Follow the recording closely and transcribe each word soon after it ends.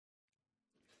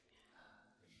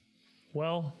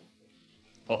Well,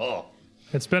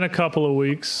 it's been a couple of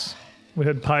weeks. We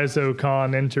had Paizo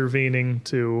Khan intervening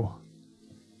to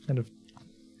kind of,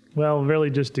 well, really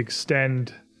just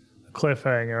extend the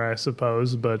cliffhanger, I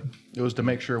suppose, but It was to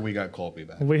make sure we got Colby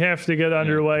back. we have to get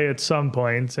underway at some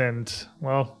point, and,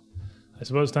 well, I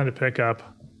suppose time to pick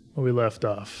up where we left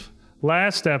off.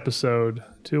 Last episode,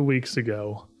 2 weeks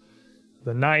ago,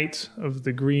 the night of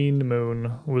the green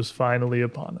moon was finally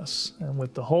upon us, and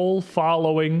with the whole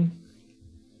following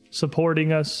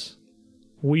supporting us,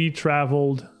 we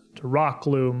traveled to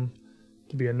Rockloom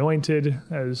to be anointed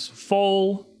as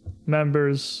full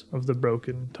members of the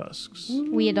Broken Tusks.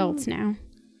 We adults now.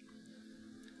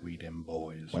 We them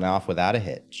boys. Went off without a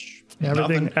hitch.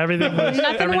 Everything was, Nothing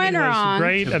everything went was wrong.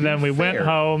 great, and then we went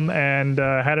home and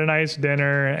had a nice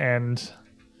dinner, and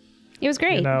It was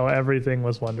great. everything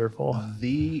was wonderful.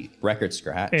 The Record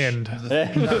scratch. And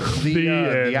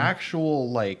the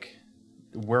actual like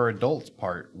we're adults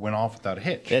part went off without a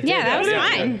hitch. Yeah, that was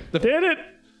fine. did it?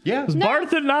 Yeah. Was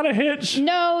Barthen not a hitch?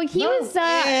 No, he was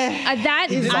that.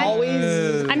 He's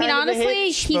always. I mean,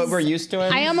 honestly, but we're used to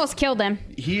him. I almost killed him.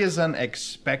 He is an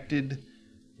expected,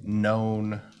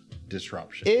 known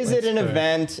disruption. Is it an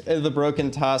event of the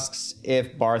Broken Tusks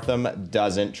if Bartham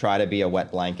doesn't try to be a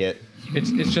wet blanket?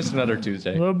 It's just another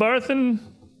Tuesday. Well, Barthen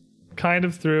kind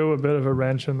of threw a bit of a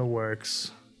wrench in the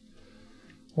works.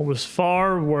 What was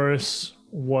far worse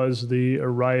was the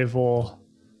arrival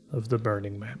of the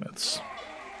Burning Mammoths.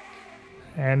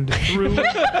 And through...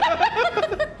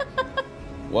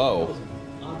 Whoa.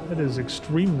 It is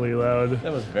extremely loud.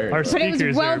 That was very. Our But it was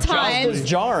speakers well are It was timed.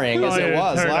 jarring as it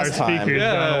was Our last time. speakers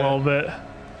down a little bit.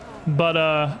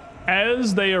 But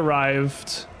as they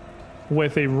arrived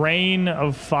with a rain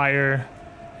of fire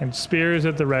and spears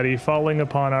at the ready, falling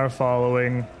upon our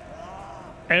following,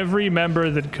 every member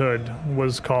that could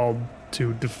was called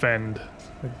to defend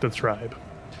the tribe.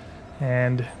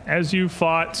 And as you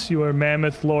fought your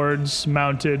mammoth lords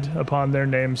mounted upon their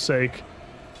namesake,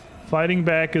 fighting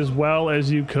back as well as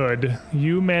you could,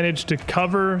 you managed to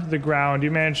cover the ground.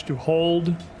 You managed to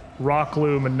hold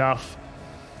Rockloom enough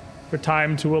for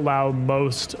time to allow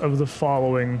most of the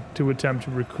following to attempt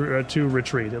to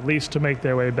retreat, at least to make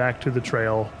their way back to the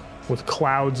trail with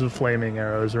clouds of flaming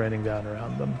arrows raining down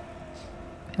around them.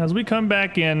 As we come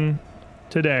back in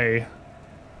today,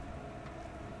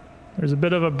 there's a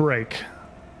bit of a break.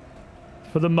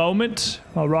 For the moment,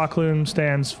 while Rockloom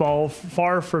stands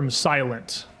far from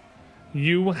silent,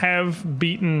 you have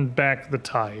beaten back the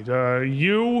tide.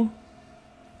 You,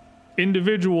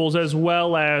 individuals, as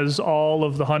well as all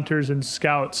of the hunters and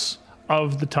scouts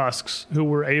of the Tusks who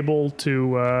were able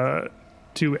to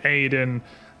aid in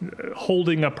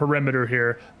holding a perimeter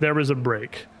here, there is a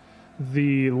break.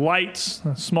 The lights,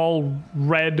 small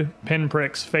red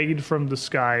pinpricks fade from the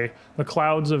sky. The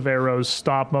clouds of arrows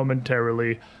stop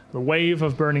momentarily. The wave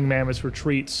of burning mammoths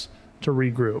retreats to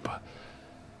regroup.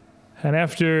 And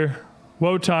after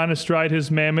Wotan, astride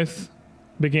his mammoth,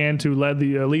 began to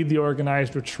lead the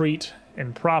organized retreat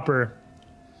in proper,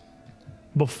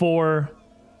 before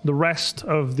the rest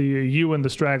of you and the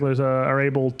stragglers are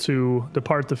able to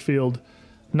depart the field,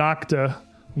 Nocta,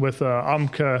 with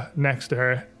Amka next to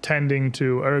her, tending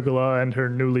to Urgula and her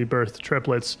newly birthed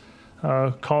triplets,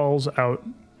 calls out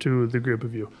to the group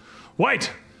of you.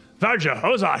 Wait! Varja,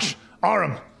 Ozash,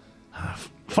 Aram,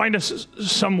 find us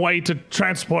some way to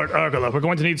transport Urgula. We're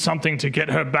going to need something to get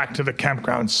her back to the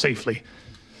campground safely.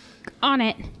 On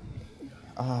it.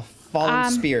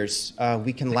 Fallen spears.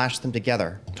 We can lash them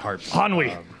together.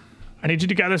 Hanwi, I need you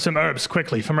to gather some herbs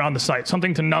quickly from around the site,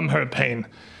 something to numb her pain.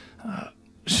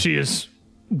 She is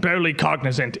barely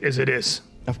cognizant as it is.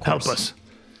 Of course. Help us.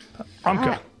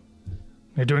 Amka,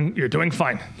 you're doing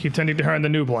fine. Keep tending to her and the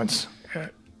newborns.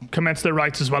 Commence their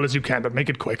rites as well as you can, but make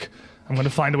it quick. I'm going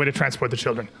to find a way to transport the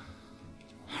children.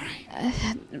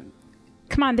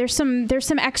 Come on, there's some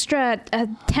extra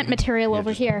tent material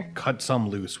over here. Cut some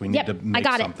loose. We need Yep, to I make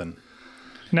got it. something.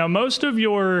 Now, most of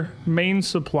your main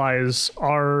supplies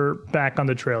are back on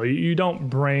the trail. You don't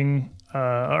bring,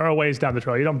 or a ways down the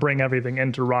trail, you don't bring everything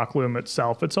into Rockloom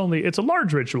itself. It's a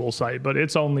large ritual site, but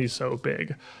it's only so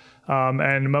big.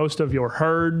 And most of your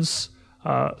herds,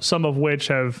 some of which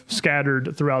have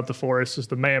scattered throughout the forest as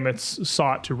the mammoths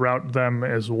sought to rout them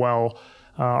as well,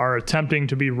 are attempting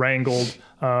to be wrangled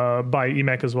by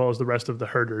Emek as well as the rest of the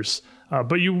herders.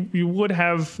 But you would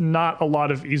have not a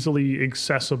lot of easily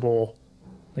accessible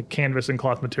like canvas and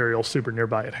cloth material super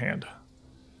nearby at hand.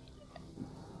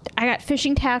 I got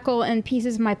fishing tackle and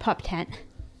pieces of my pup tent.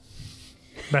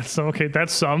 That's okay.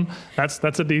 That's some. That's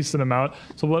a decent amount.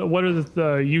 So what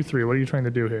are you three? What are you trying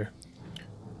to do here?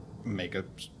 Make a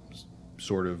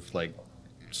sort of like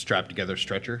strapped together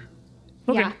stretcher.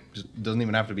 Okay. Yeah. Just doesn't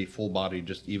even have to be full body,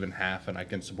 just even half, and I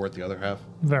can support the other half.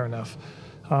 Fair enough.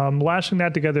 Lashing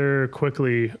that together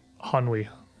quickly, Hanwi.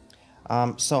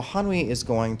 So Hanwi is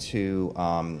going to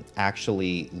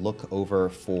actually look over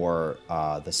for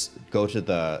go to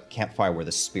the campfire where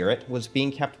the spirit was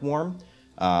being kept warm.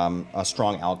 A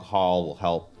strong alcohol will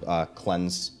help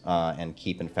cleanse and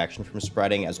keep infection from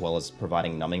spreading, as well as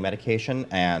providing numbing medication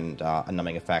and a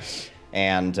numbing effect.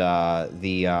 And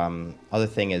the other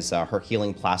thing is her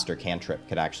healing plaster cantrip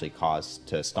could actually cause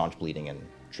to staunch bleeding and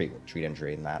treat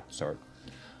injury and that sort.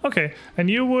 Okay, and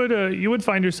you would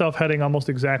find yourself heading almost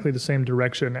exactly the same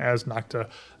direction as Nocta,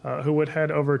 who would head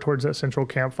over towards that central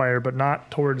campfire, but not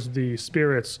towards the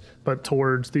spirits, but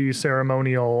towards the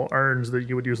ceremonial urns that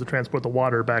you would use to transport the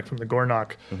water back from the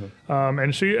Gornok. Mm-hmm.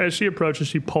 And as she approaches,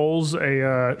 she pulls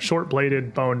a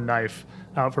short-bladed bone knife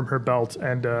out from her belt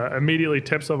and immediately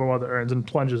tips over one of the urns and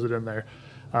plunges it in there,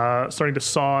 starting to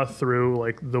saw through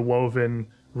like the woven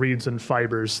reeds and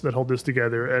fibers that hold this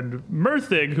together. And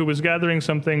Murthig, who was gathering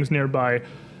some things nearby,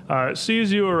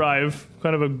 sees you arrive,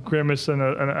 kind of a grimace and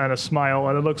a smile,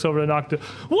 and it looks over to Nocta.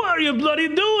 What are you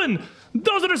bloody doing?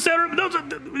 Those are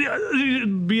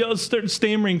start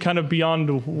stammering kind of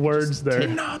beyond words there.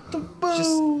 Not the bows.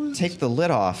 Just take the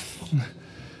lid off.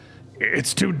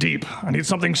 It's too deep. I need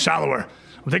something shallower.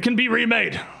 They can be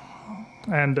remade.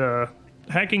 And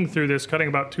hacking through this, cutting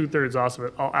about 2/3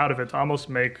 out of it to almost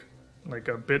make like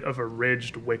a bit of a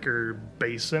ridged wicker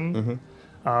basin.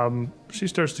 Mm-hmm. She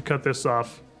starts to cut this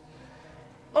off.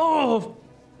 Oh,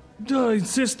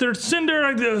 Sister Cinder,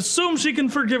 I assume she can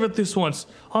forgive it this once.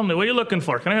 Omni, what are you looking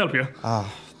for? Can I help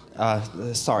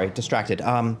you? Sorry, distracted.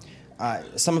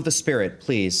 Some of the spirit,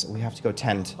 please. We have to go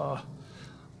tend.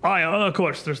 Of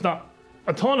course, there's not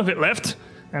a ton of it left.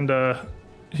 And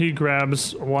he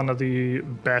grabs one of the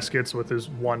baskets with his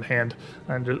one hand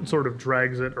and just sort of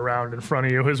drags it around in front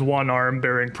of you, his one arm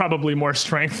bearing probably more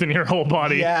strength than your whole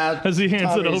body as he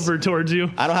hands it over towards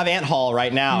you. I don't have Ant Hall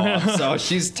right now, so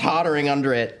she's tottering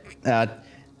under it.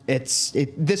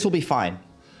 This will be fine.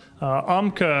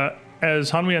 Amka,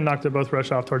 as Hanwi and Nocta both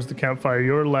rush off towards the campfire,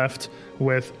 you're left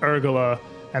with Urgula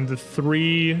and the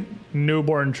 3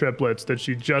 newborn triplets that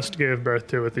she just gave birth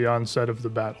to at the onset of the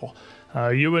battle.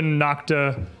 You and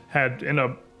Nocta had, in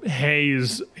a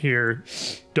haze here,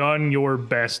 done your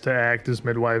best to act as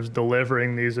midwives,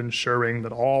 delivering these, ensuring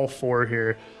that all 4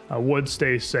 here would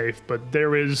stay safe. But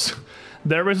there is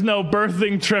no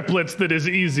birthing triplets that is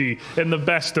easy in the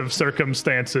best of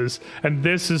circumstances, and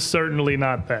this is certainly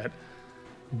not that.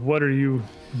 What are you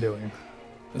doing?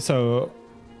 So,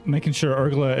 making sure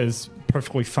Urgla is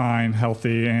perfectly fine,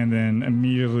 healthy, and then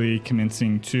immediately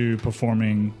commencing to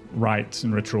performing rites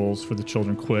and rituals for the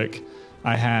children quick.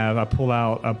 I pull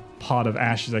out a pot of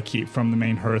ashes I keep from the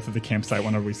main hearth of the campsite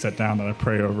whenever we sit down that I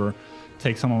pray over,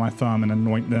 take some on my thumb and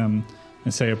anoint them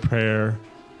and say a prayer.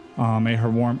 May her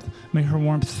warmth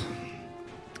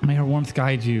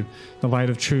guide you. The light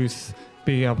of truth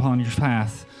be upon your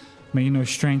path. May you know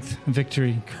strength,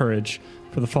 victory, courage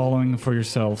for the following and for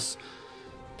yourselves.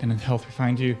 And in health we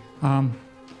find you.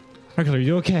 Urgula, are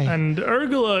you okay? And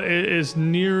Urgula is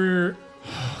near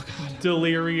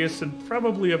delirious and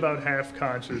probably about half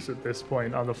conscious at this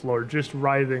point on the floor, just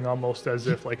writhing almost as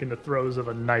if like in the throes of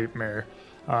a nightmare.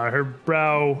 Her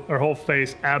whole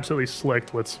face absolutely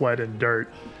slicked with sweat and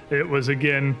dirt. It was,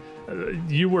 again,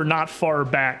 you were not far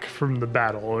back from the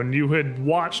battle, and you had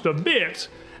watched a bit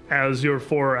as your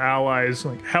 4 allies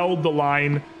held the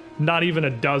line not even a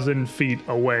dozen feet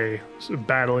away,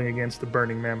 battling against the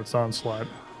burning mammoth's onslaught.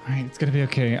 All right, it's gonna be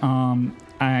okay. I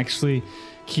actually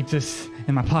keep this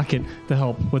in my pocket to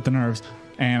help with the nerves.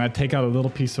 And I take out a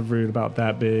little piece of root about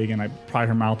that big, and I pry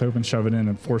her mouth open, shove it in,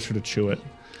 and force her to chew it.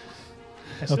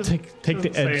 I'll take the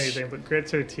edge. Say anything, but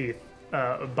grits her teeth,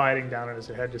 biting down as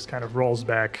her head just kind of rolls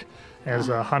back as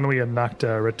Hanwi and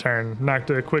Nocta return.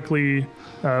 Nocta quickly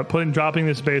dropping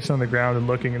this base on the ground and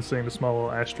looking and seeing the small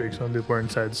little ash streaks on the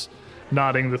newborns' heads.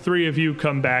 Nodding, the 3 of you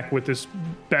come back with this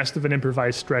best of an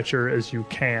improvised stretcher as you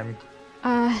can.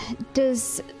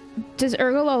 Does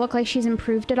Urgula look like she's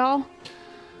improved at all?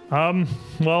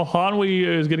 Well, Hanwi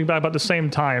is getting back about the same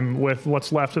time with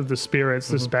what's left of the spirits,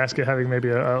 this basket having maybe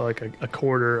a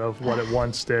quarter of what it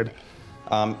once did.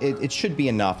 It should be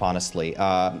enough, honestly.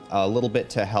 A little bit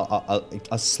to help,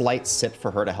 a slight sip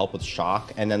for her to help with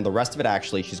shock, and then the rest of it,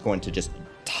 actually, she's going to just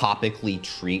topically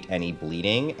treat any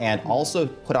bleeding and also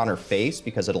put on her face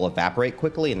because it'll evaporate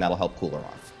quickly and that'll help cool her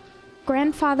off.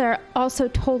 grandfather also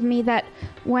told me that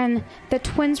when the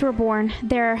twins were born,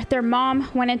 their mom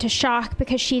went into shock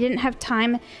because she didn't have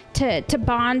time to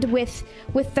bond with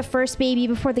the first baby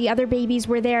before the other babies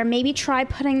were there. Maybe try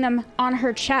putting them on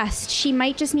her chest. She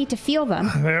might just need to feel them.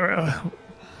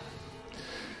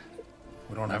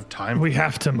 We don't have time. We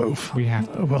have to move.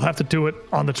 We'll have to do it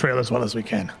on the trail as well as we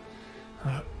can.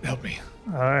 Help me.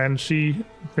 And she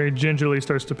very gingerly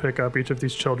starts to pick up each of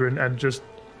these children and just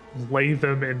lay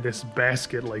them in this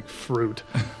basket like fruit,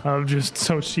 just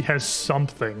so she has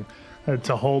something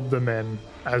to hold them in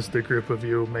as the group of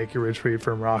you make your retreat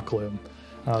from Rockloom.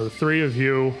 The three of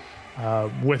you,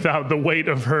 without the weight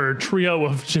of her trio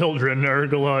of children,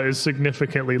 Urgula is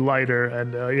significantly lighter,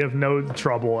 and you have no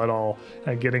trouble at all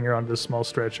at getting her onto this small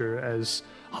stretcher as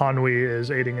Hanwi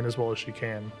is aiding in as well as she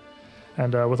can.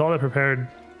 And with all that prepared,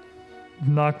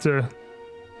 Nocta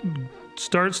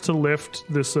starts to lift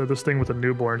this thing with the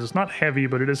newborns. It's not heavy,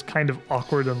 but it is kind of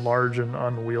awkward and large and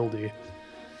unwieldy.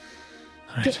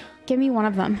 All right. Give me one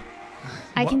of them.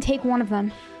 I can take one of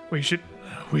them. We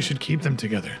should keep them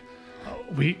together.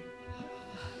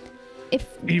 If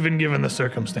even given the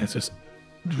circumstances,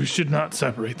 we should not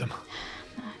separate them.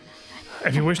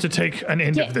 If you wish to take an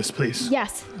end of this, please.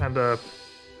 Yes. And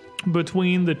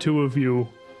between the two of you,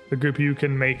 the group of you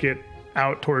can make it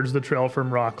out towards the trail from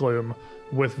Rockloom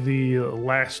with the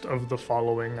last of the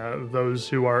following, those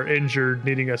who are injured,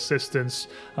 needing assistance,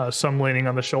 some leaning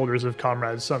on the shoulders of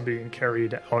comrades, some being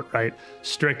carried outright,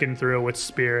 stricken through with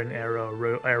spear and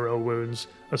arrow wounds,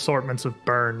 assortments of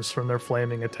burns from their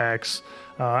flaming attacks,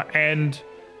 and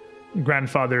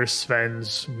Grandfather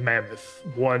Sven's mammoth,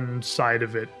 one side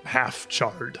of it half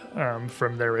charred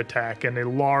from their attack, and a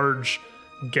large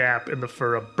gap in the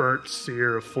fur, a burnt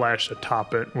sear of flesh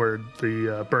atop it where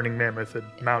the burning mammoth had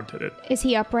mounted it. Is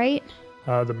he upright?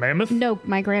 The mammoth? No,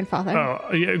 my grandfather.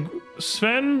 Oh, yeah.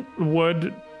 Sven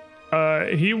would,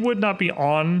 he would not be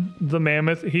on the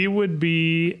mammoth. He would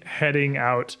be heading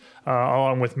out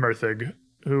along with Murthig,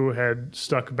 who had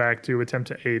stuck back to attempt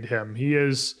to aid him. He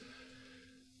is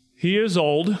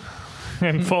old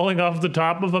and falling off the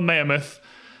top of a mammoth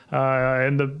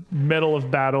in the middle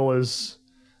of battle is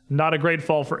not a great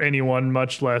fall for anyone,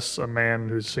 much less a man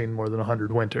who's seen more than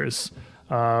 100 winters.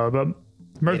 But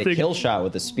Murthig... Get a kill shot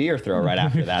with a spear throw right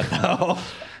after that, though.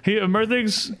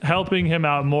 Murthig's helping him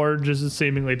out more, just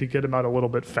seemingly to get him out a little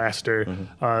bit faster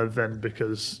than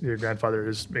because your grandfather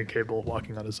is incapable of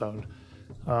walking on his own.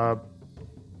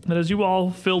 And as you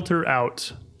all filter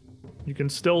out, you can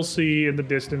still see in the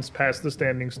distance past the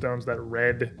standing stones that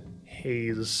red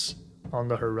haze on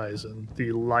the horizon,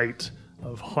 the light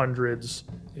of hundreds,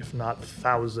 if not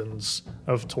thousands,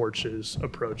 of torches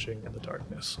approaching in the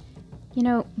darkness. You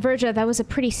know, Verja, that was a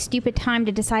pretty stupid time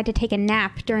to decide to take a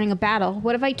nap during a battle.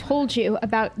 What have I told you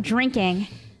about drinking?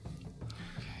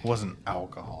 It wasn't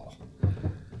alcohol.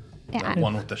 Yeah, The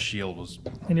one with the shield was.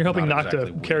 And you're helping not not to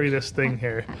exactly carry weird. this thing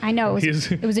here. I know,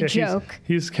 it was a joke.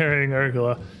 He's carrying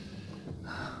Urgula.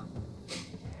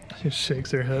 She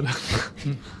shakes her head.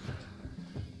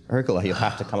 Urgula, you'll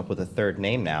have to come up with a third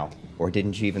name now. Or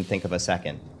didn't you even think of a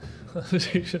second?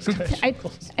 She just kind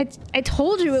of I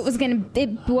told you it was going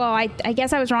to... Well, I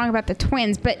guess I was wrong about the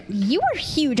twins, but you were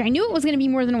huge. I knew it was going to be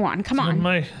more than one. Come on.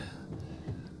 My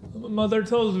mother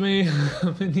told me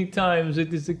many times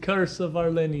it is a curse of our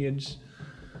lineage.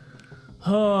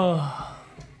 Oh,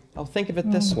 think of it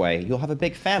this way. You'll have a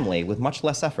big family with much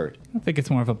less effort. I think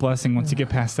it's more of a blessing once you get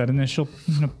past that initial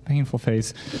painful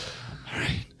phase.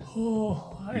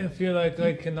 Oh, I feel like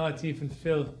I cannot even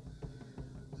feel.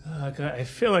 I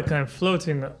feel like I'm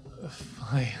floating.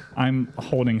 I'm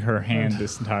holding her hand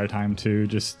this entire time too.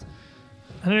 Just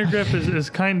and her grip is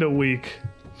kind of weak.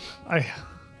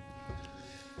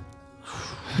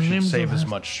 You should save as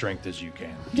much strength as you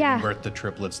can. Yeah. Convert the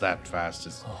triplets that fast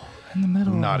is in the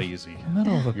middle. not easy.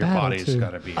 Middle of a Your battle, body's too.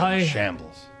 got to be I- in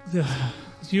shambles.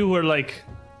 You were like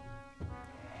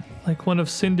one of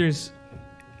Cinder's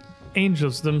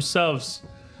angels themselves.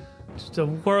 Just a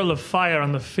whirl of fire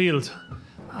on the field.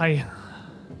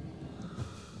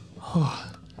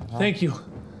 Thank you.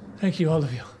 Thank you, all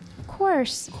of you. Of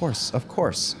course. Of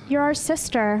course. You're our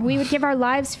sister. We would give our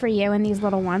lives for you and these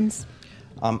little ones.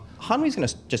 Hanwi's gonna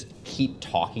just keep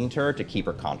talking to her to keep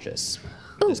her conscious.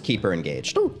 Just keep her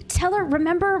engaged. Ooh, tell her,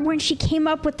 remember when she came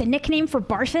up with the nickname for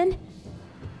Barfin?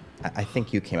 I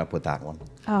think you came up with that one.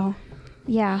 Oh,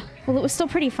 yeah. Well, it was still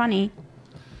pretty funny.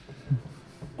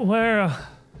 Where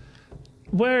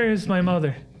is my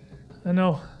mother? I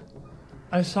know.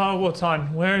 I saw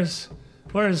Wotan. Where's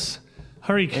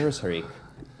Harik? There's Harik.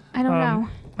 I don't know.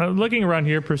 Looking around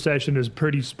here, procession is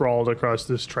pretty sprawled across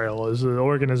this trail, as the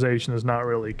organization has not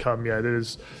really come yet. It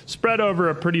is spread over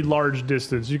a pretty large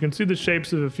distance. You can see the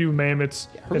shapes of a few mammoths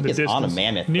in the gets on a distance,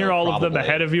 mammoth, near though, all of them probably.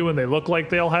 ahead of you, and they look like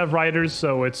they'll have riders,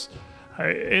 so it's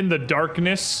in the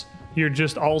darkness. You're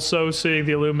just also seeing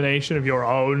the illumination of your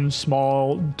own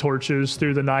small torches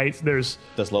through the night.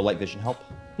 Does low light vision help?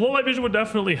 Low light vision would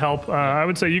definitely help. I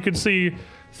would say you could see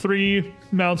 3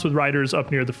 mounts with riders up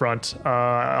near the front.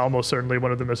 Almost certainly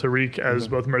one of them is Harik, as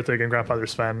both Murthig and Grandfather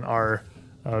Sven are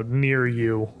near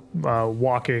you,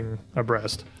 walking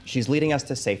abreast. She's leading us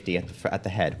to safety at the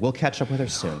head. We'll catch up with her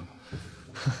soon.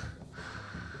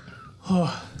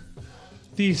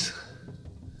 These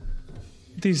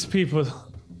people,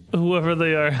 whoever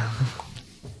they are,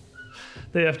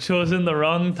 they have chosen the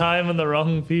wrong time and the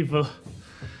wrong people.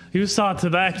 You saw to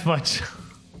that much.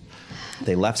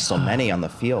 They left so many on the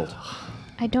field.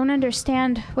 I don't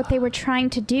understand what they were trying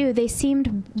to do. They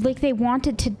seemed like they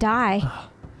wanted to die.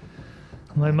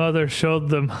 My mother showed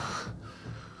them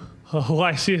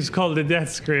why she is called the death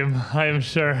scream, I am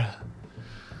sure.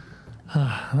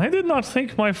 I did not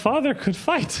think my father could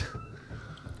fight.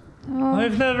 Oh.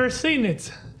 I've never seen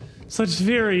it. Such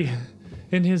fury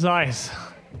in his eyes.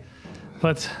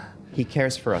 But He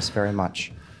cares for us very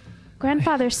much.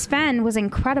 Grandfather Sven was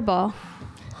incredible.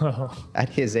 At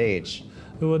his age.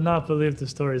 you would not believe the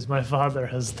stories my father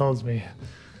has told me.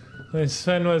 When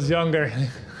Sven was younger, he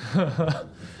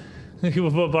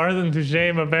would put Barthen to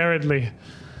shame, apparently.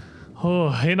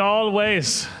 Oh, in all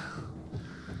ways.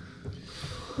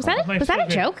 Was that a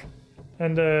joke?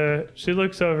 And she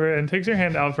looks over and takes her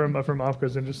hand out from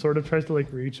Opka's and just sort of tries to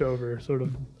like reach over, sort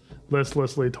of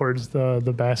listlessly towards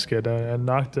the basket, and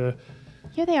Nocta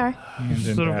Here they are.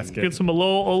 sort of gets him a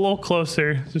little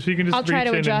closer, so she can just. I'll try reach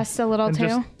to in adjust a little and too.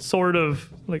 just sort of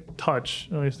like touch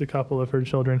at least a couple of her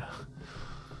children.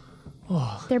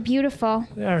 They're beautiful.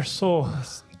 They're so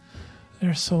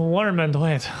warm and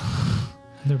wet.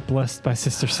 They're blessed by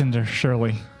Sister Cinder,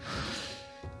 surely.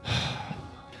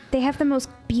 They have the most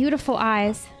beautiful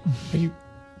eyes. Are you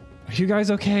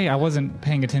guys okay? I wasn't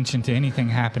paying attention to anything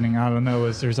happening. I don't know.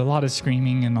 There's a lot of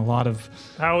screaming and a lot of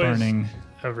How is burning.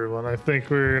 everyone? I think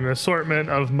we're an assortment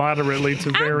of moderately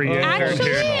to very Actually,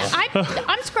 injured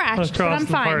I'm scratched, but across I'm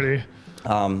the fine.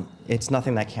 party. It's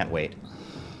nothing that can't wait.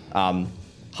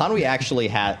 Hanwi actually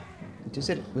had.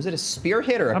 Was it a spear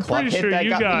hit or a I'm club pretty hit sure that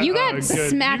you got? got You got good.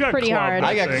 smacked You got pretty clubbed, hard.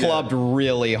 I got think. clubbed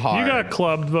really hard. You got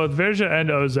clubbed. Both Verja and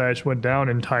Ozash went down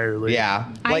entirely.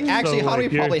 Yeah. Like actually, So, Hanwi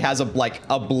like, probably has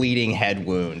a bleeding head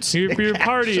wound. Your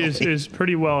party Actually. is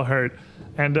pretty well hurt,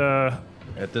 and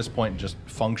At this point, just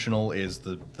functional is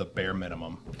the bare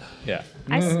minimum. Yeah.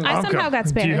 I somehow got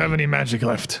spared. do you have any magic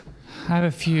left? I have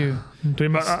a few.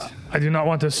 I do not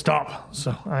want to stop,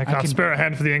 so I can't can- spare a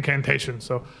hand for the incantation.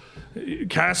 So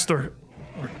cast or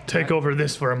take over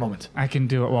this for a moment. I can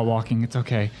do it while walking. It's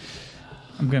okay.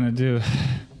 I'm gonna do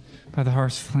by the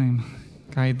hearth's flame,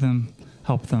 guide them,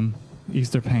 help them, ease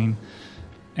their pain,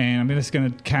 and I'm just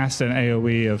gonna cast an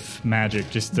AOE of magic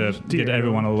just to get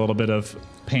everyone a little bit of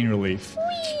pain relief.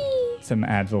 Some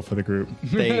Advil for the group.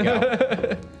 There you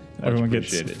go. Everyone gets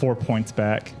appreciated. 4 points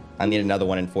back. I need another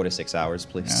one in 4 to 6 hours,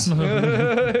 please. 4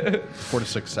 to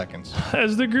 6 seconds.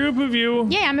 As the group of you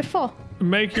Yeah, I'm at full.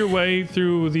 make your way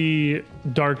through the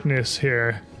darkness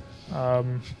here,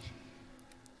 the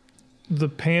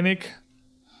panic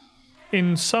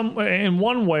in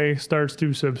one way starts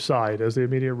to subside as the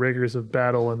immediate rigors of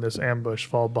battle and this ambush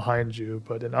fall behind you,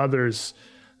 but in others,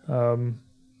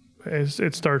 as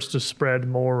it starts to spread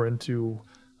more into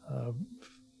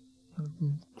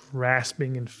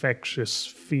grasping infectious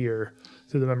fear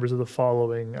to the members of the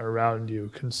following around you,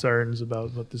 concerns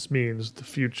about what this means, the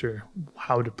future,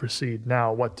 how to proceed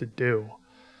now, what to do.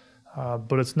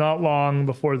 But it's not long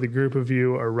before the group of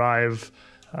you arrive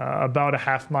about a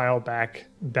half mile back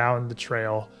down the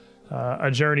trail,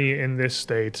 a journey in this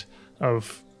state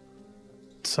of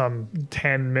some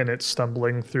 10 minutes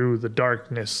stumbling through the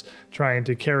darkness, trying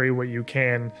to carry what you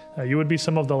can. You would be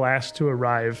some of the last to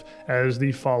arrive as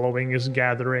the following is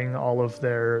gathering all of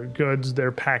their goods,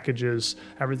 their packages,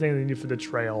 everything they need for the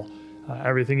trail,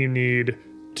 everything you need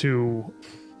to,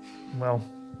 well,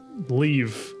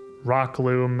 leave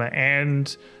Rockloom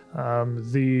and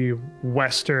the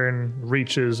western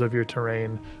reaches of your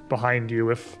terrain behind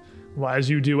you,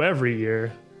 as you do every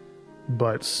year,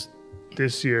 but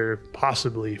this year,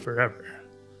 possibly forever.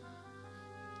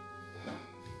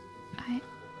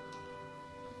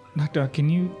 Nocta, can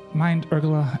you mind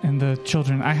Urgula and the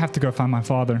children? I have to go find my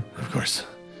father. Of course.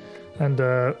 And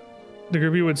the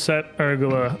group you would set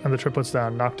Urgula and the triplets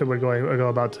down. Nocta would go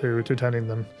about to tending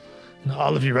them.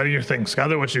 All of you, ready your things.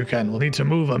 Gather what you can. We'll need to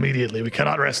move immediately. We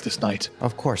cannot rest this night.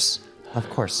 Of course.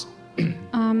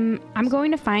 I'm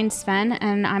going to find Sven,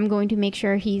 and I'm going to make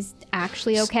sure he's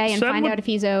actually okay and Sven find would out if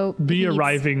he's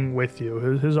arriving with you.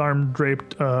 His arm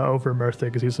draped over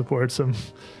Murthic as he supports him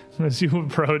as you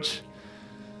approach.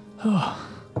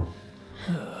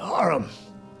 Aram.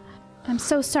 I'm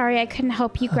so sorry I couldn't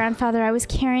help you, grandfather. I was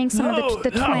carrying some of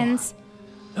the twins,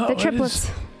 the triplets.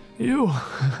 You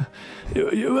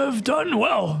have done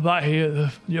well by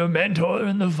your mentor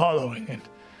and the following.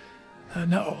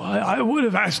 And no, I would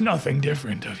have asked nothing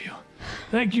different of you.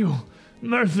 Thank you,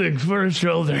 Murthic, for a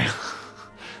shoulder.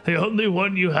 The only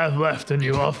one you have left, and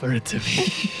you offer it to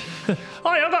me.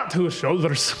 I got 2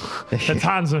 shoulders. Its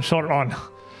hands are short on.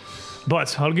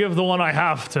 But I'll give the one I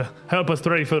have to help us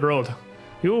ready for the road.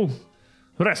 You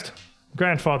rest,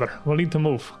 grandfather. We'll need to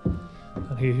move.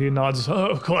 And he nods. Oh,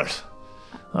 of course.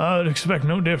 I would expect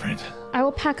no different. I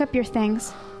will pack up your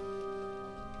things.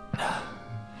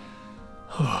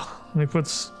 And he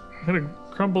kind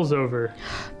of crumples over.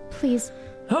 Please.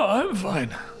 Oh, I'm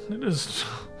fine. It is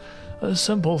a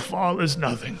simple fall is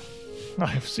nothing.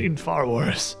 I've seen far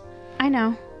worse. I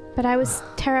know, but I was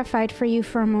terrified for you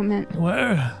for a moment.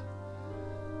 Where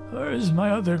is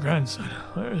my other grandson?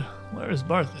 Where is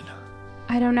Barthen?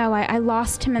 I don't know. I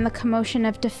lost him in the commotion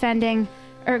of defending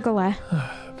Urgala.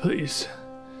 Please.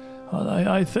 Well,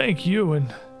 I thank you,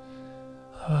 and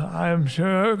I am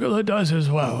sure Urgala does as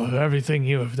well, with everything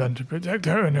you have done to protect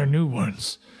her and her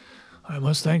newborns. I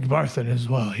must thank Barthen as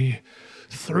well. He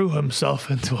threw himself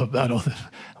into a battle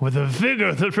with a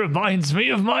vigor that reminds me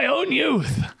of my own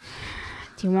youth.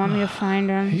 Do you want me to find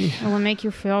him? It will make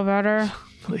you feel better.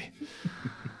 Please.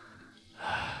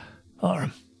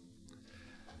 Aram,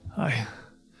 I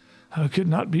could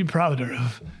not be prouder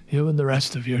of you and the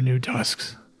rest of your new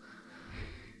tasks.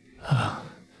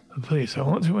 Please, I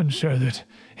want to ensure that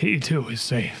he too is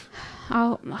safe.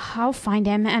 I'll find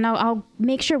him, and I'll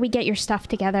make sure we get your stuff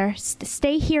together.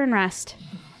 Stay here and rest.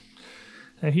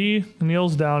 And he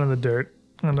kneels down in the dirt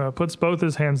and puts both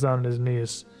his hands down on his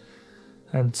knees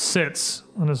and sits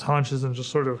on his haunches and just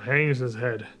sort of hangs his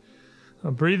head,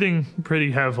 breathing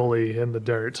pretty heavily in the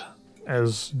dirt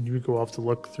as you go off to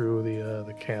look through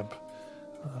the camp.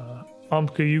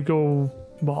 Umka, you go,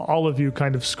 well, all of you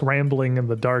kind of scrambling in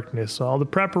the darkness. All the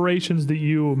preparations that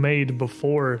you made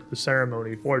before the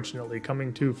ceremony, fortunately,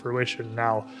 coming to fruition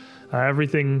now.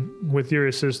 Everything with your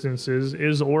assistance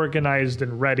is organized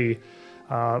and ready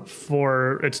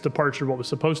for its departure, what was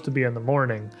supposed to be in the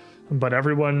morning. But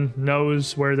everyone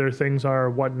knows where their things are,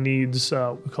 what needs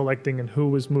collecting, and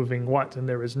who is moving what. And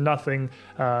there is nothing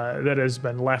that has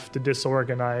been left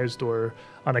disorganized or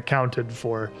unaccounted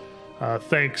for.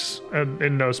 Thanks,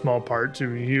 in no small part,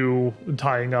 to you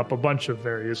tying up a bunch of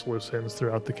various loose ends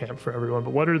throughout the camp for everyone.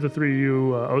 But what are the three of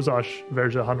you, Ozash,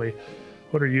 Verja, Hanwi,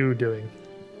 what are you doing?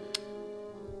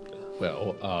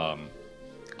 Well,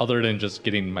 other than just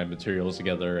getting my materials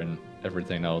together and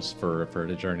everything else for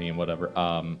the journey and whatever,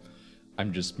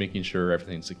 I'm just making sure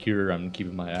everything's secure. I'm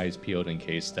keeping my eyes peeled in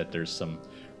case that there's some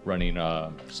running,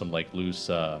 some like loose,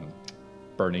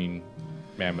 burning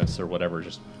mammoths or whatever.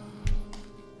 Just,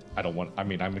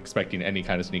 I'm expecting any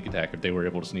kind of sneak attack. If they were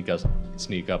able to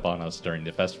sneak up on us during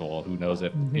the festival, who knows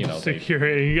if,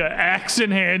 Security, you got axe in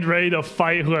hand, ready to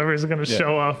fight whoever's going to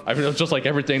show up. I mean, it's just like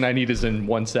everything I need is in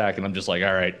one sack, and I'm just like,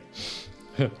 all right.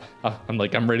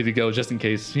 I'm ready to go just in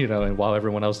case, and while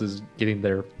everyone else is getting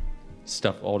their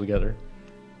stuff all together.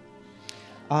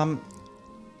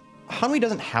 Hanwi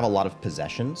doesn't have a lot of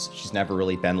possessions. She's never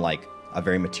really been like a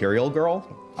very material girl.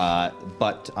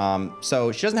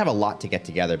 So she doesn't have a lot to get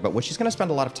together, but what she's going to spend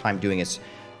a lot of time doing is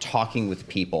talking with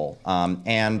people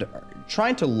and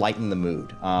trying to lighten the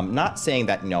mood. Not saying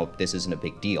that, this isn't a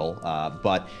big deal,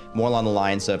 but more along the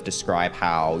lines of describe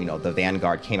how, the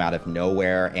Vanguard came out of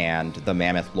nowhere and the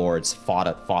Mammoth Lords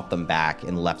fought them back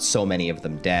and left so many of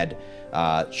them dead.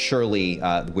 Surely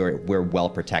we're well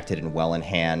protected and well in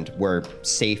hand. We're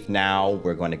safe now.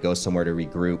 We're going to go somewhere to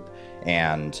regroup,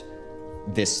 and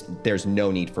there's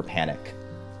no need for panic.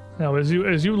 Now, as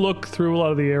you look through a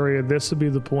lot of the area, this would be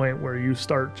the point where you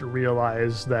start to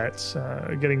realize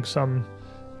that getting some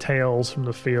tales from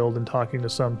the field and talking to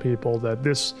some people that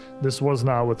this was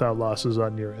not without losses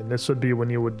on your end. This would be when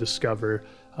you would discover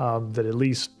that at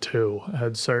least 2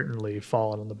 had certainly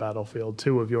fallen on the battlefield,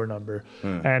 2 of your number,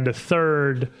 and a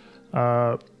third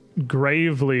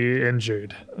gravely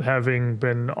injured, having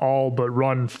been all but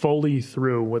run fully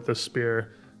through with a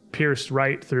spear pierced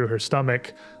right through her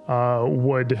stomach,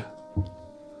 would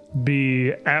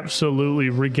be absolutely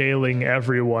regaling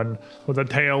everyone with a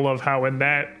tale of how in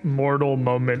that mortal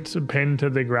moment, pinned to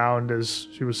the ground as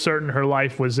she was certain her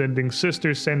life was ending,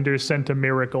 Sister Cinder sent a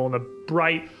miracle and a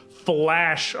bright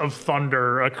flash of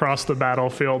thunder across the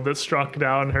battlefield that struck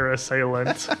down her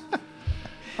assailant.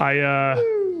 I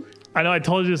know I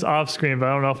told you this off screen, but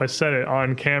I don't know if I said it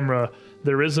on camera.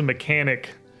 There is a mechanic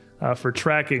for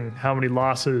tracking how many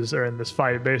losses are in this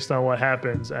fight based on what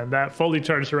happens, and that fully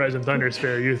charged Horizon Thunder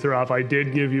Sphere you threw off, I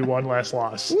did give you one less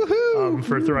loss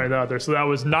for throwing that out there. So that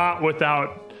was not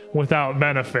without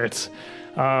benefits.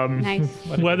 Nice.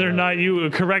 Whether or not you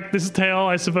correct this tale,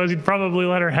 I suppose you'd probably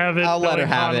let her have it. I'll let her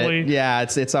have it. Yeah,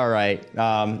 it's all right.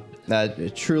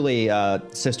 Truly,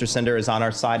 Sister Cinder is on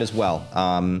our side as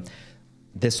well.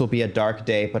 This will be a dark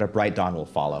day, but a bright dawn will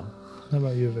follow. How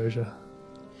about you, Verja?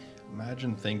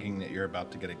 Imagine thinking that you're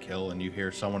about to get a kill and you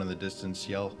hear someone in the distance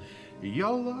yell,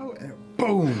 YOLO, and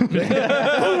boom! Just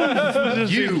a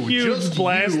huge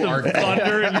blast of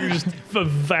thunder and you're just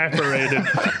evaporated.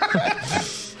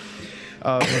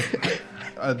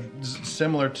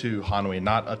 Similar to Hanwei,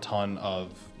 not a ton of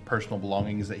personal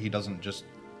belongings that he doesn't just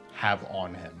have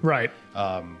on him. Right.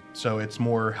 So it's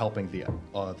more helping the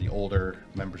older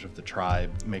members of the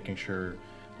tribe, making sure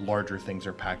larger things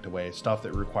are packed away, stuff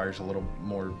that requires a little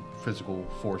more physical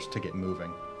force to get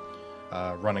moving.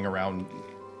 Running around,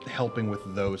 helping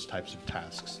with those types of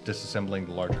tasks, disassembling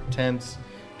the larger tents,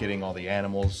 getting all the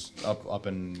animals up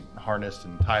and harnessed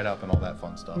and tied up and all that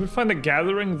fun stuff. We find that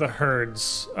gathering the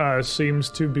herds seems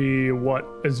to be what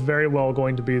is very well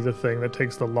going to be the thing that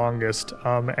takes the longest,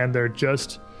 and they're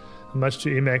just, much to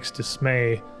Emek's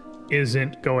dismay,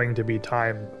 isn't going to be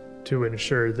time to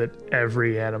ensure that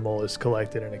every animal is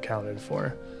collected and accounted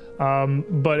for.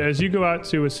 But as you go out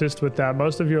to assist with that,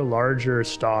 most of your larger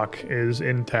stock is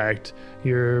intact.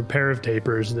 Your pair of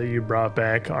tapers that you brought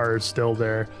back are still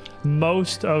there.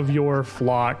 Most of your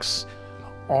flocks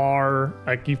are,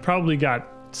 like, you've probably got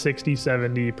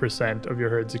 60-70% of your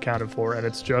herds accounted for, and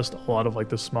it's just a lot of like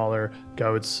the smaller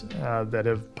goats that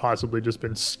have possibly just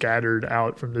been scattered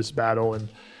out from this battle. And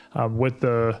with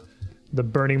the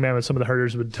Burning Man, that some of the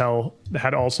herders would tell,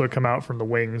 had also come out from the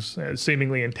wings,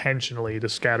 seemingly intentionally to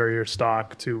scatter your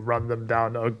stock, to run them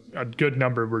down. A good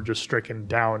number were just stricken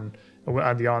down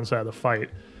on the onset of the fight.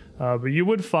 But you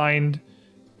would find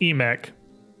Emek,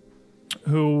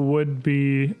 who would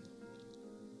be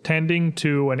tending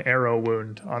to an arrow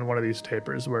wound on one of these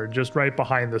tapers, where just right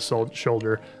behind the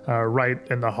shoulder, right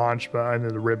in the haunch and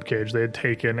in the rib cage, they had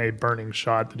taken a burning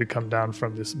shot that had come down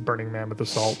from this Burning Mammoth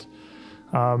assault.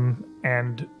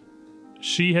 And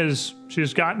she's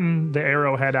gotten the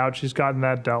arrowhead out, she's gotten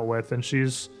that dealt with, and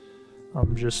she's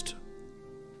just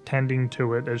tending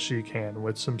to it as she can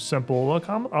with some simple, look,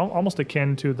 almost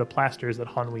akin to the plasters that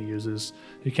Hanwei uses.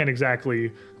 You can't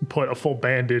exactly put a full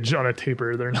bandage on a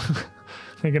taper. They're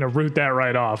going to root that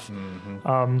right off.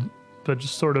 Mm-hmm. But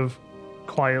just sort of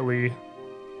quietly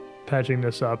patching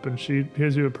this up, and she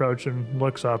hears you approach and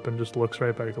looks up and just looks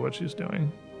right back to what she's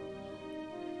doing.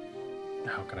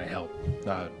 How can I help?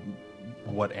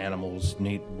 What animals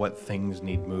need, what things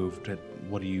need moved?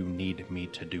 What do you need me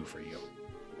to do for you?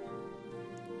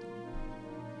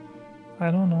 I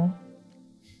don't know.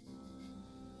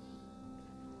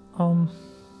 And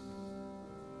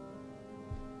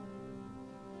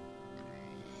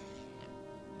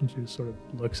she sort of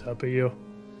looks up at you.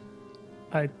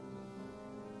 I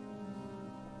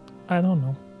don't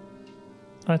know.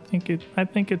 I think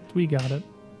we got it.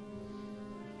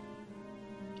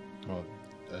 Well,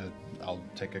 I'll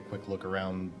take a quick look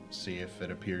around, see if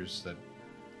it appears that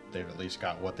they've at least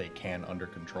got what they can under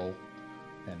control,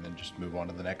 and then just move on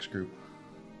to the next group.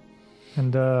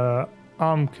 And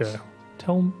Amka,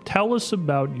 tell us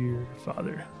about your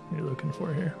father you're looking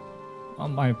for here.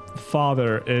 My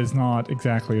father is not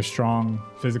exactly a strong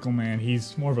physical man.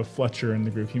 He's more of a Fletcher in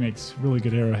the group. He makes really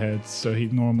good arrowheads, so he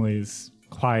normally is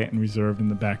quiet and reserved in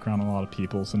the background of a lot of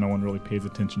people, so no one really pays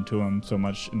attention to him so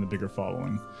much in the bigger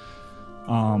following.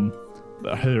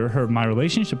 My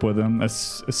relationship with him,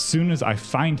 as soon as I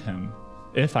find him,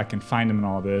 if I can find him in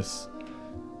all this,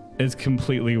 is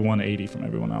completely 180 from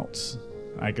everyone else.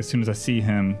 Like, as soon as I see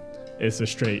him, it's a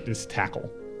straight just tackle.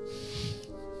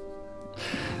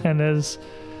 And as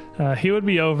he would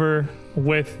be over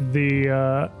with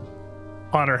the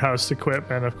Honor House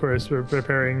equipment, of course, we're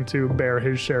preparing to bear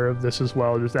his share of this as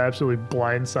well, just absolutely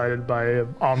blindsided by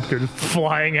Omker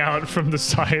flying out from the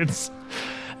sides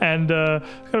and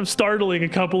kind of startling a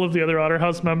couple of the other Honor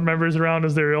House members around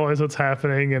as they realize what's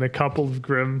happening, and a couple of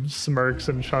grim smirks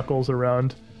and chuckles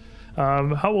around.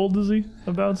 How old is he,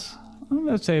 about? I'm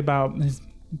going to say about, he's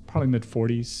probably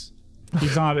mid-40s.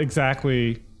 He's not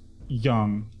exactly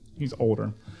young. He's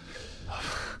older.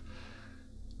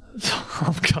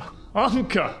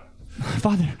 Amka.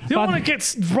 Father, You don't want to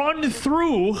get run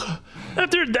through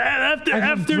after that.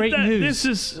 After great that, news. this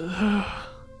is.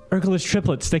 Urgula's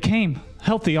triplets. They came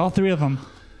healthy, all three of them.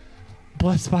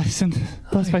 Blessed by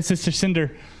Sister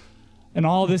Cinder. In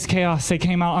all this chaos, they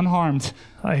came out unharmed.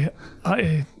 I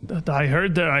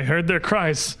heard their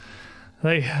cries.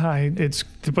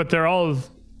 But they're all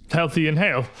healthy and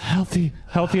hale. Healthy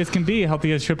as can be.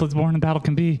 Healthy as triplets born in battle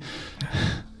can be.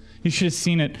 You should have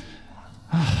seen it.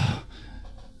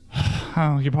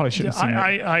 Oh, you probably should have seen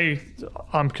it.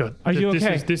 I'm good. Are you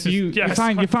okay? Yes, you're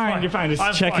fine. You're fine. Just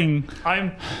I'm checking.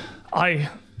 Fine.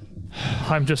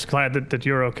 I'm just glad that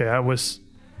you're okay. I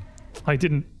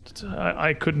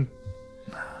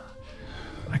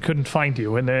couldn't find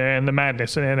you in the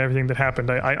madness and everything that happened.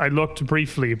 I looked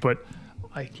briefly, but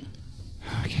Okay.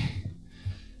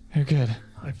 You're good.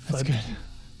 I That's fled. good.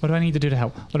 What do I need to do to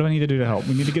help?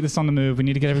 We need to get this on the move. We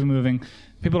need to get everything moving.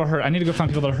 People are hurt. I need to go find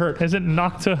people that are hurt. Is it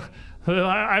Nocta?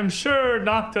 I'm sure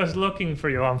Nocta's looking for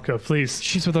you, Amka, please.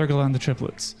 She's with Urgula and the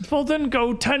triplets. Well, then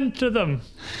go tend to them.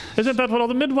 Isn't that what all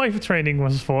the midwife training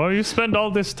was for? You spend all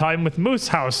this time with Moose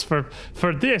House for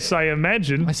this, I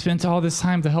imagine. I spent all this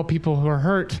time to help people who are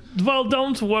hurt. Well,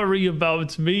 don't worry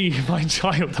about me, my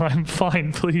child. I'm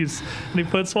fine, please. And he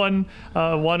puts one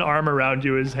arm around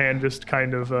you, his hand just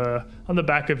kind of on the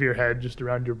back of your head, just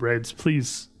around your braids.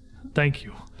 Please. Thank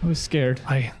you. I was scared.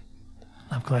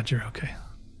 I'm glad you're okay.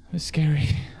 It was scary.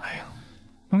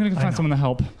 I'm gonna go find someone to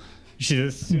help. She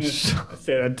just, as soon as I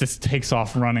say that, just takes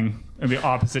off running in the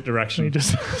opposite direction. He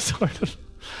just sort of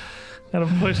kind of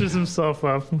pushes himself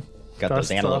up. Got those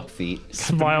dusts antelope off, feet.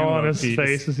 Smile on his feet.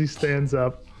 face as he stands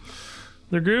up.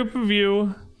 The group of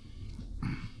you,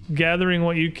 gathering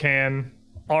what you can,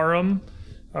 Aram,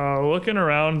 looking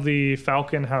around the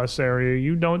Falcon House area,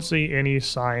 you don't see any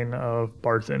sign of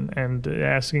Barthen, and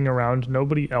asking around,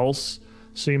 nobody else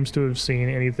seems to have seen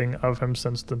anything of him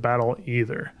since the battle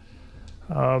either.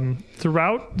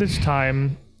 Throughout this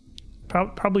time,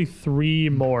 probably 3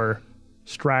 more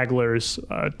stragglers,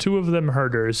 2 of them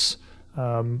herders,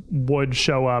 would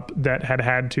show up that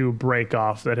had to break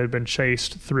off, that had been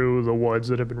chased through the woods,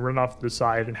 that had been run off to the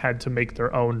side and had to make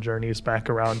their own journeys back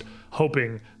around,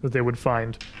 hoping that they would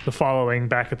find the following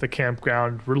back at the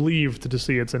campground, relieved to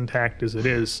see it's intact as it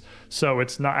is. So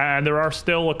it's not, and there are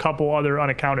still a couple other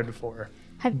unaccounted for.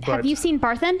 Have you seen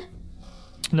Barthen?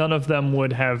 None of them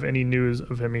would have any news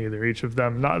of him either. Each of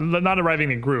them, not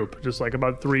arriving in group, just like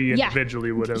about 3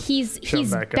 individually would have. He's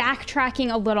back up.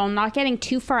 backtracking a little, not getting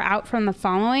too far out from the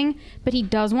following, but he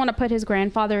does want to put his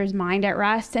grandfather's mind at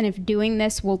rest. And if doing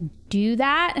this will do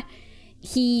that,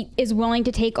 he is willing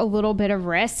to take a little bit of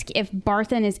risk. If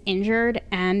Barthen is injured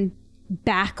and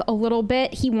back a little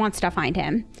bit, he wants to find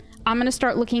him. I'm gonna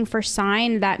start looking for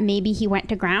sign that maybe he went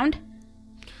to ground.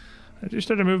 As you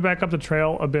start to move back up the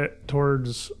trail a bit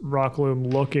towards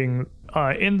Rockloom, looking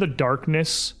in the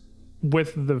darkness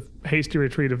with the hasty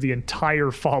retreat of the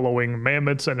entire following,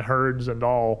 mammoths and herds and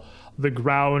all, the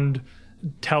ground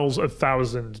tells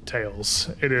 1,000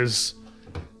 tales. It is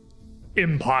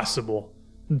impossible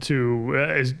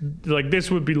to, this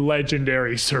would be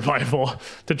legendary survival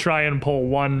to try and pull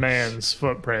one man's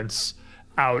footprints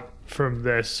out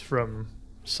from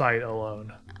sight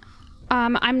alone.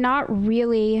 I'm not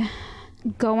really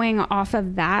going off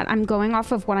of that. I'm going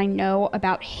off of what I know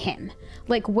about him.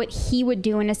 Like what he would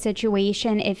do in a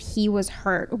situation if he was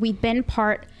hurt. We've been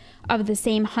part of the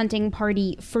same hunting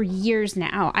party for years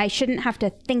now. I shouldn't have to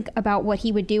think about what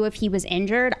he would do if he was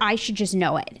injured. I should just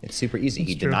know it. It's super easy.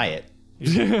 He'd deny it.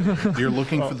 You're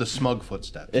looking for the smug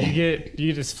footsteps.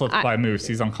 You just flipped by Moose.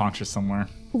 He's unconscious somewhere.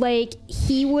 Like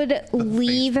he would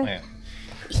leave.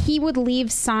 He would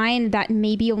leave sign that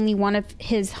maybe only one of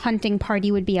his hunting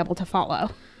party would be able to follow.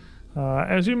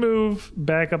 As you move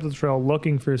back up the trail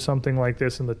looking for something like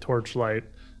this in the torchlight,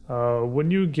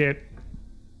 when you get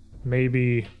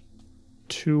maybe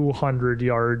 200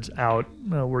 yards out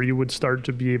where you would start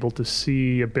to be able to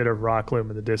see a bit of Rockloom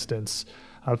in the distance,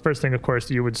 first thing, of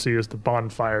course, you would see is the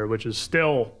bonfire, which is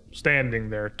still standing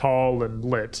there, tall and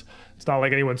lit. It's not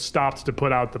like anyone stopped to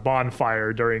put out the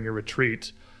bonfire during your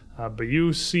retreat. But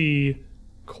you see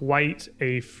quite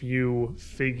a few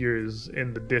figures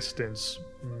in the distance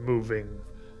moving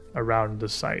around the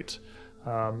site.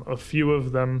 A few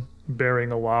of them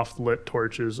bearing aloft lit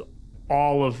torches,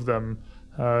 all of them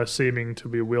seeming to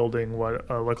be wielding what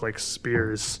look like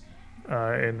spears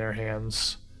in their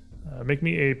hands. Make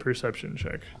me a perception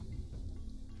check.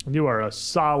 You are a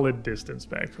solid distance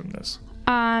back from this.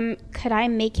 Could I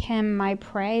make him my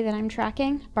prey that I'm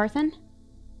tracking, Barthen?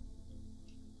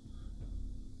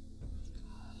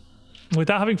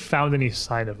 without having found any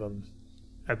sign of him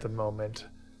at the moment,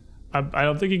 I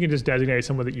don't think you can just designate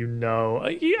someone that you know. I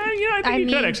think you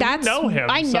could actually. You know him.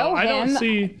 I know so him. I don't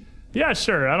see. Yeah,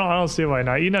 sure. I don't see why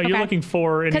not. You're Okay. looking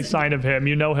for any sign of him.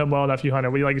 You know him well enough. You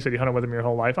hunted. Like you said, you hunted with him your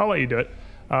whole life. I'll let you do it.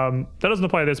 That doesn't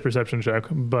apply to this perception check,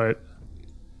 but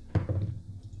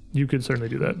you could certainly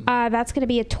do that. That's going to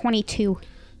be a 22.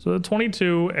 So the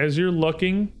 22, as you're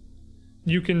looking,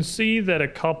 you can see that a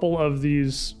couple of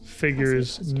these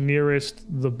figures nearest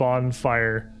the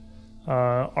bonfire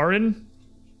are in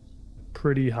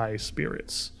pretty high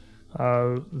spirits.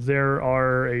 There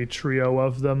are a trio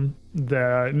of them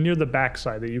near the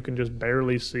backside that you can just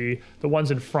barely see. The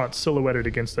ones in front, silhouetted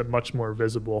against it, much more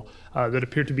visible, that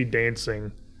appear to be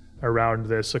dancing around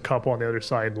this. A couple on the other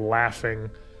side laughing.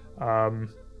 A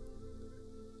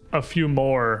few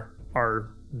more are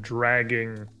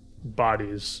dragging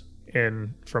bodies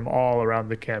in from all around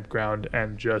the campground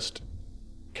and just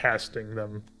casting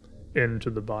them into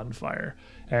the bonfire.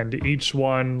 And each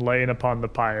one laying upon the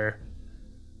pyre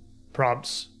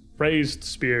prompts raised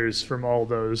spears from all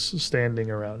those standing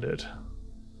around it.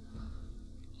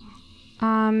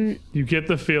 You get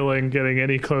the feeling getting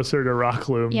any closer to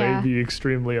Rockloom may be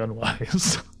extremely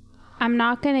unwise. I'm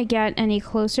not going to get any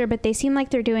closer, but they seem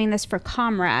like they're doing this for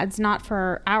comrades, not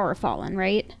for our fallen,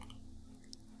 right?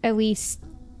 At least...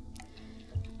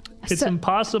 It's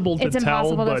impossible to it's tell,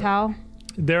 impossible but to tell.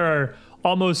 there are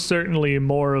almost certainly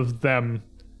more of them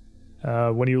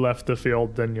when you left the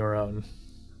field than your own.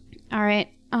 All right.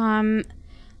 I'm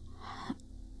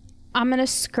going to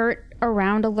skirt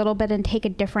around a little bit and take a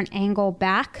different angle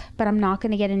back, but I'm not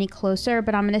going to get any closer,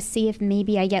 but I'm going to see if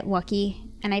maybe I get lucky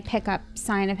and I pick up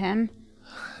sign of him.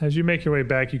 As you make your way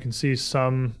back, you can see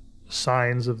some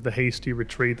signs of the hasty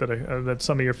retreat that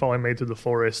some of your falling made through the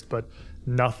forest, but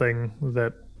nothing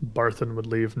that Barthen would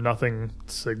leave, nothing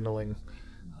signaling,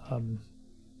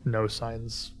 no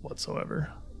signs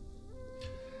whatsoever.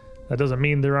 That doesn't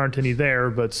mean there aren't any there,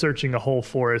 but searching a whole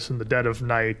forest in the dead of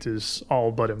night is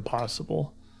all but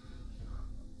impossible.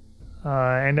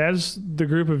 And as the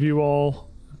group of you all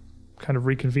kind of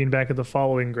reconvene back at the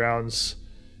following grounds,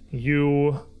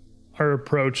 you are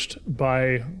approached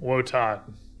by Wotan,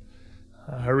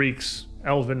 Harik's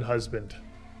elven husband,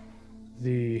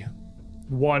 the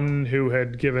one who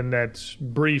had given that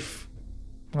brief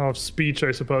speech,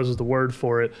 I suppose is the word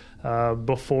for it,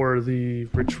 before the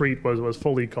retreat was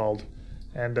fully called,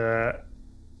 and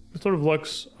sort of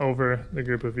looks over the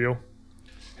group of you.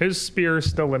 His spear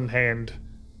still in hand,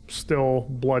 still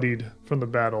bloodied from the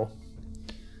battle.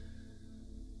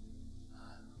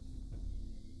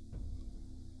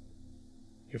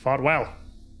 You fought well.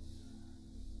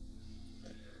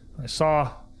 I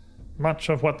saw much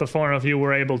of what the four of you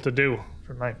were able to do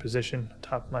from my position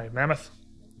atop my mammoth.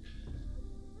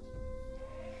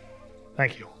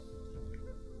 Thank you.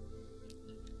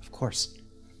 Of course.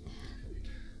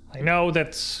 I know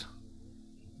that,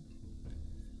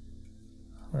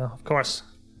 well, of course,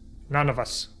 none of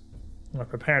us were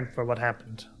prepared for what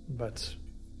happened, but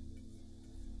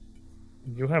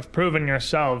you have proven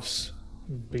yourselves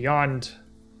beyond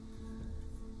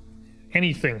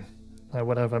anything I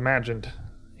would have imagined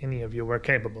any of you were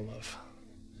capable of.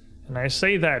 And I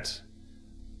say that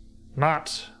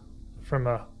not from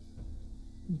a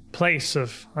place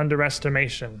of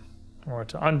underestimation or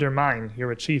to undermine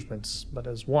your achievements, but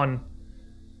as one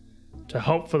to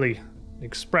hopefully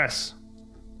express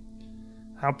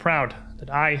how proud that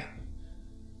I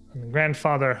and the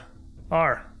grandfather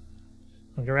are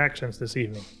of your actions this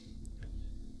evening.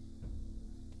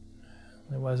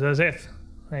 It was as if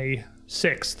a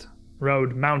sixth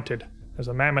rode mounted as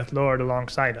a mammoth lord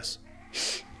alongside us.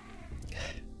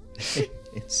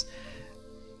 It's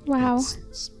Wow.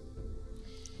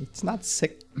 it's not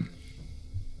sick.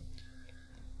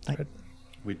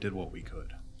 We did what we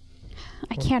could.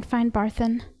 I can't find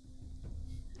Barthen.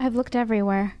 I've looked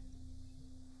everywhere.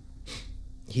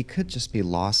 He could just be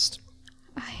lost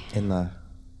in the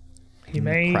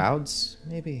crowds,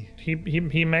 maybe. He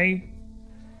may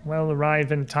well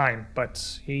arrive in time,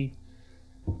 but he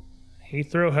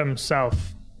threw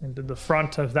himself into the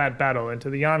front of that battle, into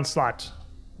the onslaught,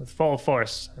 with full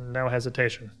force and no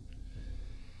hesitation.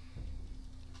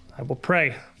 I will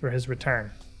pray for his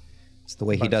return. It's the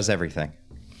way he does everything.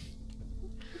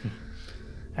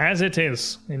 As it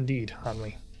is, indeed,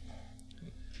 Hunley.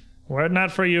 Were it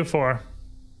not for you four,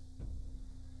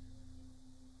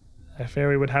 I fear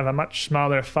we would have a much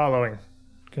smaller following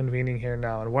convening here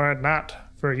now, and were it not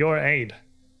for your aid,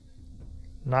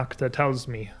 Nocta tells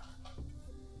me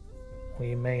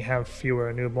we may have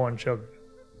fewer newborn children.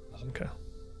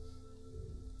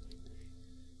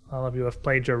 All of you have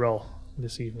played your role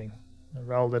this evening. A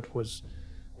role that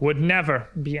would never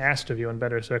be asked of you in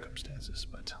better circumstances,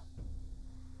 but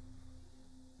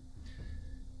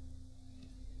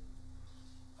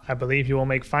I believe you will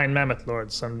make fine mammoth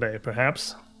lords someday,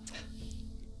 perhaps.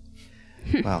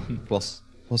 Well,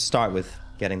 we'll start with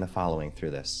getting the following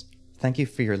through this. Thank you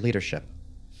for your leadership.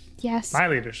 Yes. My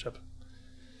leadership.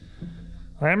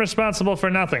 I am responsible for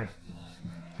nothing.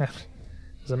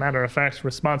 As a matter of fact,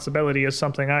 responsibility is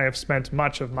something I have spent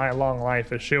much of my long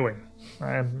life eschewing.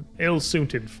 I am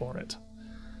ill-suited for it.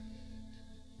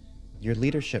 Your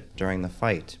leadership during the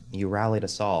fight, you rallied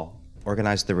us all,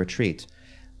 organized the retreat.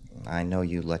 I know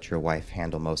you let your wife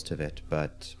handle most of it,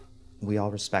 but we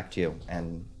all respect you,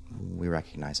 and we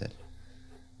recognize it.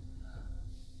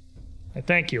 I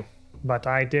thank you, but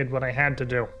I did what I had to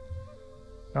do.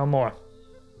 No more,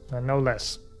 and no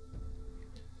less.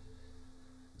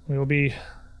 We will be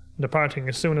departing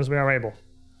as soon as we are able.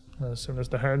 As soon as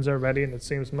the herds are ready and it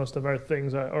seems most of our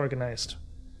things are organized.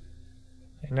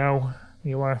 I know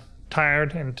you are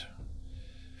tired and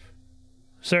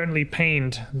certainly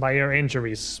pained by your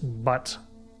injuries, but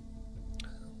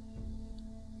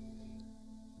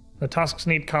the Tusks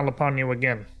need call upon you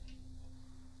again.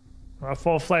 We're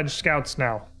full-fledged scouts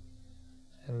now,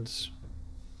 and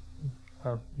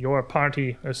your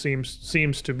party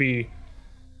seems to be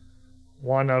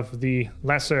one of the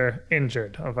lesser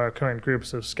injured of our current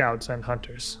groups of scouts and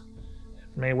hunters.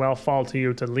 It may well fall to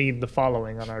you to lead the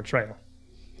following on our trail.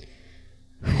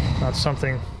 Not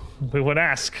something we would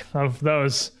ask of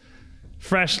those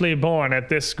freshly born at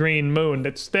this green moon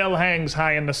that still hangs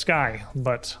high in the sky,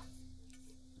 but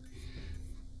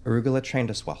Arugula trained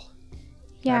us well.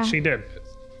 Yeah. that she did.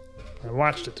 I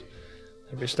watched it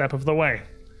every step of the way.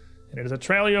 And it is a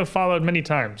trail you have followed many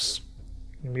times.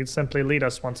 You need simply lead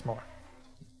us once more.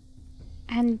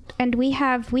 And we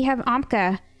have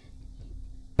Amka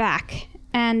back.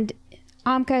 And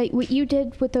Amka, what you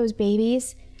did with those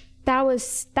babies, that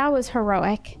was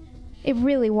heroic. It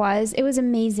really was. It was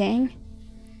amazing.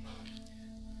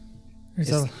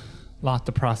 There's a lot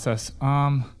to process.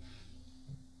 I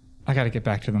gotta get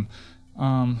back to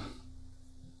them.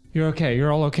 You're okay.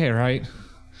 You're all okay, right?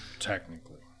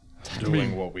 Technically.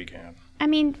 Doing what we can. I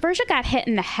mean, Virgil got hit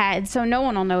in the head, so no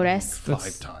one will notice.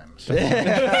 5 times.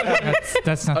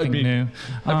 That's nothing new.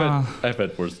 I've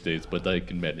had worse days, but I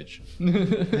can manage.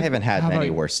 I haven't had How many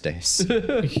about- worse days.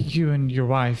 You and your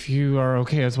wife, you are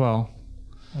okay as well.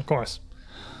 Of course.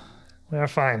 We are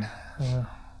fine.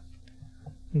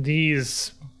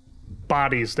 These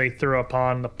bodies they threw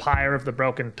upon the pyre of the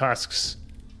broken tusks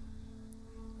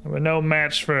were no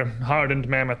match for hardened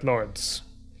mammoth lords.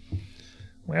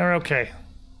 We are okay.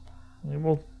 We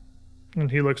will,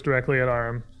 and he looks directly at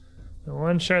Aram, we will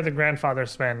ensure the grandfather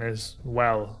Sven is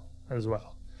well as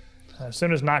well. As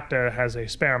soon as Nocta has a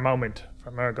spare moment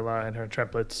from Urgula and her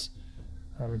triplets,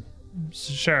 I'm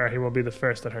sure he will be the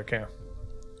first at her care.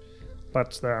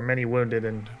 But there are many wounded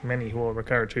and many who will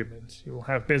require treatment. You will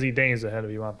have busy days ahead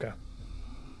of you, Amka.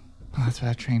 Oh, that's what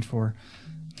I trained for.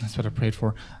 That's what I prayed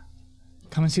for.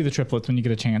 Come and see the triplets when you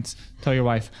get a chance. Tell your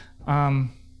wife. Hanwha,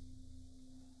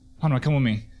 come with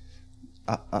me.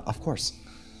 Of course.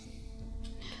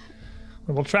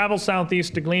 We will travel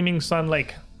southeast to Gleaming Sun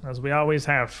Lake, as we always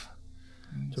have,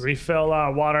 to refill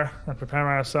our water and prepare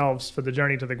ourselves for the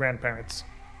journey to the grandparents.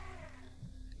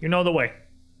 You know the way.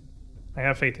 I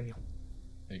have faith in you.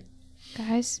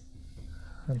 Guys,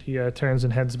 And he turns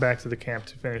and heads back to the camp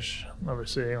to finish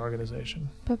overseeing organization.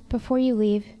 but before you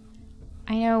leave,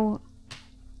 I know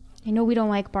we don't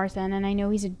like Barthen, and I know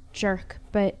he's a jerk,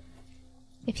 but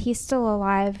if he's still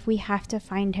alive, we have to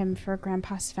find him for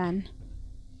Grandpa Sven.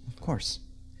 Of course.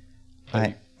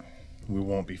 We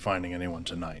won't be finding anyone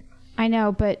tonight. I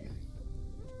know, but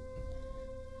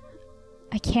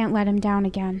I can't let him down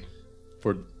again.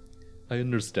 I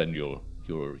understand your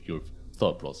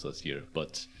thought process here,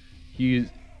 but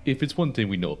if it's one thing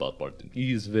we know about Barton,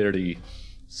 he is very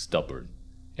stubborn,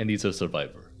 and he's a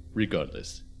survivor,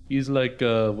 regardless. He's like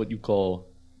what you call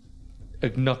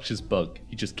obnoxious bug.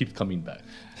 He just keeps coming back.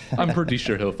 I'm pretty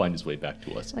sure he'll find his way back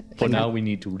to us. For now, we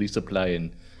need to resupply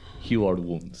and heal our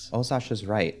wounds. Ozash is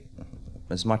right.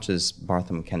 As much as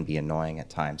Bartham can be annoying at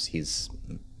times, he's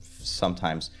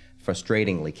sometimes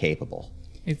frustratingly capable.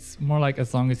 It's more like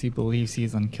as long as he believes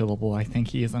he's unkillable, I think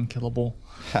he is unkillable.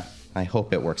 I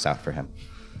hope it works out for him.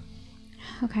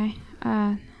 Okay.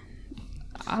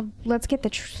 Let's get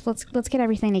let's get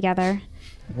everything together.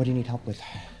 What do you need help with?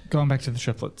 Going back to the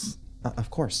triplets. Of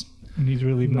course. We need to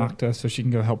relieve Nocta so she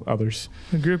can go help others.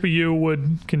 A group of you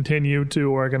would continue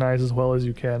to organize as well as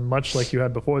you can, much like you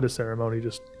had before the ceremony,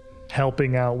 just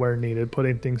helping out where needed,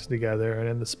 putting things together, and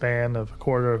in the span of a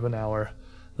quarter of an hour,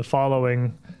 The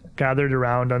following, gathered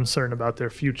around, uncertain about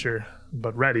their future,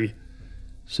 but ready.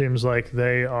 Seems like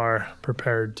they are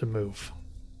prepared to move.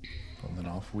 And then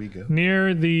off we go.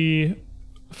 Near the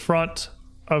front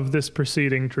of this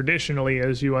proceeding, traditionally,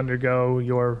 as you undergo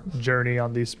your journey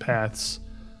on these paths,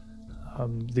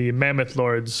 the Mammoth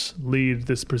Lords lead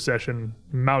this procession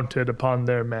mounted upon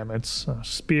their mammoths,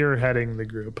 spearheading the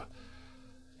group.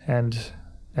 And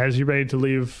as you're ready to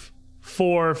leave,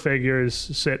 4 figures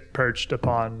sit perched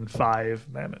upon 5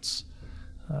 mammoths.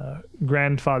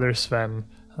 Grandfather Sven,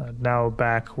 now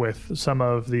back with some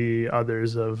of the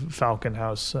others of Falcon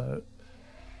House,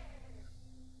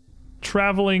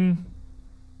 traveling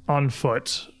on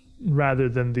foot rather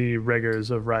than the rigors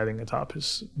of riding atop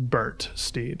his burnt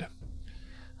steed.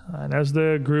 And as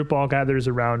the group all gathers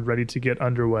around, ready to get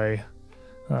underway,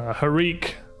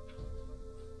 Harik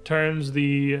turns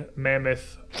the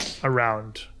mammoth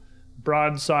around,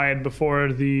 broadside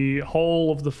before the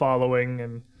whole of the following,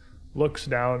 and looks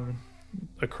down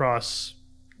across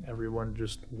everyone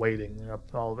just waiting,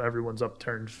 everyone's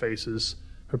upturned faces,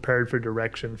 prepared for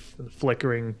direction,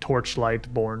 flickering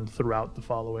torchlight borne throughout the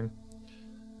following.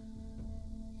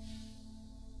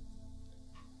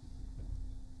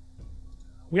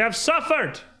 We have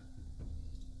suffered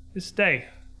this day.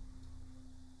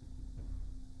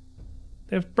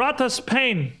 They've brought us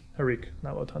pain, Harik,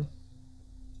 not Wotan.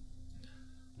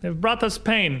 They've brought us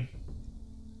pain,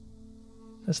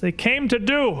 as they came to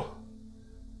do.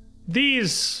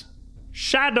 These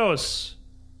shadows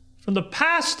from the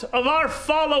past of our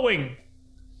following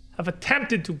have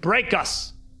attempted to break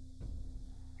us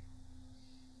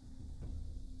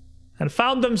and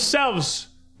found themselves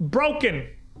broken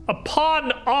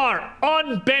upon our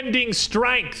unbending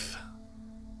strength.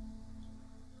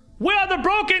 We are the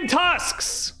broken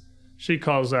tusks, she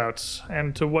calls out,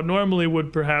 and to what normally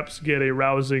would perhaps get a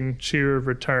rousing cheer of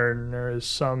return, there is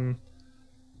some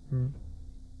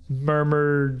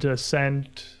murmured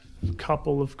assent,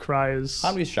 couple of cries.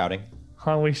 Hanwi's shouting.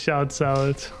 Hanwi shouts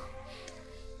out,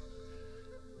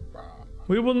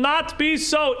 "We will not be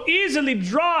so easily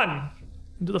drawn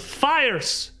into the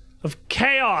fires of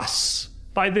chaos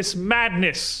by this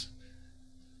madness.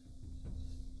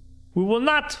 We will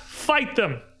not fight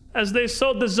them as they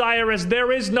so desire, as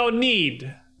there is no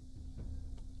need.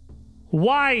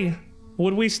 Why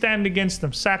would we stand against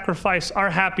them, sacrifice our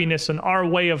happiness and our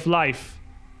way of life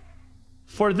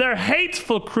for their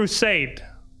hateful crusade?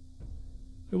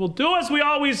 We will do as we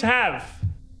always have,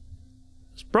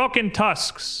 as broken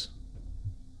tusks.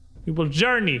 We will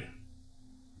journey.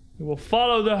 We will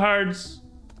follow the herds,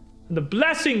 and the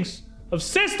blessings of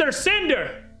Sister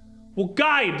Cinder will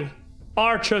guide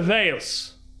our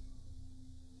travails."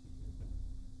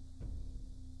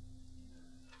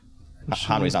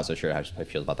 Hanwi's not so sure how she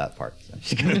feels about that part. So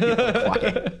she's gonna be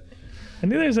quiet.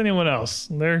 And neither is anyone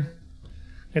else.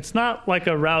 It's not like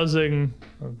a rousing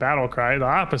battle cry, the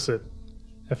opposite,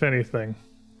 if anything.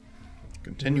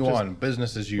 Continue on,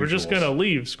 business as usual. We're just gonna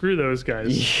leave. Screw those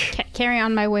guys. Carry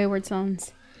on, my wayward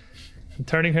sons. And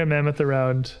turning her mammoth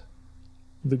around,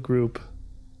 the group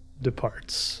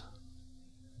departs.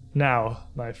 Now,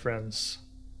 my friends,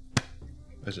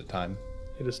 Is it time?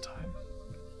 it is time.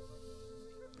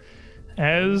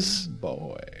 As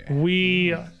Boy.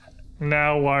 we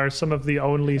now are some of the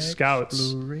only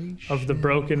scouts of the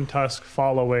Broken Tusk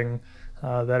following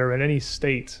that are in any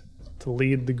state to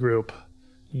lead the group,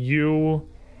 you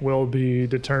will be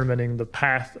determining the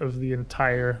path of the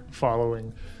entire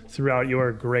following throughout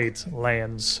your great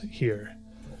lands here.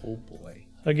 Oh boy.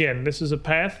 Again, this is a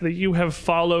path that you have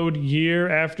followed year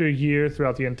after year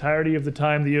throughout the entirety of the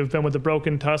time that you have been with the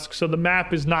Broken Tusk, so the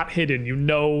map is not hidden. You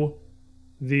know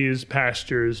these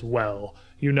pastures well.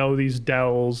 You know these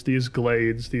dells, these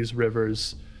glades, these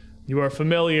rivers. You are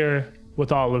familiar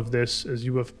with all of this as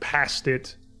you have passed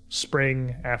it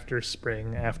spring after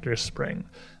spring after spring.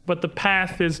 But the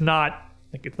path is not,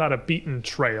 it's not a beaten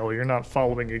trail. You're not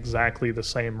following exactly the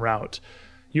same route.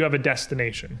 You have a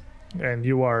destination, and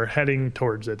you are heading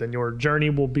towards it. And your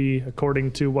journey will be,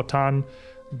 according to Wotan,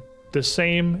 the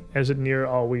same as it near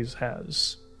always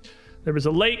has. There is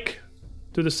a lake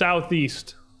to the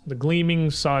southeast, the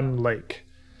Gleaming Sun Lake.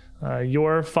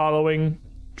 Your following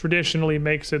traditionally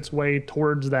makes its way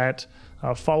towards that,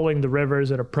 following the rivers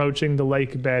and approaching the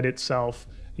lake bed itself,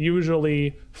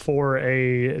 usually for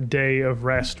a day of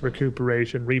rest,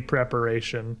 recuperation,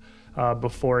 repreparation,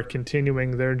 before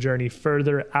continuing their journey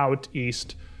further out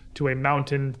east to a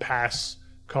mountain pass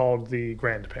called the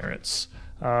Grandparents.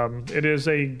 It is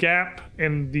a gap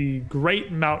in the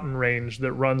Great Mountain Range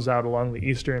that runs out along the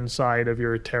eastern side of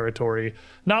your territory.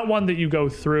 Not one that you go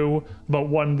through, but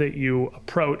one that you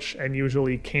approach and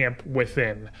usually camp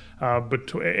within.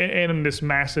 And in this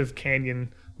massive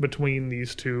canyon between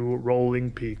these two rolling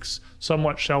peaks,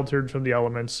 somewhat sheltered from the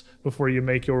elements before you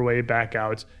make your way back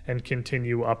out and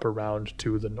continue up around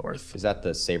to the north. Is that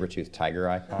the saber-toothed tiger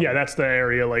icon? Yeah, that's the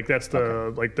area. Like that's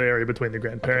the the area between the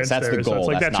grandparents. So that's the goal. So it's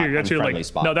like that's your unfriendly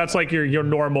spot. no, that's like your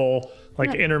normal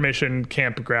intermission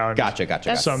campground.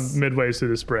 Gotcha. Some midways through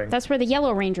the spring. That's where the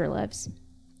Yellow Ranger lives.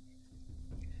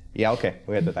 Yeah, okay.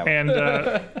 We had that one. And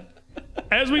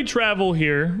as we travel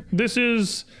here, this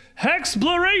is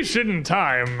Hexploration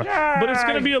time. But it's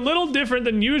going to be a little different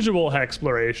than usual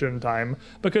Hexploration time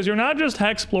because you're not just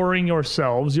Hexploring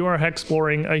yourselves, you are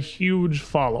Hexploring a huge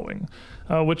following,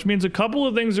 which means a couple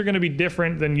of things are going to be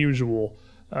different than usual.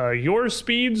 Your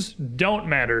speeds don't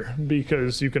matter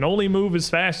because you can only move as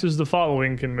fast as the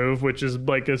following can move, which is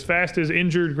like as fast as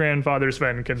injured grandfather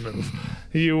Sven can move.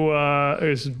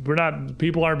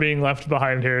 People aren't being left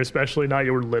behind here, especially not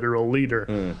your literal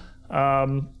leader.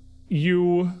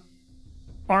 You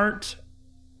aren't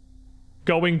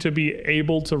going to be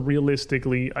able to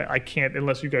realistically, I can't,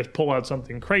 unless you guys pull out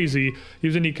something crazy,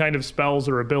 use any kind of spells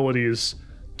or abilities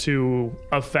to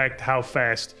affect how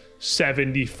fast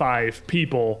 75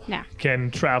 people can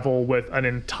travel with an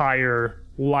entire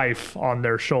life on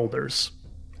their shoulders.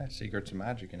 That's secrets of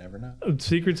magic, you never know.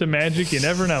 Secrets of magic, you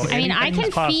never know. I mean, I can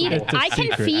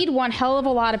feed one hell of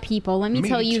a lot of people. Let me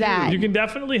tell you that. You can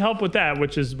definitely help with that,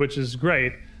 which is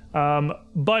great.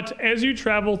 But as you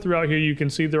travel throughout here, you can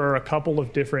see there are a couple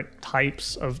of different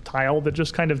types of tile that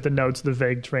just kind of denotes the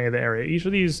vague terrain of the area. Each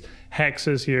of these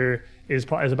hexes here is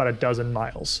about a dozen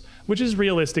miles, which is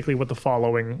realistically what the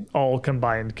following all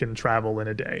combined can travel in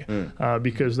a day.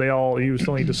 Because you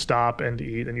still need to stop and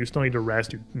eat, and you still need to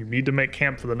rest. You need to make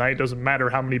camp for the night. Doesn't matter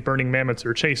how many burning mammoths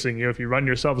are chasing you. If you run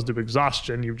yourselves to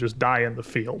exhaustion, you just die in the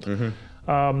field.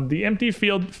 The empty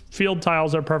field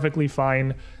tiles are perfectly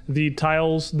fine. The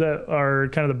tiles that are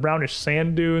kind of the brownish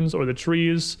sand dunes or the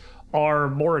trees are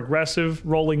more aggressive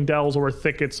rolling dells or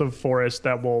thickets of forest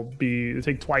that will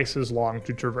take twice as long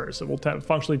to traverse. It will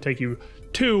functionally take you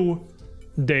 2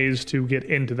 days to get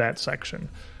into that section.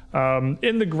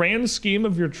 In the grand scheme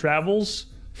of your travels,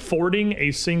 fording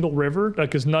a single river,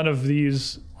 because none of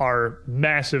these are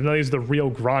massive, none of these are the Rio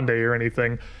Grande or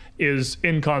anything, is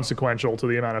inconsequential to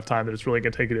the amount of time that it's really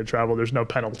going to take you to travel. There's no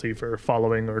penalty for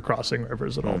following or crossing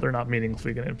rivers at all. They're not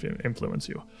meaningfully going to influence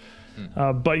you.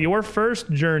 But your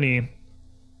first journey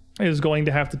is going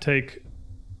to have to take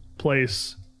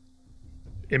place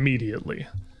immediately.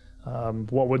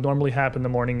 What would normally happen in the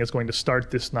morning is going to start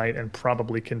this night and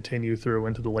probably continue through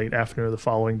into the late afternoon of the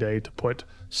following day to put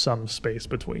some space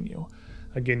between you.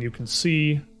 Again, you can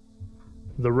see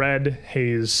the red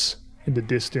haze in the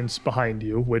distance behind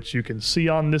you, which you can see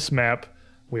on this map.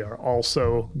 We are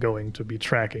also going to be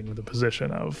tracking the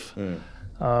position of.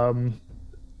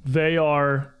 They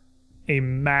are a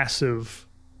massive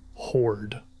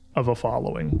horde of a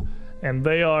following, and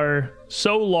they are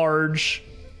so large,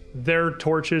 their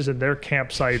torches and their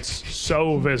campsites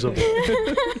so visible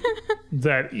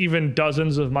that even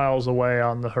dozens of miles away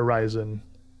on the horizon,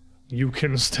 you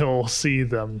can still see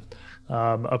them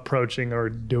approaching or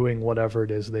doing whatever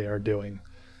it is they are doing.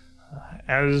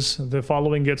 As the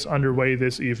following gets underway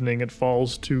this evening, it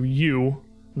falls to you,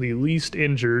 the least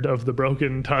injured of the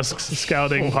Broken Tusks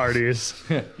scouting parties.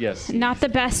 Yes. Not the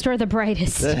best or the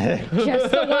brightest.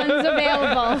 Just the ones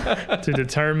available. To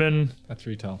determine That's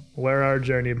retail. where our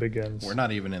journey begins. We're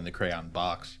not even in the crayon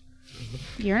box.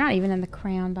 You're not even in the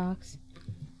crayon box.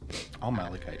 I'll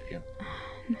malachite you.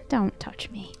 Don't touch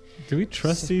me. Do we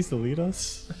trust these to lead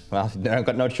us? Well, I've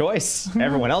got no choice.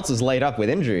 Everyone else is laid up with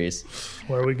injuries.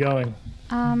 Where are we going?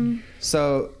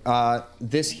 So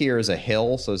this here is a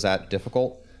hill, so is that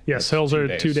difficult? Yes, hills are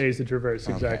 2 days. days to traverse,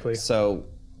 exactly. So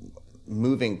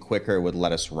moving quicker would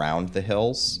let us round the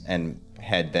hills and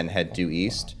head due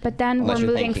east. But then Unless we're you're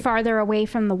moving thinking- farther away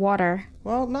from the water.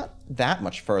 Well, not that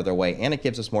much further away, and it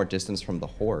gives us more distance from the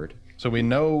horde. So we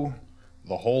know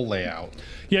the whole layout.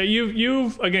 Yeah,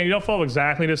 you've again, you don't follow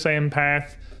exactly the same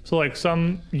path. So like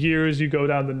some years you go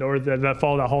down the north, that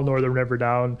follow that whole northern river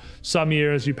down. Some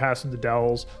years you pass through the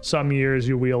dells. Some years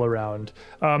you wheel around.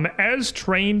 As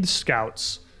trained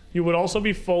scouts, you would also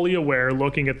be fully aware,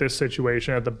 looking at this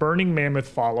situation, that the Burning Mammoth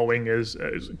following is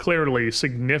clearly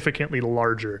significantly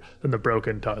larger than the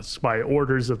Broken Tusks by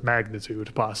orders of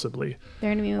magnitude, possibly.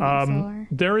 They're gonna be moving slower.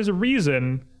 There is a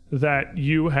reason that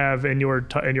you have in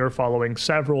your following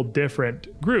several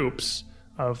different groups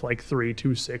of like 3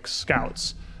 to 6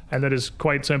 scouts. And that is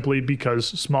quite simply because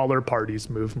smaller parties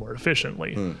move more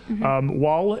efficiently.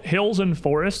 While hills and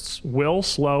forests will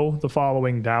slow the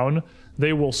following down,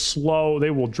 they will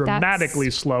dramatically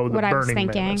slow the what I was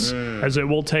burning thinking. mammoths, as it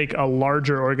will take a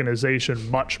larger organization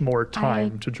much more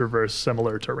time to traverse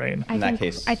similar terrain. I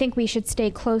think we should stay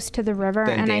close to the river,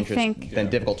 and I think then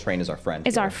difficult terrain is our friend.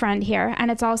 is here. our friend here, and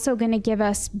it's also going to give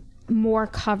us more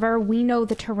cover. We know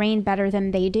the terrain better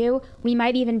than they do. We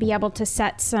might even be able to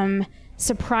set some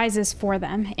surprises for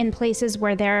them in places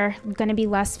where they're going to be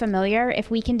less familiar. If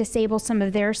we can disable some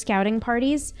of their scouting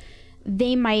parties,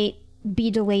 they might be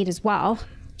delayed as well.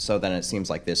 So then it seems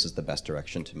like this is the best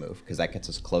direction to move, because that gets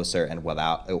us closer and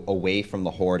away from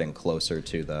the horde and closer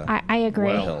to the I agree.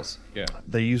 hills. Yeah.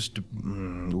 We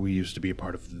used to be a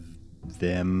part of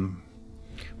them.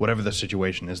 Whatever the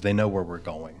situation is, they know where we're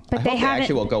going. But I they hope they haven't.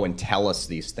 actually will go and tell us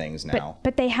these things now.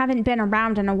 But they haven't been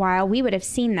around in a while. We would have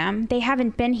seen them. They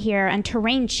haven't been here, and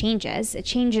terrain changes. It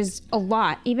changes a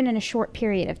lot, even in a short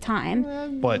period of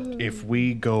time. But if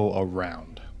we go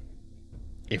around,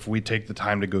 if we take the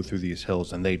time to go through these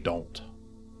hills and they don't,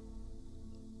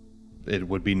 it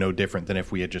would be no different than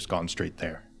if we had just gone straight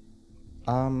there.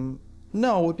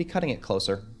 No, it would be cutting it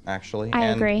closer, actually. I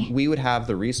and agree. We would have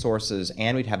the resources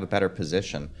and we'd have a better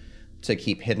position to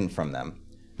keep hidden from them.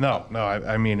 No,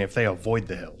 I mean, if they avoid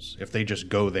the hills, if they just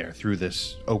go there through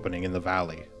this opening in the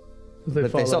valley. But they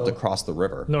still follow have to cross the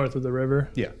river. north of the river.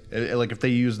 Yeah, like if they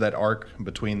use that arc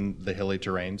between the hilly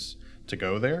terrains to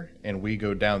go there, and we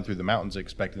go down through the mountains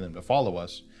expecting them to follow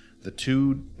us, the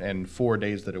 2 and 4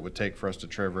 days that it would take for us to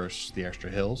traverse the extra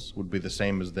hills would be the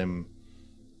same as them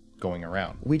going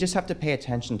around. We just have to pay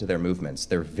attention to their movements.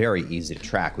 They're very easy to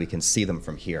track. We can see them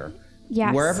from here.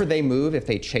 Yes. Wherever they move, if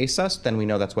they chase us, then we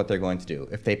know that's what they're going to do.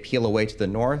 If they peel away to the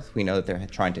north, we know that they're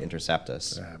trying to intercept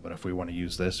us. But if we want to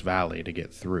use this valley to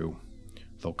get through,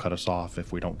 they'll cut us off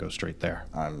if we don't go straight there.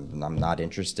 I'm not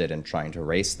interested in trying to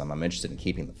race them. I'm interested in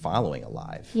keeping the following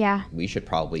alive. Yeah. We should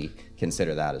probably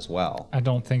consider that as well. I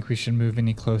don't think we should move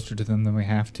any closer to them than we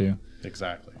have to.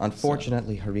 Exactly.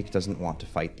 Unfortunately, Harik doesn't want to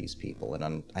fight these people,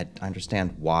 and I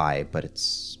understand why, but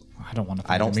it's... I don't want to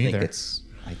fight I don't them think either. it's...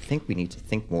 I think we need to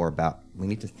think more about... We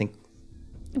need to think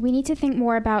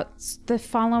more about the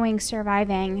following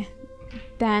surviving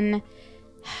than...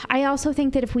 I also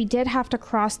think that if we did have to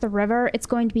cross the river, it's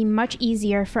going to be much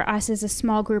easier for us as a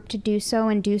small group to do so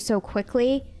and do so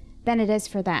quickly than it is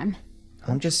for them.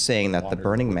 I'm just saying that the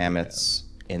burning mammoths,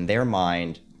 in their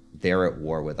mind, they're at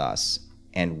war with us,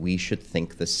 and we should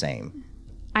think the same.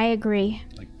 I agree.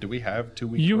 Like, do we have 2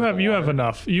 weeks? You worth have of you water? have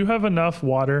enough. You have enough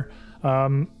water.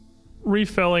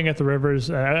 Refilling at the rivers,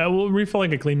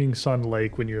 refilling a gleaming sun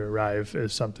lake when you arrive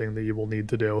is something that you will need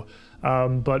to do.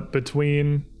 But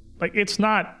between, like, it's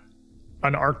not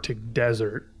an Arctic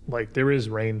desert. Like, there is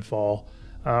rainfall.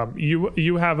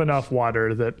 You have enough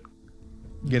water that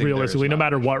Getting there is realistically, no not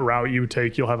matter an what route you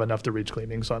take, you'll have enough to reach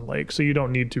Gleaming Sun Lake. So you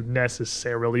don't need to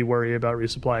necessarily worry about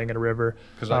resupplying in a river.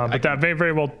 'Cause I but can- that may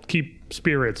very well keep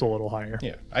spirits a little higher.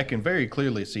 Yeah, I can very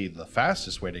clearly see the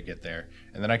fastest way to get there,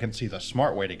 and then I can see the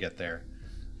smart way to get there.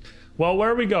 Well,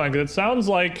 where are we going? 'Cause it sounds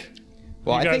like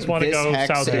Well, you I guys think want to this go hex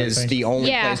south. is the only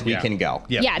Yeah. place we Yeah. can go.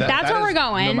 Yeah, that's where we're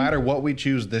going. No matter what we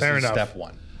choose, this Fair is enough. step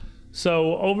 1.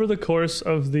 So over the course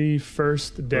of the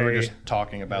first We day, were just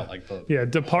talking about like the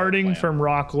departing whole plan. from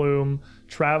Rockloom,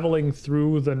 traveling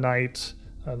through the night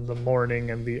and the morning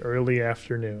and the early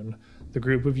afternoon, the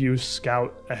group of you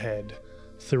scout ahead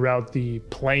throughout the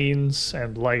plains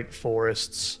and light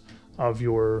forests of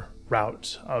your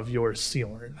route, of your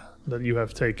Seorn that you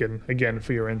have taken again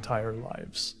for your entire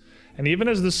lives. And even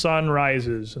as the sun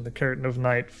rises and the curtain of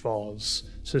night falls,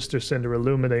 Sister Cinder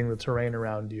illuminating the terrain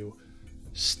around you,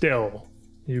 still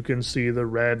you can see the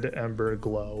red ember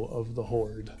glow of the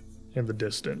horde in the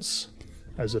distance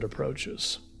as it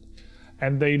approaches.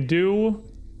 And they do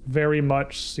very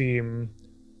much seem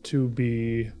to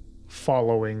be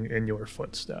following in your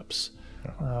footsteps.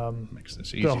 Makes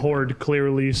this easy. The horde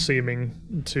clearly seeming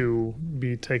to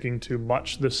be taking to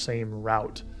much the same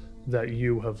route that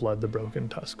you have led the Broken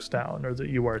Tusks down, or that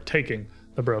you are taking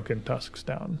the Broken Tusks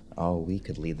down. Oh, we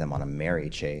could lead them on a merry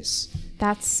chase.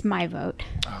 That's my vote.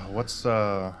 What's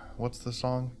the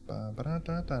song?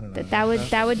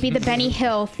 That would be the Benny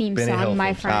Hill theme Benny song, Hill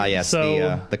my theme friend. Ah, yes,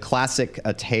 So- the classic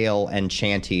tale and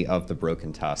chanty of the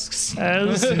Broken Tusks.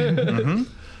 As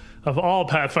of all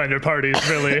Pathfinder parties,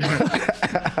 really.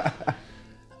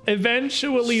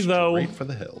 Eventually, though, Straight for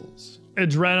the hills.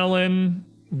 adrenaline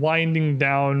winding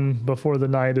down before the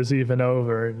night is even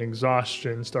over and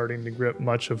exhaustion starting to grip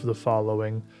much of the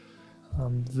following,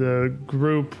 the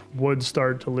group would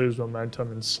start to lose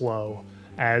momentum and slow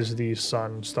as the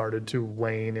sun started to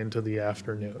wane into the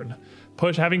afternoon.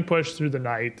 Having pushed through the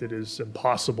night, it is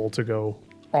impossible to go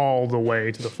all the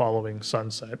way to the following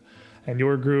sunset, and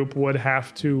your group would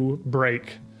have to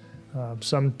break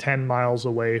some 10 miles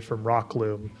away from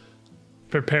Rockloom,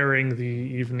 preparing the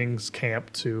evening's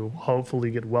camp to hopefully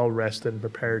get well rested and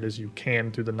prepared as you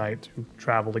can through the night to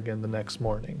travel again the next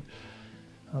morning.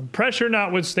 Pressure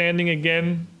notwithstanding,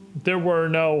 again, there were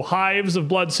no hives of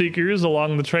bloodseekers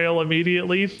along the trail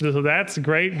immediately, so that's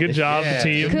great. Good job, Yeah.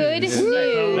 team. Good news.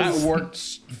 That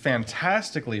worked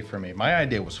fantastically for me. My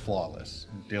idea was flawless.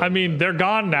 I mean, they're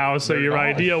gone now, so They're your gone.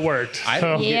 idea worked. I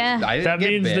So didn't Yeah. get, I didn't that get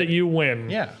means bit. that you win.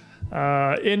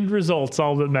 Yeah. End results,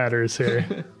 all that matters here.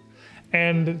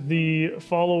 And the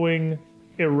following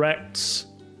erects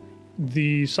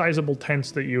the sizable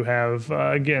tents that you have.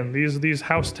 Again, these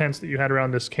house tents that you had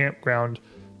around this campground,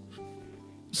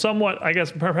 somewhat, I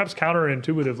guess, perhaps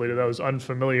counterintuitively to those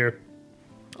unfamiliar,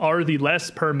 are the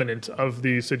less permanent of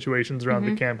the situations around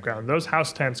the campground. Those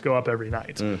house tents go up every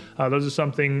night. Those are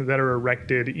something that are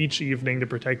erected each evening to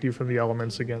protect you from the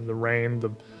elements, again, the rain, the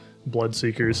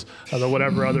bloodseekers, the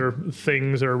whatever other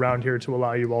things are around here to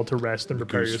allow you all to rest and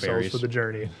prepare Goose yourselves fairies. for the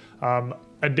journey.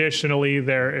 Additionally,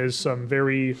 there is some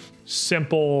very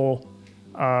simple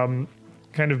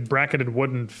kind of bracketed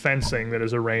wooden fencing that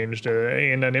is arranged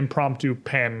in an impromptu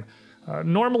pen,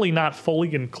 normally not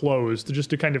fully enclosed, just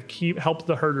to kind of help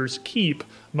the herders keep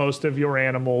most of your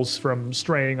animals from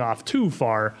straying off too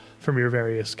far from your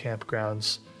various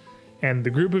campgrounds. And the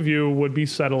group of you would be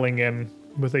settling in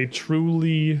with a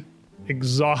truly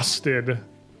exhausted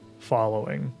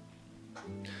following.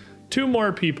 2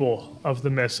 more people of the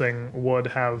missing would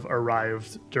have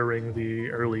arrived during the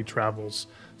early travels.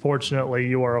 Fortunately,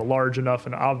 you are a large enough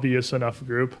and obvious enough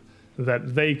group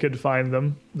that they could find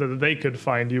them, that they could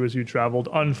find you as you traveled.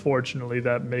 Unfortunately,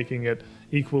 that making it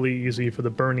equally easy for the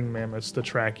burning mammoths to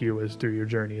track you as through your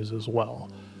journeys as well.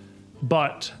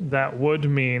 But that would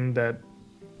mean that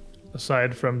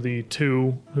aside from the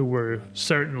 2 who were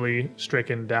certainly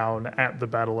stricken down at the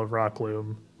Battle of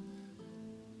Rockloom,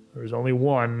 there's only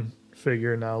one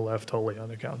figure now left wholly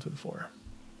unaccounted for,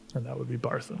 and that would be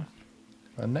Barthen.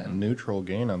 A net neutral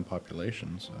gain on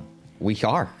population, so. We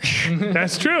are.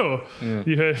 That's true.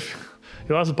 You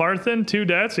lost Barthen, 2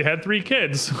 deaths, you had 3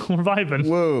 kids. We're vibing.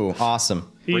 Woo,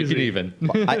 awesome. Break it Easy. even.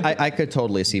 I could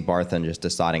totally see Barthen just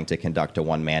deciding to conduct a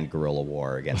one-man guerrilla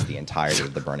war against the entirety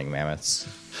of the Burning Mammoths.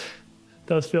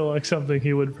 Does feel like something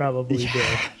he would probably do.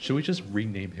 Should we just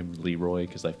rename him Leroy?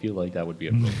 Because I feel like that would be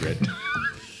appropriate.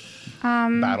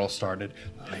 Battle started.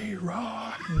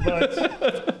 Leroy.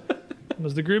 But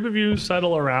as the group of you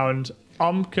settle around,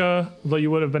 Amka, though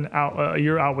you would have been out,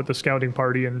 you're out with the scouting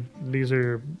party, and these are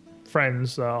your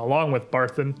friends, along with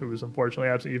Barthen, who was unfortunately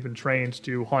absent. You've been trained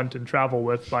to hunt and travel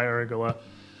with by Urgula.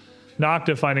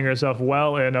 Nocta finding herself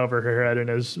well in over her head, and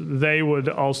as they would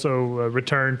also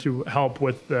return to help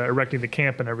with erecting the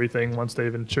camp and everything once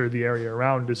they've ensured the area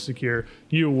around is secure,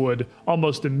 you would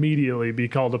almost immediately be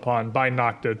called upon by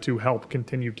Nocta to help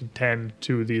continue to tend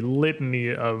to the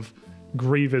litany of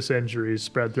grievous injuries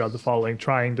spread throughout the following,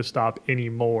 trying to stop any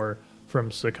more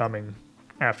from succumbing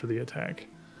after the attack.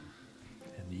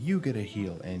 And you get a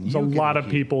heal, and There's you a get lot a of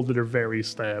heal. people that are very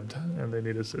stabbed, and they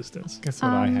need assistance. Guess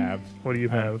what I have? What do you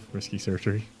I have? risky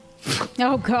surgery.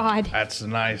 Oh God. That's a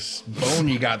nice bone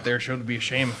you got there. Sure, it'd be a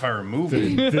shame if I remove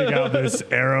it. Dig out this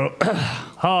arrow.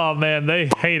 Oh man,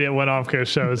 they hate it when Amka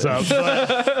shows up.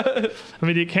 But, I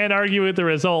mean, you can't argue with the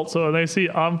result. So when they see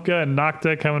Amka and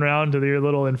Nocta coming around to your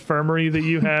little infirmary that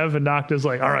you have, and Nocta's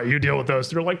like, "All right, you deal with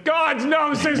those." They're like, "God,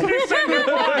 no, sister, save your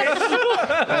life."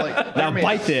 Well, like, Now I mean,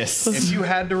 bite this. If you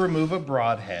had to remove a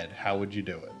broadhead, how would you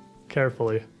do it?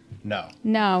 Carefully. No,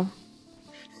 No.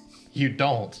 you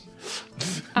don't.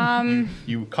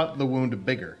 You cut the wound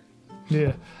bigger.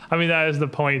 Yeah, I mean that is the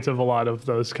point of a lot of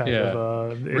those kind Yeah.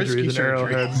 of Risky injuries and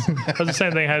surgery. arrowheads. That's the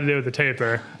same thing I had to do with the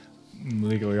taper. I'm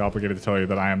legally obligated to tell you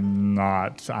that I am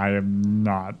not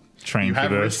trained You for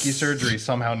have this. risky surgery,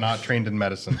 somehow not trained in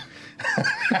medicine.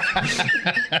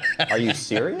 Are you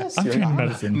serious? I'm You're trained in not?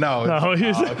 medicine. No, No,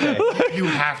 he's Okay. you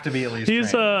have to be at least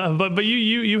he's trained. but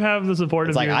you have the support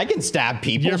It's of like, your, I can stab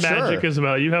people, your sure. magic as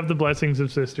well. You have the blessings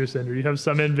of Sister Cinder. You have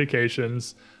some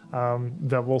invocations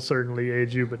that will certainly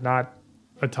aid you, but not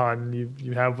a ton.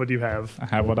 You have what you have. I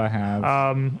have what I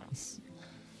have.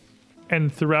 And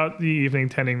throughout the evening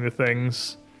tending the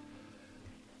things,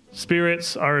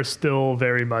 spirits are still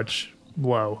very much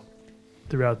low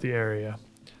throughout the area.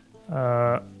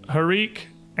 Harik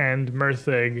and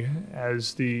Murthig,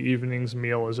 as the evening's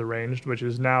meal is arranged, which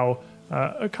is now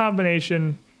a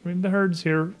combination. I mean, the herd's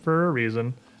here for a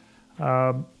reason.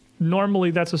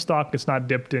 normally that's a stock that's not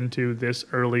dipped into this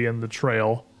early in the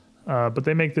trail, but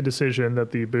they make the decision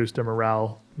that the boost of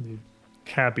morale, the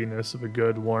happiness of a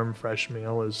good, warm, fresh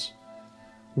meal is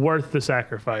worth the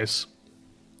sacrifice,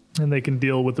 and they can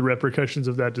deal with the repercussions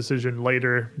of that decision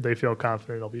later. They feel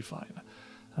confident it'll be fine.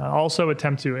 Also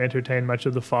attempt to entertain much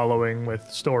of the following with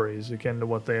stories, akin to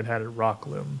what they had at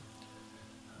Rockloom.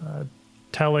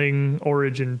 Telling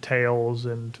origin tales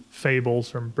and fables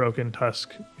from Broken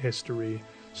Tusk history,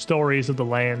 stories of the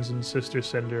lands in Sister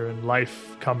Cinder and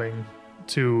life coming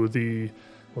to the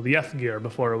Ethgir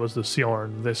before it was the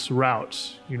Sjorn, this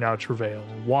route you now travail,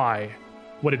 why,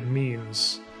 what it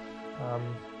means.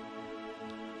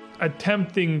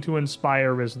 Attempting to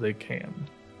inspire as they can.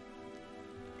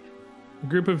 A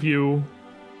group of you,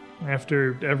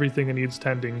 after everything it needs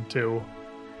tending to,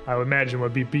 I would imagine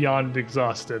would be beyond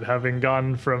exhausted, having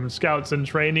gone from scouts and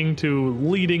training to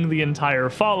leading the entire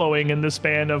following in the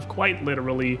span of quite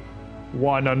literally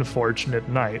one unfortunate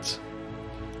night.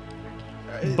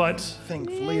 But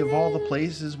thankfully, of all the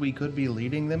places we could be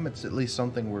leading them, it's at least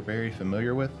something we're very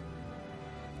familiar with.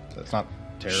 That's not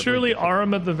terribly surely difficult.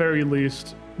 Aram at the very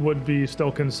least would be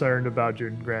still concerned about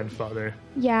your grandfather.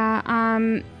 Yeah,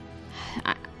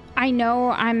 I know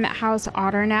I'm at House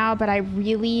Otter now, but I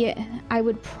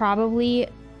would probably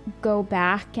go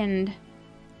back and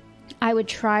I would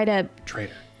try to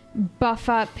Traitor. buff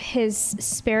up his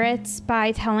spirits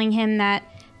by telling him that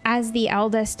as the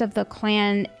eldest of the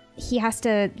clan, we have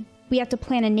to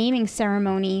plan a naming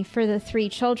ceremony for the 3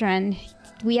 children.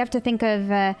 We have to think of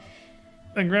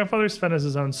And Grandfather Sven has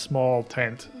his own small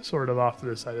tent, sort of off to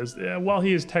the side. While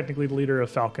he is technically the leader of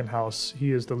Falcon House,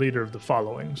 he is the leader of the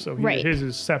following. So Right. his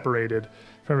is separated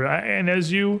from. And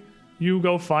as you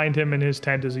go find him in his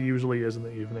tent, as he usually is in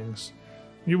the evenings,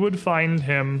 you would find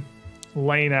him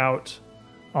laying out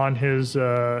on his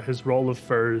roll of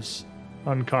furs,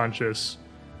 unconscious.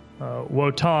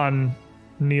 Wotan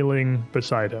kneeling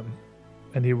beside him,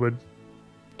 and he would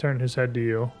turn his head to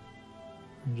you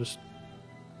and just.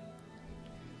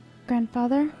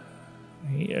 grandfather.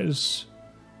 He is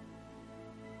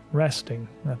resting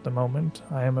at the moment,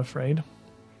 I am afraid.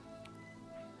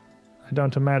 I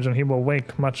don't imagine he will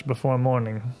wake much before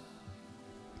morning.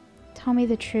 Tell me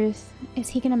the truth. Is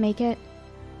he gonna make it?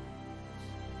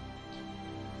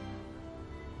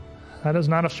 That is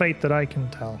not a fate that I can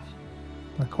tell.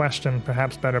 A question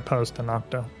perhaps better posed to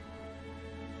Nocto.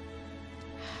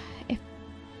 If-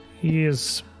 He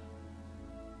is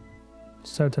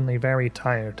certainly very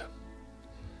tired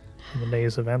from the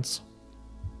day's events.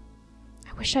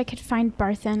 I wish I could find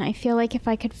Barthen. I feel like if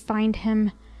I could find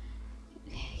him,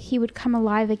 he would come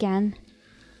alive again.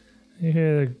 You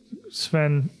hear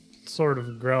Sven sort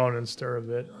of groan and stir a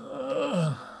bit.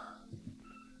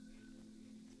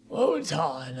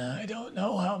 Wotan, I don't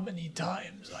know how many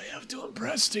times I have to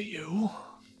impress to you.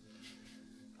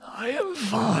 I am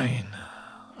fine.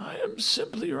 I am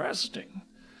simply resting.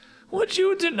 Would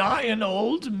you deny an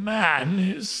old man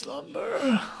his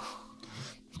slumber?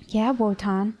 Yeah,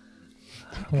 Wotan.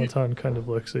 Wotan kind of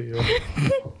looks at you.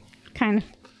 Kind of.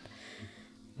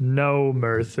 No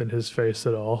mirth in his face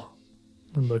at all.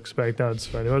 And looks back down at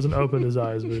Sven. He hasn't opened his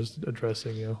eyes, but is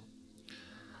addressing you.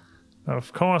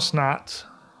 Of course not,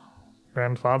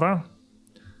 grandfather.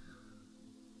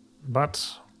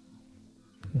 But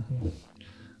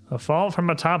a fall from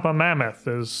atop a mammoth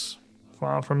is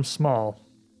far from small.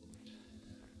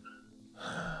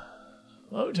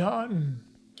 Wotan,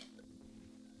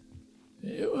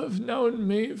 you have known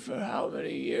me for how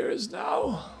many years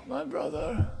now, my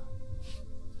brother?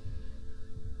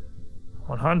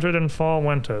 104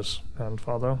 winters,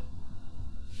 grandfather.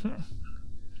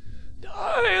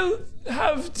 I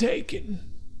have taken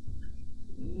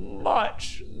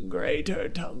much greater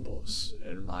tumbles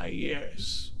in my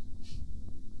years.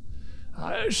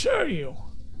 I assure you,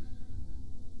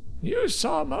 you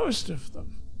saw most of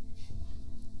them.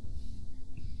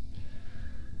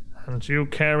 And you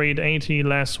carried 80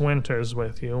 less winters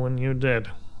with you when you did.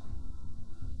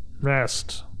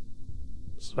 Rest,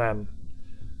 Sven.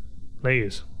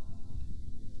 Please.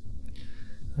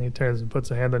 And he turns and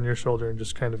puts a hand on your shoulder and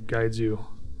just kind of guides you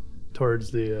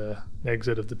towards the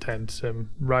exit of the tent, him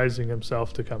rising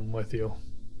himself to come with you.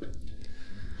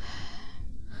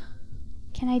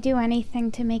 Can I do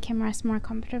anything to make him rest more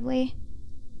comfortably?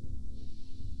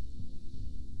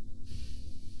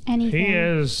 Anything? He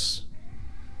is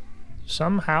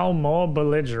somehow more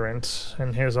belligerent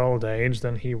in his old age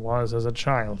than he was as a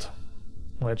child,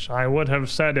 which I would have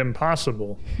said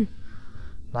impossible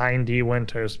 90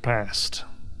 winters past.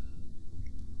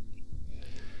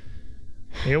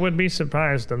 You would be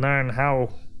surprised to learn how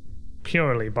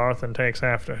purely Barthen takes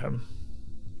after him.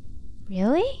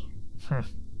 Really?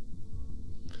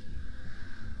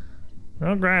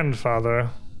 Your grandfather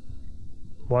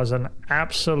was an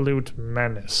absolute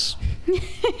menace.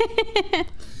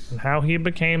 And how he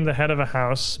became the head of a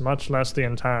house, much less the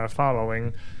entire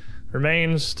following,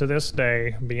 remains to this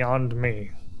day beyond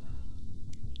me.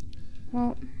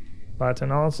 Well, But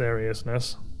in all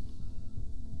seriousness,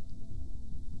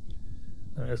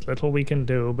 there is little we can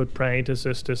do but pray to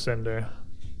Sister Cinder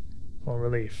for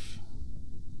relief.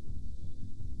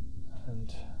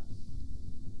 And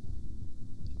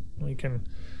we can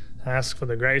ask for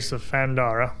the grace of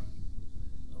Fandara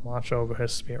to watch over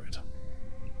his spirit.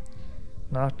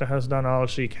 Nocta has done all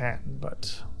she can,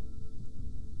 but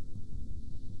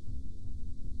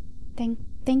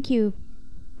thank you,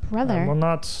 brother. well,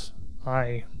 not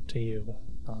I to you.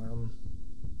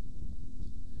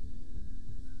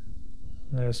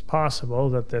 It's possible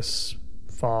that this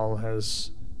fall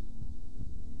has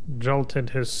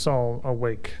jolted his soul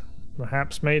awake,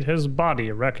 perhaps made his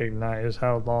body recognize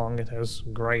how long it has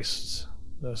graced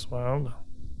this world.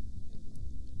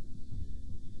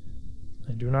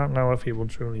 I do not know if he will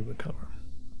truly recover.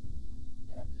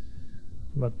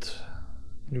 But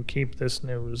you keep this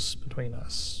news between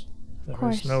us. There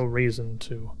is no reason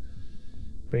to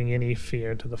bring any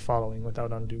fear to the following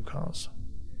without undue cause.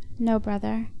 No,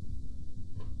 brother.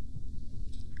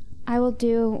 I will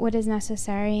do what is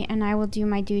necessary, and I will do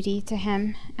my duty to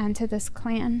him and to this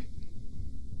clan.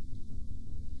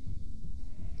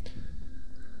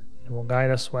 It will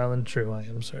guide us well and true, I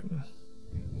am certain.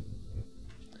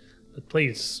 But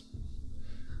please,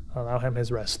 allow him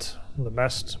his rest. The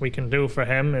best we can do for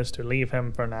him is to leave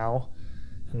him for now,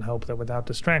 and hope that without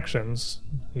distractions,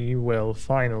 he will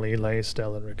finally lay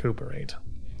still and recuperate.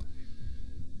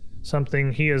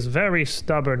 Something he has very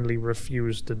stubbornly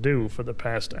refused to do for the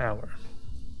past hour.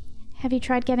 Have you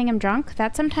tried getting him drunk?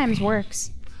 That sometimes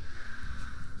works.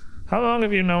 How long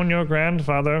have you known your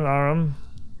grandfather, Aram?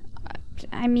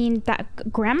 I mean,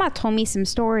 that Grandma told me some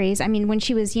stories. I mean, when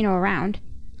she was, around.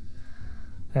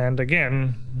 And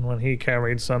again, when he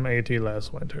carried some 80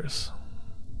 last winters.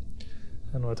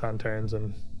 And Watan turns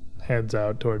and heads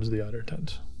out towards the outer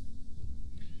tent.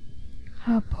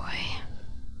 Oh, boy.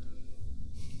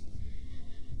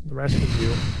 The rest of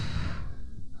you,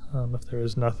 if there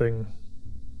is nothing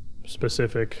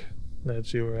specific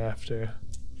that you were after.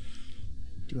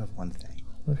 I do have one thing.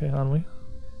 Okay, Hanwi.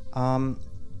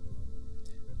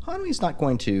 Hanwi's not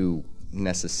going to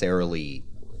necessarily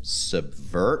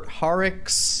subvert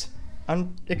Harik's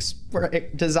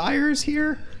desires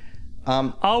here.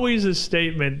 Always a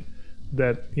statement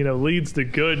that, leads to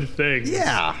good things.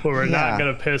 Yeah. Where we're not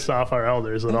going to piss off our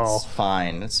elders at all.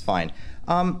 It's fine.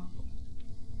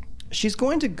 She's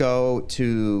going to go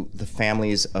to the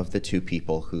families of the two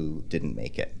people who didn't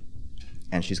make it.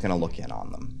 And she's going to look in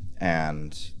on them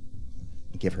and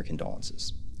give her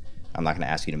condolences. I'm not going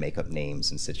to ask you to make up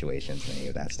names and situations and any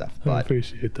of that stuff. But, I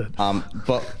appreciate that.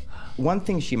 But one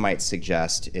thing she might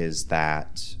suggest is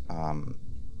that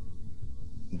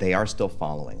they are still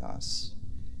following us.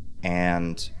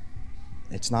 And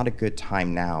it's not a good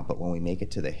time now, but when we make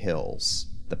it to the hills,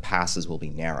 the passes will be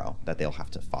narrow that they'll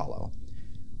have to follow.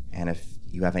 And if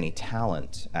you have any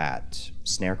talent at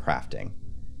snare crafting,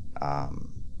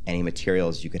 any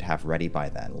materials you could have ready by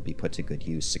then will be put to good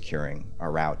use securing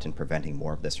our route and preventing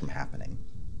more of this from happening.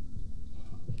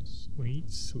 Sweet,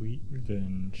 sweet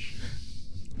revenge.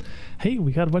 Hey,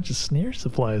 we got a bunch of snare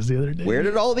supplies the other day. Where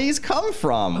did all these come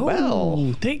from? Oh,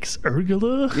 well, thanks,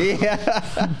 Urgula.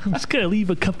 yeah. I'm just gonna leave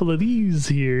a couple of these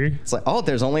here. It's like,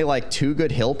 there's only like 2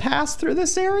 good hill paths through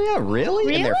this area?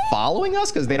 Really? And they're following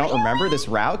us because they don't remember this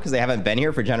route because they haven't been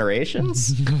here for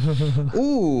generations?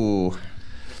 Ooh.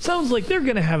 Sounds like they're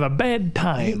gonna have a bad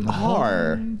time. They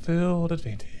are. Filled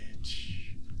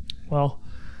advantage. Well,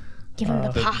 Give him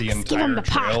the pox. The Give him entire the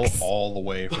trail pox. all the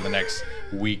way for the next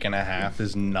week and a half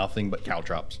is nothing but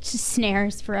caltrops. Just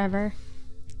snares forever.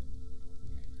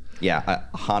 Yeah,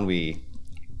 Hanwi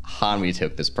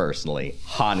took this personally.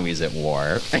 Hanwi's at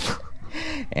war.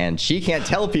 And she can't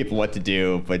tell people what to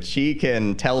do, but she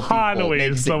can tell people, Hanwi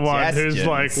make is the one who's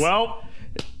like, suggestions. well,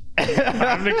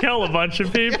 time to kill a bunch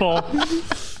of people.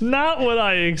 Not what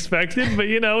I expected, but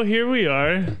here we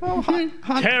are.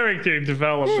 Character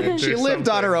development. She lived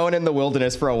on her own in the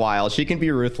wilderness for a while. She can be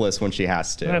ruthless when she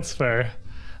has to. That's fair.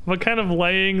 But kind of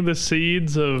laying the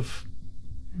seeds of,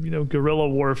 guerrilla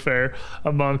warfare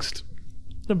amongst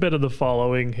a bit of the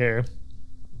following here.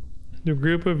 The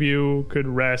group of you could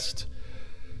rest,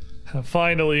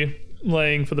 finally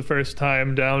laying for the first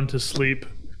time down to sleep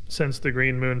since the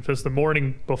Green Moon Festival, the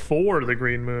morning before the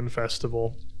Green Moon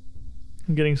Festival.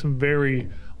 Getting some very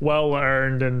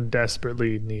well-earned and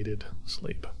desperately needed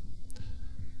sleep.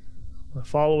 The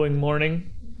following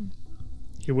morning,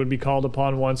 you would be called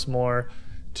upon once more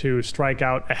to strike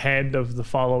out ahead of the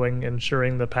following,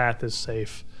 ensuring the path is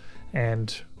safe,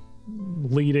 and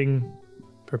leading,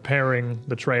 preparing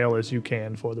the trail as you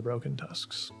can for the Broken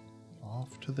Tusks.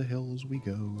 Off to the hills we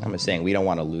go. I'm just saying we don't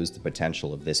want to lose the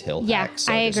potential of this hill Yeah, hack,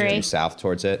 so I just agree. due south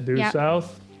towards it. Due Yep.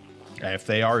 south. If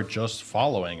they are just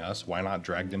following us, why not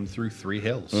drag them through 3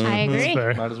 hills? I agree.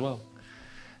 Fair. Might as well.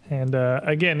 And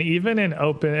again, even in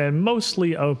open and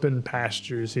mostly open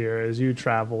pastures here, as you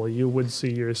travel, you would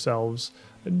see yourselves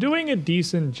doing a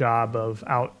decent job of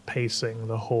outpacing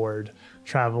the horde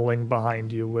traveling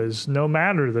behind you. Was no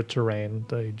matter the terrain,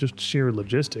 the just sheer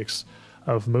logistics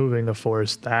of moving a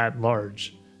force that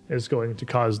large is going to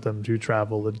cause them to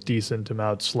travel a decent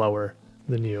amount slower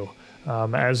than you.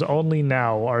 As only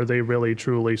now are they really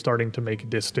truly starting to make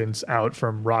distance out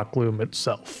from Rockloom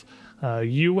itself.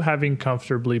 You having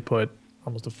comfortably put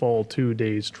almost a full 2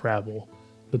 days travel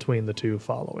between the two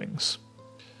followings.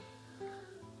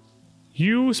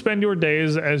 You spend your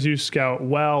days as you scout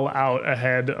well out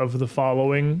ahead of the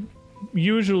following.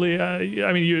 Usually,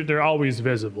 they're always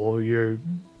visible. You're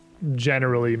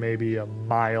generally maybe a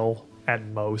mile at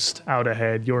most out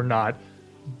ahead. You're not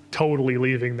totally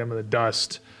leaving them in the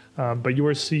dust, but you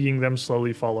are seeing them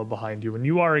slowly follow behind you. And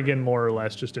you are, again, more or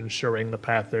less just ensuring the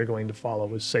path they're going to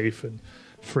follow is safe and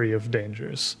free of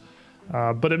dangers.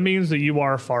 But it means that you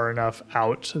are far enough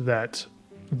out that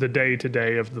the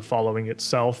day-to-day of the following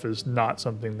itself is not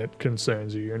something that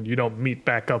concerns you, and you don't meet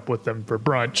back up with them for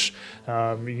brunch.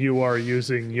 You are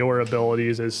using your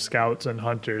abilities as scouts and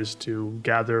hunters to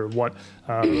gather what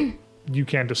you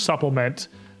can to supplement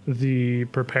the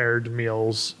prepared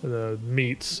meals, the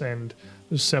meats, and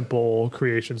simple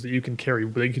creations that you can carry,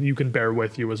 you can bear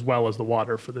with you, as well as the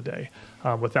water for the day,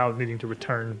 without needing to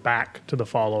return back to the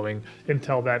following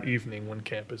until that evening when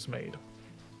camp is made.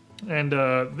 And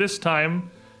this time,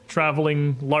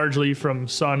 traveling largely from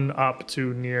sun up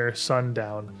to near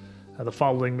sundown, the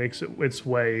following makes its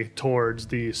way towards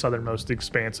the southernmost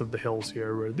expanse of the hills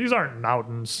here, where these aren't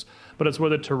mountains, but it's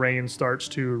where the terrain starts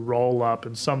to roll up,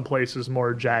 in some places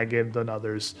more jagged than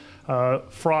others,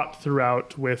 fraught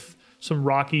throughout with some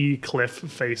rocky cliff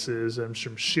faces and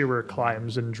some sheerer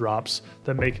climbs and drops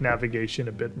that make navigation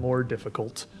a bit more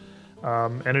difficult.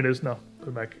 And it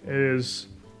is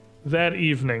that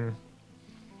evening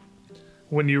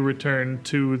when you return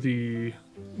to the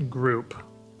group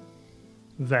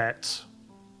that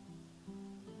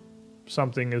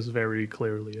something is very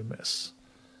clearly amiss.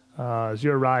 As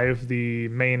you arrive, the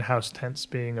main house tents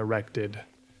being erected,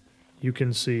 you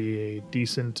can see a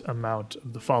decent amount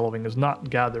of the following is not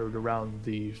gathered around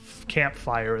the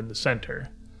campfire in the center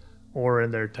or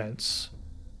in their tents,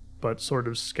 but sort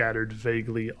of scattered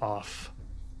vaguely off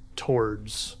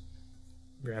towards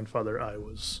Grandfather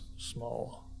Iowa's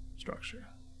small structure.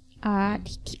 I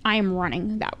am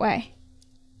running that way.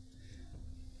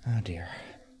 Oh dear.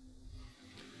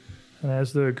 And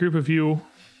as the group of you,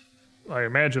 I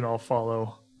imagine, all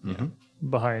follow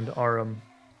behind Aram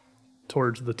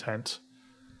towards the tent,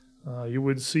 you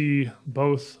would see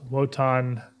both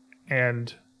Wotan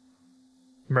and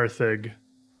Merthig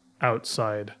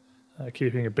outside,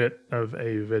 keeping a bit of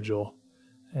a vigil.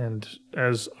 And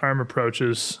as Aram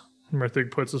approaches,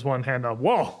 Merthig puts his one hand up.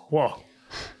 Whoa.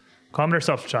 Calm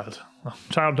yourself, child.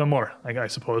 Child no more, I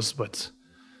suppose, but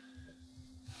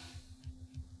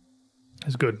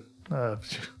it's good. I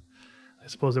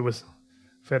suppose it was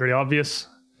very obvious.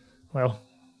 Well,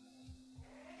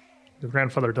 your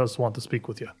grandfather does want to speak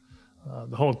with you.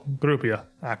 The whole group of you,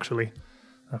 actually,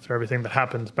 after everything that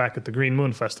happened back at the Green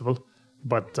Moon Festival.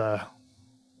 But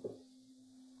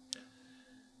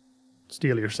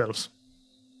steel yourselves.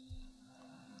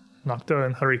 Nocta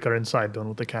and Harika are inside doing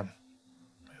what they can.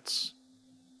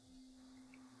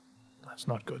 That's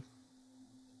not good.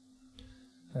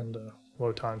 And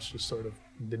Wotan's just sort of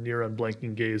the near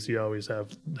unblinking gaze he always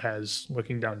has,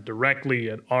 looking down directly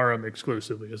at Aram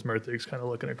exclusively, as Merthig's kind of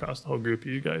looking across the whole group of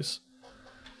you guys.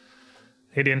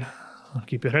 Adian,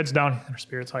 keep your heads down and your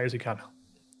spirits high as you can.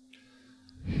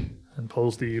 And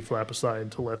pulls the flap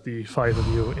aside to let the 5 of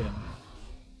you in.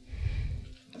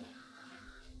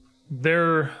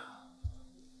 There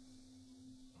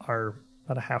are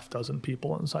about a half dozen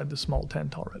people inside the small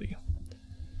tent already.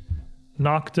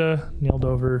 Nocta kneeled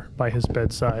over by his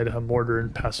bedside, a mortar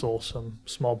and pestle, some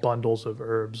small bundles of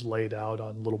herbs laid out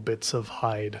on little bits of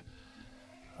hide,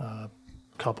 a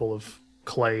couple of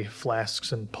clay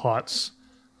flasks and pots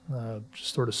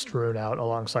just sort of strewn out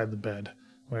alongside the bed,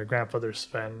 where Grandfather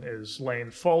Sven is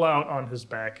laying full out on his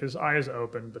back, his eyes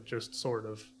open, but just sort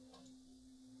of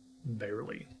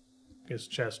barely, his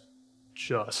chest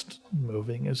just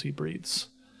moving as he breathes.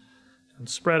 And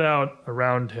spread out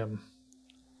around him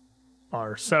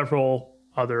are several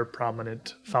other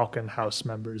prominent Falcon House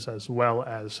members, as well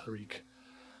as Harik,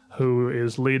 who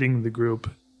is leading the group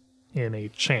in a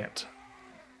chant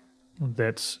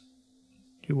that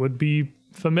you would be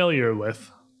familiar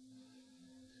with.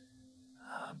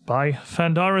 By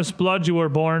Fandara's blood you were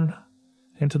born,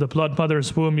 into the Blood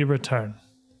Mother's womb you return.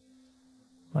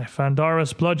 By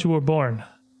Fandara's blood you were born,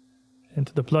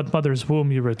 into the Blood Mother's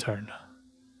womb you return.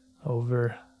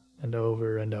 Over and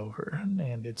over and over.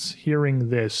 And it's hearing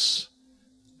this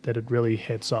that it really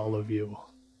hits all of you.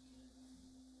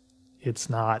 It's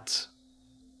not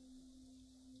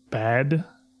bad,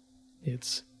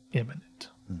 it's imminent.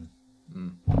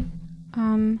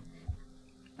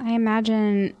 I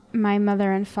imagine my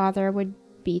mother and father would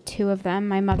be two of them.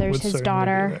 My mother's Would his certainly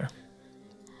daughter. be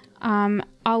there.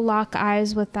 I'll lock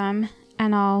eyes with them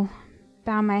and I'll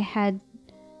bow my head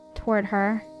toward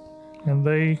her. And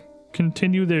they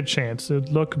continue their chants. They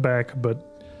look back,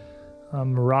 but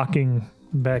rocking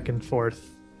back and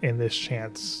forth in this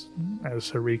chant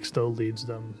as Harik still leads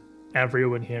them.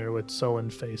 Everyone here with sullen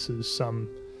faces, some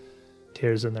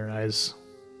tears in their eyes.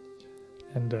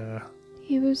 And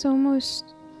He was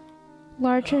almost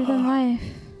larger than life.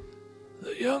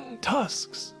 The young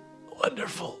tusks.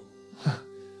 Wonderful.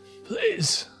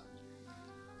 Please.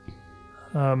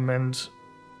 and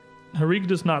Harik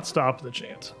does not stop the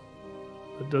chant,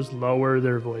 but does lower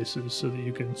their voices so that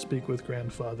you can speak with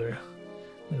grandfather.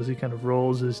 As he kind of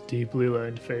rolls his deeply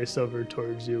lined face over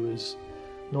towards you, his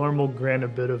normal grin a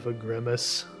bit of a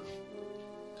grimace.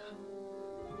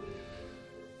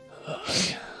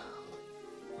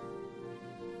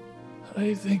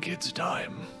 I think it's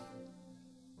time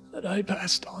that I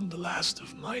passed on the last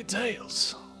of my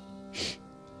tales.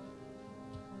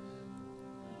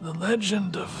 The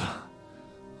legend of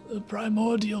the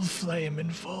primordial flame in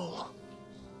full.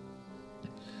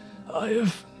 I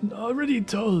have already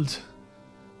told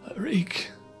Harik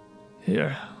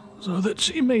here, so that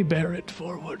she may bear it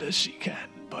forward as she can,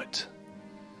 but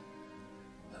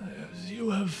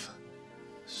you have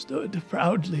stood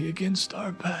proudly against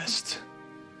our past.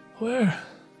 Where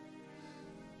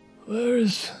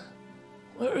is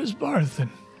Barthen?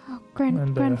 Oh,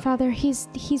 grandfather, he's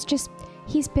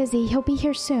busy. He'll be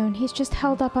here soon. He's just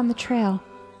held up on the trail.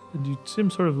 And you see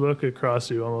him sort of look across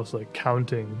you, almost like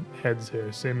counting heads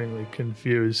here, seemingly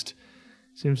confused.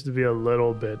 Seems to be a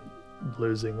little bit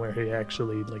losing where he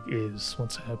actually is,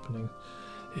 what's happening.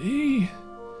 He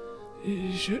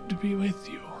should be with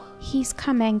you. He's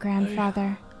coming,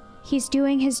 grandfather. He's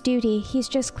doing his duty. He's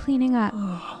just cleaning up.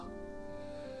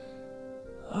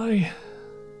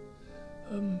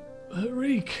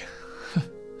 Harik.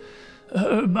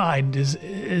 Her mind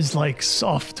is like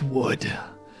soft wood.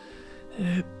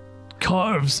 It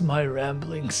carves my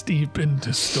ramblings deep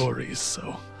into stories,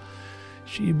 so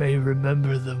she may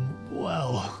remember them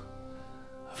well.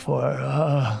 For,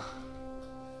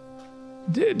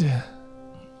 did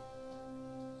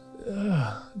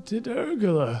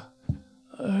Urgula,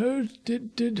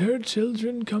 did her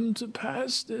children come to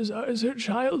pass? Is her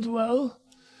child well?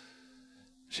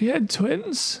 She had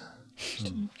twins?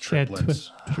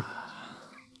 Triplets.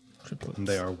 And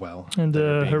they are well. And They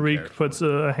are being Harik cared puts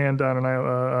for. a hand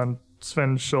on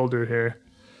Sven's shoulder here.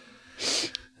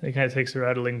 He kind of takes a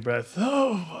rattling breath.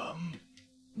 Oh,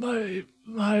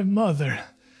 my mother,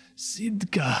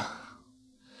 Sidka.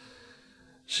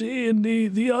 She and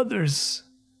the others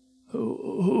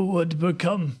who would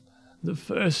become the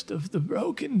first of the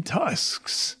broken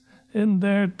tusks in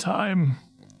their time.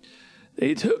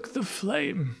 They took the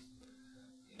flame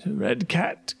to Red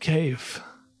Cat Cave.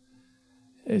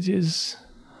 It is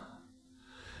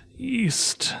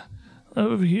east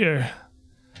of here.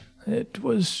 It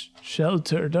was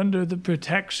sheltered under the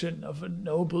protection of a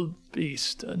noble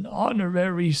beast, an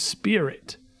honorary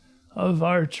spirit of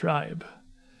our tribe,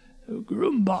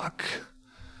 Grumbach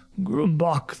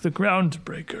the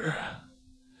Groundbreaker.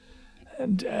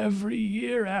 And every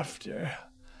year after,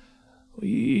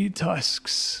 we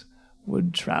tusks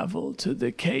would travel to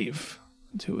the cave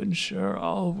to ensure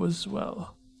all was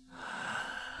well.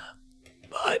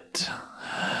 But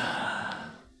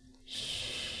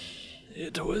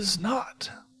it was not.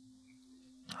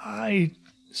 I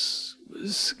was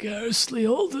scarcely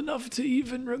old enough to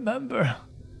even remember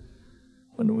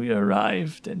when we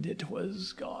arrived and it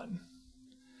was gone.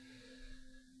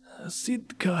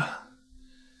 Sidka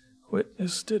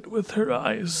witnessed it with her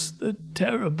eyes, the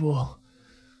terrible,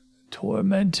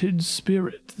 tormented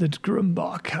spirit that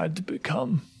Grumbach had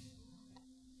become.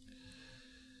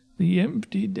 The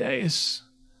empty days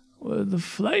where the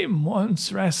flame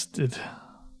once rested.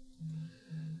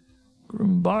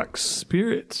 Grumbach's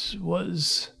spirit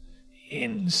was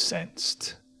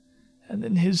incensed, and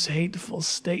in his hateful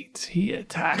state he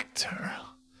attacked her.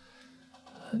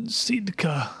 And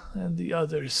Sidka and the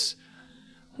others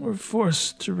were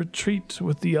forced to retreat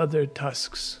with the other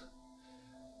tusks.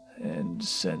 And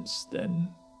since then,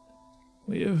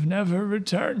 we have never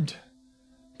returned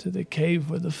to the cave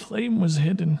where the flame was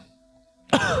hidden.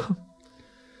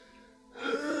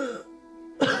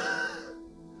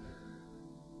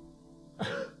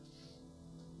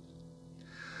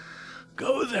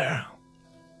 Go there.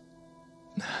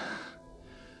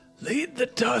 Lead the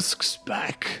tusks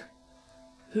back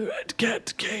to the Red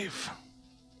Cat Cave.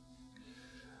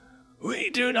 We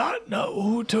do not know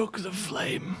who took the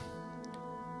flame,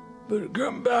 but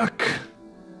Grumbach,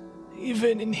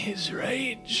 even in his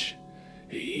rage,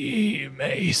 he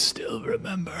may still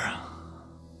remember.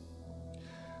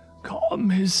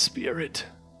 Calm his spirit.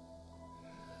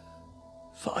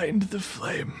 Find the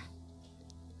flame.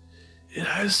 It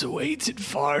has waited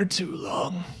far too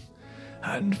long,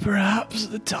 and perhaps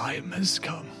the time has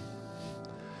come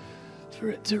for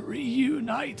it to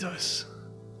reunite us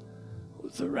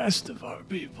with the rest of our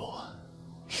people.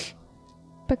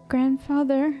 But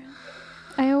grandfather,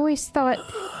 I always thought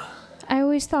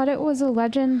it was a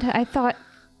legend. I thought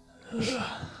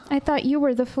you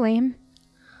were the flame.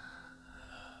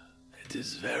 It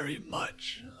is very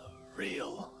much a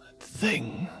real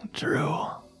thing, Drew.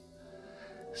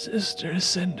 Sister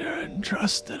Cinder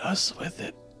entrusted us with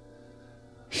it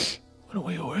when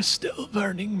we were still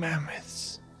burning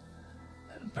mammoths.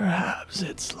 And perhaps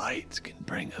its light can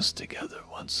bring us together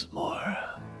once more.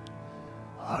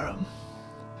 Aram,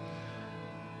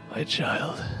 my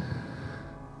child.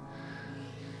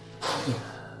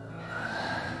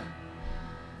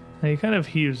 And he kind of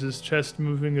heaves, his chest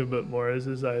moving a bit more as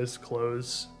his eyes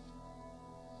close.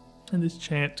 And this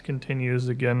chant continues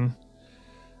again.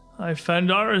 I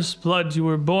Fandara's blood you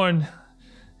were born.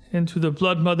 Into the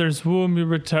blood mother's womb you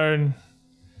return.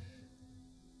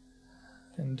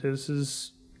 And as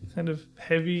his kind of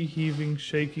heavy, heaving,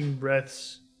 shaking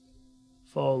breaths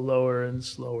fall lower and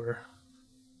slower,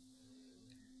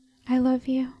 I love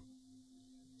you.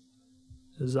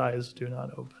 his eyes do not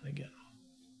open again.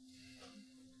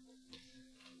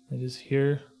 It is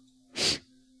here,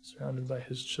 surrounded by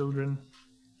his children,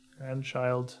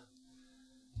 grandchild,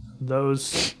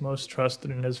 those most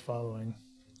trusted in his following.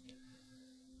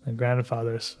 The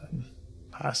grandfather Sven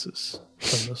passes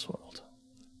from this world.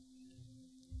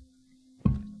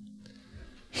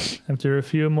 After a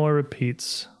few more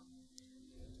repeats,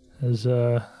 as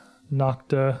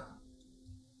Nocta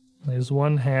lays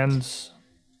one hand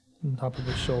on top of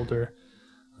his shoulder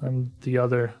and the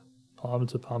other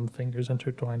palm-to-palm fingers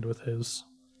intertwined with his.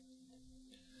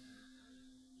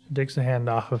 She takes a hand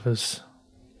off of his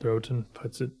throat and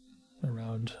puts it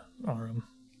around Aram.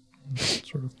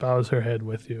 Sort of bows her head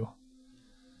with you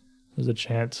as a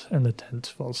chant and the tent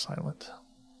falls silent.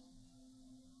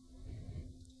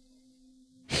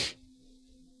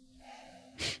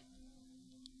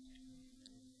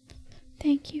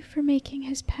 Thank you for making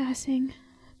his passing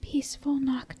peaceful,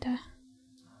 Nocta.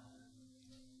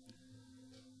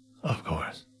 Of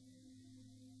course.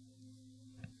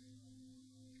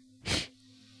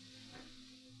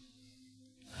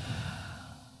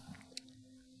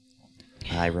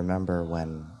 I remember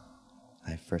when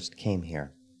I first came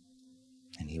here,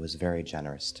 and he was very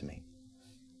generous to me.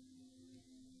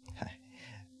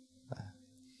 A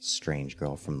strange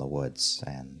girl from the woods,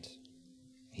 and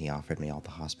he offered me all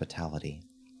the hospitality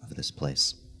of this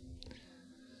place.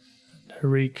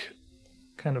 Harik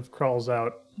kind of crawls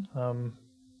out,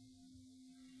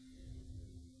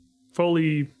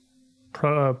 fully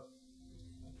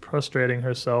prostrating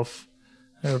herself,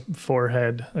 her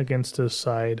forehead against his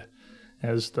side,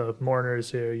 as the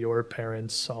mourners here, your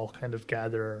parents, all kind of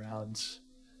gather around,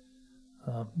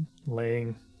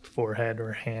 laying forehead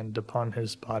or hand upon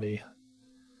his body.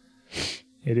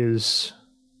 It is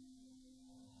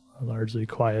a largely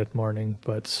quiet morning,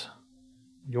 but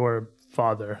your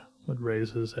father would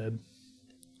raise his head.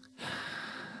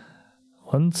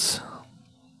 Once,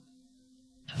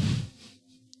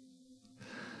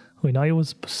 when I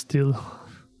was still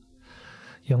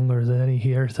younger than any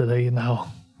here today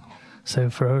now,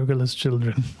 save for Urgula's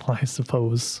children, I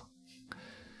suppose,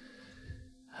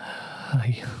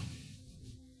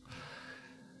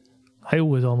 I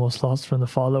was almost lost from the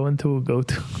following to a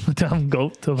goat, a damn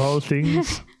goat of all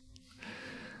things.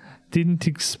 Didn't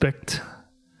expect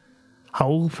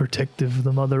how protective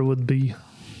the mother would be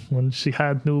when she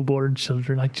had newborn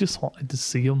children. I just wanted to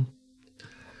see them.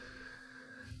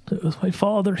 It was my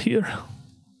father here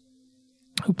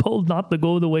who pulled not to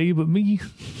go the way but me.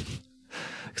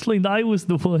 Explained I was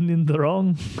the one in the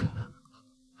wrong.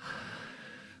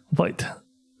 But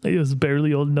I was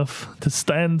barely old enough to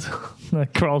stand. I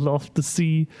crawled off to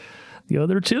see the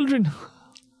other children.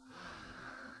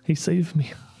 He saved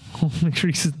me. Only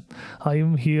reason I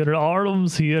am here,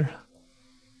 Arlem's here.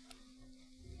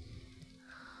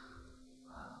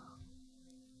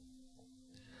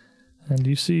 And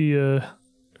you see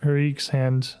Harik's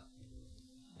hand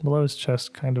below his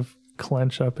chest kind of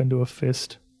clench up into a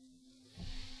fist.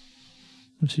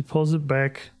 And she pulls it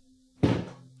back,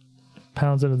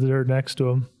 pounds into the dirt next to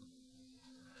him.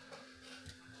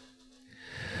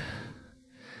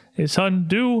 His son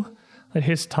knew that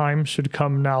his time should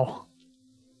come now.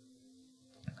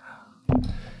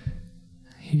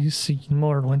 He's seen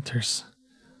more winters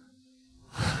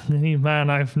than any man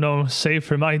I've known, save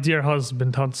for my dear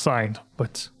husband outside,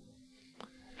 but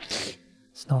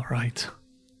it's not right.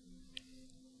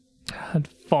 That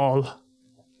fall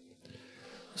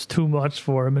was too much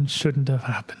for him and shouldn't have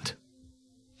happened.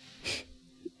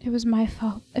 It was my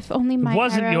fault. If only my It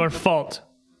wasn't arrow... your fault.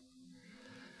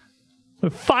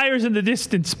 With fires in the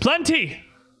distance, plenty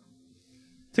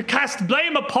to cast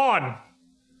blame upon.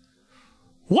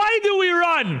 Why do we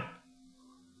run?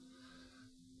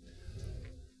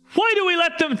 Why do we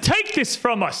let them take this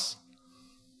from us?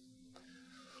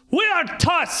 We are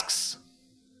Tusks.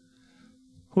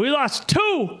 We lost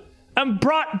 2 and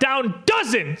brought down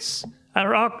dozens at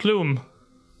Rockloom.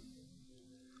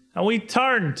 And we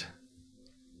turned.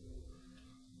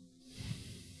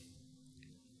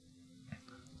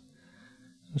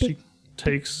 She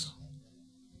takes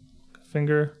a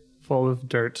finger full of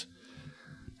dirt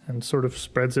and sort of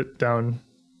spreads it down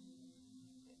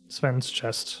Sven's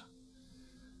chest,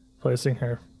 placing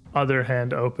her other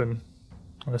hand open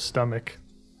on his stomach.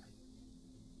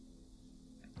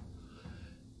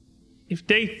 If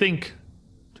they think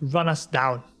to run us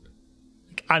down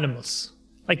like animals,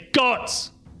 like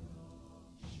gods,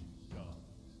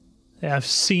 they have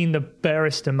seen the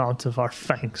barest amount of our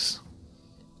fangs.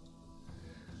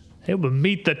 They will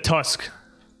meet the tusk.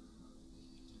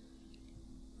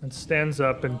 And stands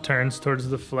up and turns towards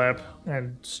the flap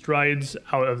and strides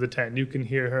out of the tent. You can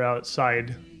hear her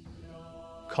outside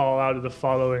call out of the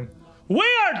following, "We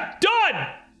are done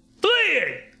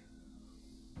fleeing!"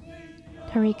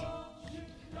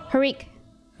 Harik.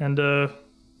 And you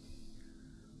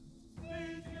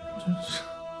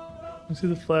see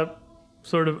the flap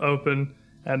sort of open,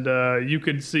 and you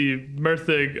can see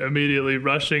Murthig immediately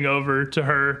rushing over to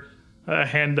her,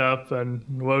 hand up, and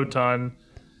Wotan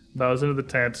bows into the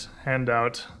tent, hand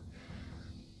out.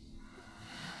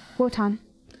 Wotan.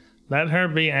 Let her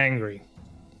be angry.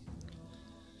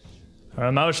 Her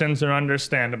emotions are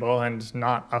understandable and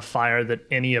not a fire that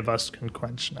any of us can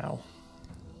quench now.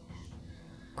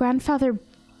 Grandfather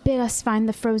bid us find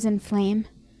the frozen flame.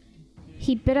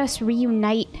 He bid us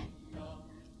reunite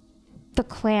the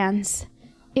clans.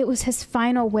 It was his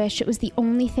final wish. It was the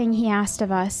only thing he asked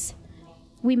of us.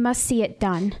 We must see it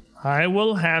done. I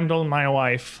will handle my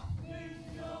wife.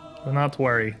 Do not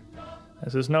worry.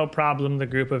 This is no problem the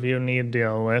group of you need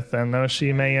deal with, and though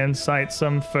she may incite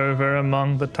some fervor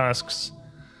among the Tusks,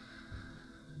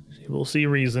 she will see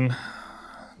reason,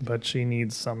 but she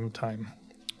needs some time.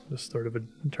 Just sort of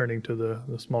turning to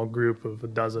the small group of a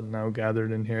dozen now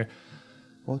gathered in here.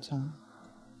 Wotan,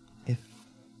 if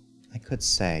I could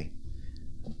say,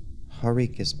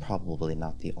 Harik is probably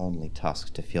not the only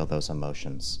Tusk to feel those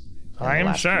emotions in I the am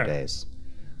last sure. few days.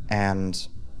 And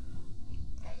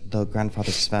though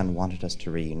Grandfather Sven wanted us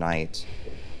to reunite,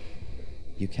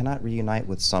 you cannot reunite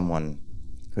with someone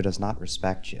who does not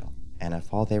respect you. And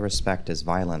if all they respect is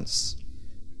violence,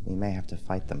 we may have to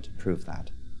fight them to prove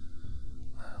that.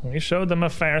 We showed them a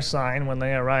fair sign when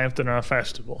they arrived at our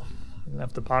festival. We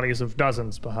left the bodies of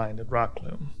dozens behind at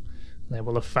Rockloom. They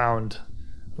will have found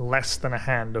less than a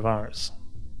hand of ours.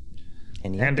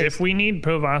 And if we need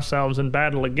prove ourselves in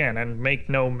battle again, and make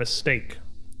no mistake,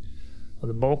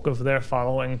 the bulk of their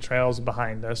following trails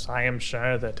behind us, I am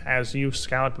sure that as you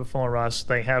scout before us,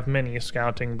 they have many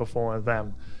scouting before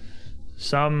them.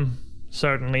 Some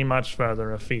certainly much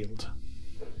further afield.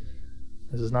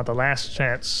 This is not the last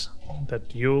chance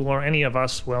that you or any of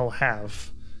us will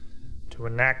have to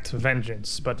enact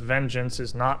vengeance, but vengeance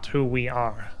is not who we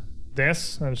are.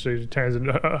 This, and she turns, and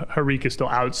Harik is still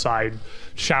outside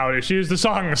shouting. She is the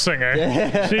song singer.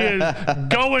 She is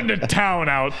going to town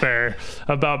out there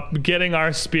about getting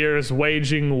our spears,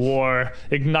 waging war,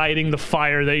 igniting the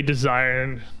fire they desire.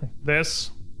 And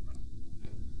this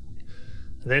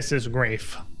is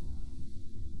grief.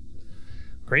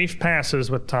 Grief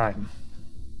passes with time.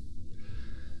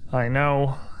 I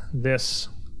know this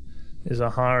is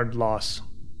a hard loss,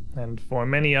 and for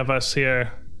many of us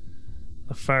here,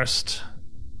 the first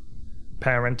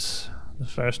parent, the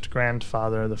first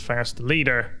grandfather, the first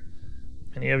leader,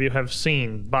 many of you have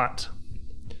seen, but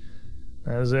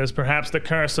as is perhaps the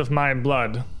curse of my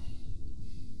blood,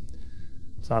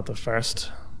 it's not the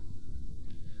first,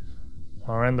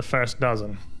 or in the first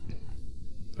dozen,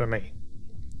 for me.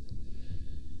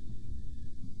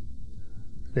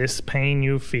 This pain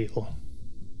you feel,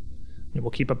 you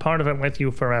will keep a part of it with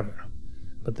you forever,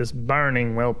 but this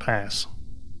burning will pass.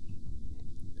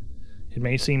 It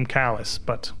may seem callous,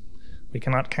 but we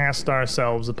cannot cast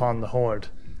ourselves upon the horde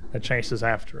that chases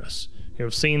after us. You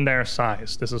have seen their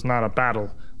size. This is not a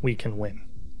battle we can win.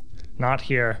 Not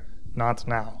here, not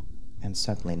now. And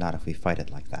certainly not if we fight it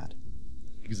like that.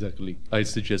 Exactly. I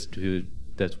suggest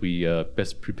that we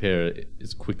best prepare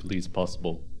as quickly as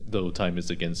possible. Though time is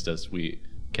against us, we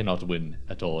cannot win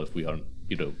at all if we are,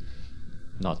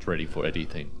 not ready for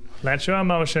anything. Let your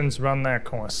emotions run their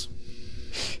course.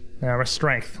 They are a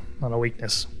strength, not a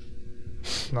weakness.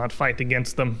 Do not fight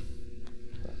against them.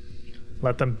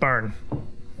 Let them burn.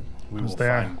 We will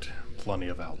there. find plenty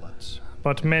of outlets.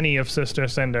 But many of Sister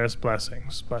Cinder's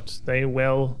blessings, but they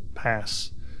will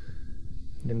pass.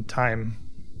 And in time,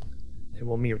 they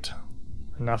will mute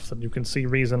enough that you can see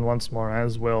reason once more,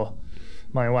 as will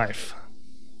my wife.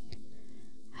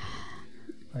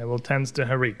 I will tend to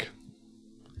Harik.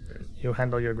 You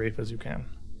handle your grief as you can.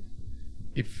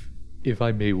 If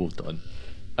I may, Wotan,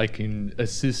 I can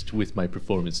assist with my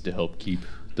performance to help keep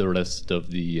the rest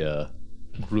of the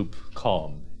group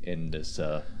calm in this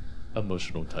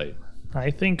emotional time.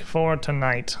 I think for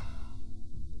tonight,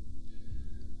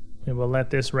 we will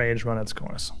let this rage run its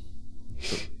course.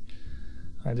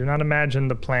 I do not imagine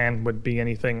the plan would be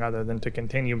anything other than to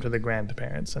continue to the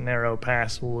grandparents. A narrow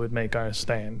pass would make our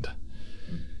stand.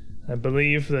 I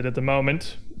believe that at the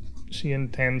moment, she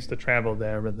intends to travel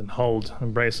there rather than hold,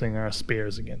 embracing our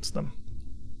spears against them.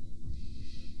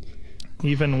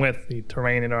 Even with the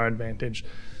terrain at our advantage,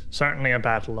 certainly a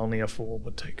battle only a fool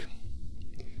would take.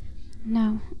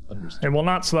 No. Understood. It will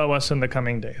not slow us in the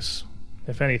coming days.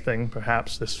 If anything,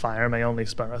 perhaps this fire may only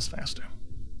spur us faster.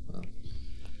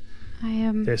 I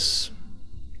am. This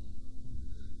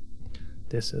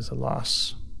is a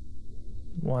loss.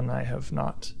 One I have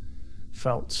not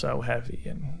felt so heavy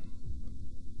in,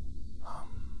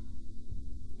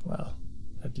 well,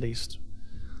 at least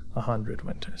 100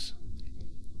 winters.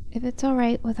 If it's all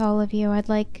right with all of you, I'd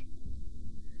like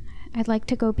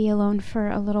to go be alone for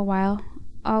a little while.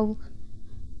 I'll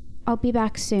be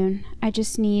back soon. I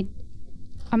just need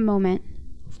a moment.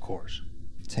 Of course.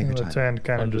 Take your The time. tent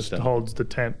kind of just Understand. holds the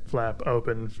tent flap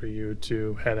open for you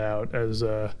to head out as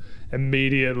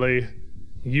immediately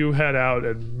you head out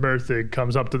and Mirthig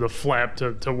comes up to the flap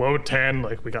to Wotan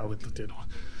like,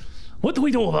 what do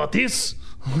we do about this?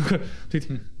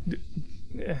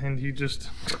 And he just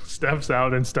steps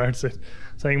out and starts it,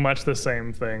 saying much the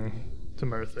same thing to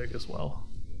Mirthig as well.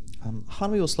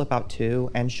 Hanwi will slip out too,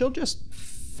 and she'll just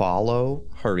follow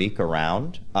Harik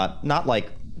around. Not like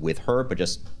with her, but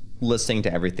just listening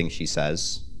to everything she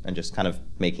says and just kind of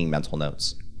making mental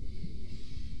notes.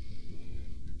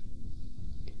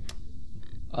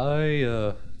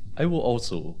 I will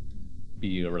also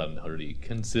be around Harik,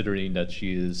 considering that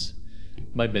she is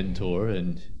my mentor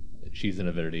and she's in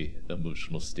a very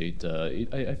emotional state.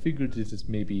 I figured this is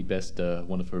maybe best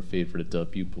one of her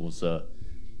favorite pupils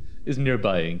is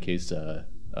nearby in case,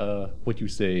 what you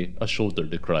say, a shoulder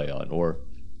to cry on, or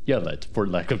yell at, for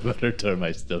lack of a better term,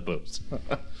 I suppose.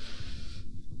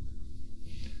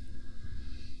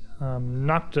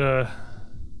 Nocta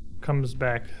comes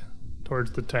back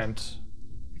towards the tent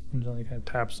and kind of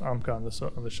taps Amka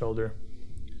on the shoulder.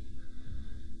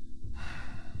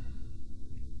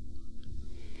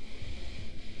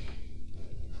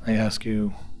 I ask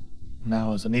you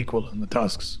now as an equal in the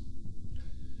tusks,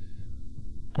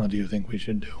 what do you think we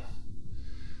should do?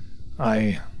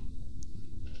 I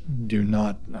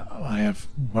have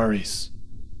worries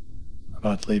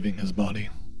about leaving his body.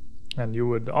 And you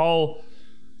would all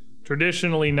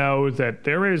traditionally know that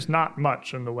there is not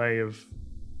much in the way of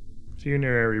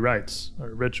funerary rites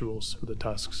or rituals for the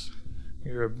tusks.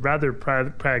 You're a rather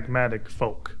pragmatic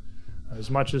folk. As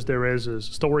much as there is, as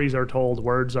stories are told,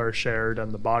 words are shared,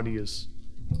 and the body is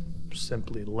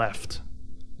simply left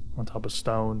on top of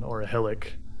stone or a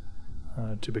hillock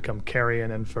to become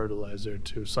carrion and fertilizer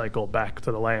to cycle back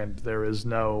to the land. There is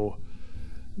no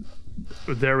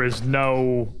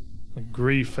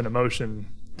grief and emotion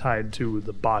tied to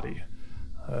the body.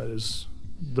 It is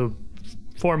the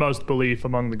foremost belief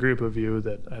among the group of you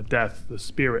that at death the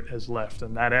spirit has left,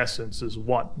 and that essence is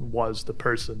what was the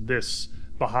person. This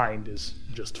behind is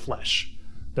just flesh.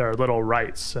 There are little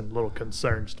rights and little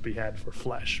concerns to be had for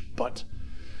flesh, but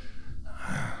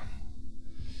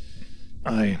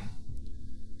I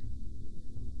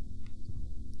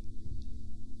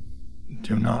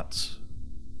do not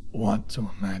want to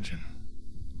imagine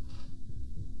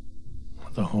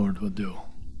what the Horde would do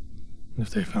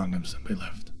if they found him simply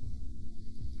left.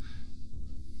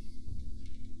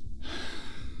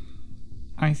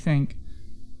 I think,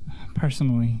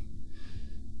 personally,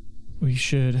 we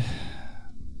should,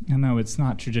 I know it's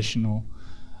not traditional,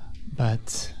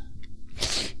 but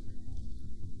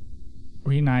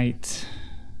reunite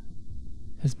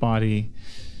his body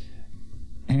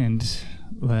and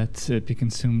let it be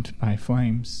consumed by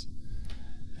flames.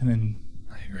 And then...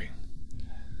 I agree.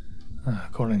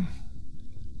 According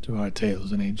to our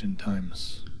tales in ancient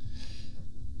times,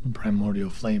 the primordial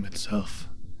flame itself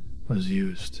was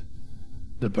used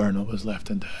to burn what was left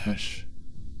into ash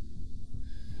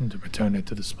and to return it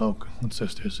to the smoke with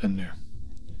Sister Cinder.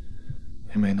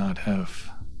 We may not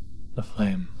have the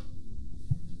flame,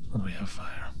 but we have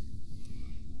fire.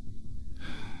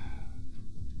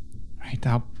 Right,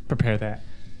 I'll prepare that.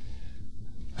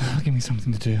 Give me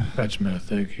something to do. Fetch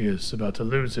Merthig, he is about to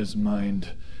lose his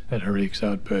mind at Harik's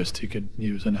outburst. He could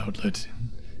use an outlet,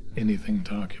 anything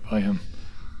to occupy him.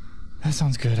 That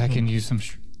sounds good. I can use some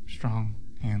strong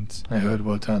hands. I heard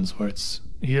Wotan's words.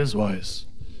 He is wise.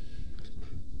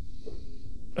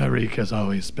 Harik has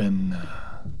always been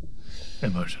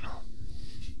emotional.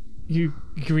 You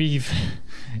grieve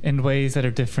in ways that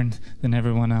are different than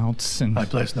everyone else, and I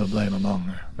place no blame among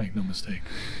her, make no mistake.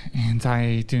 and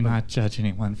I do not judge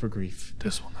anyone for grief.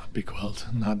 This will not be quelled,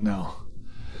 not now.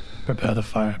 Prepare the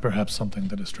fire, perhaps something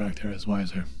to distract her is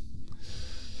wiser.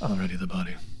 I'll ready the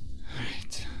body.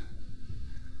 Right.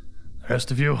 The rest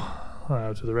of you,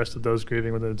 to the rest of those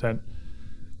grieving with an intent,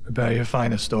 prepare your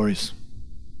finest stories.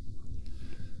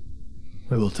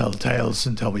 We will tell tales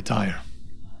until we tire.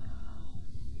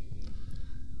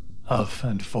 Of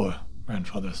and for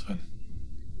Grandfather Sven.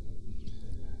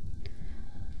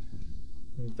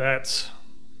 That,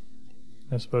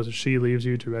 I suppose, if she leaves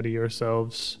you to ready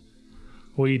yourselves,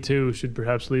 we too should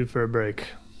perhaps leave for a break.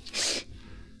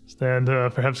 Stand,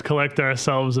 perhaps collect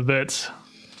ourselves a bit.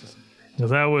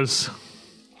 Because that was...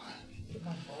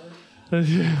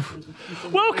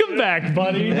 Welcome back,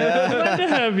 buddy. Glad to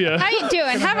have you. How you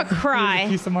doing? Have a cry.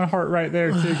 Piece of my heart right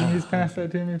there, too. Can you just pass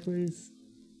that to me, please?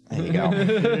 There you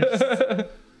go.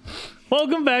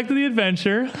 Welcome back to the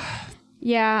adventure.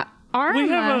 Yeah. We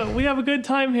have a good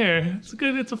time here.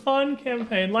 It's a fun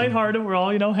campaign, lighthearted. We're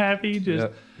all Yep, happy,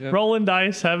 yep. rolling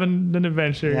dice, having an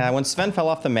adventure. Yeah, when Sven fell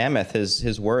off the mammoth,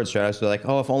 his words were actually like,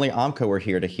 "Oh, if only Amka were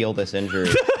here to heal this injury."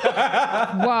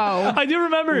 Whoa. I do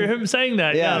remember him saying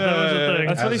that. Yeah, that was the thing.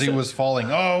 That's what As he he said. was falling,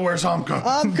 oh, where's Amka?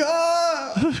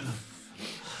 Amka!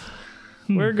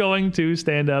 We're going to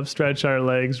stand up, stretch our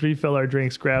legs, refill our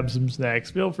drinks, grab some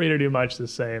snacks. Feel free to do much the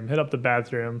same. Hit up the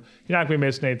bathroom. You're not going to be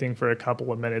missing anything for a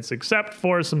couple of minutes, except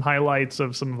for some highlights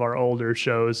of some of our older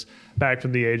shows back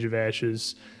from the Age of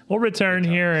Ashes. We'll return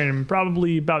here in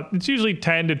probably it's usually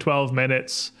 10 to 12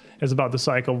 minutes is about the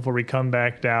cycle before we come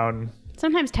back down.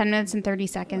 Sometimes 10 minutes and 30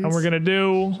 seconds. And we're going to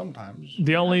do Sometimes.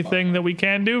 the only thing that we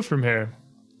can do from here.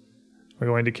 We're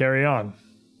going to carry on.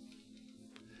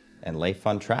 And lay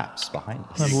fun traps behind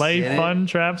us. And lay Get it? fun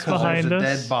traps 'Cause behind there's a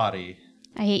us. dead body.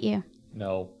 I hate you.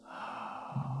 No.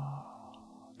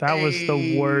 That was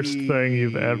the worst thing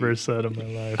you've ever said in my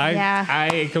life. Yeah.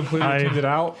 I completely tuned it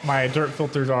out. My dirt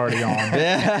filter's already on.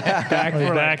 Back, We'll be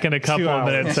for back in a 2 couple of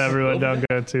hours. minutes. Everyone, don't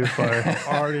go too far.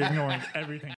 Already ignoring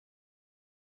everything.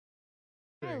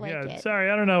 I like Yeah, it. sorry,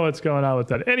 I don't know what's going on with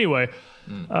that. Anyway,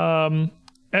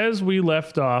 as we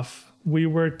left off, we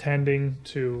were tending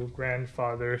to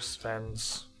Grandfather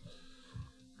Sven's,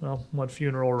 well, what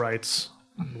funeral rites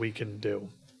we can do.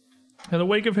 In the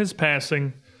wake of his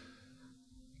passing,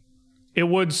 it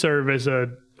would serve as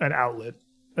an outlet,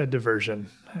 a diversion.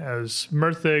 As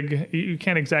Merthig, you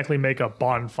can't exactly make a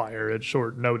bonfire at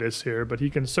short notice here, but he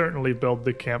can certainly build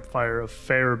the campfire a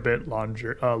fair bit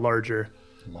larger.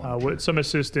 With some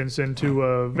assistance into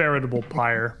a veritable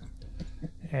pyre.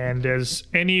 And as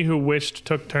any who wished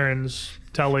took turns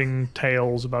telling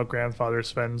tales about Grandfather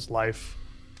Sven's life,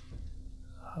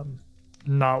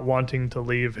 not wanting to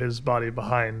leave his body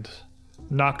behind,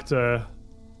 Nocta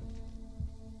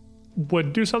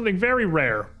would do something very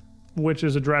rare, which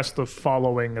is address the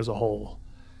following as a whole.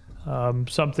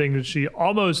 Something that she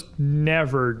almost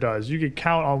never does. You could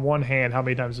count on one hand how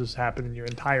many times this happened in your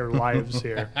entire lives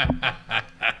here.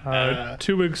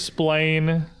 To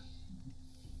explain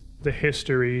the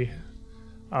history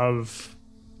of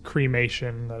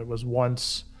cremation, that it was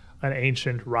once an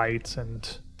ancient rite,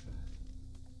 and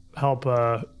help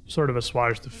sort of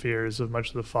assuage the fears of much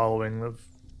of the following of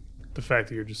the fact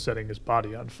that you're just setting his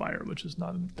body on fire, which is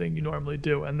not a thing you normally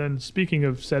do. And then speaking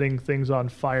of setting things on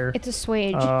fire, It's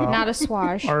assuage, not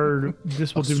assuage.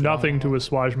 this will do nothing to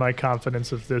assuage my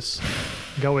confidence of this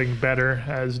going better,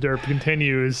 as Derp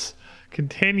continues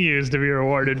to be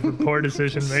rewarded for poor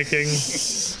decision making.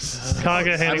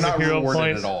 Kaga I'm hitting the not hero rewarded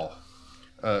point. at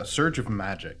all. Surge of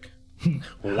magic.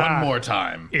 One more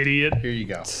time. Idiot. Here you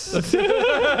go.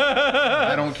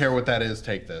 I don't care what that is.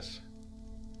 Take this.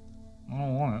 I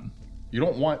don't want it. You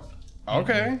don't want.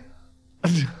 Okay.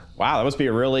 Wow, that must be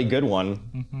a really good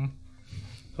one.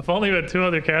 If only we had 2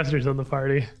 other casters on the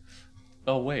party.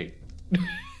 Oh wait,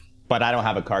 But I don't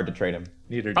have a card to trade him.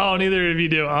 neither. Do Oh, neither of you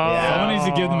do. Oh, Yeah. Someone needs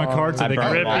to give them a card so I they can.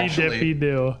 burned rippy mine. Actually- dippy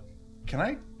do. Can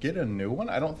I get a new one?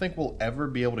 I don't think we'll ever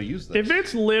be able to use this. If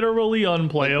it's literally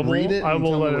unplayable, read it I and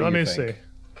will tell me let it. what Let you me think. see.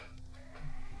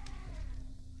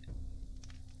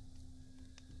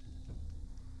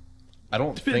 I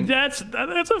don't think. That's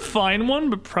a fine one,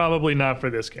 but probably not for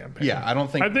this campaign. Yeah, I don't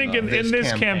think. I think in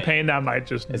this campaign that might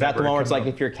just. Is that the one where it's like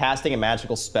if you're casting a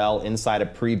magical spell inside a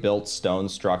pre-built stone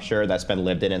structure that's been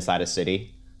lived in inside a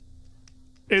city?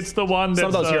 It's the one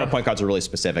Some that's. of those hero point cards are really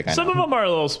specific. I Some know. of them are a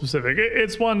little specific.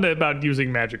 It's one that about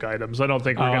using magic items. I don't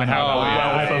think we're going to have a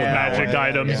wealth of magic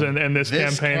items in this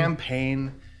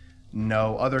campaign.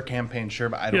 No, other campaigns, sure,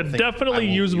 but I Yeah, don't think. definitely I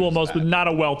will usable use most, that. but not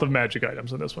a wealth of magic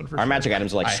items in this one for Our sure. magic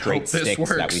items are like I straight hope this sticks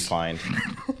that we works. find.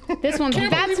 This one's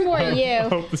that's for you.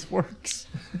 Hope this works.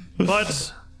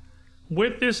 But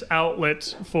with this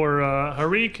outlet for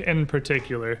Harik in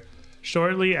particular,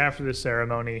 shortly after the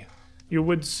ceremony, you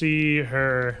would see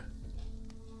her.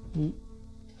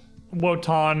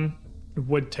 Wotan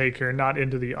would take her not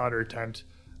into the outer tent,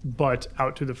 but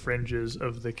out to the fringes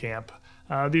of the camp.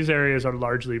 These areas are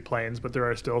largely plains, but there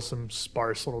are still some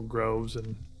sparse little groves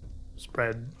and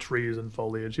spread trees and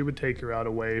foliage. He would take her out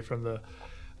away from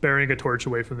bearing a torch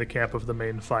away from the camp of the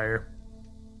main fire,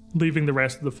 leaving the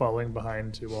rest of the following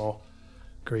behind to all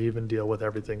grieve and deal with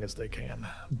everything as they can.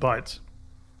 But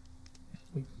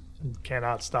we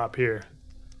cannot stop here.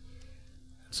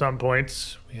 At some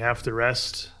points, we have to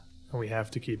rest and we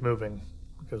have to keep moving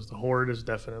because the horde is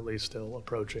definitely still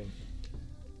approaching.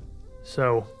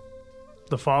 So,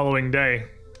 the following day,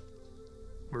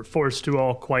 we're forced to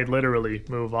all quite literally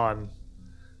move on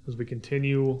as we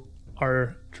continue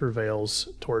our travails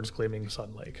towards Gleaming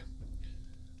Sun Lake.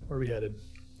 Where are we headed?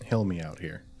 Hill me out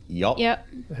here. Yup. Yep.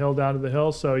 The hill down to the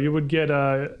hill. So you would get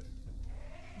the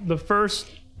first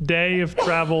day of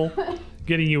travel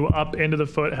getting you up into the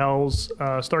foothills,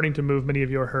 starting to move many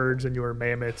of your herds and your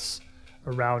mammoths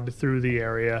around through the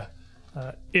area.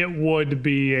 It would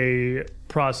be a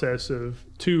process of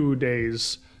 2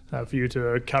 days for you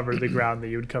to cover the ground that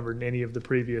you'd covered in any of the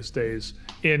previous days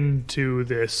into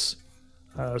this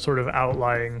sort of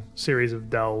outlying series of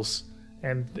dells.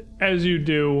 And as you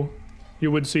do, you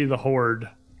would see the horde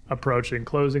approaching,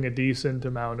 closing a decent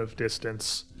amount of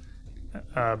distance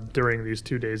during these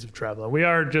 2 days of travel. We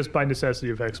are, just by necessity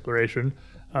of exploration,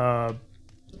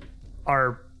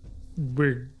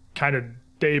 we're kind of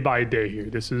day by day here.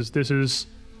 This is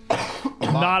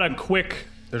not a quick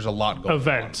There's a lot going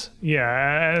event.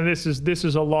 Yeah, and this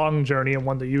is a long journey and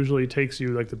one that usually takes you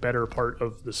like the better part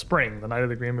of the spring. The night of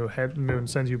the Green Moon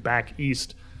sends you back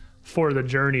east for the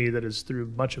journey that is through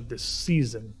much of this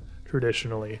season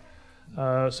traditionally.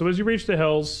 So as you reach the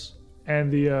hills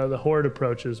and the horde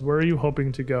approaches, where are you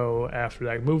hoping to go after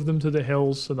that? Move them to the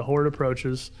hills so the horde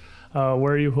approaches.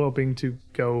 Where are you hoping to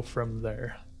go from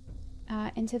there?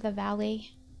 Into the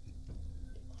valley.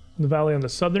 The valley on the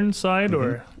southern side,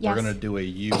 or Yes. We're going to do a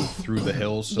U through the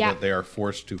hills so Yeah. that they are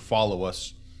forced to follow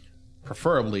us,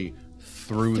 preferably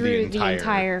through the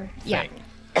entire yeah. thing.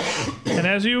 and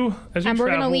as you And we're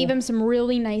gonna travel- leave him some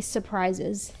really nice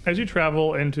surprises. As you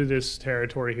travel into this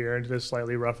territory here, into this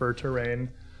slightly rougher terrain,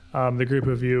 the group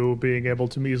of you being able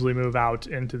to easily move out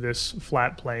into this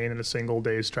flat plain in a single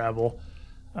day's travel,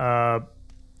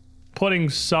 putting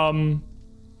some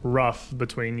rough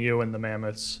between you and the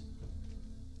mammoths.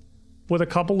 With a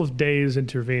couple of days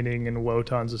intervening in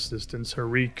Wotan's assistance,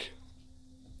 Harik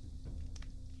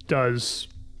does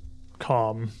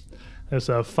calm. There's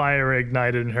a fire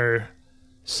ignited in her,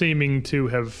 seeming to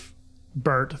have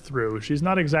burnt through. She's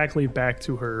not exactly back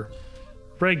to her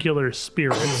regular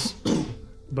spirits,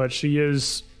 but she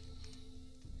is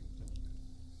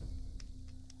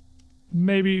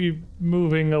maybe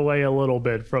moving away a little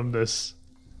bit from this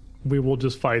 "we will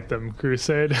just fight them"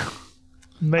 crusade.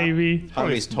 maybe.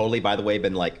 Hanwi's totally, by the way,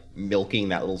 been like milking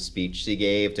that little speech she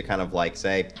gave to kind of like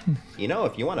say,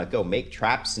 if you want to go make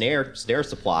trap snare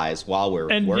supplies while we're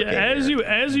And working. as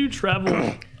you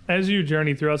travel, as you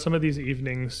journey throughout some of these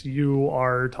evenings, you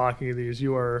are talking to these.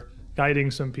 You are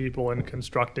guiding some people and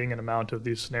constructing an amount of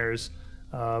these snares,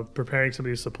 preparing some of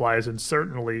these supplies, and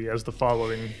certainly as the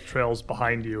following trails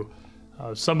behind you,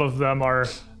 some of them are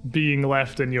being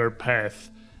left in your path.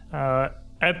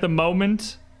 At the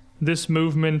moment, this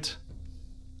movement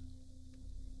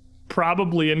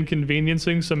probably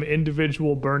inconveniencing some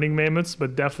individual burning mammoths,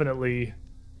 but definitely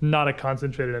not a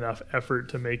concentrated enough effort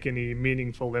to make any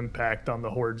meaningful impact on the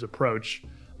Horde's approach.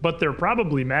 But they're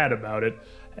probably mad about it.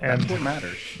 And That's what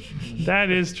matters. that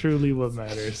is truly what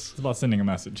matters. It's about sending a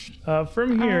message.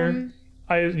 From here,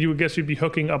 you would guess you'd be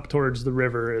hooking up towards the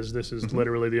river, as this is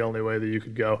literally the only way that you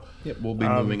could go. Yep, we'll be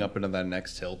moving up into that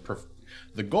next hill.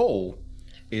 The goal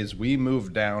is we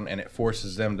move down and it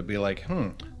forces them to be like,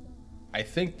 I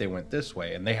think they went this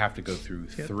way, and they have to go through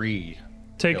 3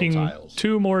 Taking hill tiles.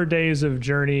 2 more days of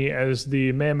journey as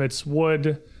the mammoths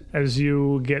would, as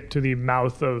you get to the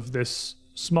mouth of this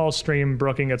small stream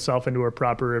brooking itself into a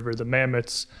proper river. The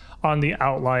mammoths on the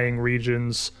outlying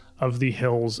regions of the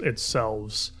hills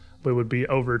itself. They would be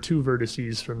over 2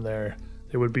 vertices from there.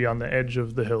 They would be on the edge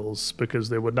of the hills because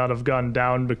they would not have gone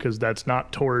down because that's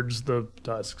not towards the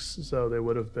tusks. So they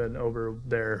would have been over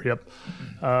there. Yep.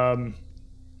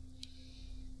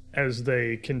 As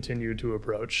they continue to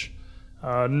approach.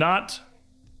 And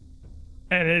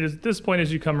it is at this point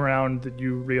as you come around that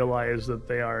you realize that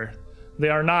they are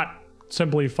not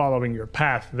simply following your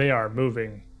path. They are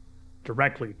moving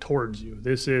directly towards you.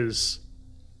 This is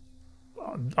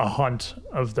a hunt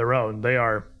of their own. They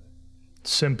are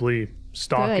simply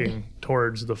stalking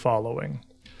towards the following.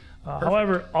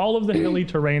 However, all of the hilly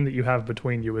terrain that you have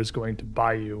between you is going to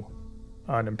buy you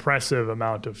an impressive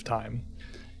amount of time.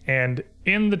 And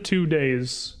in the 2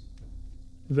 days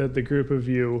that the group of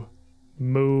you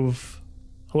move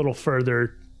a little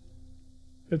further,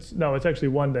 it's actually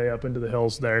 1 day up into the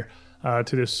hills there,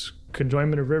 to this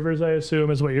conjoinment of rivers, I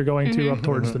assume, is what you're going to up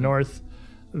towards the north.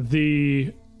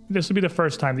 This will be the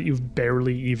first time that you've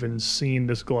barely even seen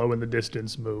this glow in the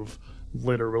distance move,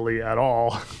 literally at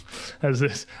all.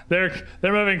 They're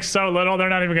moving so little, they're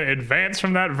not even going to advance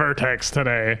from that vertex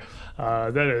today.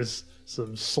 That is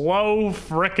some slow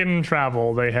frickin'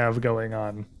 travel they have going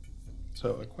on.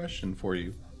 So a question for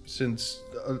you. Since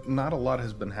not a lot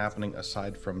has been happening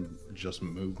aside from just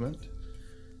movement,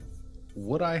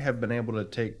 would I have been able to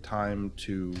take time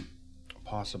to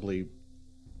possibly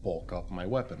bulk up my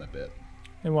weapon a bit?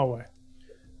 In what way?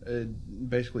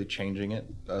 Basically changing it.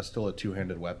 Still a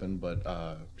 2-handed weapon, but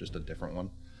just a different one.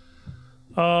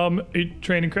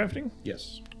 Training crafting?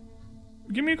 Yes.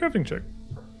 Give me a crafting check.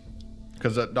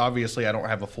 Because obviously I don't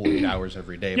have a full 8 hours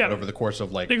every day, Yeah. but over the course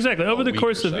of Exactly. Over the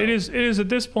course of, it is at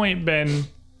this point been,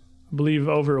 I believe,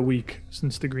 over a week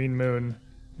since the Green Moon.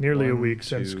 Nearly a week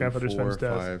since Grandfather Sven's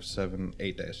death. 5, 7,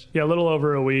 8 days. Yeah, a little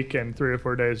over a week and 3 or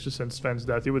 4 days just since Sven's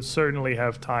death. You would certainly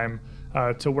have time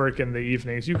to work in the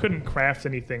evenings. You couldn't craft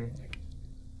anything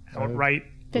outright,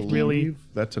 15. really.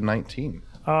 That's a 19.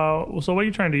 So what are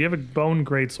you trying to do? You have a bone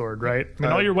greatsword, right? I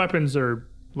mean, all your weapons are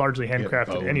largely handcrafted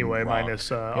bone, anyway, rock.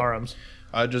 minus arms.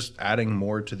 Just adding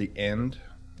more to the end.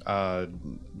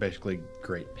 Basically,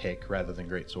 great pick rather than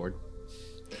great sword.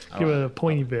 Give it a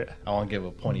pointy bit. I want to give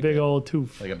a pointy Big bit, old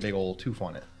tooth. like a big old tooth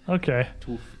on it. Okay.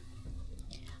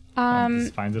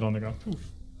 Just finds it on the ground.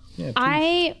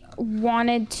 I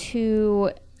wanted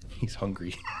to, He's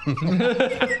hungry.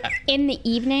 in the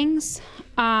evenings,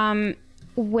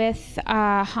 with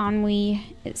Hanwi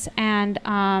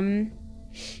and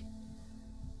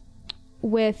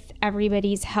with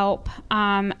everybody's help,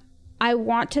 I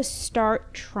want to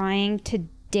start trying to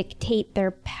dictate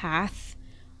their path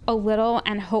a little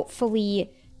and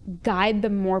hopefully guide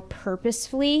them more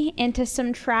purposefully into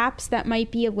some traps that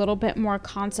might be a little bit more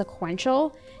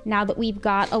consequential now that we've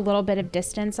got a little bit of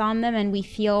distance on them and we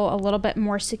feel a little bit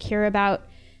more secure about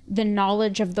the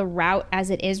knowledge of the route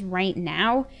as it is right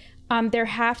now. There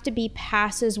have to be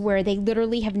passes where they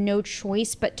literally have no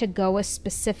choice but to go a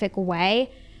specific way.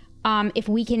 If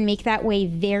we can make that way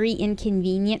very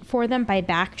inconvenient for them by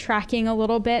backtracking a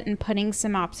little bit and putting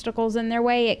some obstacles in their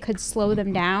way, it could slow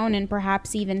them down and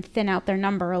perhaps even thin out their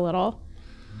number a little.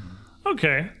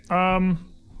 Okay.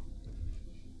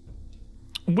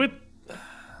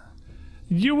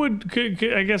 You would,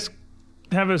 I guess,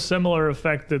 have a similar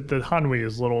effect that the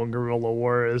Hanwi's little guerrilla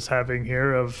war is having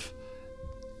here. Of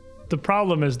the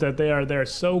problem is that they're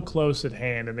so close at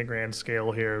hand in the grand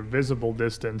scale here, visible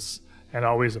distance, and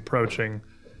always approaching.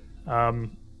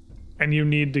 And and you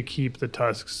need to keep the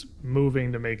tusks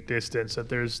moving to make distance. That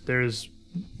there's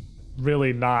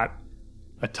really not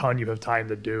a ton you have time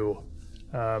to do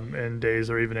in days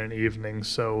or even in evenings.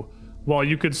 So while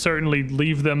you could certainly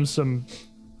leave them some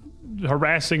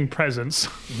harassing presence,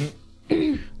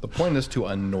 The point is to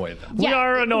annoy them. we Yeah,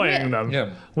 are annoying them. Yeah.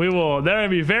 We will. They're gonna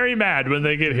be very mad when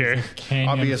they get here. Canyon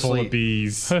full Obviously- of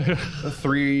bees.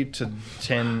 3 to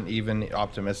 10, even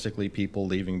optimistically, people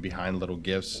leaving behind little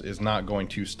gifts is not going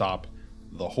to stop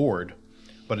the horde,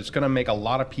 but it's going to make a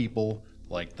lot of people,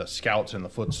 like the scouts and the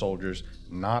foot soldiers,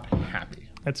 not happy.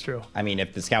 That's true. I mean,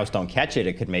 if the scouts don't catch it,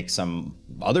 it could make some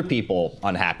other people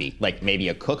unhappy. Like maybe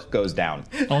a cook goes down.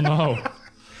 Oh no.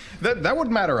 That would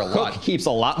matter a Cook lot. keeps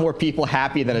a lot more people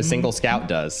happy than a single scout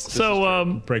does.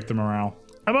 So, Break the morale.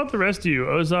 how about the rest of you?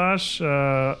 Ozash,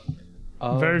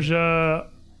 Verja,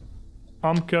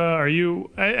 Amka, are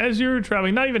you, as you're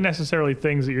traveling, not even necessarily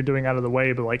things that you're doing out of the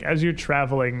way, but like as you're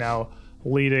traveling now,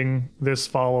 leading this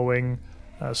following,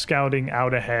 scouting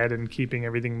out ahead and keeping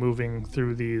everything moving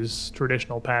through these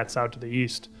traditional paths out to the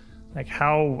east, like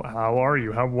how are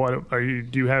you? What are you?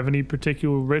 Do you have any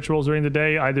particular rituals during the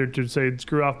day, either to say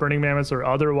screw off burning mammoths or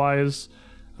otherwise?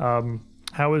 How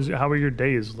are your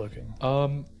days looking?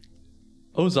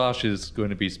 Ozash is going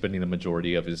to be spending the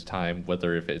majority of his time,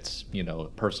 whether if it's,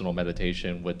 personal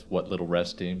meditation with what little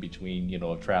rest in between,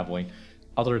 of traveling.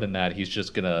 Other than that, he's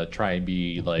just going to try and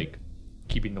be like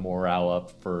keeping the morale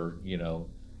up for,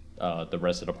 the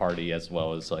rest of the party, as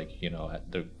well as like,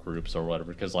 at the groups or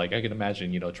whatever. Because like I can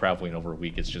imagine, traveling over a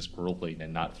week is just grueling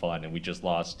and not fun. And we just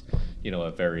lost,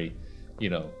 a very,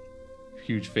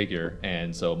 huge figure.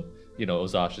 And so,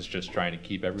 Ozash is just trying to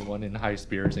keep everyone in high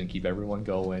spirits and keep everyone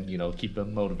going, keep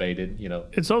them motivated,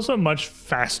 It's also much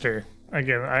faster.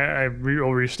 Again, I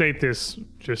will restate this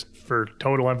just for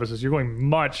total emphasis. You're going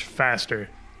much faster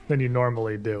than you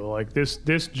normally do. Like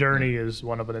this journey is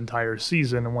one of an entire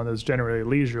season and one that's generally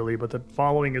leisurely, but the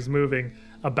following is moving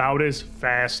about as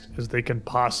fast as they can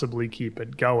possibly keep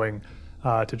it going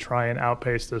to try and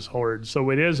outpace this horde. So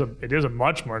it is a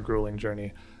much more grueling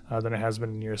journey than it has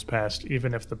been in years past,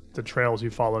 even if the trails you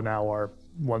follow now are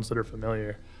ones that are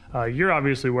familiar. You're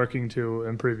obviously working to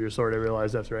improve your sword. I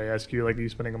realized after I asked you, like you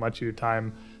spending much of your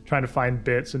time trying to find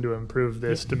bits and to improve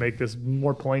this to make this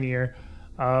more pointier.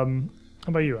 How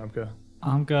about you, Amka?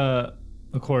 Amka,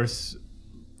 of course,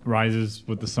 rises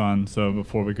with the sun, so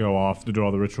before we go off to do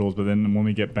all the rituals, but then when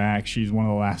we get back, she's one of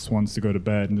the last ones to go to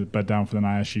bed and to bed down for the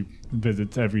night. She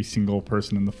visits every single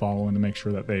person in the following to make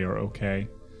sure that they are okay,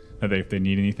 that if they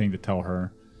need anything to tell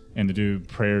her, and to do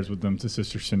prayers with them to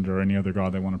Sister Cinder or any other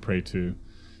god they want to pray to,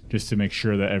 just to make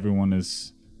sure that everyone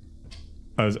is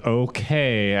as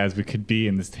okay as we could be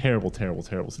in this terrible, terrible,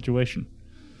 terrible situation.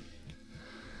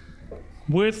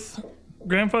 With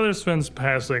Grandfather Sven's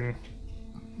passing,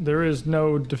 there is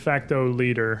no de facto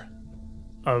leader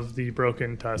of the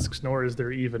Broken Tusks, nor is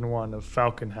there even one of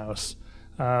Falcon House.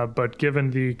 But given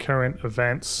the current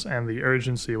events and the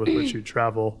urgency with which you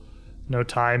travel, no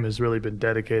time has really been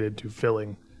dedicated to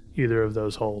filling either of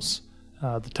those holes.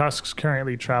 The Tusks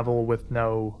currently travel with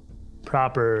no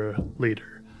proper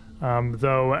leader.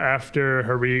 Though after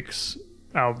Harik's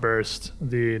outburst,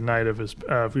 the night of his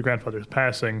grandfather's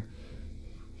passing,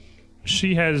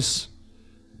 she has,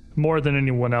 more than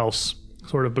anyone else,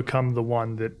 sort of become the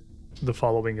one that the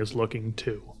following is looking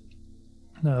to.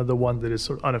 The one that is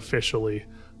sort of unofficially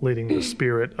leading the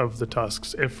spirit of the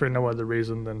Tusks, if for no other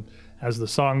reason than as the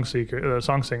song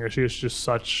singer, she is just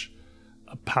such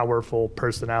a powerful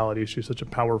personality. She's such a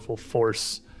powerful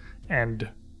force, and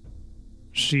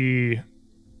she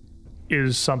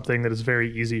is something that is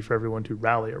very easy for everyone to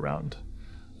rally around.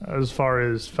 As far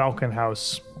as Falcon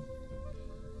House,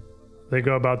 they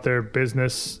go about their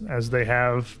business as they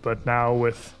have, but now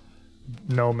with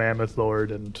no Mammoth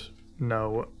Lord and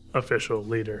no official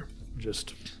leader.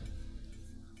 Just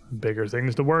bigger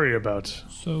things to worry about.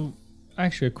 So,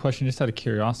 actually, a question just out of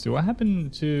curiosity. What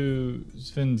happened to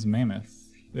Sven's mammoth?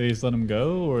 They just let him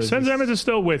go? Or Sven's Mammoth is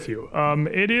still with you.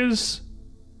 It is...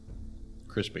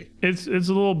 Crispy. It's a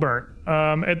little burnt.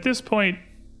 At this point,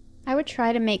 I would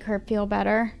try to make her feel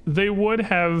better. they would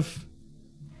have...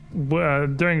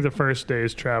 during the first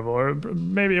day's travel, or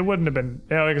maybe it wouldn't have been,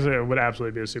 like I said, it would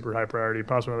absolutely be a super high priority,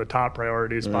 possibly one of the top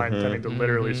priorities behind tending to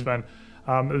literally Sven.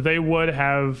 They would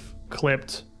have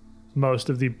clipped most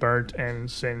of the burnt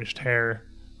and singed hair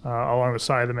along the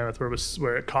side of the mammoth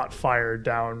where it caught fire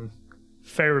down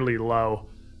fairly low,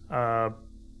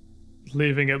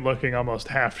 leaving it looking almost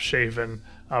half shaven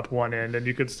up one end, and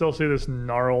you could still see this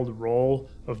gnarled roll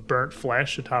of burnt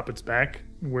flesh atop its back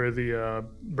where the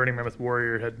Burning Mammoth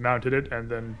warrior had mounted it and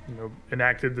then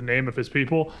enacted the name of his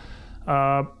people.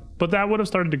 But that would have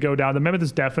started to go down. The mammoth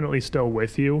is definitely still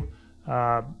with you.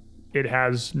 It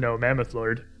has no mammoth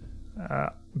lord,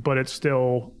 but it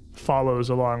still follows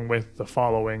along with the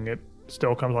following. It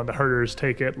still comes on. The herders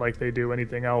take it like they do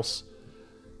anything else.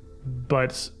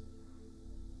 But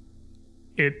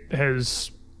it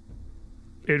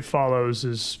follows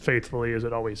as faithfully as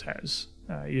it always has,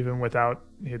 even without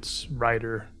its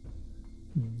rider.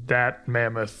 That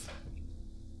mammoth,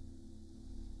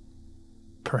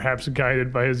 perhaps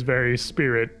guided by his very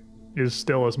spirit, is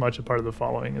still as much a part of the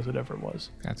following as it ever was.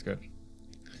 That's good.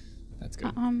 That's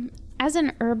good. As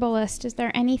an herbalist, is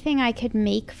there anything I could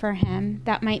make for him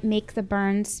that might make the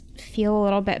burns feel a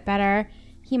little bit better?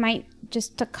 He might,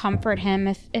 just to comfort him,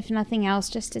 if nothing else,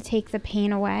 just to take the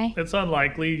pain away. It's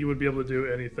unlikely you would be able to do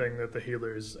anything that the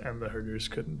healers and the herders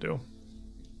couldn't do.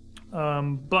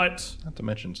 But Not to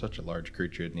mention, such a large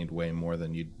creature would need way more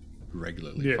than you'd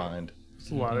regularly find.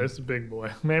 it's a lot. It's a big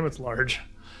boy. Mammoth's large.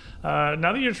 Now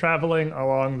that you're traveling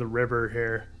along the river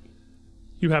here,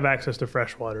 you have access to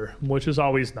fresh water, which is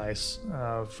always nice.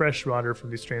 Fresh water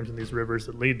from these streams and these rivers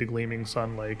that lead to Gleaming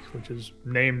Sun Lake, which is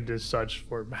named as such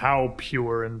for how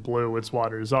pure and blue its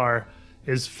waters are,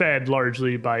 is fed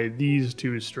largely by these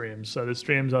two streams. So the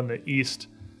streams on the east,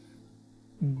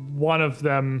 one of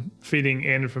them feeding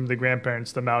in from the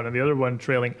grandparents, the mountain, and the other one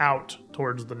trailing out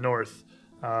towards the north,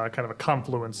 kind of a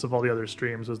confluence of all the other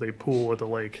streams as they pool at the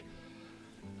lake.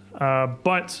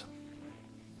 But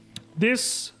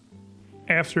this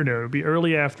afternoon, it would be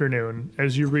early afternoon,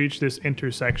 as you reach this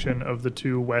intersection of the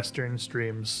two western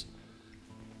streams,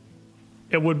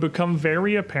 it would become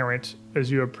very apparent as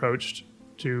you approached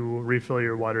to refill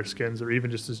your water skins, or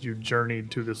even just as you journeyed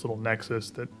to this little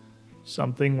nexus, that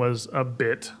something was a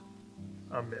bit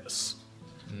amiss.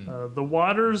 The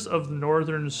waters of the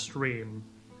northern stream,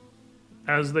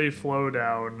 as they flow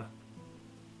down,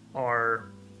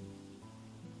 are...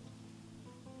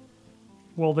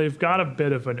 well, they've got a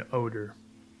bit of an odor.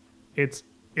 It's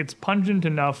pungent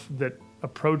enough that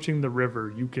approaching the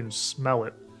river, you can smell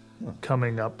it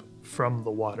coming up from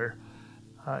the water.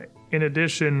 In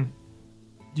addition,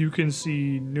 you can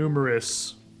see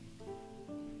numerous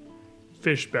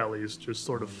fish bellies just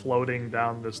sort of floating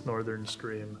down this northern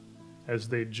stream as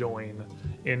they join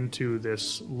into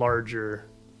this larger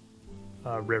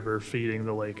river feeding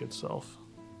the lake itself.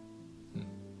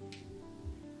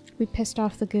 We pissed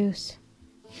off the goose.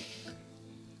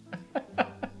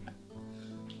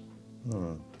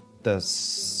 The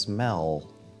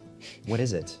smell, what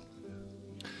is it?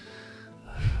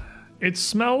 It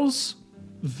smells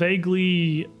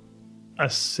vaguely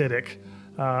acidic,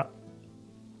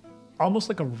 almost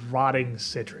like a rotting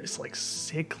citrus, like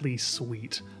sickly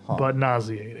sweet, but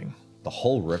nauseating. The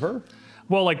whole river?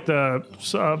 Well, like the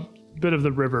bit of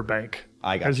the riverbank.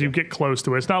 I got as you get close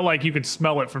to it. It's not like you can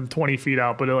smell it from 20 feet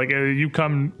out, but like you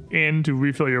come in to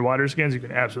refill your water skins, you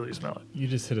can absolutely smell it. You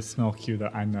just hit a smell cue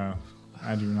that I know.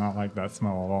 I do not like that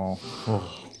smell at all.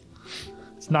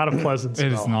 It's not a pleasant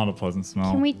smell. It is not a pleasant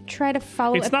smell. Can we try to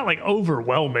follow It's not like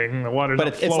overwhelming. The water's But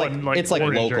not it's flowing like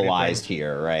orange or localized anything.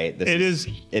 here, right?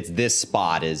 It's this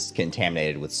spot is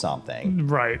contaminated with something.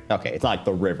 Right. Okay, it's not like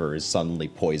the river is suddenly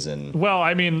poison. Well,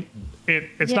 I mean,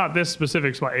 it's not this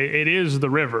specific spot. It is the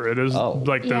river. It is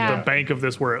like the bank of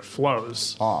this where it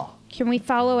flows. Can we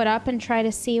follow it up and try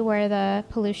to see where the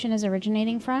pollution is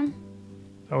originating from?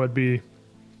 That would be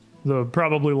the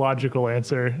probably logical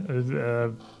answer.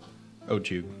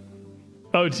 Ochu.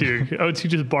 Otug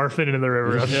just barfing into the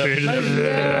river upstream.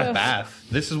 Bath.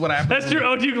 This is what happens. That's true.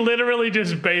 Otug literally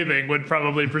just bathing would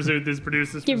probably produce this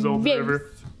result in the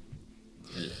river.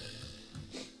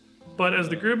 But as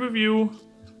the group of you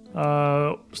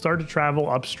start to travel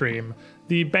upstream,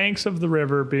 the banks of the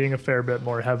river being a fair bit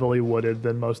more heavily wooded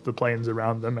than most of the plains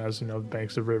around them, as you know, the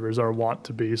banks of rivers are wont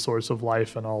to be, source of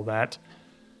life and all that.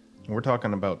 We're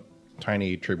talking about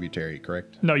tiny tributary,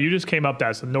 correct? No, you just came up.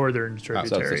 That's the northern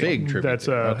tributary. So it's a big tributary. That's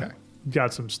okay.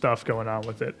 Got some stuff going on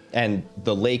with it. And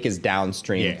the lake is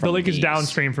downstream. Yeah. From The lake is these.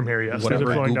 downstream from here. Yes, Whatever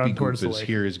they're flowing goopy down towards goop the is lake.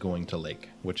 here is going to lake,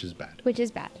 which is bad. Which is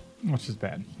bad. Which is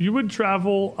bad. You would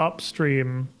travel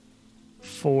upstream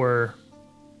for.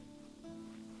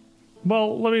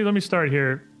 Well, let me start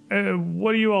here.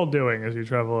 What are you all doing as you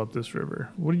travel up this river?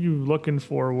 What are you looking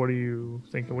for? What are you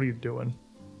thinking? What are you doing?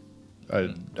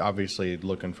 Obviously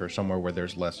looking for somewhere where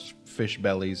there's less fish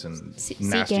bellies and Seeking.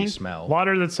 nasty smell.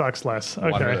 Water that sucks less. Okay.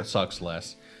 Water that sucks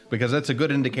less. Because that's a good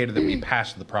indicator that we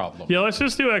passed the problem. Yeah, let's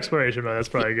just do exploration, man. That's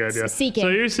probably good. Yeah. Seeking. So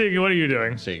you're seeking. What are you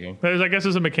doing? Seeking. I guess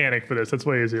there's a mechanic for this. That's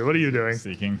way easier. What are you doing?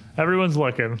 Seeking. Everyone's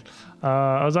looking.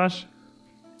 Ozash?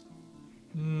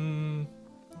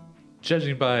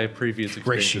 Judging by previous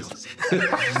experiences.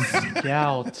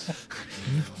 Scout.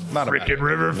 Not a bad Freaking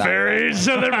river fairies,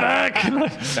 so they're back.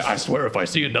 I swear if I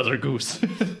see another goose.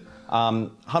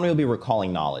 Hanwi will be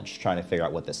recalling knowledge, trying to figure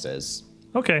out what this is.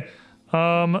 Okay.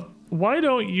 Why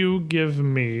don't you give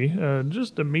me,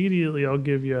 just immediately, I'll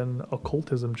give you an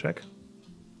occultism check.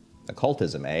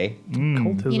 Occultism, eh?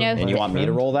 Occultism. You know, And you want me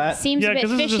to roll that? Seems Yeah, a bit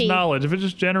because this is fishy. just knowledge. If it's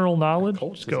just general knowledge,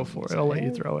 just go for it. I'll let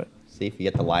you throw it. See if you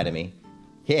get to lie to me.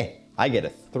 Yeah, I get a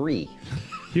 3.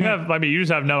 You have, I mean, you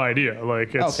just have no idea.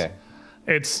 Like, Okay.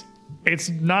 it's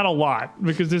not a lot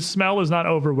because this smell is not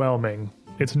overwhelming.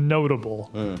 It's notable,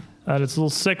 and it's a little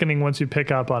sickening once you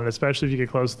pick up on it, especially if you get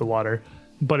close to the water.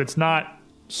 But it's not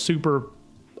super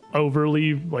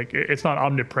overly like it's not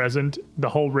omnipresent. The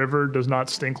whole river does not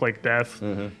stink like death,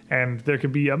 and there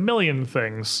could be a million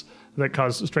things that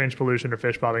cause strange pollution or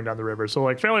fish bobbing down the river. So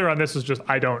like failure on this is just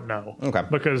I don't know. Okay.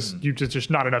 Because you just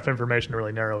not enough information to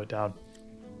really narrow it down.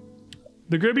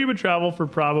 The Gribby would travel for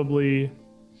probably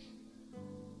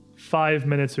 5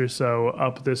 minutes or so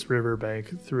up this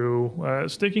riverbank through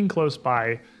sticking close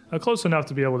by, close enough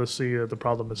to be able to see that the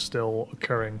problem is still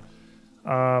occurring.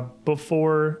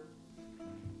 Before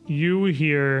you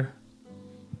hear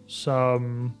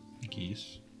some...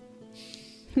 geese.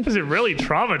 Is it really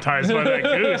traumatized by that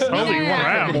goose? Holy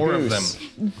crap. More of them.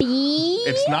 Bees?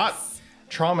 It's not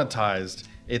traumatized.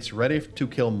 It's ready to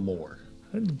kill more.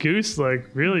 That goose, like,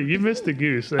 really, you missed a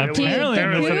goose. Apparently, I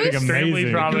missed It's something extremely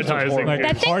amazing. traumatizing. Like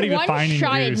That thing party-defining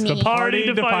one-shotted goose. me. The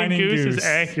Party-defining goose is goose.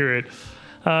 accurate.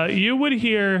 You would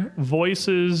hear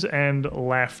voices and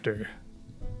laughter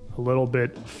a little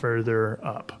bit further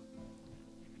up.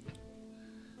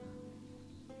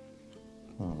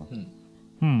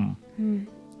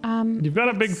 You've got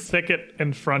a big thicket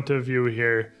in front of you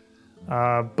here,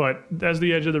 but as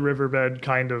the edge of the riverbed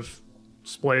kind of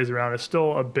splays around, it's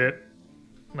still a bit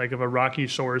like of a rocky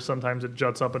shore. Sometimes it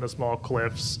juts up into small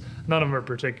cliffs. None of them are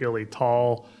particularly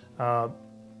tall.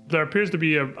 There appears to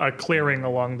be a clearing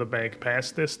along the bank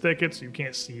past this thicket, so you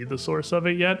can't see the source of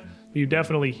it yet. But you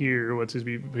definitely hear what appears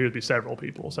to be several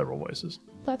people, several voices.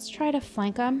 Let's try to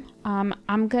flank them.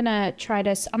 I'm gonna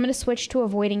switch to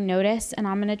avoiding notice, and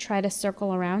I'm gonna try to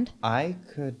circle around. I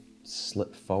could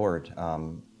slip forward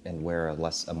and wear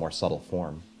a more subtle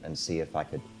form and see if I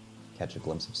could catch a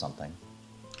glimpse of something.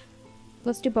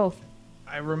 Let's do both.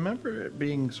 I remember it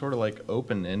being sort of like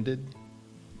open-ended.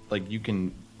 Like you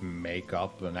can make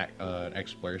up an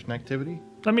exploration activity.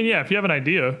 I mean, yeah, if you have an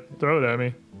idea, throw it at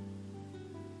me.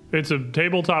 It's a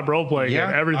tabletop role-playing Yeah,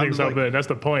 game. Everything's I'm like- open. That's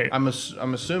the point. I'm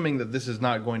assuming that this is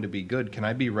not going to be good. Can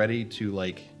I be ready to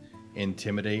like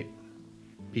intimidate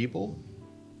people?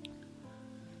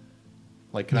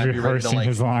 Like, can I be ready to Rehearsing like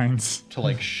his lines.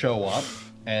 show up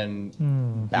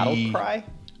and Battle be- cry?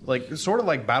 like sort of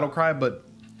like battle cry, but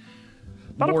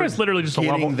Battle more Cry's literally just a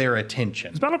getting level. their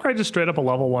attention. Is Battlecry just straight up a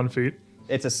level 1 feat?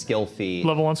 It's a skill feat.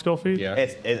 Level 1 skill feat? Yeah,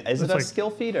 Is it a like- skill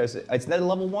feat or is it's not a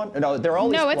level 1? No, they're all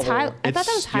No, it's high. I thought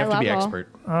that was you high have to be level. expert.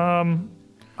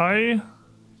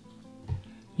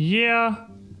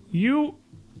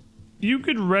 You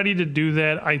could ready to do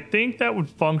that. I think that would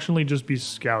functionally just be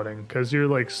scouting because you're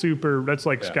like super. That's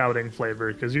like Yeah. scouting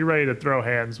flavor because you're ready to throw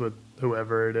hands with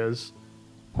whoever it is.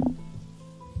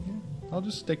 I'll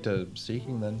just stick to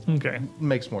seeking then. Okay.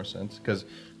 Makes more sense because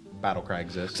battle cry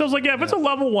exists. So I was like, yeah, if it's a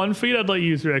level 1 feat, I'd let you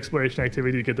use your exploration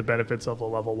activity to get the benefits of a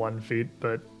level 1 feat,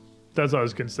 but that's how I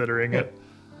was considering it.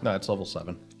 No, it's level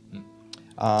 7.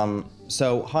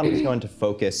 So Hanwi's going to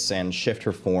focus and shift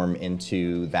her form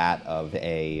into that of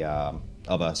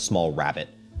a small rabbit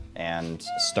and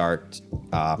start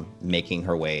making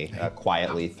her way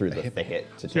quietly through the thicket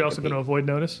to take So you're a also going to peek. avoid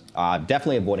notice?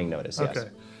 Definitely avoiding notice, yes. Okay.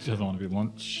 She doesn't want to be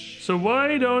lunch. So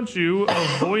why don't you,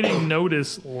 avoiding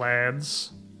notice,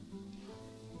 lads,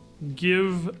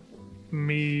 give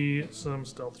me some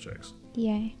stealth checks.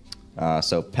 Yay.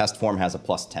 So pest form has a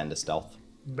 +10 to stealth.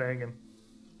 Banging.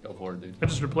 Go for it, dude. That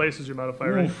just replaces your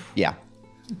modifier, right? Yeah.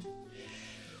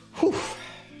 Whew.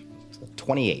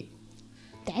 28.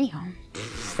 Damn.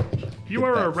 You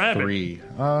are a rabbit. 3.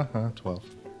 12.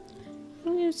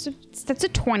 That's a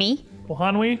 20. Well,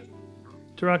 Hanwi,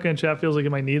 Taraka and Chap feels like you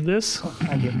might need this.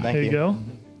 Thank you. There you go.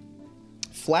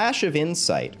 Flash of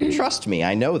insight. Trust me,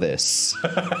 I know this. You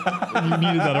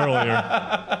needed that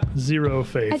earlier. Zero I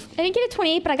faith. didn't get a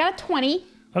 28, but I got a 20.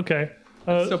 Okay.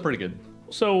 Still pretty good.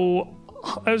 So,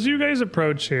 as you guys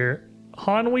approach here,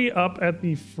 Hanwi up at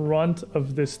the front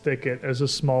of this thicket as a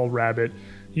small rabbit,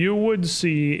 you would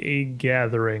see a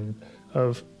gathering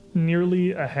of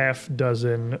nearly a half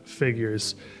dozen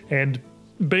figures. And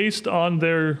based on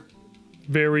their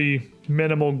very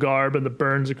minimal garb and the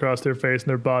burns across their face and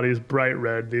their bodies bright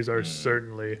red. These are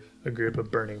certainly a group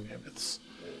of burning mammoths.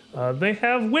 They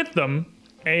have with them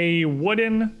a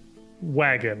wooden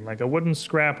wagon, like a wooden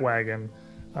scrap wagon.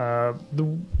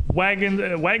 The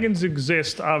wagons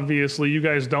exist, obviously. You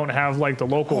guys don't have like the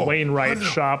local Wainwright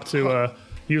shop to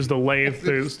use the lathe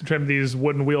to trim these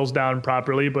wooden wheels down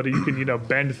properly, but you can,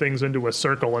 bend things into a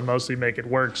circle and mostly make it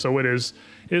work. So it is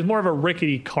more of a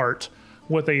rickety cart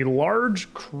with a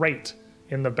large crate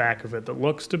in the back of it that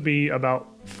looks to be about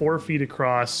 4 feet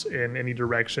across in any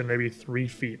direction, maybe 3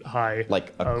 feet high.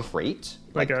 Like a crate?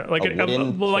 Like a wooden like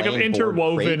plain board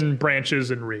interwoven crate?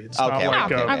 branches and reeds, Okay, not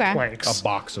like okay. planks. A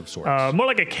box of sorts. More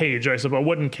like a cage, I suppose, a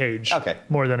wooden cage. Okay.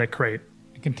 More than a crate.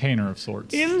 A container of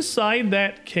sorts. Inside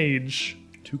that cage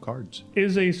 2 cards.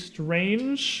 is a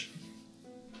strange,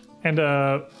 and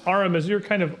Aram, as you're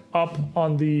kind of up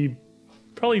on the,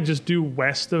 probably just due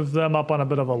west of them, up on a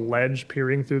bit of a ledge,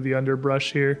 peering through the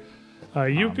underbrush here,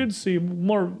 you could see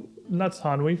more. That's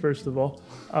Hanwi, first of all.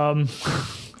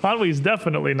 Hanwi's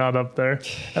definitely not up there,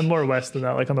 and more west than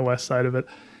that, like on the west side of it.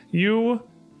 You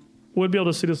would be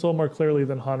able to see this a little more clearly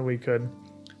than Hanwi could.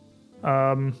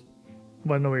 I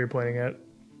don't know where you're pointing at.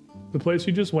 The place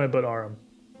you just went, but Aram.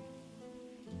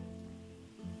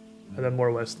 And then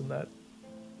more west than that.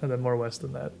 And then more west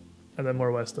than that. And then more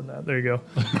west than that. There you go.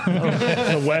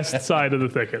 The west side of the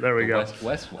thicket. There we go.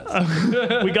 West.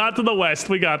 We got to the west.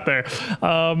 We got there.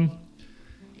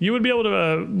 You would be able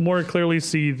to more clearly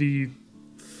see the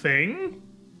thing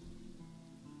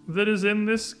that is in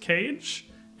this cage.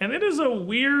 And it is a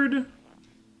weird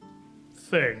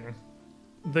thing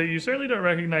that you certainly don't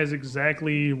recognize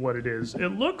exactly what it is.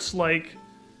 It looks like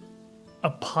a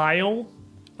pile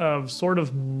of sort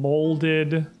of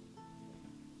molded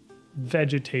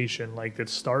vegetation, like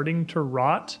it's starting to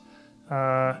rot.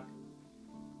 A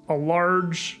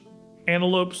large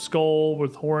antelope skull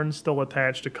with horns still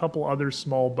attached, a couple other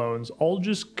small bones, all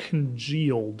just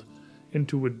congealed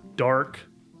into a dark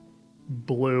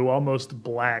blue, almost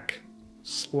black,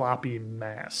 sloppy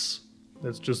mass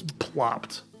that's just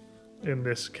plopped in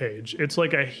this cage. It's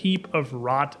like a heap of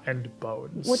rot and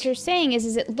bones. What you're saying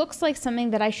is it looks like something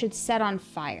that I should set on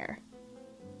fire.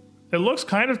 It looks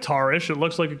kind of tarish. It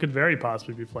looks like it could very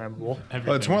possibly be flammable.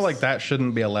 Well, it's more like that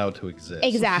shouldn't be allowed to exist.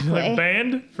 Exactly.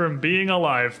 Banned from being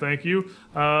alive, thank you.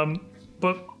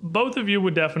 But both of you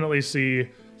would definitely see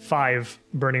 5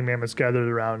 burning mammoths gathered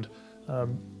around.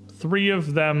 3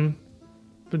 of them,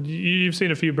 but you've seen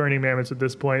a few burning mammoths at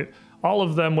this point. All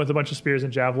of them with a bunch of spears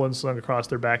and javelins slung across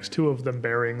their backs. 2 of them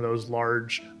bearing those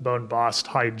large bone-bossed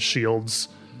hide shields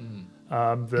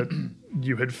that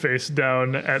you had faced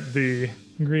down at the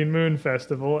Green Moon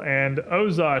Festival. And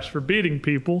Ozosh for beating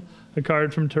people, a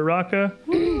card from Taraka.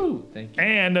 Woo! Thank you.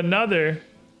 And another,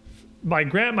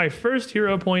 my first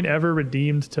hero point ever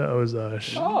redeemed to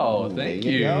Ozosh. Oh, thank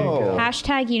There you. go.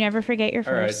 Hashtag you never forget your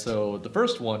All right, first. so the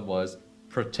first one was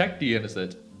protect the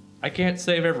innocent. I can't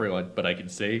save everyone, but I can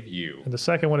save you. And the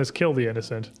second one is kill the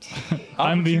innocent.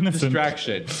 I'm the innocent.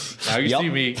 Distraction. Now you Yup. see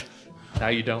me. Now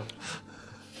you don't.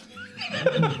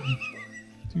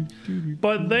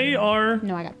 But they are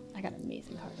No, I got an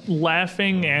amazing card.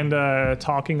 laughing and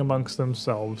talking amongst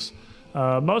themselves.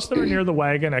 Most of them are near the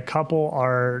wagon. A couple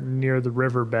are near the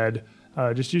riverbed,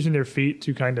 just using their feet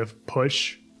to kind of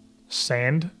push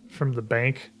sand from the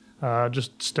bank,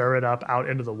 just stir it up out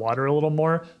into the water a little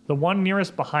more. The one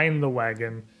nearest behind the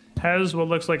wagon has what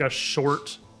looks like a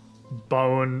short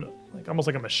bone, like almost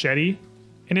like a machete,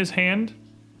 in his hand,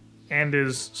 and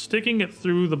is sticking it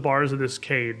through the bars of this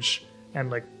cage and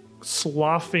like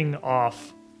sloughing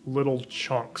off little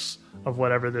chunks of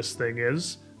whatever this thing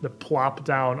is that plop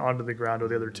down onto the ground while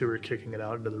the other 2 are kicking it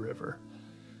out into the river.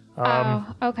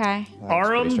 Oh, okay. That's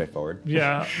Aram? pretty straightforward.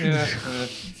 Yeah.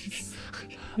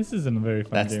 This isn't a very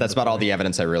fun game. That's about all the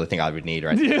evidence I really think I would need,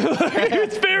 right?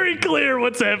 It's very clear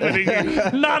what's happening.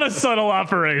 Not a subtle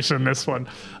operation, this one.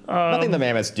 Nothing the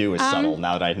mammoths do is subtle,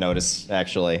 now that I notice,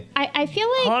 actually. I feel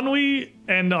like Hanwi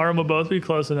and Arm will both be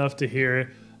close enough to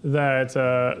hear that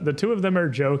the 2 of them are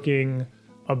joking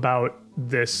about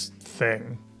this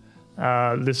thing.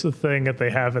 This thing that they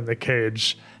have in the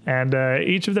cage. And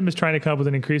each of them is trying to come up with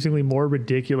an increasingly more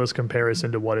ridiculous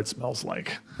comparison to what it smells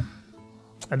like.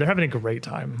 And they're having a great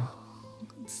time.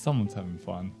 Someone's having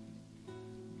fun.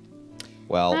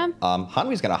 Well,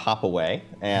 Hanwi's going to hop away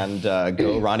and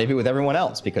go rendezvous with everyone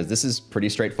else because this is pretty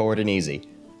straightforward and easy.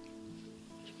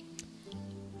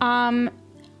 Aram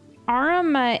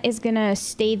is gonna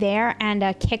stay there and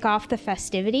kick off the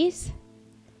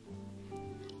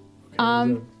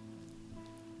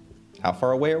How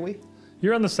far away are we?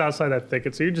 You're on the south side of that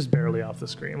thicket, so you're just barely off the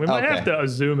screen. We might have to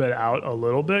zoom it out a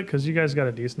little bit because you guys got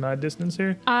a decent amount of distance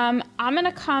here. I'm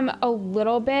gonna come a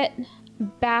little bit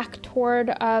back toward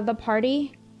the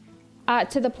party,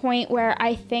 to the point where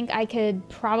I think I could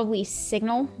probably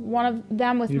signal one of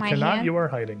them with my hand. You are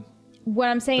hiding. What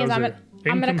I'm saying Those is are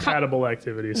incompatible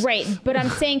activities. Right, but I'm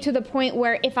saying to the point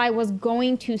where if I was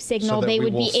going to signal, that they we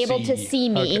would be will able to see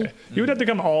me. Okay. You would have to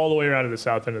come all the way around to the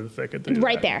south end of the thicket. To do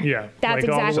Right that. there. Yeah. That's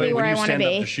like all the exactly way- where I When you want to stand up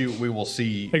be. to shoot, we will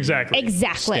see Exactly.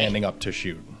 Exactly. standing up to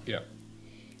shoot. Yeah.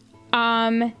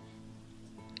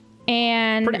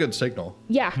 And Pretty good signal.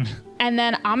 yeah, and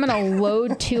then I'm gonna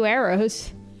load 2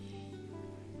 arrows,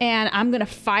 and I'm gonna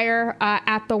fire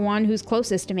at the one who's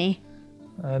closest to me.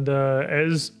 And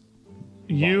as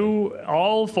you,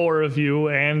 all 4 of you,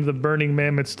 and the burning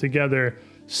mammoths together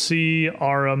see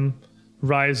Aram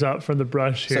rise up from the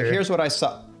brush here, So here's what I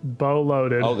saw. bow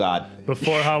loaded. Oh God.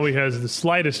 Before Howie has the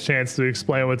slightest chance to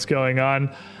explain what's going on,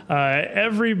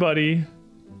 everybody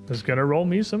is gonna roll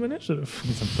me some initiative.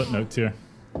 Need some footnotes here.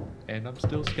 And I'm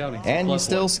still scouting. And you Plus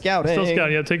still one. scouting. Still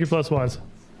scouting. Yeah, take your +1s.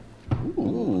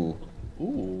 Ooh.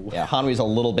 Yeah, Hanwi's a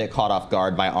little bit caught off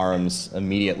guard by Aram's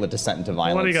immediate descent into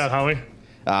violence. What do you got, Howie?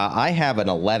 I have an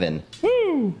 11.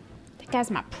 Woo! That guy's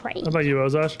my prey. How about you,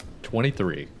 Ozash?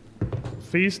 23.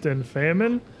 Feast and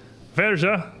famine.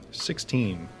 Verja.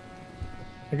 16.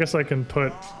 I guess I can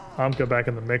put Amka back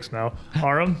in the mix now.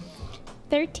 Aram.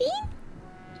 13?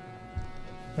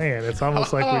 Man, it's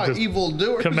almost like we just evil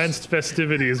doers. commenced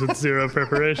festivities with 0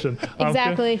 preparation. Amka,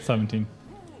 Exactly. 17.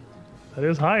 that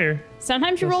is higher.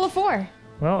 Sometimes you roll a 4.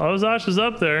 Well, Ozash is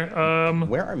up there.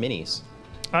 Where are minis?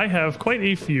 I have quite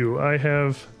a few. I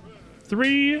have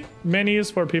 3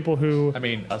 minis for people who I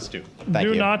mean, us too. Thank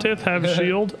do you. not have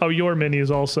shield. Oh, your minis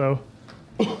also.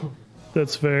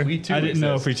 That's fair. We too. I didn't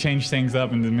know if we exist. changed things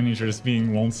up and the minis are just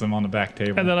being lonesome on the back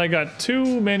table. And then I got 2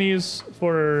 minis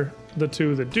for the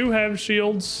 2 that do have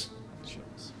shields.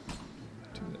 Shields.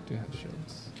 2 that do have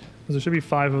shields. There should be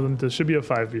 5 of them. There should be a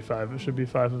 5v5. It should be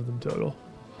 5 of them total.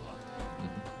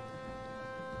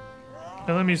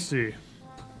 And let me see.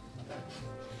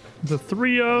 The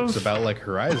 3 of... It's about like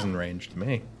horizon range to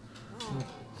me.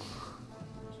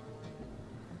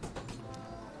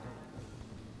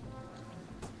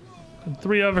 the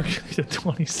 3 of are going to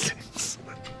 26.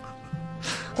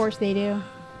 Of course they do.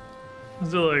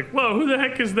 So like, whoa, who the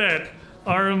heck is that?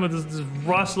 Aram with this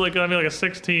rustling on me like a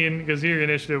 16 because your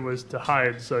initiative was to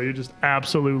hide, so you're just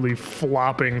absolutely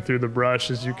flopping through the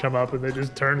brush as you come up, and they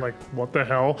just turn like, what the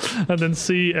hell? And then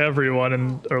see everyone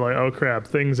and are like, oh crap,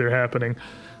 things are happening.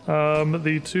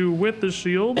 The 2 with the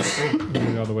shield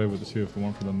Maybe all the way with the 2 if it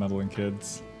weren't for the meddling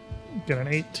kids. get an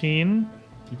 18,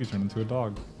 You could turn into a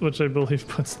dog. which I believe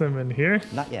puts them in here.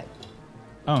 Not yet.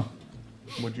 Oh,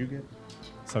 What'd you get?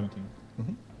 17.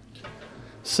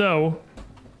 So,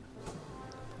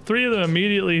 3 of them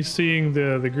immediately seeing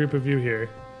the group of you here,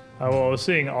 well,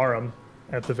 seeing Aram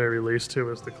at the very least, who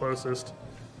is the closest,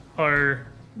 are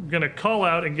gonna call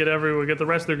out and get the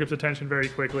rest of their group's attention very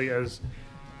quickly, as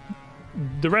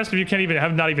the rest of you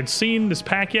have not even seen this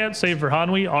pack yet, save for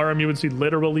Hanwi. Aram, you would see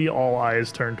literally all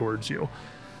eyes turned towards you.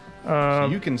 So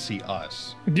you can see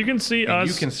us. You can see And us.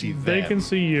 you can see They them. can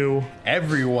see you.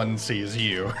 Everyone sees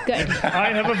you. Good.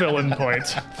 I have a villain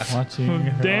point. Watching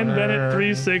Dan Bennett her.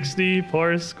 360,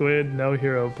 poor squid, no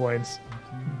hero points.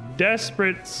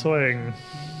 Desperate swing.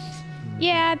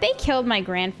 Yeah, they killed my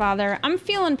grandfather. I'm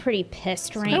feeling pretty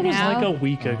pissed right That was now. like a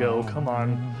week ago. Come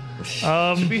on.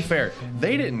 To be fair,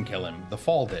 they didn't kill him. The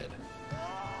fall did.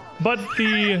 But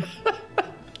the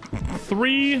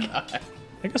 3,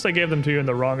 I guess I gave them to you in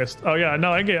the wrongest. Oh yeah,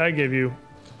 no, I gave you.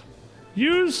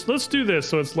 Let's do this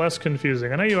so it's less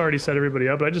confusing. I know you already set everybody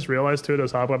up, but I just realized 2 of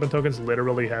those hot weapon tokens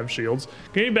literally have shields.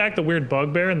 Give me back the weird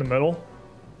bugbear in the middle.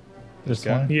 This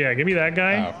Okay. one? Yeah, give me that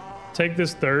guy. Oh. Take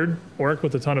this 3rd orc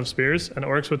with a ton of spears, and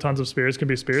orcs with tons of spears can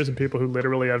be spears, and people who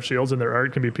literally have shields in their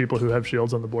art can be people who have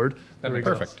shields on the board. There we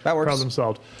go. Perfect. That works. Problem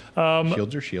solved.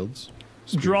 Shields are shields.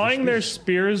 Drawing their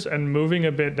spears and moving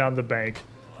a bit down the bank.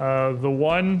 The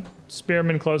one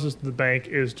spearman closest to the bank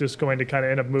is just going to kind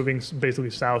of end up moving basically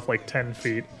south like 10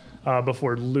 feet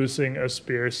before loosing a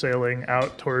spear, sailing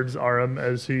out towards Aram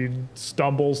as he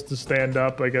stumbles to stand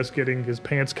up, I guess getting his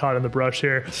pants caught in the brush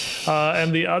here.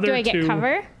 And the other Do I 2... get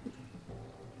cover?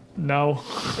 No.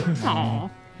 Aw.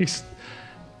 It's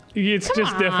just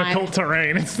on. difficult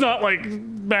terrain. It's not like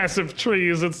massive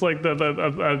trees. It's like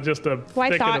just a Well, I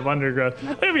thicket thought- of undergrowth.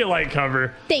 Maybe a light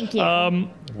cover. Thank you.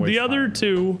 The other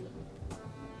 2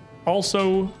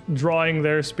 also drawing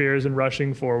their spears and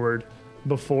rushing forward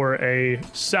before a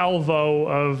salvo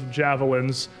of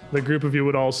javelins. The group of you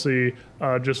would all see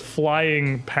just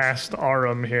flying past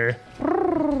Arum here.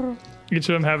 Each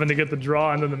of them having to get the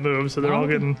draw and then the move, so they're all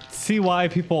getting... See why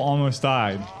people almost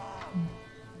died.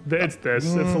 It's this.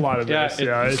 It's a lot of this.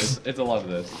 It's a lot of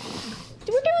this.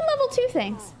 We're doing level 2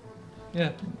 things.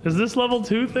 Yeah. Is this level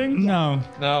 2 thing? No.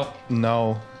 No.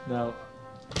 No. No.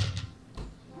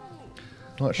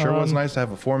 Well, it sure was nice to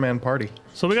have a 4-man party.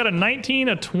 So we got a 19,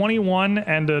 a 21,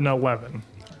 and an 11.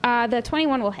 The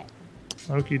 21 will hit.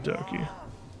 Okie dokie.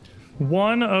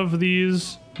 One of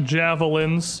these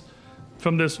javelins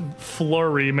from this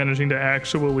flurry managing to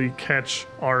actually catch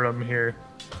Arum here,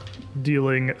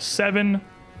 dealing 7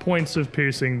 points of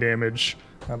piercing damage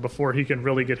before he can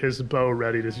really get his bow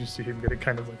ready. As you see him get it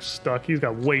kind of like stuck. He's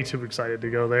got way too excited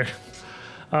to go there.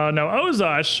 Now,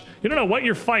 Ozash, you don't know what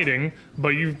you're fighting, but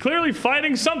you're clearly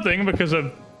fighting something because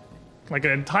of like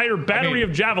an entire battery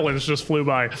of javelins just flew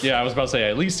by. Yeah, I was about to say, I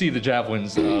at least see the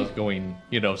javelins going,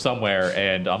 somewhere,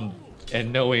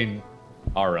 and knowing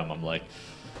Arum, I'm like,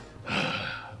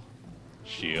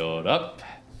 shield up,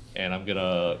 and I'm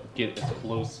gonna get as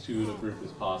close to the group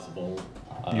as possible.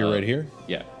 You're right here?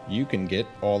 Yeah. You can get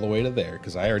all the way to there,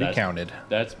 because I already counted.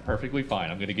 That's perfectly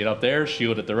fine. I'm gonna get up there,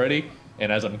 shield at the ready,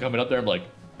 and as I'm coming up there, I'm like,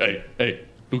 hey,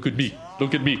 look at me,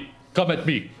 come at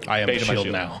me. I am the Bait on my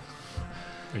shield now.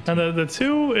 And the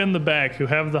two in the back who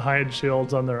have the hide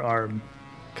shields on their arm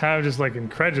kind of just like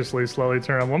incredulously slowly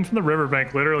turn on. One from the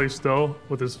riverbank, literally still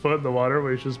with his foot in the water,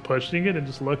 where he's just pushing it and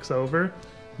just looks over.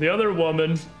 The other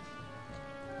woman,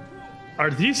 are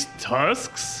these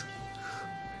tusks?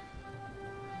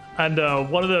 And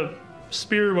one of the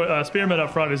spearmen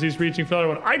up front, as he's reaching for the other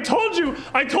one, I told you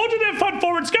they fought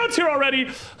forward scouts here already.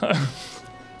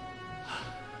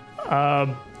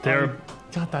 They're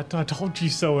I told you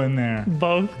so in there.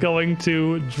 both going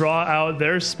to draw out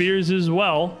their spears as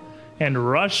well and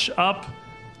rush up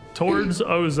towards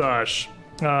Ozash,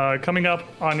 coming up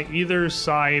on either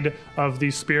side of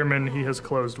the spearmen he has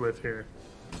closed with here.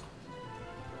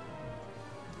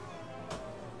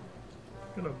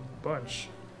 Got a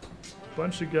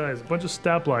bunch of guys, a bunch of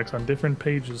stat blocks on different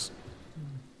pages.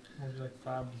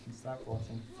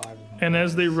 And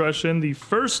as they rush in, the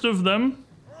first of them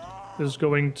is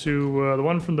going to the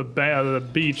one from the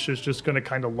beach is just going to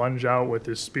kind of lunge out with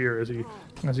his spear as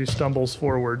he stumbles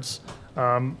forwards.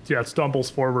 Stumbles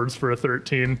forwards for a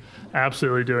 13,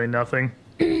 absolutely doing nothing.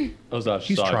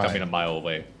 Ozash saw it trying. coming a mile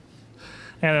away.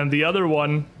 And then the other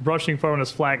one rushing forward on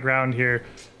his flat ground here,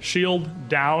 shield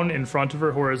down in front of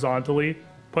her horizontally,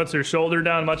 puts her shoulder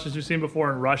down much as you've seen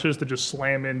before, and rushes to just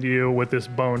slam into you with this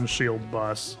bone shield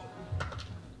bus.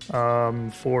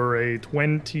 For a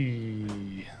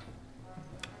 20.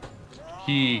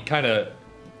 He kind of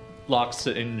locks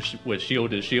it in with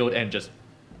shield to shield and just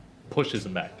pushes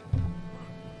him back.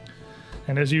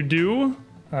 And as you do,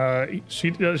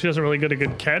 she doesn't really get a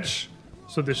good catch.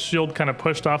 So the shield kind of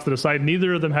pushed off to the side.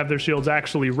 Neither of them have their shields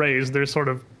actually raised. They're sort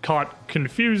of caught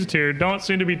confused here. Don't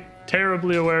seem to be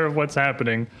terribly aware of what's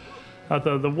happening.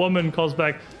 The woman calls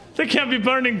back, they can't be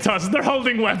burning tusks. They're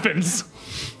holding weapons.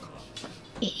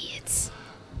 Idiots.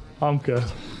 Amka.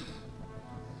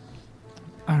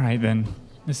 All right, then.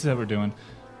 This is what we're doing.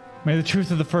 May the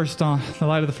truth of the first dawn, the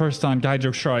light of the first dawn, guide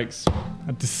your strikes.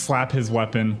 I just slap his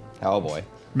weapon. Oh boy.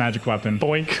 Magic weapon.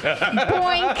 Boink.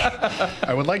 Boink.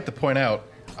 I would like to point out,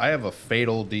 I have a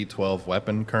fatal D12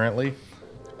 weapon currently.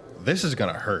 This is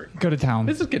gonna hurt. Go to town.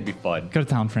 This is gonna be fun. Go to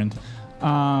town, friend.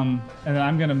 And then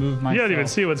I'm gonna move myself. You don't even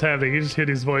see what's happening. You just hear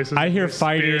these voices. I hear There's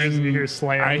spears, fighting. and you hear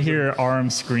slams. I hear Arum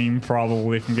scream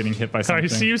probably from getting hit by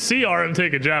something. You see Arum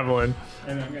take a javelin.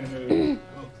 And I'm gonna move.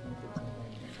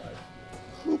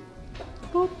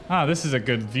 This is a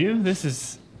good view. This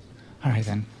is. All right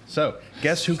then. So,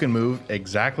 guess who can move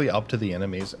exactly up to the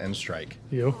enemies and strike?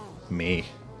 You. Me.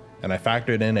 And I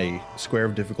factored in a square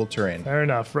of difficult terrain. Fair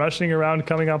enough. Rushing around,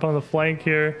 coming up on the flank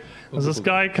here. As this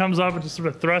guy comes up and just sort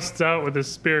of thrusts out with his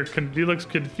spear, he looks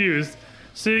confused.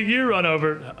 Seeing you run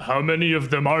over, how many of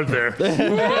them are there?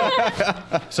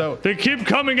 So, They keep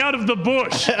coming out of the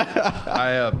bush.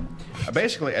 I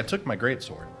took my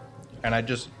greatsword and I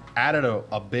just added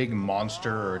a big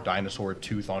monster or dinosaur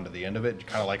tooth onto the end of it,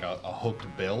 kind of like a hooked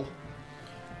bill.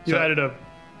 You So- added a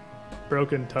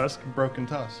broken tusk. Broken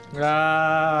tusk. And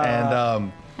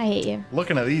I hate you.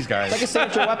 looking at these guys, Like a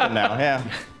signature weapon now, yeah.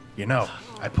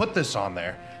 I put this on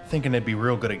there thinking it'd be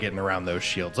real good at getting around those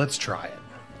shields. Let's try it.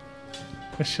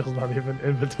 The shield's not even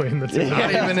in between the two.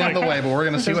 Not even in the way, but we're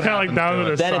going to see It's what kind of like happens down to to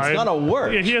the it. Then side. it's gonna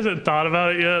work. Yeah, he hasn't thought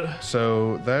about it yet.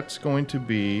 So that's going to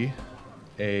be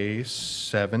a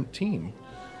 17.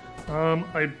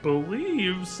 I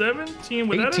believe 17.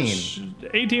 Would that 18.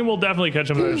 18 will definitely catch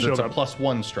him with his It's shield a up.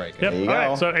 +1 strike. Yep. There you All right.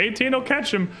 go. So 18 will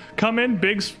catch him. Come in,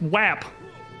 big swap.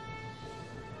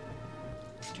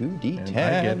 2d10. And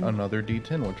I get another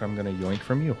D10, which I'm going to yoink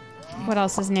from you. What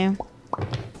else is new?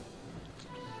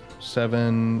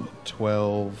 7,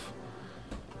 12,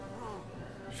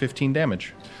 15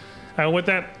 damage. And with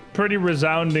that pretty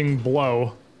resounding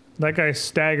blow, that guy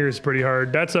staggers pretty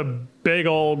hard. That's a big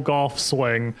old golf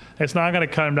swing. It's not going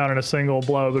to cut him down in a single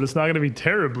blow, but it's not going to be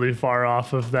terribly far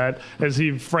off of that as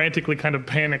he frantically kind of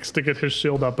panics to get his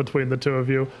shield up between the two of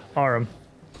you. Aram.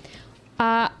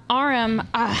 Aram,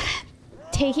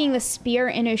 taking the spear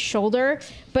in his shoulder,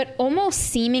 but almost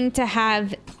seeming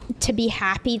to be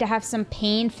happy to have some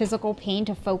pain, physical pain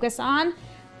to focus on,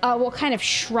 will kind of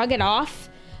shrug it off.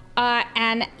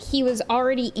 And he was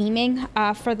already aiming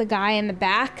for the guy in the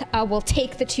back. Will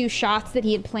take the 2 shots that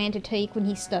he had planned to take when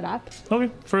he stood up.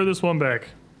 Okay, furthest one back.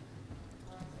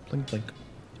 Blink, blink.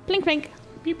 Blink, blink.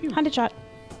 Pew, pew. Hunted shot.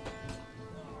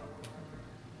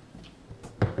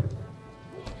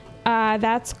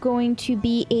 That's going to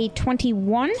be a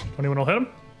 21. 21 will hit him.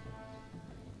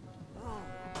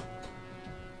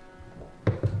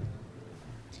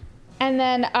 And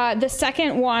then the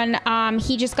second one,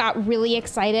 he just got really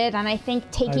excited, and I think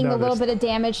taking a little noticed. bit of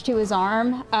damage to his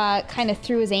arm kind of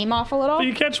threw his aim off a little. But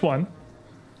you catch one.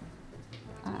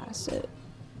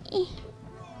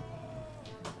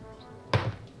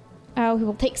 Oh, he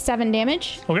will take 7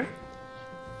 damage. Okay.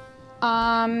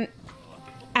 And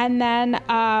then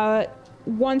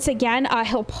once again,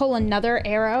 he'll pull another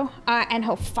arrow and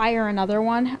he'll fire another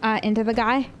one into the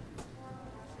guy.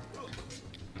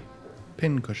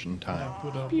 Pincushion time.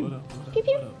 Pew,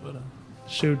 pew.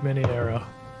 Shoot mini arrow.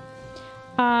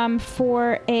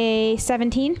 For a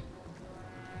 17.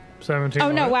 17.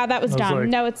 Oh no! Wow, that was I was dumb. like-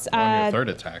 No, it's On your third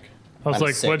attack. I was Minus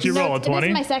like, six. what'd you no, roll? A this is 20?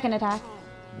 my second attack.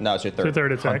 No, it's your third. Your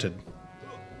third attack. Hunted.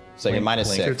 So you're minus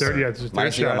Blink. Your 6. third, yeah, it's your third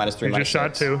Minus 0, shot. minus 3, You minus just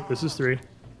shot 6. 2. This is 3.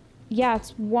 Yeah, it's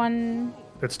 1.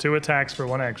 That's 2 attacks for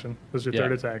 1 action. This is your Yeah.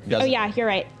 third attack. Does Oh it? yeah, you're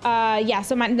right. Yeah,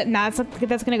 so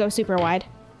that's gonna go super wide.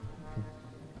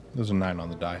 There's a 9 on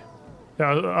the die.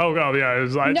 Yeah, yeah.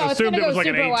 I No, it's assumed gonna it go was like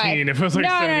an super 18. wide. If it was like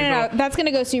no, 70. no. That's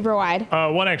gonna go super wide.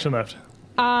 1 action left.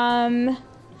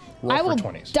 Roll I for will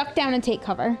 20s. duck down and take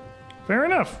cover. Fair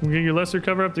enough. We'll get your lesser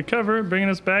cover up to cover, bringing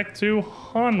us back to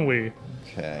Hanwi,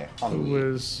 Okay. who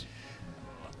was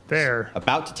there.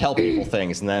 About to tell people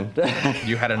things, and then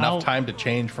You had enough I'll- time to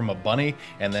change from a bunny,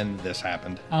 and then this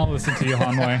happened. I'll listen to you,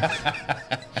 Hanwei.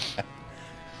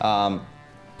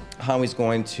 Hanwi's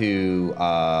going to,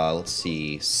 let's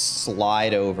see,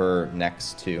 slide over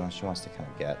next to. She wants to kind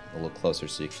of get a little closer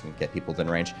so you can get people within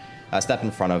range. Step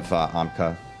in front of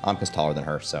Amka. Amka's taller than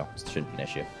her, so it shouldn't be an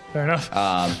issue. Fair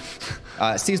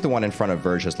enough. Sees the one in front of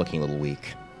Verja's looking a little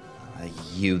weak.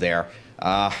 You there.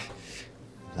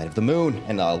 Light of the moon.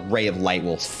 And a ray of light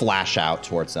will flash out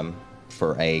towards them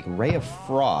for a ray of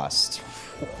frost.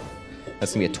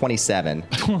 That's going to be a 27.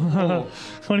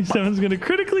 27 is going to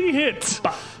critically hit.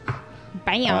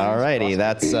 Bam. Alrighty,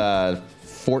 that's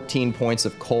 14 points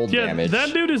of cold Yeah, damage.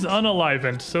 that dude is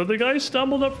unalivened. So the guy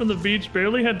stumbled up from the beach,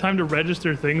 barely had time to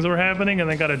register things were happening, and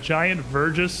then got a giant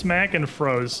Verja smack and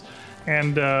froze.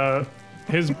 And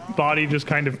his body just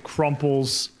kind of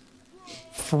crumples,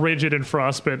 frigid and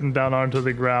frostbitten, down onto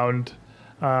the ground,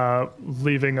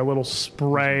 leaving a little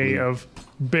spray of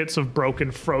bits of broken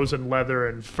frozen leather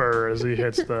and fur as he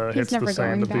hits the hits the never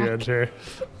sand at going the back. edge here.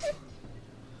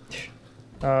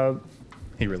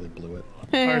 He really blew it.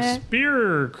 Our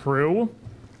spear crew,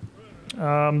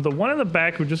 the one in the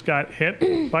back who just got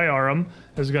hit by Aram,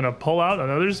 is going to pull out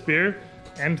another spear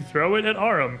and throw it at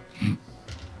Aram.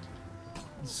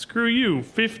 Screw you,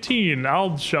 15.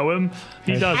 I'll show him.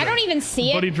 He doesn't. I don't even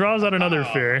see But he it. draws out another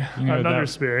spear. You know, Another that-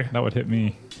 spear. That would hit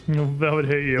me. That would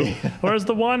hit you. Whereas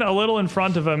the one a little in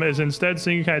front of him is instead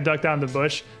seeing you kind of duck down the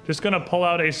bush, just going to pull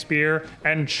out a spear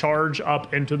and charge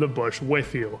up into the bush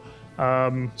with you.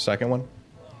 Second one.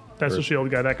 That's the shield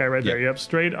guy, that guy right there. Yeah. Yep,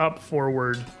 straight up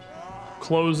forward,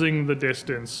 closing the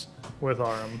distance with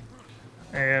Aram.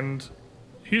 And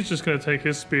he's just going to take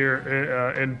his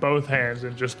spear in both hands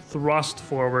and just thrust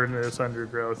forward into this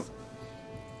undergrowth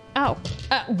Oh,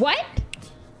 what?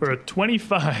 for a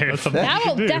 25. That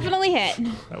will Dude. definitely hit.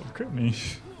 That would crit me.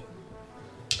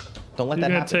 Don't let You're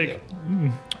that going happen. to to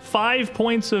you. take 5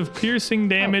 points of piercing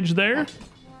damage there.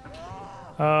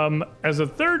 As a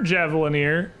third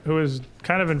Javelineer, who is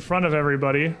kind of in front of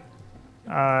everybody, who's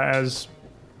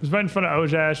right in front of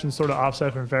Ojash and sort of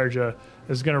offset from Verja,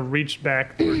 is going to reach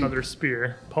back for another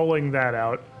spear, pulling that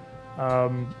out.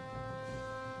 And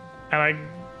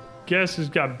guess he's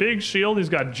got big shield. He's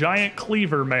got giant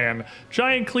cleaver man.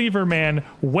 Giant cleaver man,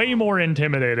 way more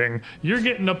intimidating. You're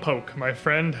getting a poke, my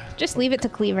friend. Just leave it to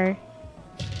Cleaver.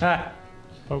 Ah,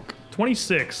 Poke.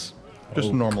 26. Just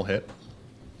a normal hit.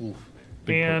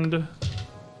 And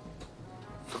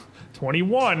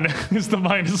 21 is the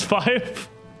 -5.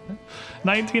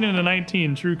 19 and a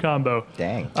 19, true combo.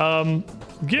 Dang.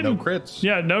 Getting, No crits.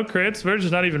 Yeah, no crits.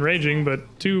 Verge's not even raging, but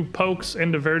 2 pokes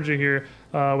into Verge here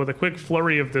with a quick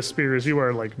flurry of the spears. You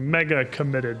are like mega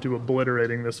committed to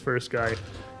obliterating this first guy.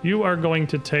 You are going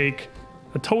to take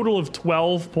a total of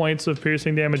 12 points of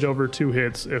piercing damage over 2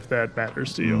 hits, if that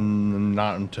matters to you.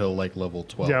 Not until like level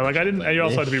 12. Yeah, like I didn't. something. You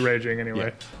also had to be raging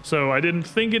anyway, so I didn't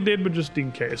think it did, but just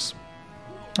in case.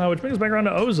 Which brings us back around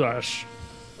to Ozash.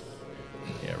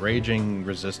 Yeah, raging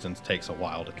resistance takes a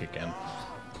while to kick in.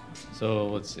 so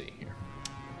let's see here.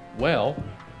 Well,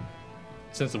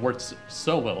 since it worked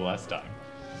so well last time.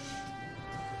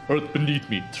 Earth beneath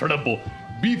me, tremble,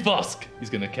 be fusk. He's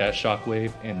gonna cast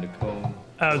Shockwave and the cone.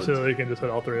 Absolutely, you can just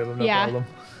hit all 3 of them, no Yeah.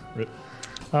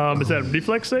 problem. Is that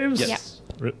reflex saves? Yes.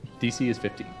 DC is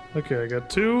 15. Okay, I got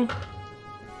 2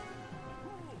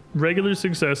 regular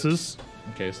successes,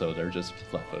 Okay, so they're just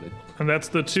flat-footed. and that's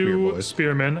the 2 Spear boys.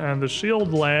 spearmen, and the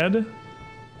shield lad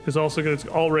is also going to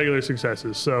all regular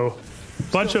successes. So,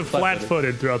 bunch of flat-footed.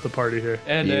 flat-footed throughout the party here.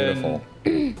 And Beautiful.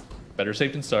 then, better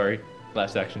safe than sorry.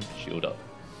 Last action, shield up.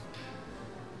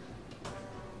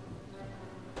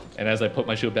 And as I put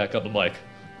my shield back up, I'm like,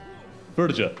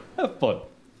 Verja, have fun.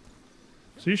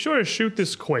 So you sort of shoot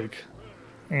this quake,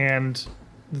 and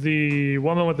the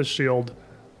woman with the shield,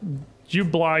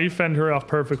 you fend her off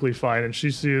perfectly fine, and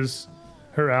she sees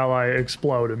her ally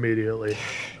explode immediately.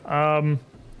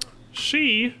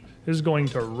 She is going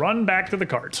to run back to the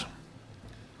cart.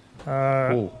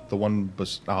 Oh, the one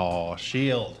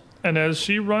shield. And as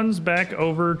she runs back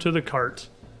over to the cart,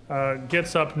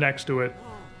 gets up next to it,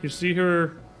 you see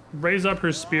her raise up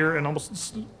her spear and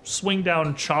almost swing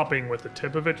down, chopping with the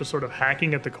tip of it, just sort of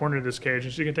hacking at the corner of this cage.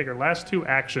 And she can take her last 2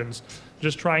 actions,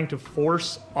 just trying to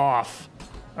force off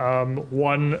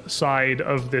one side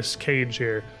of this cage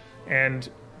here. And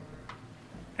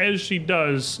as she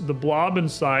does, the blob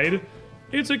inside,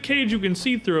 it's a cage you can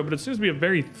see through it, but it seems to be a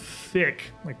very thick,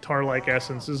 like tar-like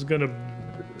essence. This is gonna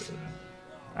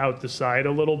out the side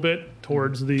a little bit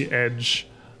towards the edge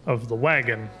of the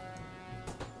wagon.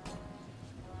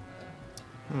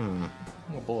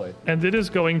 Oh boy. And it is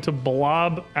going to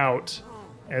blob out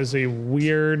as a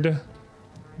weird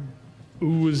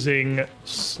oozing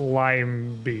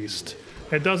slime beast.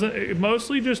 It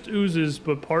mostly just oozes,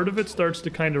 but part of it starts to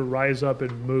kind of rise up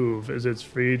and move as it's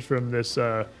freed from this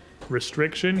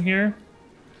restriction here.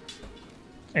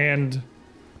 And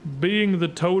being the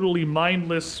totally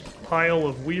mindless pile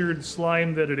of weird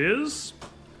slime that it is,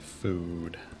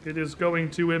 Food. it is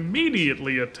going to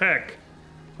immediately attack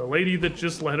the lady that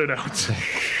just let it out.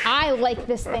 I like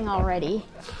this thing already.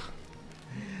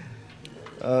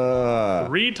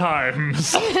 3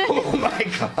 times.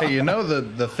 Hey, you know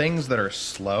the things that are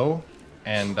slow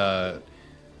and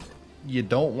you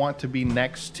don't want to be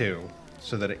next to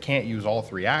so that it can't use all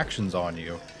 3 actions on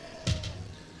you.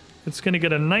 It's going to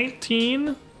get a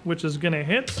 19, which is going to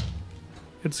hit.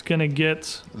 It's going to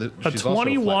get a She's also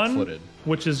 21, flat-footed.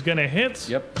 which is going to hit.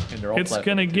 Yep, and they're all It's flat.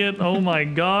 going to get, oh my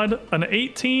god, an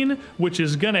 18, which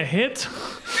is going to hit.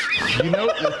 You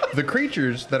know, the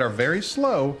creatures that are very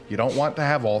slow, you don't want to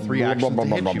have all 3 actions to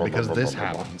hit you because this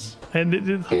happens.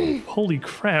 And holy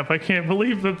crap, I can't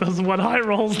believe that that's what high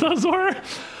rolls does were.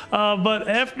 But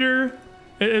after,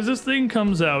 as this thing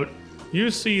comes out, you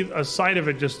see a side of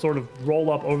it just sort of roll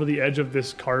up over the edge of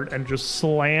this cart and just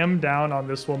slam down on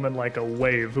this woman like a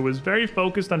wave, who was very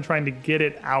focused on trying to get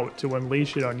it out to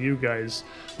unleash it on you guys,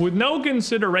 with no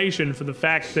consideration for the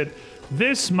fact that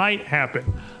this might happen.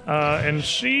 And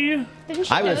she... Didn't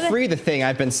she I know would that, free the thing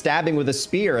I've been stabbing with a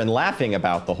spear and laughing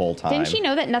about the whole time. Didn't she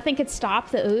know that nothing could stop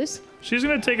the ooze? She's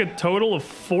going to take a total of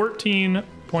 14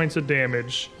 points of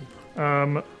damage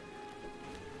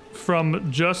from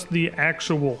just the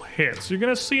actual hits. You're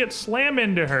going to see it slam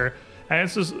into her, and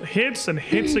it just hits and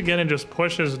hits again and just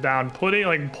pushes down,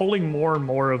 pulling more and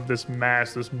more of this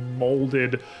mass, this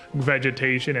molded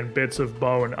vegetation and bits of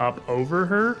bone up over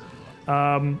her.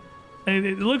 And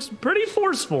it looks pretty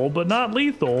forceful, but not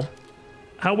lethal.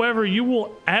 However, you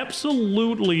will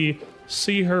absolutely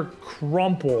see her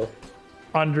crumple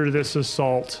under this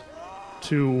assault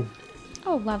to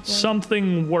Oh, lovely.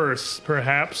 something worse,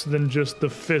 perhaps, than just the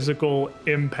physical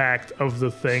impact of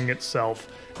the thing itself,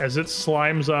 as it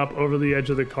slimes up over the edge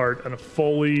of the cart and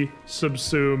fully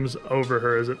subsumes over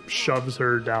her as it shoves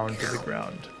her down to the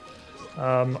ground.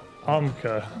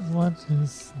 Amka. What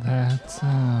is that?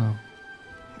 Oh,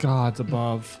 gods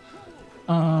above.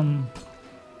 I'm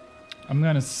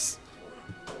gonna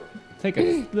take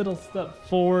a little step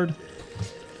forward.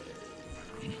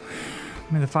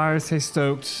 May the fire stay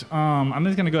stoked. I'm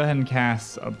just gonna go ahead and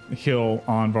cast a heal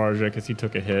on Varja because he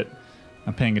took a hit.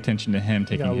 I'm paying attention to him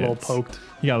taking Got a hits. little poked.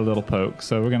 He got a little poke,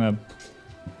 so we're gonna.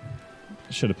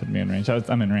 Should have put me in range.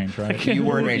 I'm in range, right? You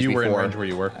were in range You were in before. range where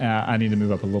you were. I need to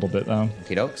move up a little bit though.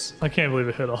 Okie dokes. I can't believe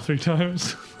it hit all 3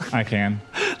 times. I can.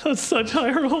 That's such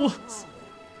high rolls.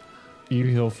 You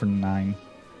heal for 9.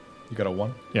 You got a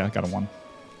 1? Yeah, I got a 1.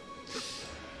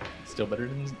 Still better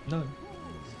than none.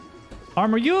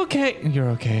 Armor, you okay?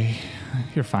 You're okay.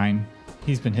 You're fine.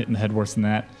 He's been hitting the head worse than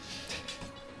that.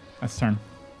 That's turn.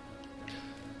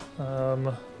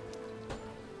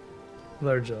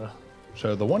 Lerja.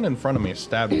 So the one in front of me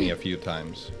stabbed me a few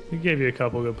times, He gave you a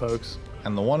couple good pokes.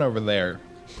 and the one over there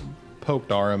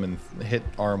poked Arum and hit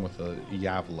Arum with a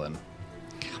javelin.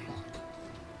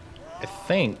 I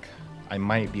think I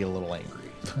might be a little angry.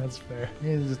 That's fair.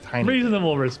 It's a tiny,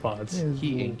 Reasonable response.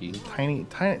 He inky. tiny,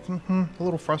 a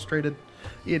little frustrated.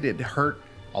 It hurt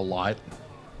a lot.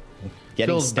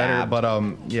 Getting Feels better, stabbed.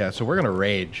 but yeah. So we're gonna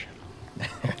rage.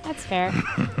 That's fair.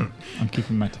 I'm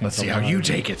keeping my tank. Let's see how you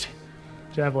take it.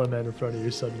 Javelin man in front of you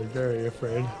suddenly very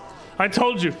afraid. I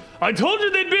told you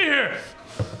they'd be here.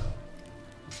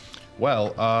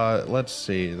 Well, let's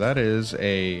see. That is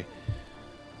a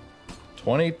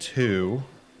 22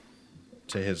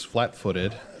 to his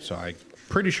flat-footed. So I'm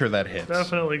pretty sure that hits.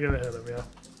 Definitely gonna hit him,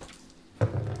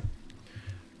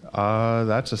 yeah.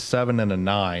 That's a 7 and a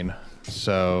 9.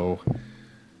 So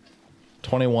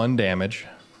 21 damage.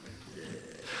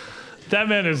 That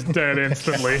man is dead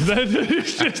instantly. That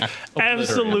is just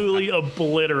absolutely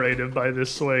obliterated by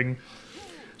this swing.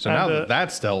 So now And, that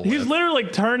that's dealt He's with, literally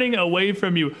like turning away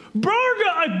from you.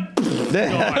 Barga!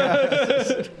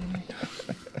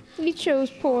 You chose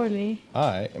poorly.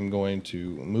 I am going to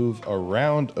move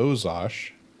around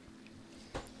Ozosh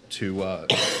to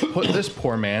put this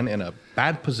poor man in a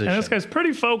bad position. And this guy's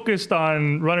pretty focused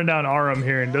on running down Arum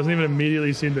here and doesn't even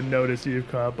immediately seem to notice you've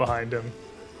come up behind him.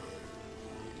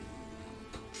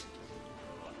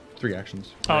 3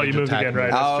 actions. Oh, Rage you moved attack again, right?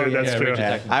 move. That's Oh, true. That's yeah, true. rage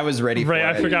attack. I was ready for Right,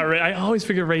 I it. forgot. I always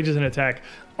forget rage is an attack.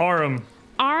 Arum.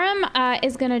 Arum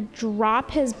is going to drop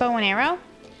his bow and arrow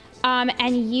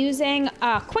and using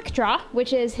Quick Draw,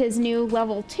 which is his new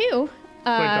level 2.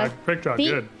 Quick draw,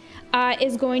 feat, good.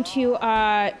 Is going to,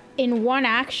 in one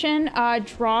action,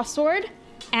 draw sword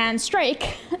and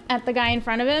strike at the guy in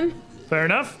front of him. Fair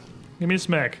enough. Give me a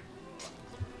smack.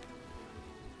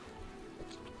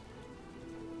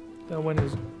 That one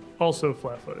is also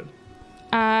flat-footed.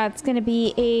 It's going to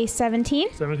be a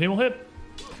 17. 17 will hit.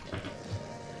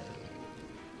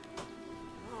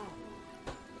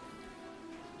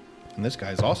 And this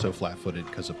guy's also flat-footed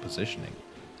because of positioning.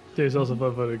 Yeah, he's also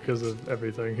flat-footed because of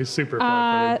everything. He's super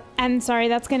flat-footed. And sorry,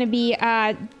 that's going to be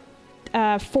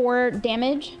 4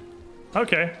 damage.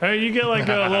 Okay. Hey, you get like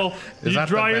a little. Is You that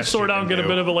draw the your best sword you out and can get a do?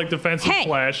 bit of a like defensive Hey.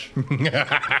 flash.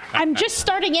 I'm just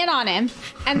starting in on him.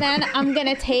 And then I'm going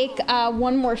to take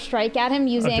one more strike at him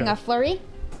using Okay. a flurry.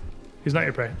 He's not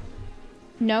your prey.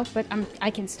 No, but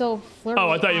I can still flurry. Oh,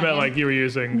 I thought you on meant him. like you were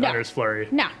using No. Hunter's Flurry.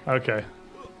 No. Okay.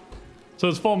 So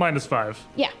it's full -5.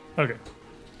 Yeah. Okay.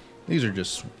 These are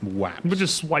just whaps. We're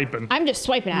just swiping. I'm just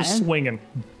swiping at Just him. swinging.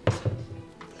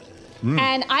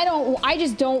 And I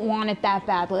just don't want it that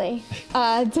badly.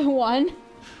 To one.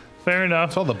 Fair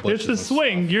enough. all the It's bushes the and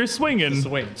swing. You're swinging.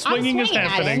 Swing. Swinging is swinging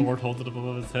at happening. him. Sword holds it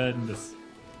above his head and just.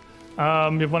 You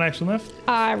have one action left.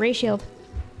 Ray shield.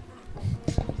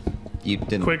 You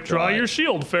didn't Quick draw it. your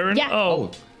shield. Fair enough. Yeah.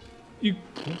 Oh.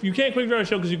 You can't quick draw a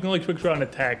shield because you can only quick draw an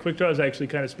attack. Quick draw is actually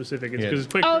kind of specific. It's Yeah. because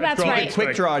it's quick Oh, draw. that's draw right. and Quick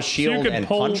strike. draw a So shield you can and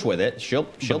pull- punch with it. Shield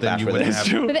then after you wouldn't this. have-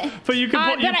 True. But you can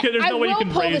pull, there's no way you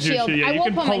can pull raise the your shield. shield. Yeah, I you will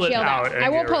can pull my pull it shield out. out. and I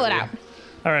will get pull it ready. out.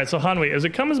 All right, so Hanwi, as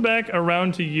it comes back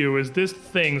around to you, as this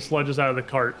thing sludges out of the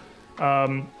cart,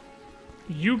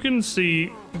 you can see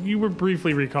you were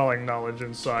briefly recalling knowledge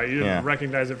inside. You didn't Yeah.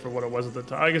 recognize it for what it was at the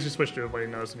time. I guess you switched to it when you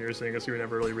noticed and you were seeing it, so you were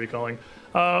never really recalling.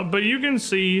 But you can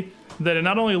see that it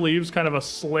not only leaves kind of a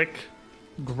slick,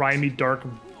 grimy, dark,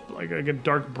 like a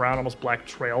dark brown, almost black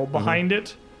trail behind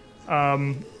it,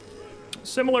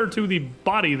 similar to the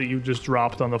body that you just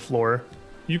dropped on the floor.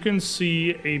 You can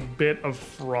see a bit of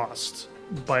frost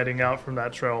biting out from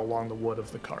that trail along the wood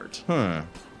of the cart.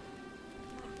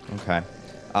 Okay.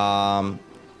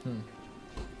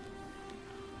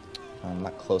 I'm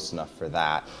not close enough for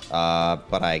that,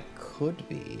 but I could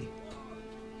be.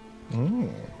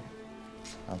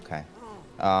 Okay.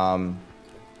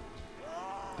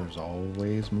 There's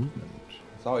always movement.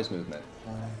 It's always movement.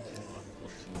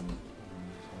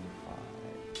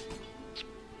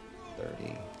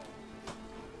 30.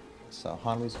 So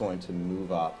Hanwi's going to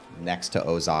move up next to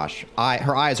Ozash.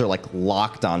 Her eyes are like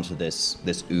locked onto this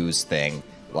ooze thing.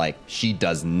 Like she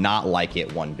does not like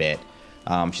it one bit.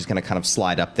 She's gonna kind of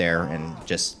slide up there and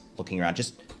just looking around.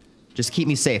 Just keep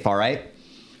me safe, all right?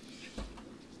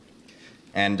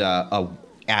 And a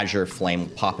azure flame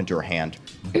will pop into her hand.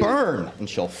 Burn! And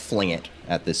she'll fling it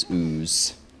at this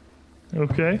ooze.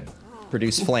 Okay.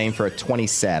 Produce flame for a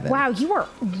 27. Wow, you are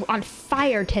on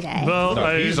fire today. Well,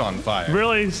 No, he's on fire.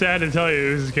 Really sad to tell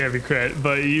you this can't be crit,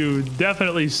 but you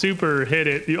definitely super hit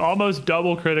it. You almost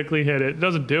double critically hit it. It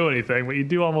doesn't do anything, but you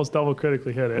do almost double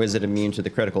critically hit it. Is it immune to the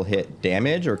critical hit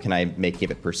damage, or can I give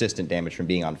it persistent damage from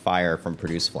being on fire from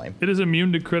produce flame? It is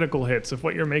immune to critical hits. If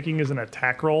what you're making is an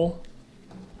attack roll,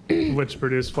 which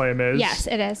produce flame is, Yes,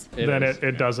 it is. then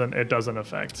it doesn't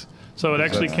affect. So it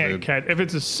actually can't catch. If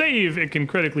it's a save, it can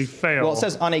critically fail. Well, it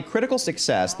says on a critical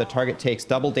success, the target takes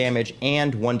double damage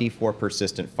and 1d4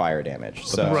 persistent fire damage.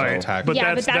 So right, attack. but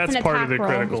Yeah, that's but that's an part of the attack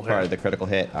roll. critical part hit. of the critical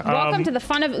hit. Okay. Welcome to the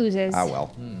fun of oozes. Ah,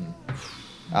 well.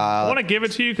 I want to give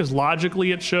it to you because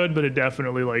logically it should, but it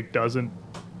definitely like doesn't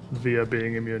via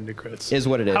being immune to crits. Is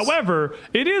what it is. However,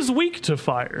 it is weak to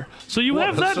fire, so you What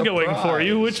have a that going for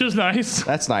you, surprise. which is nice.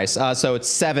 That's nice. So it's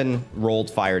 7 rolled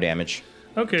fire damage.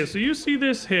 Okay, so you see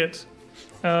this hit,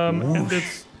 and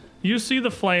you see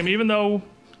the flame, even though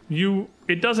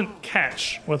it doesn't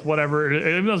catch with whatever,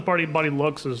 even though its body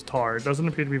looks as tar, it doesn't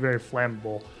appear to be very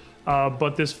flammable.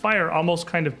 But this fire almost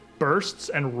kind of bursts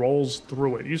and rolls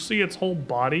through it. You see its whole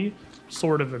body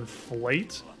sort of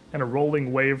inflate, and a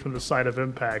rolling wave from the side of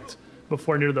impact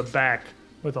before near the back,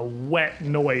 with a wet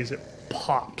noise, it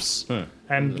pops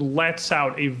and lets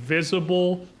out a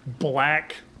visible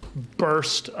black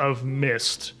burst of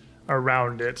mist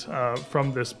around it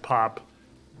from this pop,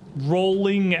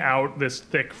 rolling out this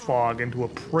thick fog into a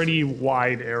pretty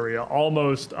wide area,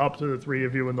 almost up to the three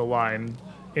of you in the line,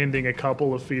 ending a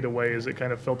couple of feet away as it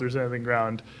kind of filters into the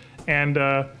ground. And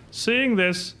seeing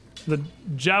this, the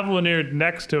javelineer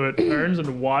next to it turns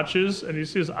and watches, and you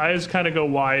see his eyes kind of go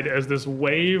wide as this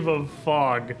wave of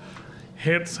fog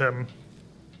hits him.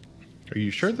 Are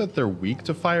you sure that they're weak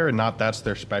to fire and not that's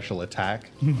their special attack?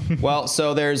 Well,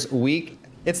 so there's weak.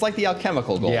 It's like the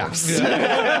alchemical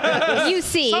golems. You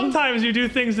see. Sometimes you do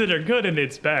things that are good and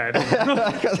it's bad.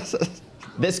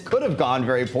 This could have gone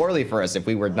very poorly for us if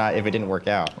it didn't work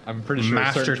out. I'm pretty sure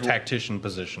Master a certain, tactician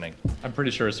positioning. I'm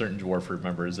pretty sure a certain dwarf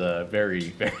remembers very,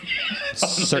 very.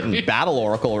 Certain battle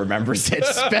oracle remembers it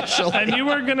especially. And you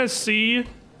are gonna see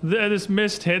this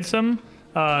mist hits him.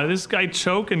 This guy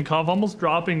choke and cough, almost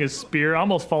dropping his spear,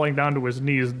 almost falling down to his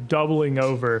knees, doubling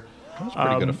over, That's a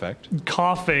pretty good effect.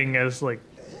 coughing as like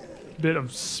a bit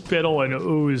of spittle and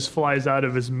ooze flies out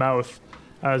of his mouth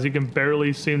as he can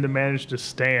barely seem to manage to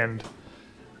stand.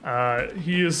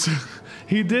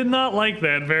 He did not like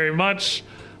that very much.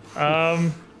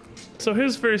 So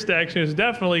his first action is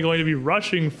definitely going to be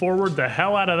rushing forward the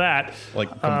hell out of that. Like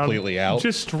completely out.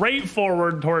 Just straight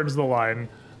forward towards the line,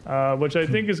 which I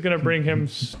think is going to bring him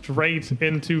straight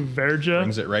into Verja.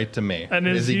 Brings it right to me. And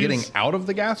is he he's- getting out of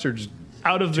the gas or just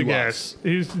Out of the to gas. us?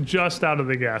 He's just out of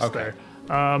the gas Okay. there.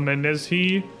 And as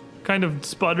he kind of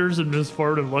sputters and moves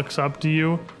forward and looks up to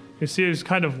you, you see he's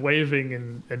kind of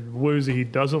waving and woozy. He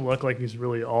doesn't look like he's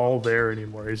really all there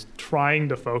anymore. He's trying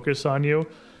to focus on you.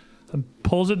 And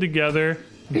pulls it together,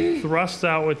 and thrusts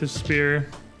out with his spear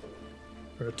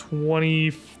for a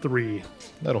 23.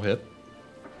 That'll hit.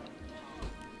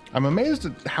 I'm amazed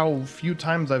at how few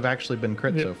times I've actually been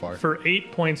crit so far. For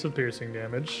 8 points of piercing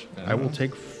damage. I will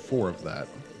take 4 of that.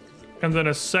 And then a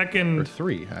Or second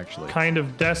 3, actually. kind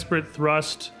of desperate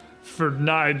thrust for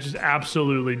just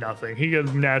absolutely nothing. He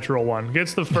gets a natural one,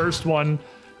 gets the first one,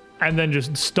 and then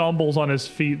just stumbles on his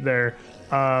feet there.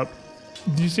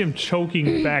 You see him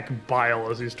choking back bile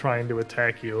as he's trying to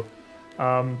attack you.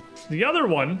 The other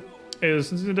one is,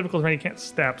 since he's in difficult terrain, he can't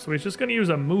step, so he's just going to use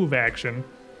a move action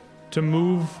to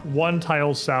move one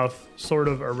tile south, sort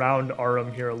of around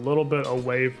Arum here, a little bit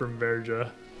away from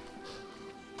Verja.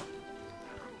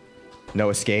 No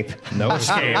escape. No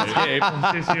escape.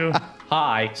 Sees you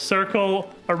Hi. circle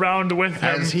around with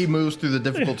him. As he moves through the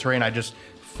difficult terrain, I just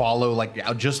follow,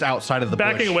 like, just outside of the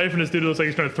Backing bush. away from this dude, it looks like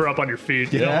he's trying to throw up on your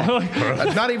feet. You know?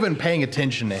 I'm not even paying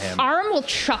attention to him. Arum will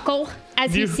chuckle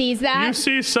as he sees that. You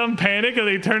see some panic, and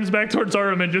he turns back towards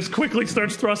Arum and just quickly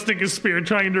starts thrusting his spear,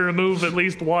 trying to remove at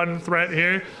least one threat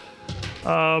here.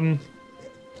 20.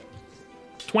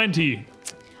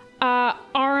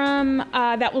 Arum,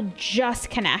 that will just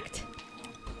connect.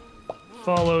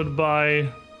 Followed by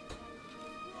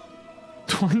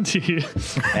 20.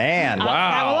 And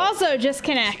That will also just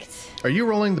connect. Are you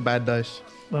rolling the bad dice?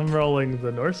 I'm rolling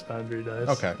the Norse Foundry dice.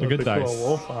 Okay. With good the cool dice.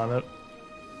 wolf on it.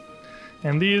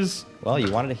 And these well,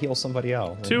 you wanted to heal somebody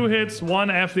else. 2 hits, one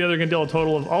after the other, can deal a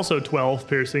total of also 12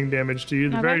 piercing damage to you.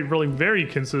 They're Okay. rolling very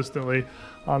consistently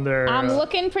on their I'm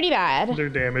looking pretty bad. their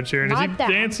damage here. And as he Not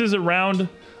down. dances around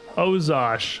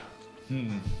Ozosh,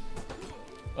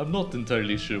 I'm not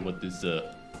entirely sure what this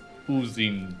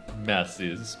oozing mass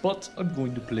is, but I'm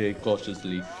going to play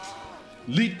cautiously.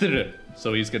 Liter.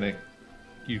 So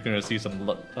you're gonna see some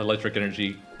electric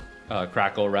energy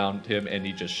crackle around him, and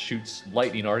he just shoots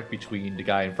lightning arc between the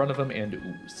guy in front of him and the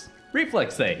ooze.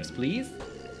 Reflex saves, please.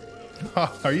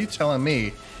 Are you telling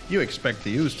me you expect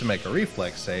the ooze to make a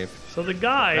reflex save? so the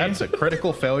guy That's a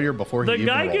critical failure before he the even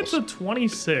guy rolls. gets a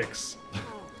 26.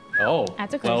 Oh,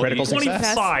 That's okay. well, Critical he's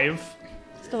success. 25.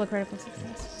 Still a critical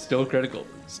success. still critical,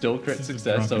 still crit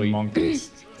success. So Drunken he monkeys.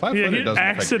 5 Yeah, footed he's doesn't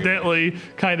affect me. accidentally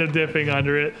kind of dipping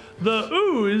under it. The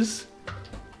ooze,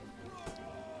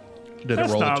 Did it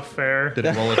that's roll? not fair. Did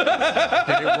it roll? Did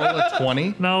it roll a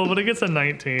 20? No, but it gets a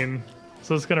 19.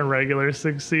 So it's gonna regular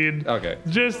succeed. okay.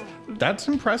 Just That's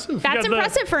impressive. That's the-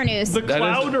 impressive for news. the That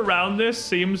cloud is- around this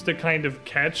seems to kind of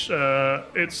catch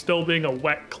it still being a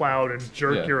wet cloud and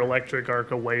jerk Yeah. your electric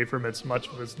arc away from its much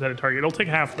of its intended target. It'll take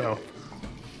half though.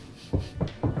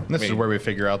 This is where we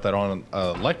figure out that on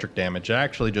electric damage, it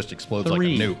actually just explodes like a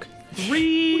nuke.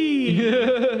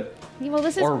 3 Well,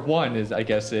 this is Or 1 is, I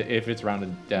guess, if it's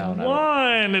rounded down. I don't-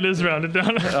 1. It is rounded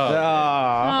down.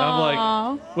 I'm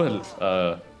like,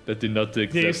 well, that did not Yeah, you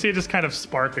exactly. see it just kind of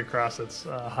spark across its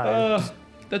hide.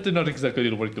 That did not exactly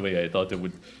work the way I thought it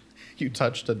would. You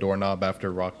touched a doorknob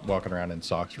after walking around in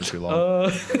socks for too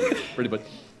long. Pretty much.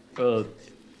 Gold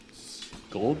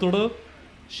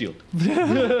shield.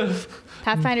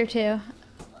 Pathfinder 2.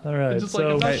 All right, Just like,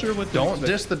 so I'm not sure what. Don't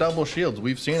diss the double shields.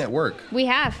 We've seen it work. We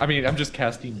have. I mean, I'm just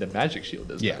casting the magic shield.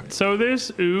 Isn't Yeah. it? so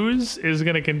this ooze is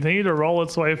going to continue to roll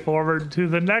its way forward to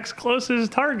the next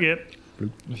closest target,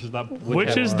 Which is that,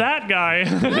 which is that guy.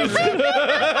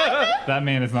 that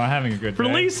man is not having a good day.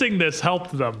 Releasing this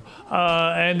helped them.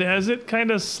 And as it kind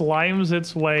of slimes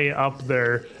its way up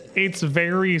there, it's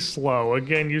very slow.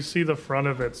 Again, you see the front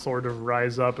of it sort of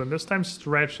rise up, and this time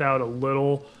stretch out a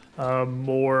little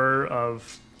more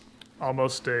of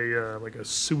almost a like a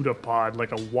pseudopod,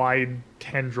 like a wide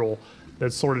tendril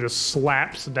that sort of just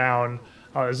slaps down.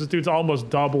 As this dude's almost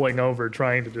doubling over,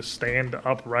 trying to just stand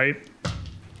upright.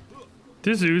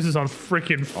 This ooze is on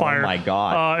freaking fire. my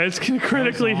God. It's gonna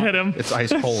critically hit him. It's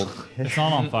ice cold. It's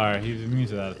not on fire. He's immune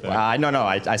to that effect. No,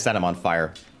 I set him on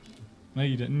fire. No,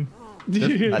 you didn't.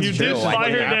 That's you true. did fire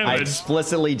I damage.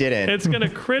 explicitly didn't. It's gonna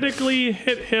critically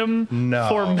hit him No.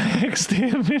 for max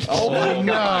damage. oh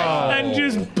No. And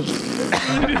just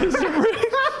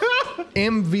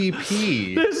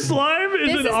MVP. this slime is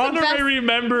This an is the honorary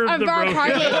member of Of the our Broken.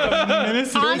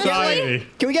 target. Honestly,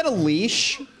 Can we get a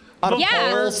leash on a Yeah.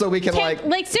 pole so we can Can- like,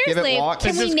 give seriously, it walk? can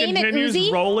It we just name it continues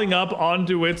Uzi? rolling up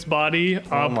onto its body,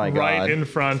 up my right God. in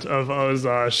front of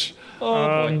Ozosh.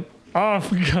 Oh boy. Oh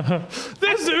god.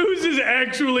 This ooze is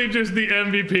actually just the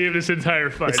MVP of this entire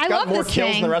fight. It's I got love more this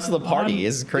kills thing. than the rest of the party.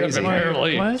 It's crazy.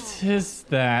 Apparently. What is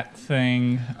that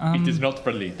thing? It is not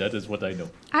friendly. That is what I know.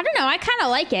 I don't know. I kind of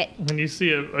like it. And you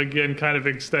see it again kind of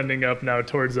extending up now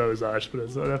towards Ozosh, but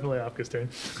it's definitely Opka's turn.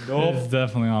 It's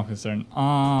definitely all concerned.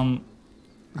 How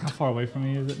far away from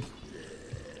me is it?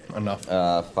 Enough.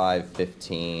 5,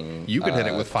 15. You could hit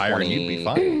it with fire and you'd be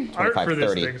fine. Art 25, for this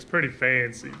 30. thing's pretty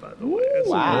fancy, by the way. It's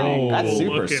Wow, really that's cool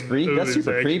super looking creepy. That's ooze,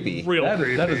 super actually. creepy. Real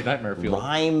creepy. That is nightmare fuel.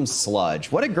 Rhyme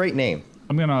sludge. What a great name.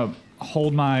 I'm gonna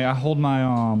hold my. I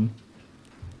don't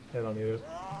need it.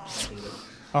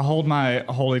 I hold my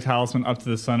holy talisman up to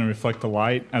the sun and reflect the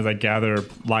light as I gather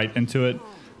light into it.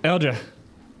 Elja,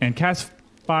 and cast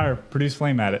fire, produce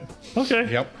flame at it. Okay.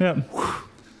 Yep. Yep.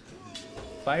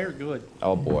 Fire good.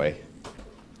 Oh boy.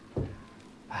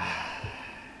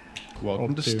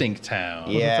 Welcome to two. Stinktown.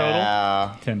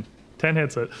 Yeah. 10. 10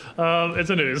 hits it. It's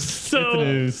an ooze. So It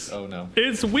is. Oh no.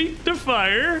 it's weak to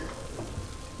fire.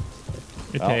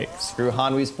 It Oh, takes screw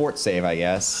Hanwi's fort save, I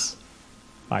guess.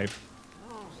 5.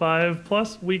 5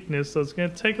 plus weakness, so it's going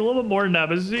to take a little bit more than that.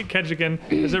 But as you see it catch again,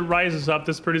 as it rises up,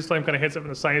 this produce flame kind of hits it from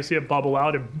the side. You see it bubble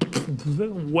out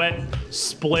and wet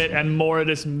split, and more of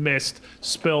this mist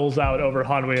spills out over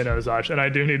Hanwi and Ozosh. And I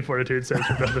do need fortitude saves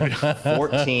from both of you.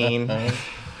 14.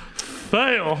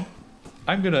 Fail.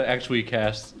 I'm gonna actually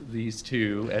cast these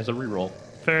two as a reroll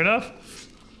Fair enough.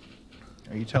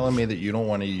 Are you telling me that you don't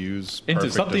want to use into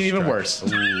perfect something even distraction?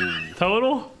 worse.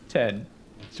 Total? 10.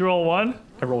 Did you roll 1?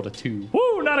 I rolled a 2.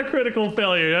 Woo, not a critical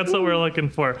failure. That's what we're looking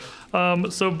for.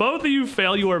 So both of you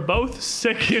fail. You are both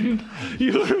sickened.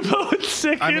 You are both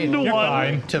sickened. you're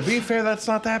one. fine. To be fair, that's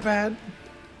not that bad.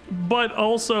 But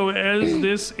also, as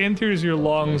this enters your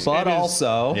lungs, But it is,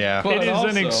 also, Yeah. it is an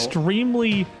also-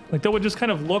 extremely, like, though it just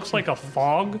kind of looks like a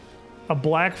fog, a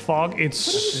black fog. I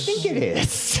think it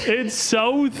is. It's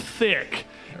so thick.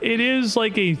 It is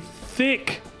like a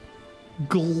thick,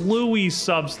 gluey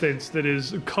substance that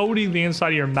is coating the inside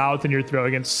of your mouth and your throat,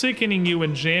 again, sickening you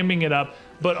and jamming it up.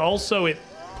 But also, it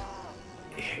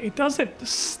doesn't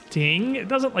sting. It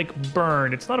doesn't like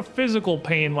burn. It's not a physical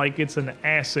pain like it's an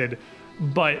acid,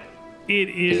 but it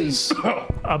is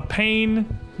a pain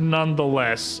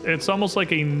nonetheless. It's almost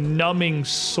like a numbing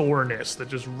soreness that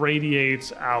just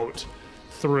radiates out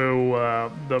through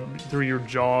through your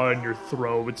jaw and your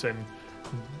throat and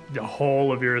the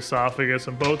whole of your esophagus,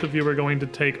 and both of you are going to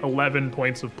take 11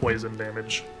 points of poison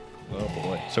damage. Oh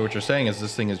boy. So what you're saying is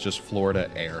this thing is just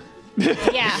Florida air.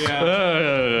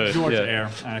 Yeah. Georgia yeah. Air,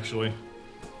 actually.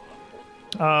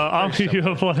 Ami, you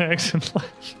have 1 action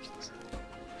left.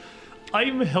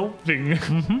 I'm helping.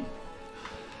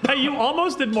 Hey, you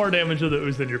almost did more damage to the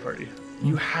ooze than your party.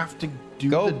 You have to do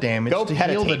Go- the damage go to pet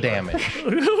a heal the taper. damage.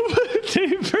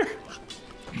 Taper.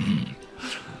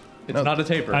 It's not a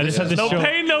taper. I just have to No show.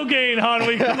 pain, no gain,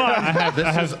 Hanwi. Come on.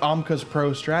 This is Amka's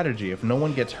pro strategy. If no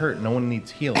one gets hurt, no one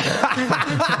needs healing.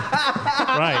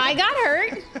 Right. I got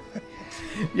hurt.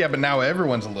 Yeah, but now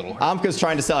everyone's a little hurt. Amka's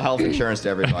trying to sell health insurance to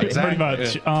everybody. Pretty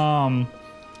much.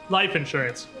 Life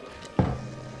insurance.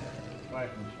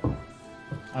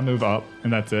 I move up,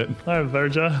 and that's it. All right,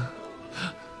 Verja.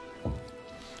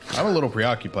 I'm a little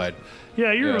preoccupied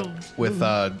Yeah, you're. with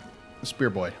Spear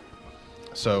Boy.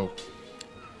 So,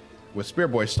 with Spear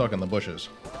Boy stuck in the bushes,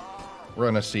 we're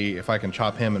gonna see if I can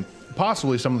chop him and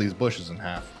possibly some of these bushes in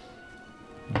half.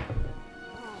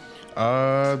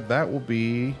 That will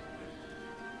be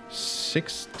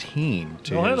 16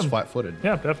 to You'll hit his him. flat-footed.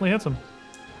 Yeah, definitely hits him.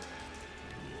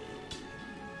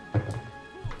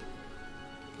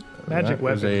 Magic That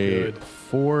was weapon, a good.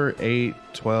 4, 8,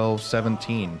 12,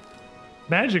 17.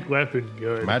 Magic weapon,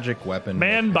 good. Magic weapon.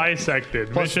 Man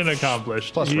bisected. Mission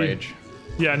accomplished. Plus He- rage.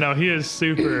 Yeah, no, he is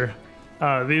super.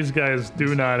 These guys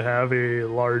do not have a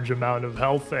large amount of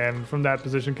health, and from that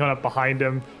position, coming up behind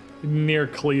him, near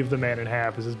cleave the man in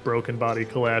half as his broken body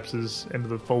collapses into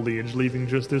the foliage, leaving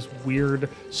just this weird,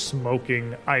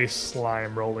 smoking ice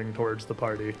slime rolling towards the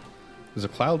party. Is the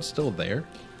cloud still there?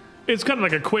 It's kind of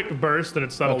like a quick burst, and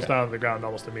it settles Okay. down to the ground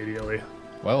almost immediately.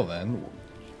 Well, then,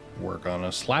 we're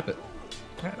gonna slap it.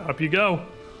 Up you go.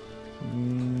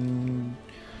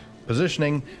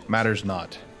 Positioning matters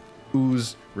not.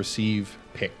 Ooze, receive,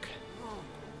 pick.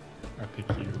 I pick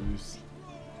yours.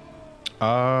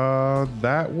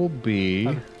 That will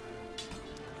be.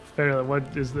 Fair. What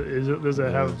is the? Is it? Does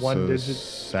it have one so digit?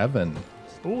 7.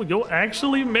 Oh, you'll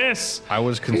actually miss. I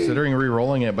was considering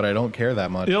re-rolling it, but I don't care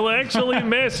that much. You'll actually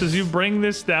miss as you bring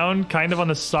this down kind of on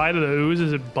the side of the ooze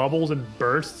as it bubbles and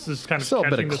bursts. Just kind of Still a bit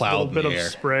catching of this cloud little in bit the of air.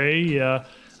 spray. Yeah.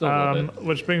 Still a little bit.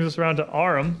 Which brings us around to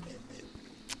Aram.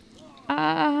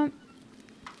 Aram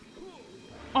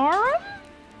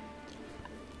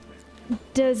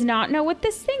does not know what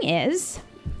this thing is.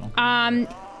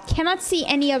 Cannot see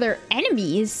any other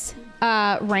enemies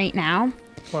right now.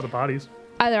 A lot of bodies.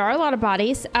 There are a lot of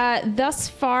bodies. Thus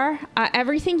far,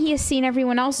 everything he has seen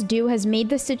everyone else do has made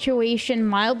the situation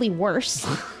mildly worse.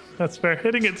 That's fair.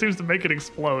 Hitting it seems to make it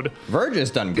explode. Verge's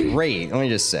done great. Let me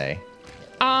just say.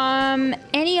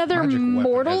 Any other Magic weapon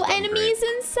mortal has done enemies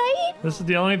in sight? This is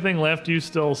the only thing left you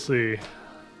still see.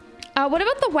 What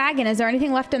about the wagon? Is there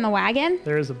anything left in the wagon?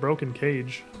 There is a broken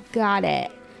cage. Got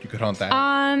it. You could hunt that.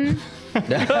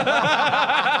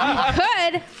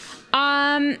 Could.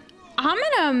 I'm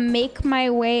gonna make my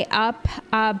way up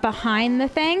behind the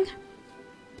thing.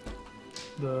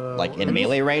 Like in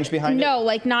melee range behind it? No,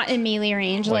 like not in melee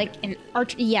range, Like- like in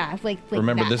arch. Yeah, like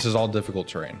Remember, that. this is all difficult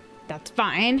terrain. That's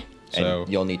fine. And So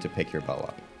you'll need to pick your bow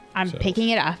up. I'm So, picking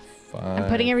it up. I'm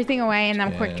putting everything away, and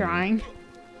I'm quick 10. drawing.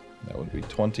 that would be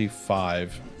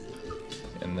 25,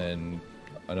 and then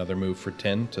another move for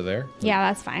 10 to there. Yeah,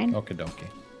 that's fine. Okie dokie.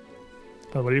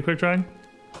 What are you quick trying?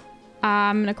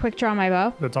 I'm gonna quick draw my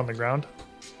bow. That's on the ground.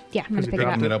 Yeah, I'm gonna you pick it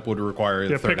dropped up. Picking it up would require Yeah,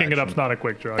 the third picking it action. up's not a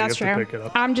quick draw. That's you have true. to pick it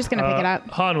up. I'm just gonna pick it up.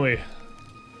 Hanwi.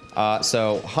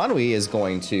 So Hanwi is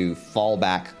going to fall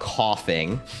back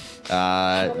coughing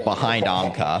behind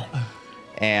Amka.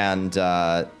 And,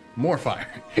 More fire.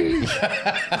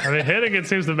 I mean, hitting it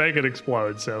seems to make it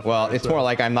explode. So well, it's more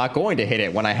like I'm not going to hit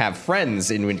it when I have friends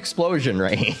in explosion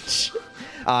range.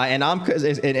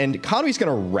 And Conway's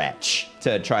gonna retch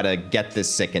to try to get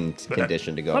this sickened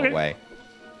condition to go Okay. away.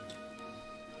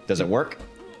 Does it work?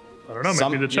 I don't know.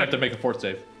 Some- Maybe the You have check. to make a fort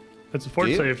save. It's a fort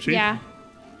Do you? save, Chief. Yeah.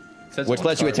 It says Which one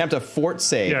lets you star. attempt a fort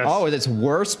save. Yes. Oh, it's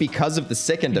worse because of the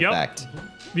sickened Yep. effect.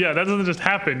 Yeah, that doesn't just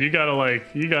happen. You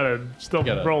gotta still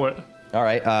Gotta- roll it. All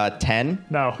right, 10.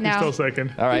 No, No. he's still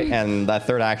second. All right, and that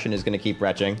third action is going to keep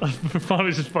retching.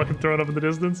 Bobby's just fucking throwing up in the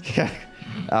distance.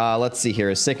 Let's see here.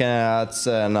 Sicken, it's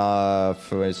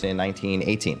for say 19,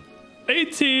 18.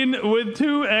 18 with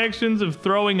 2 actions of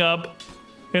throwing up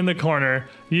in the corner.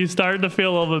 You start to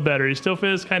feel a little bit better. You still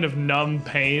feel this kind of numb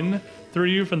pain through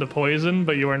you from the poison,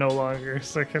 but you are no longer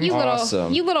sickened.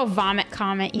 Awesome. You little vomit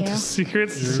comet, you.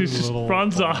 Secrets. He just little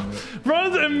runs off.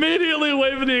 Runs immediately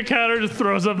away from the encounter, just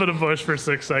throws up in a bush for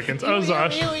 6 seconds.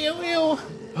 Ozosh.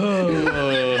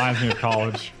 Reminds me of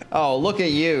college. Oh, look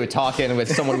at you talking with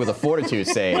someone with a fortitude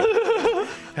save.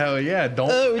 Hell yeah!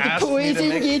 Don't ask me to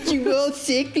make, you all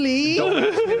sickly. don't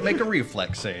ask me to make a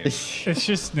reflex save. It's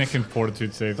just Nick and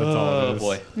fortitude save. That's all it Oh is.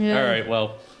 boy. Yeah. All right.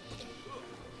 Well,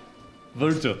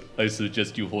 Virgil, I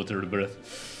suggest you hold your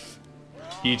breath.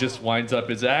 He just winds up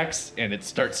his axe and it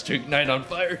starts to ignite on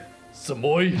fire.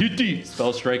 Samoy Hiti.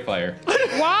 Spell strike fire.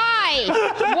 Why?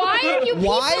 Why are you people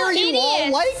Why are you all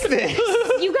idiots? like this?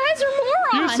 You guys are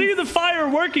You morons. see the fire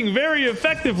working very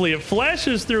effectively. It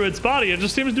flashes through its body. It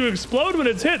just seems to explode when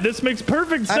it's hit. This makes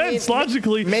perfect sense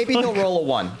logically. Maybe he'll roll a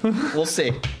 1. We'll see.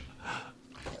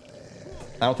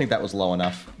 I don't think that was low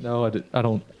enough. No, I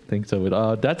don't think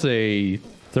so. That's a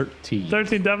 13.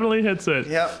 13 definitely hits it.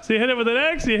 Yep. So you hit it with an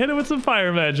axe, you hit it with some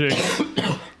fire magic.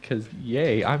 Because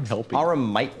yay, I'm helping. Aura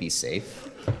might be safe.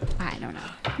 I don't know.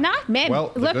 Not me. Well,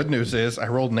 the Look, good news is I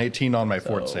rolled an 18 on my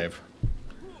fort save.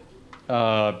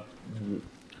 4.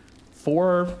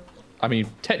 I mean,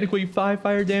 technically 5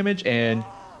 fire damage and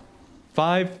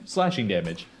 5 slashing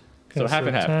damage. So half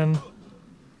and half. 10.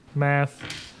 Math.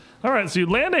 All right, so you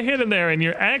land a hit in there, and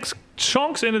your axe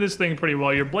chunks into this thing pretty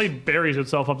well. Your blade buries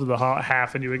itself up to the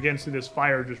half, and you again see this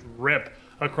fire just rip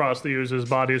across the user's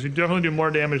body. So you definitely do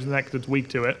more damage than that because it's weak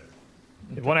to it.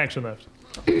 You have 1 action left.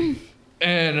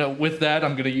 And with that,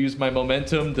 I'm going to use my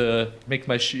momentum to make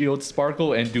my shield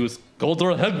sparkle and do a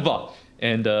Goldor Hegva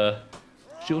and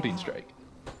shielding strike.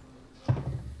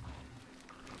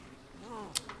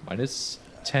 Minus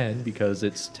 10 because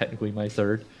it's technically my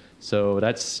third. So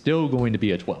that's still going to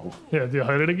be a 12. Yeah, you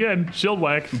hit it again. Shield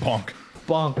whack. Bonk.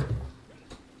 Bonk.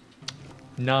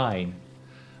 9.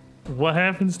 What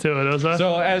happens to it, Oza?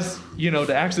 So as, you know,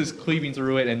 the axe is cleaving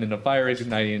through it and then the fire is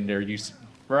igniting in there,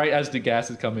 right as the gas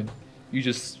is coming, you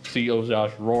just see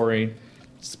Ozosh roaring,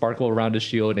 sparkle around his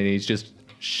shield, and he's just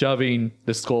shoving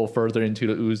the skull further into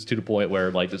the ooze to the point where,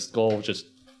 like, the skull just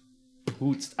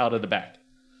poots out of the back.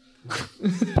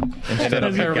 And then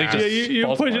apparently gas. just Yeah, you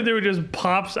falls push it apart. through, it just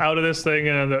pops out of this thing,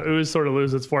 and the ooze sort of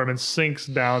loses its form and sinks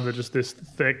down to just this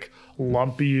thick,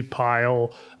 lumpy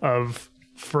pile of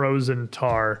frozen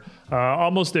tar,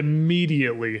 almost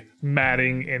immediately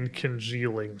matting and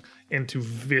congealing into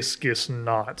viscous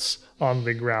knots on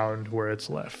the ground where it's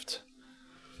left.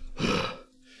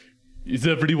 Is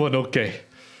everyone okay?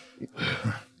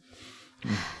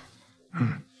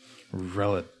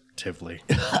 Relatively.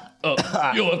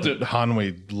 You'll have to.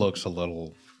 Hanwi looks a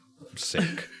little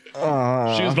sick.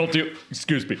 She's not too.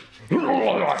 Excuse me. I'm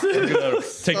gonna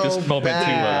take this moment to.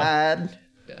 Bad.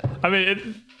 I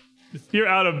mean, you're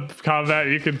out of combat.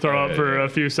 You can throw up for a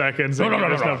few seconds. And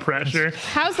there's no pressure.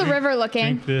 how's the river looking?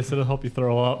 Drink this, it'll help you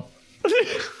throw up.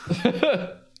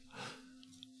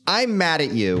 I'm mad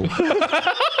at you.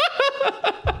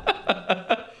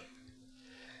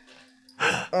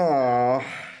 Oh.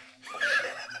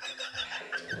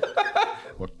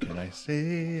 What can I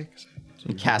say?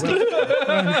 Cast a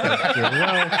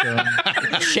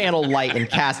channel light and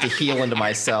cast a heal into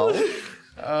myself.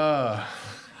 All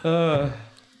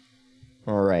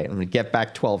right, I'm gonna get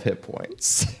back 12 hit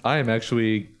points. I am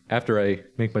actually, after I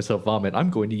make myself vomit, I'm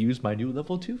going to use my new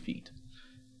level 2 feat.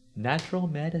 Natural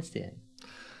medicine.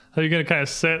 Are you going to kind of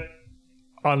sit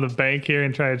on the bank here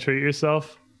and try to treat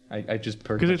yourself? I just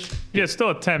Because it's still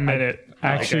a 10-minute.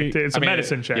 Actually, it's a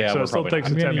medicine check, so we're it still probably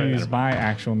takes I'm a 10 going to minutes. use my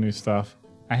actual new stuff.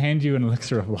 I hand you an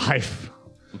elixir of life.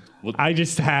 What? I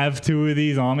just have 2 of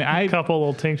these on me. A couple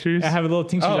little tinctures. I have a little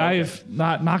tincture. Oh, okay. I've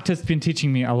Nocta's been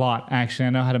teaching me a lot. Actually, I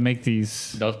know how to make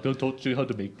these. Doctor told you how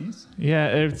to make these? Yeah,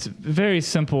 it's very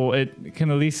simple. It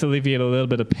can at least alleviate a little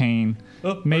bit of pain.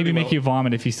 Oh, Maybe very make well. you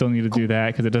vomit if you still need to do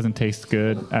that because it doesn't taste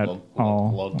good at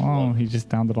all. Oh, he just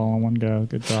downed it all in one go.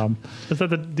 Good job. Is that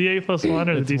the D8 plus 1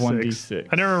 or the It's D6? 1d6.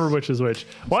 I never remember which is which.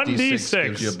 gives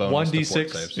you a 1d6. bonus to 1d6.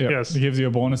 fort saves. Yep. Yes. It gives you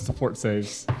a bonus to fort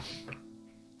saves.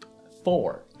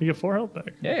 4. You get 4 health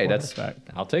back. Hey, that's back.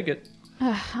 I'll take it.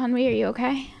 Henri, are you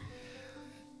okay?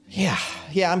 Yeah,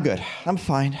 I'm good. I'm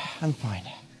fine.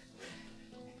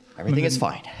 Everything is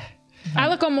fine. I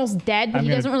look almost dead, but I'm he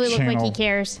gonna doesn't really look like he channel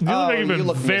cares. You look like you've you been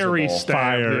look very miserable.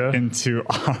 stabbed. Fire Yeah. into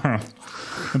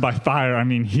and by fire, I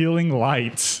mean healing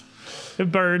light.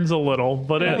 It burns a little,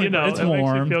 but Yeah, it it's makes you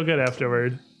warm. feel good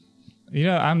afterward. You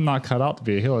know, I'm not cut out to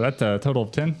be a healer. That's a total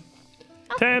of 10.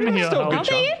 10 heal Still a health.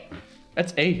 good chunk.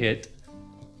 That's a hit.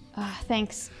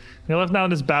 Thanks. You're left now in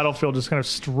this battlefield, just kind of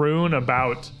strewn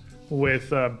about with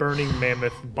burning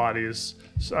mammoth bodies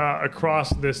across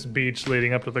this beach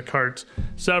leading up to the cart,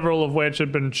 several of which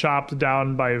had been chopped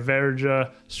down by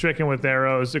Verja, stricken with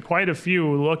arrows. Quite a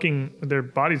few looking, their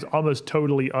bodies almost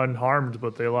totally unharmed,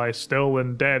 but they lie still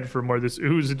and dead from where this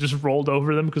ooze had just rolled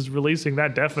over them, because releasing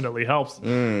that definitely helps.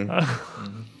 God,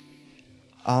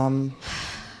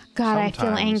 I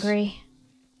feel Sometimes. angry.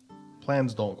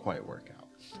 Plans don't quite work out.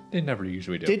 They never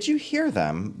usually do. Did you hear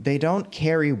them? They don't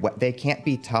carry. They can't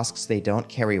be tusks. They don't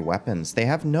carry weapons. They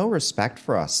have no respect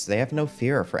for us. They have no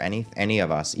fear for any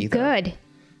of us either. Good.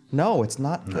 No, it's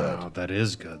not good. Oh, that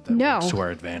is good. That No. works to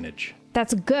our advantage.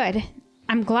 That's good.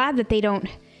 I'm glad that they don't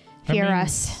fear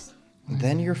us.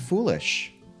 Then you're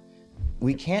foolish.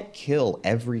 We can't kill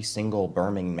every single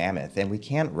burning mammoth, and we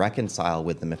can't reconcile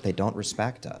with them if they don't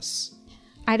respect us.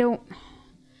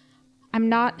 I'm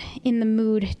not in the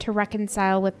mood to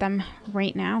reconcile with them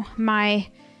right now. I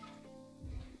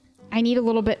need a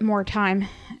little bit more time.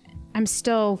 I'm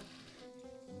still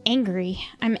angry.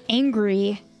 I'm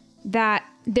angry that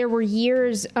there were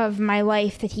years of my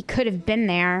life that he could have been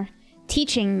there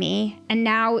teaching me, and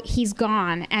now he's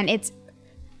gone, and it's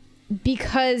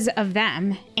because of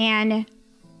them. And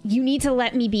you need to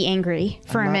let me be angry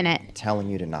for a minute. I'm not telling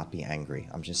you to not be angry.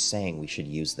 I'm just saying we should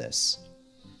use this.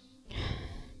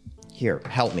 Here,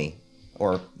 help me.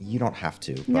 Or you don't have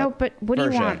to. No, but what do you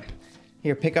Verja, want?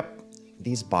 Here, pick up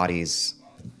these bodies.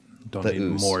 Don't The need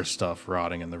ooze. more stuff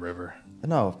rotting in the river.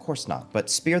 No, of course not. But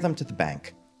spear them to the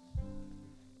bank.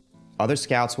 Other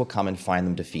scouts will come and find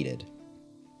them defeated.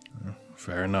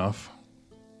 Fair enough.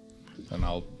 And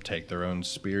I'll take their own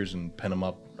spears and pin them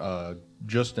up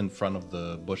just in front of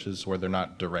the bushes where they're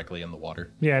not directly in the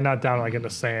water. Yeah, not down like in the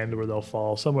sand where they'll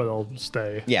fall. Somewhere they'll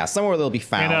stay. Yeah, somewhere they'll be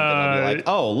found. And they'll be like,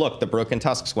 oh, look, the broken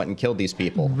tusks went and killed these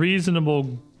people. Reasonable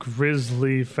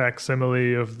grisly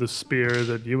facsimile of the spear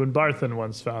that you and Barthen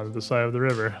once found at the side of the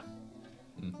river.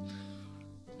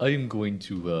 I am going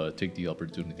to take the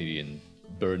opportunity and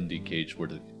burn the cage where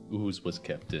the ooze was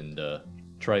kept and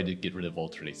try to get rid of all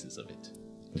traces of it.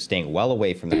 I'm staying well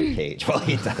away from that cage while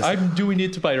he does. I'm doing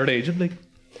it by rage. I'm like,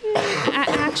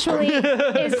 Actually,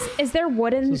 is there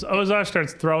wooden? So Ozar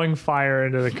starts throwing fire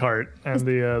into the cart, and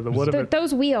the wood of it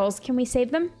Those wheels, can we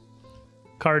save them?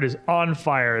 cart is on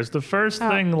fire. As the first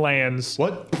thing lands,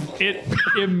 What? it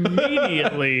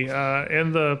immediately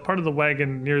in the part of the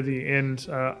wagon near the end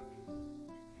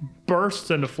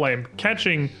bursts into flame,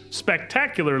 catching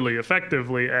spectacularly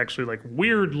effectively, actually, like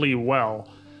weirdly well.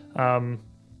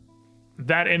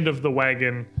 That end of the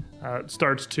wagon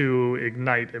starts to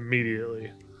ignite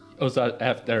immediately.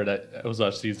 after that,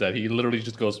 Ozar sees that, he literally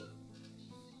just goes,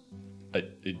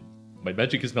 my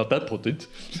magic is not that potent.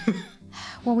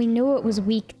 Well, we knew it was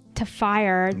weak to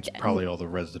fire. It's probably all the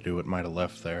residue it might have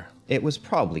left there. It was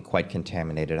probably quite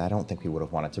contaminated. I don't think we would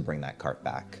have wanted to bring that cart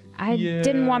back. I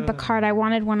didn't want the cart. I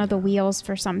wanted one of the wheels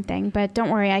for something. But don't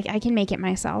worry, I can make it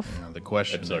myself. Now, the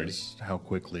question I'm sorry. is, how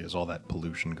quickly is all that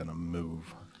pollution going to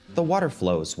move? The water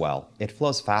flows well. It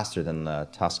flows faster than the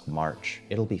Tusk March.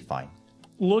 It'll be fine.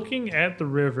 Looking at the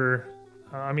river,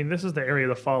 I mean, this is the area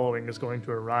the following is going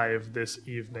to arrive this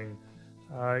evening.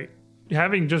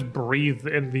 Having just breathed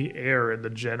in the air in the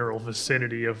general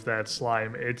vicinity of that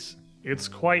slime, it's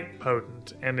quite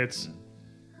potent, and it's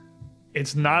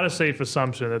not a safe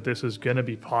assumption that this is going to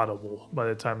be potable by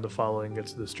the time the following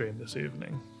gets to the stream this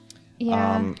evening.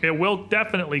 Yeah. It will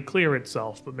definitely clear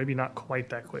itself, but maybe not quite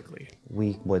that quickly.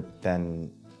 We would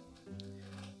then.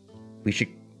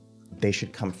 They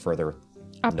should come further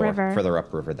Upriver. further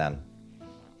upriver then,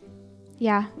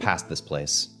 Yeah. past this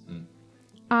place.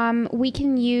 We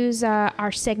can use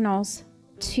our signals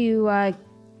to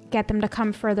get them to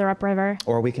come further upriver.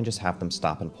 Or we can just have them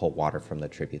stop and pull water from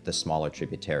the smaller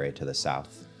tributary to the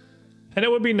south. And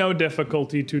it would be no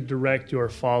difficulty to direct your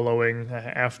following in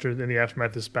the aftermath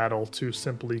of this battle to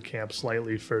simply camp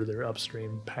slightly further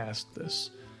upstream past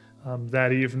this.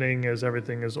 That evening, as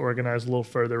everything is organized a little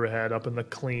further ahead, up in the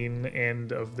clean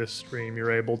end of this stream,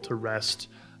 you're able to rest,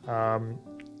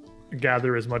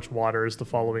 gather as much water as the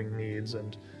following needs,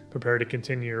 and prepare to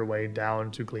continue your way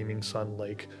down to Gleaming Sun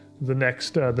Lake, the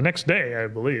next day, I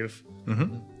believe.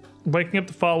 Waking up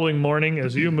the following morning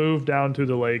as you move down to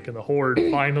the lake, and the horde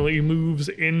finally moves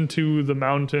into the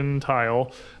mountain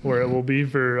tile, where it will be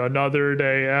for another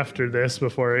day after this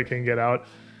before it can get out.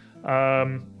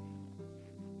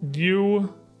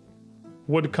 You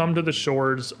would come to the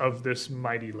shores of this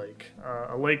mighty lake,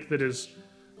 a lake that is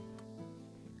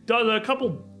a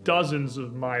couple dozens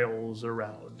of miles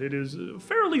around. It is a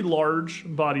fairly large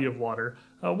body of water,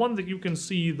 one that you can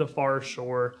see the far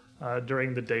shore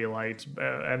during the daylight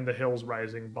and the hills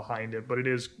rising behind it, but it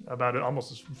is about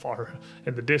almost as far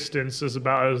in the distance as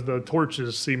the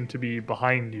torches seem to be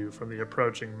behind you from the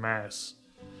approaching mass.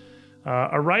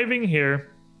 Arriving here,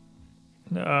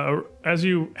 as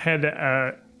you head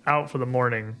out for the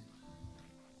morning,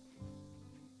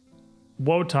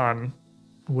 Wotan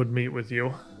would meet with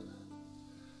you.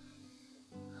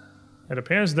 It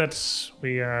appears that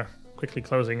we are quickly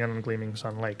closing in on Gleaming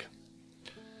Sun Lake.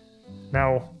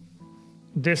 Now,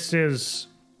 this is,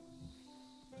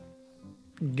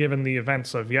 given the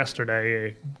events of yesterday,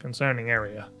 a concerning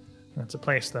area. It's a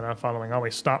place that our following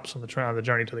always stops on the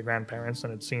journey to the grandparents,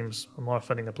 and it seems a more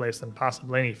fitting a place than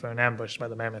possibly any for an ambush by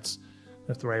the mammoths,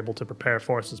 if they're able to prepare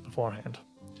forces beforehand.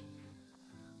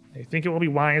 I think it will be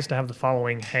wise to have the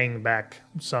following hang back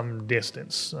some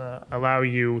distance, allow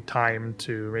you time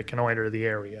to reconnoiter the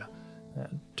area,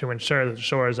 to ensure that the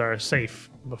shores are safe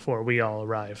before we all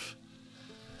arrive.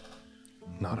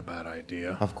 Not a bad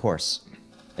idea. Of course.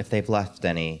 If they've left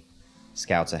any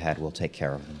scouts ahead, we'll take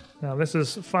care of them. Now, this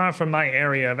is far from my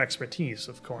area of expertise,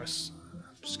 of course,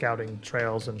 scouting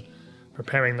trails and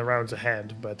preparing the roads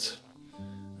ahead, but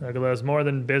Ursula is more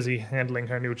than busy handling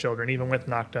her new children, even with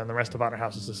Nocta and the rest of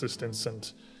Otterhouse's assistance,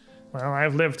 and, well,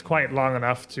 I've lived quite long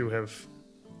enough to have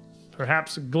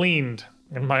perhaps gleaned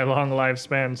in my long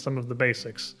lifespan some of the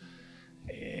basics.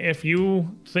 If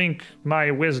you think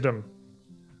my wisdom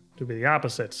to be the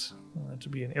opposite, to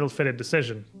be an ill-fitted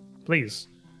decision, please,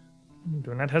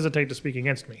 do not hesitate to speak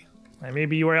against me. I may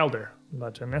be your elder,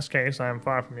 but in this case, I am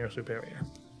far from your superior.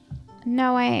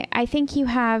 No, I think you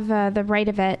have the right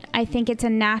of it. I think it's a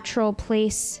natural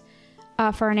place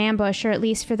for an ambush, or at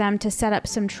least for them to set up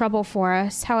some trouble for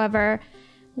us. However,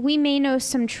 we may know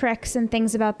some tricks and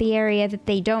things about the area that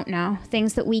they don't know,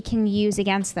 things that we can use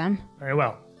against them. Very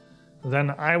well.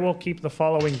 Then I will keep the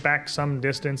following back some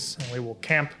distance, and we will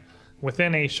camp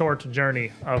within a short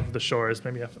journey of the shores,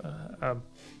 maybe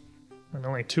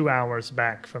only 2 hours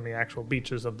back from the actual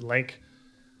beaches of the lake,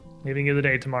 leaving you the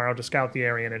day tomorrow to scout the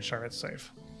area and ensure it's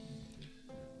safe.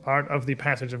 Part of the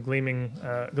passage of Gleaming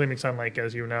Sun Lake,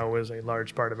 as you know, is a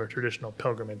large part of our traditional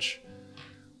pilgrimage.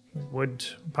 It would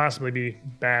possibly be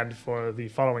bad for the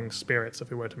following spirits if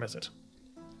we were to miss it.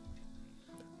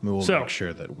 We will So- make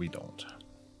sure that we don't.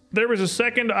 There is a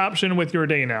second option with your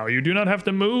day now. You do not have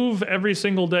to move every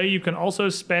single day. You can also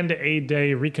spend a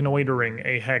day reconnoitering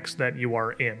a hex that you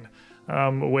are in,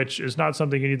 which is not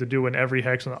something you need to do in every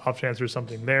hex. On the off chance there's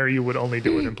something there, you would only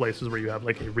do it in places where you have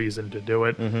like a reason to do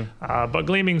it. But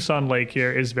Gleaming Sun Lake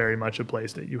here is very much a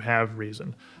place that you have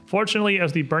reason. Fortunately,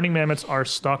 as the burning mammoths are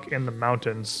stuck in the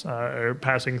mountains, or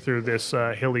passing through this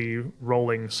hilly,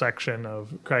 rolling section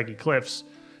of craggy cliffs,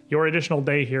 your additional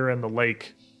day here in the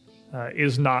lake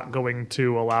is not going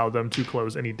to allow them to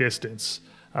close any distance,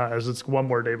 as it's one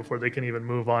more day before they can even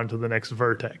move on to the next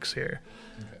vertex here.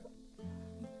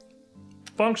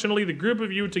 Functionally, the group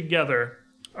of you together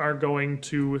are going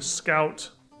to scout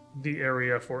the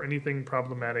area for anything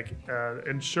problematic,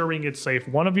 ensuring it's safe.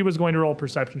 One of you is going to roll a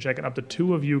perception check, and up to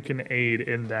 2 of you can aid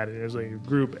in that. It is a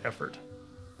group effort.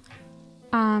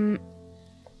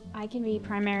 I can be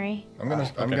primary. I'm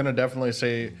gonna definitely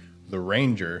say the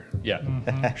ranger Yeah.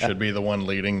 should be the one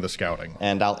leading the scouting.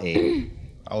 And I'll aid.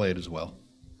 I'll aid as well.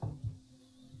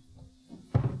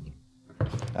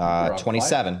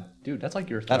 27. Dude, that's like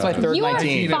your That's my third You are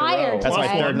 19. fired. That's my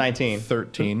Ted. third 19.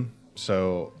 13.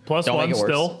 So Plus Don't 1 make it worse.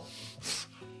 still.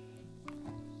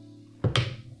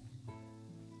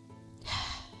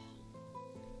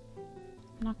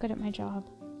 I'm not good at my job.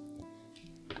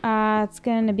 It's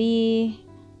gonna be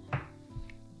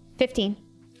 15.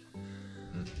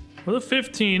 Well, the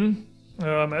 15,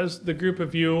 as the group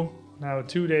of you, now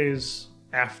 2 days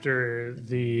after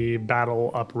the battle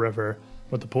upriver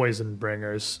with the Poison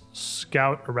Bringers,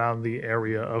 scout around the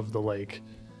area of the lake.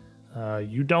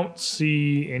 You don't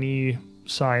see any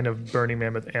sign of burning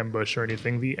mammoth ambush or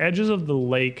anything. The edges of the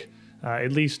lake,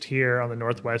 at least here on the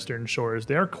northwestern shores,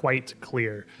 they are quite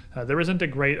clear. There isn't a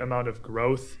great amount of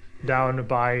growth down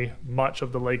by much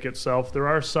of the lake itself. There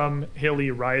are some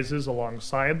hilly rises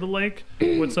alongside the lake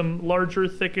with some larger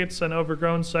thickets and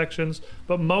overgrown sections,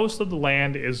 but most of the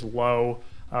land is low.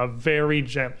 very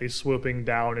gently swooping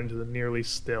down into the nearly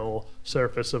still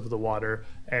surface of the water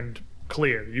and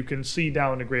clear. You can see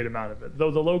down a great amount of it.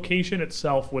 Though the location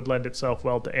itself would lend itself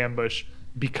well to ambush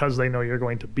because they know you're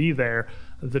going to be there,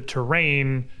 the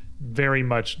terrain very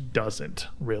much doesn't,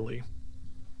 really.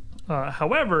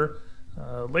 However,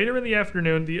 later in the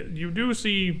afternoon, you do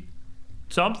see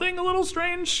something a little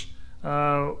strange,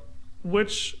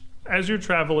 which, as you're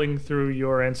traveling through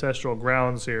your ancestral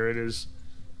grounds here, it is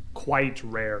quite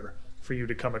rare for you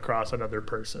to come across another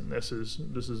person. This is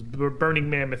Burning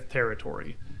Mammoth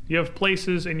territory. You have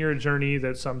places in your journey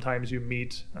that sometimes you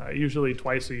meet, usually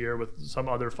twice a year, with some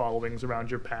other followings around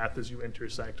your path as you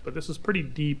intersect. But this is pretty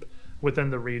deep within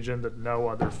the region that no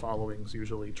other followings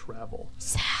usually travel.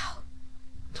 Sal.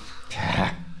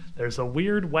 There's a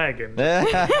weird wagon to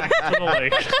the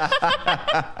lake.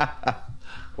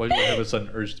 Why do I have a son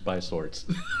urged to buy swords?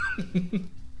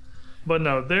 But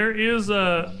no, there is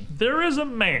a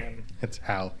man. It's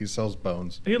Hal. He sells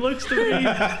bones. He looks to be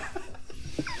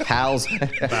Pal's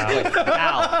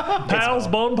Pal's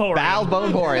Bone Porium. Pal's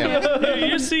Bone Porium.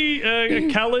 You see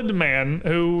a Khalid man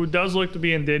who does look to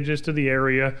be indigenous to the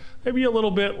area, maybe a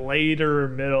little bit later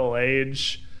middle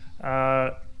age,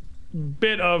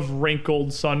 bit of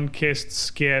wrinkled, sun-kissed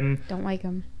skin, Don't like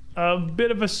him. a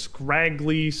bit of a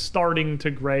scraggly, starting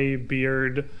to gray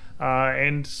beard,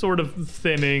 and sort of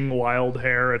thinning wild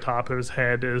hair atop his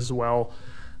head as well.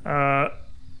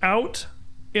 Out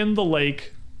in the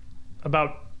lake,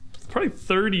 about probably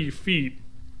 30 feet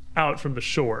out from the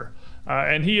shore.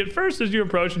 And he, at first, as you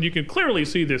approach, and you can clearly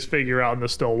see this figure out in the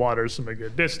still waters from a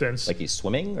good distance. Like he's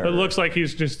swimming? Or? It looks like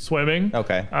he's just swimming.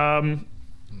 Okay.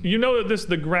 You know that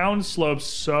the ground slopes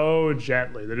so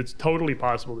gently that it's totally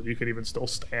possible that you could even still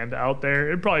stand out there.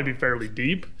 It'd probably be fairly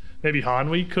deep. Maybe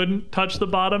Hanwi couldn't touch the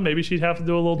bottom. Maybe she'd have to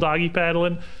do a little doggy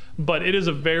paddling. But it is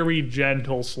a very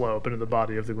gentle slope into the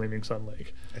body of the Gleaming Sun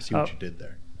Lake. I see what you did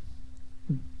there.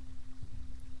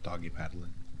 Doggy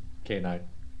paddling. K9.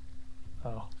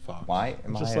 Oh, Fox. Why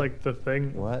am just I? like the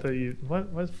thing What? that you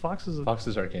what foxes?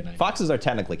 Foxes are K9. Foxes are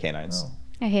technically canines.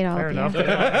 I hate all Fair of enough. you.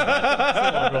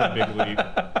 Really big leap.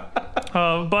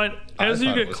 But as I you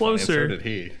thought it get was funny, and so closer, did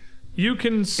he. you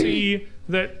can see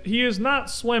that he is not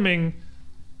swimming.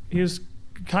 He is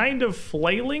kind of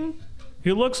flailing.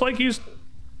 He looks like he's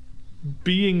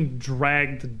being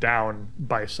dragged down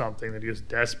by something that he is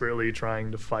desperately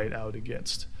trying to fight out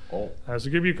against. Oh. As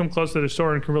you come close to the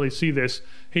shore and can really see this,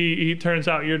 he turns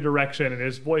out your direction and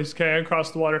his voice carrying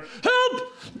across the water,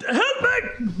 "Help!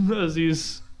 Help me!" As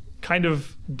he's kind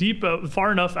of deep,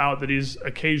 far enough out that he's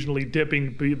occasionally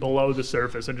dipping below the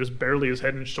surface and just barely his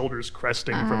head and shoulders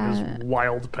cresting from his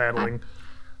wild paddling.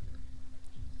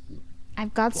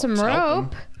 I've got some help him.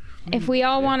 rope. If we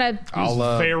all want to.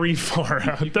 I'll, Very far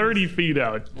out, 30 feet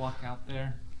out. Walk out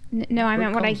there. No, I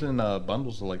meant what I. comes in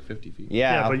bundles of like 50 feet.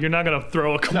 Yeah, but you're not going to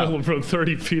throw a couple from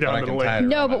 30 feet But out I into the can lake. tie it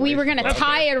No, around but my we were waist. going to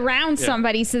tie it around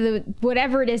somebody so that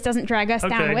whatever it is doesn't drag us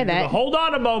down with it. Hold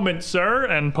on a moment, sir,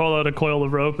 and pull out a coil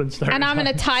of rope and start. And I'm going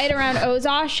to tie it around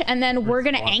Ozosh, and then we're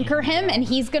going to anchor him, and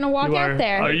he's going to walk out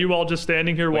there. Are you all just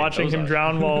standing here watching him Ozark.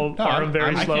 drown while Aram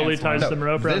very I slowly can't ties some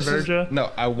rope around this is- Verja? No,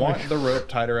 I want the rope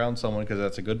tied around someone because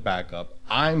that's a good backup.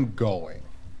 I'm going.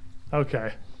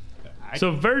 Okay.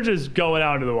 So Verja's going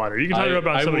out into the water. You can tie the rope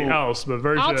around I somebody will- else, but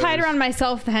Verja I'll tie it is- around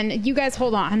myself then. You guys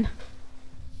hold on.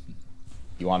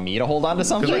 You want me to hold on to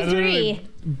something? You three.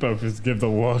 Both just give the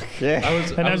look. Yeah. I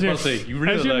was about to say, you as you're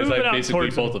realize moving I out basically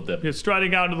towards both him, of them. You're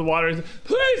striding out into the water.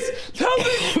 Please help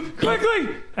me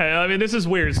quickly. Hey, I mean, this is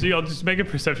weird. So you'll just make a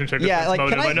perception check. Yeah, with like,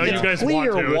 motive. can I, know you it's guys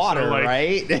clear want to. water, so, like,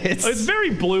 right? It's very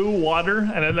blue water,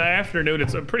 and in the afternoon,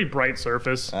 it's a pretty bright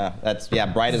surface. That's,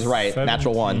 bright is right.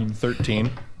 Natural one.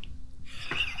 13.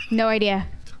 No idea.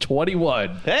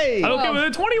 21. Hey! Okay, with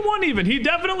a 21 even, he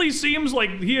definitely seems like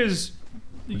he is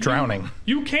Drowning.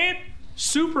 You can't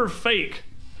super fake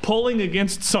pulling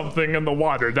against something in the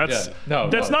water. That's Yeah, no.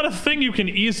 not a thing you can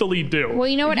easily do. Well,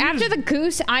 you know what? He After is- the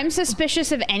goose, I'm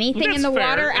suspicious of anything That's in the fair.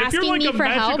 water If you're asking like me a for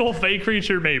magical help. fake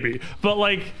creature, maybe. But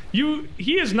like he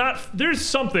is not. There's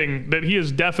something that he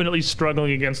is definitely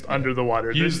struggling against under the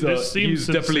water. He's This seems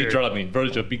definitely sincere. drowning.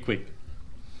 Virgil, be quick.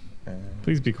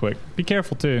 Please be quick. Be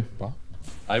careful too.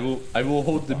 I will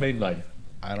hold the main line.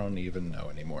 I don't even know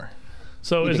anymore.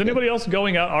 So is anybody else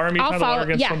going out? Army I'll trying to water follow.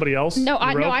 against Yeah. somebody else? No,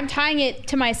 The rope? I'm tying it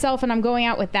to myself and I'm going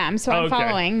out with them. So I'm Okay.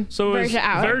 following So is Verja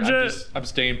out. I'm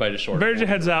staying by the shore. Verja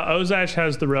heads out. Ozash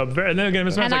has the rope. And then again,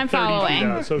 this man's And like I'm 30 feet following.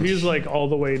 out. So he's like all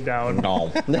the way down.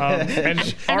 No. And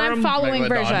and I'm Aram, following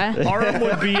Megalodon. Verja. Aram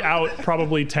would be out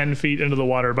probably 10 feet into the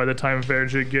water by the time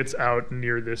Verja gets out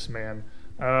near this man.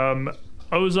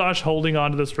 Ozosh holding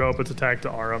onto this rope. It's attached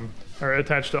to Aram,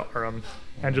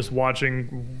 and just watching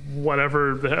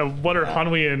whatever. What are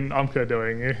Hanwi and Umka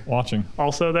doing? Watching.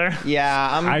 Also there? Yeah,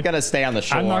 I'm gonna stay on the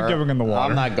shore. I'm not going in the water.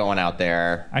 I'm not going out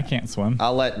there. I can't swim.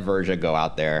 I'll let Verja go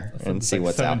out there and see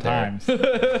what's out there. Times.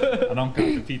 I don't got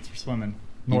the feats for swimming.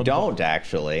 You don't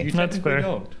actually. That's fair.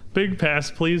 Don't. Big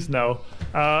pass, please no.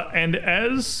 And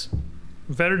as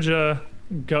Verja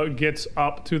gets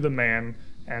up to the man,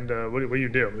 and what do you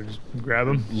do? We just grab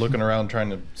him? Looking around trying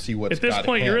to see what's At this got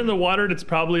point, him. you're in the water, and it's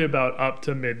probably about up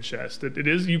to mid-chest. It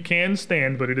is, you can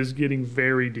stand, but it is getting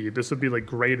very deep. This would be like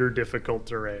greater difficult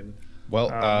terrain.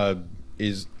 Well,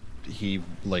 is he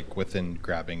like within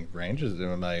grabbing range?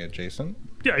 Am I adjacent?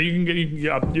 Yeah, you can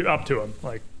get up to him,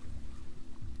 like.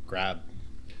 Grab.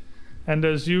 And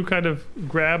as you kind of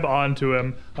grab onto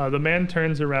him, the man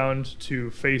turns around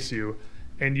to face you,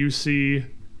 and you see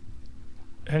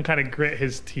him kind of grit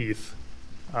his teeth.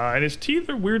 And his teeth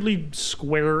are weirdly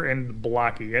square and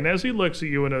blocky. And as he looks at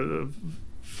you in a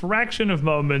fraction of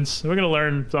moments, we're going to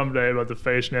learn someday about the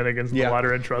face shenanigans in the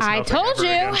water and trust I nothing told ever you.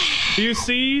 again. You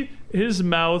see his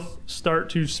mouth start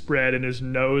to spread and his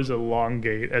nose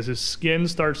elongate as his skin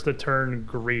starts to turn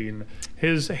green.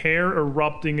 His hair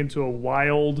erupting into a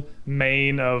wild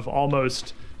mane of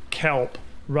almost kelp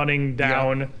running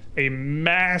down a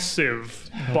massive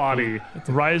body,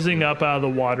 rising up out of the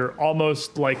water,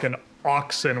 almost like an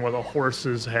oxen with a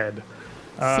horse's head.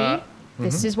 See?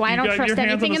 This is why I don't trust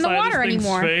anything in the water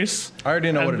anymore. Face, I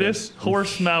already know what it this is.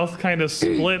 horse mouth kind of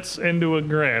splits into a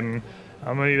grin.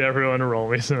 I'm gonna need everyone to roll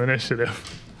me some initiative.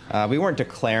 We weren't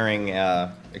declaring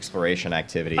exploration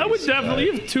activities. I would definitely,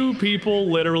 you have two people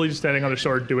literally just standing on the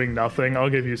shore doing nothing. I'll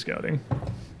give you scouting.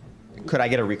 Could I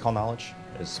get a recall knowledge?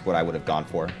 Is what I would have gone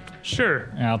for. Sure.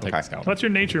 Yeah, I'll take Okay. the scout. What's your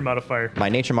nature modifier? My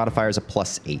nature modifier is a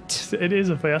 +8. It is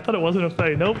a Fae. I thought it wasn't a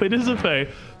Fae. Nope, it is a Fae.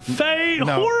 Fae,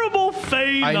 horrible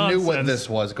Fae I nonsense. knew what this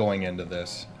was going into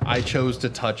this. I chose to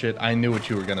touch it. I knew what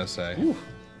you were gonna say.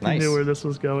 I Nice. knew where this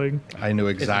was going. I knew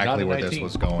It's exactly not a where this 19,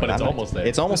 was going. but it's almost there.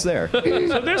 It's almost there.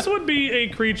 So this would be a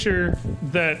creature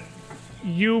that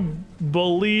you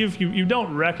believe you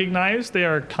don't recognize. They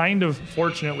are kind of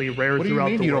fortunately rare What do you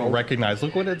throughout mean the you world. don't recognize?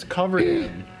 Look what it's covered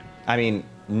in. I mean,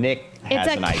 Nick has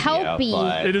a an idea, kelpie.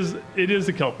 but It is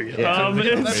a kelpie.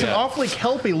 That's an awfully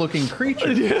kelpy looking creature.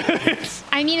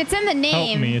 I mean, it's in the Help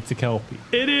name. me, it's a kelpie.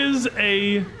 It is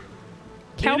a.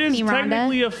 Kelp it is me, Rhonda.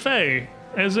 technically a fae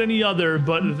as any other,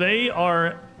 but they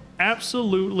are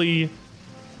absolutely.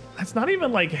 It's not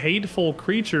even like hateful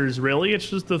creatures, really. It's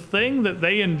just the thing that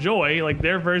they enjoy. Like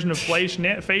their version of fae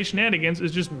shenanigans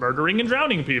is just murdering and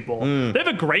drowning people. They have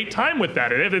a great time with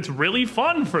that. It's really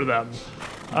fun for them.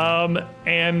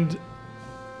 And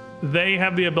they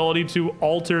have the ability to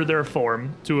alter their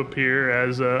form to appear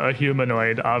as a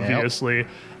humanoid, obviously.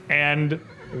 And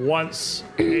once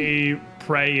a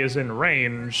prey is in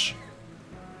range,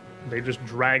 they just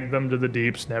drag them to the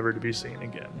deeps, never to be seen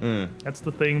again. That's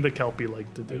the thing the Kelpie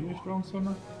like to do. Strong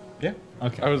swimmer? Yeah.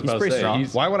 Okay. I was about to pretty say, strong.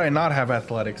 he's Why would I not have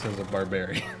athletics as a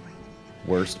barbarian?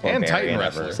 worst And barbarian Titan ever.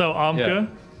 wrestler. So Amka,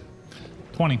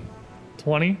 20.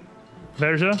 20.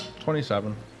 Verja.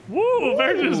 27. Woo,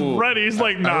 Verja's ready. He's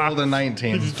like, I nah. rolled a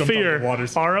 19. Fear.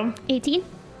 Aram. 18.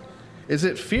 Is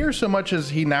it fear so much as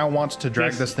he now wants to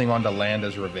drag Yes. this thing onto land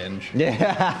as revenge?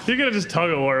 Yeah, You're gonna just tug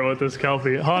of war with this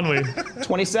Kelpie. Hanwi,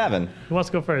 27. who wants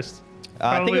to go first?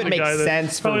 I think Probably it would the make guy that-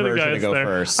 sense for probably the guy Verja to that's go there.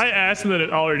 first. I asked and then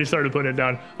it already started putting it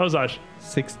down. Ozosh,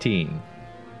 16.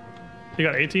 you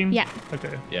got 18? Yeah.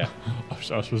 Okay. Yeah.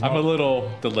 Josh was I'm not- a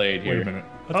little delayed Wait here. a minute.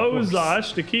 That's a horse.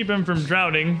 Ozosh, to keep him from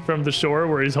drowning from the shore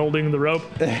where he's holding the rope,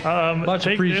 Much take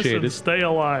this appreciated. and stay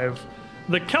alive.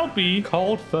 The Kelpie,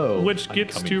 Called foe. which I'm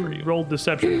gets coming to for you. roll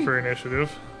deception for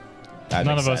initiative. That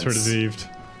None makes of us were sense. deceived.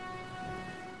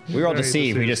 We were all Very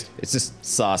deceived. We deceived. it's just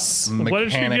sus. What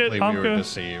did she get, Mechanically, we were Anka?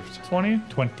 deceived. 20?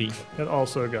 20. It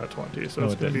also got 20, so No,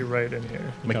 it's it going to be didn't. right in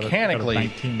here. Got a Mechanically,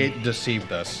 19. it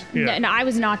deceived us. Yeah. No, I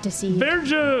was not deceived.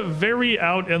 Verja, very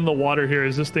out in the water here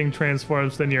as this thing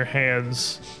transforms in your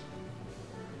hands.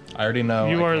 I already know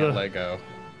You I are can't the- let go.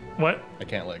 What? I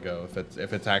can't let go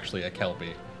if it's actually a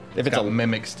kelpie. If it's got a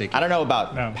mimic sticky. I don't know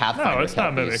about No. Pathfinder. No, it's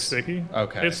not kelpies. mimic sticky.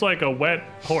 Okay. It's like a wet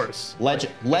horse.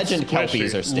 Legend squishy.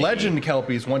 kelpies are sticky. Legend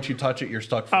kelpies, once you touch it, you're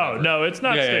stuck Oh, forever. no, it's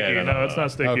not Yeah, yeah, sticky. yeah, no, no, it's not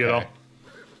sticky at Okay.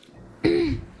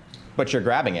 all. But you're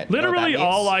grabbing it. You know what that Literally, means?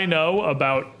 all I know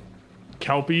about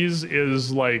kelpies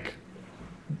is like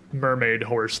mermaid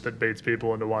horse that baits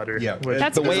people into water. Yeah. which-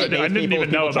 That's the way I it makes didn't people,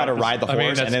 even know people try to about ride the I mean, horse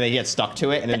and that's- then they get stuck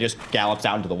to it and then just gallops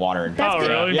out into the water and That's Oh, good.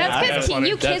 really? That's Yeah, because that's funny.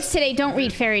 you kids today don't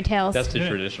read fairy tales. That's the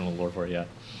traditional lore for it, yeah.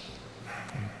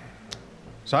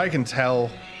 So I can tell.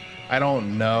 I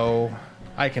don't know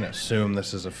I can assume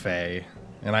this is a fae,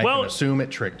 and I Well- can assume it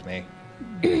tricked me.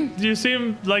 You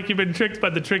seem like you've been tricked by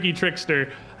the tricky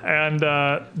trickster, and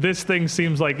this thing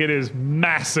seems like it is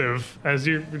massive, as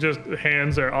your just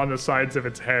hands are on the sides of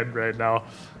its head right now.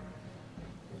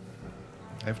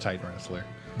 I have Titan Wrestler.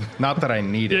 Not that I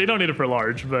need Yeah, you it. don't need it for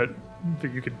large, but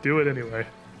you could do it anyway.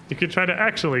 You could try to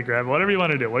actually grab it, whatever you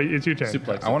want to do. It's your turn.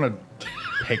 Suplex. I want to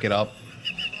pick it up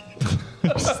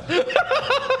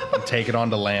and take it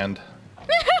onto land.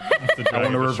 I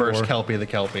want to reverse Kelpie the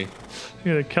Kelpie.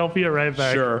 You're gonna Kelpie it right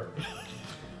back. Sure.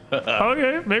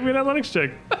 Okay, maybe an athletics check.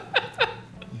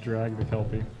 Drag the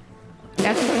Kelpie.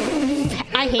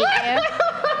 I hate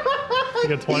You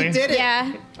got 20. He did you. it.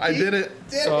 Yeah. I did it.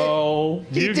 Oh.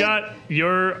 You got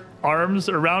your arms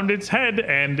around its head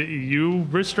and you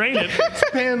restrain it.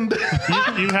 Pinned.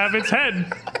 You have its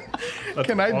head.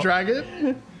 Can I drag it?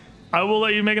 I will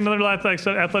let you make another athletics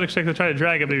check to try to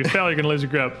drag it, but if you fail, you're gonna lose your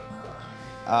grip.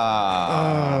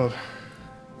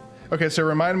 Okay, so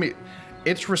remind me.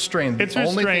 It's restrained. It's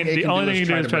restrained. The only thing you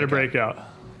can do is try to break out.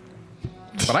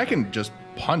 But I can just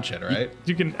punch it, right?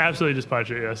 You can absolutely just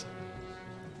punch it, yes.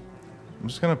 I'm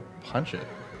just gonna punch it.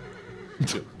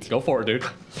 Go for it, dude.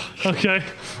 Okay.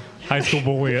 High school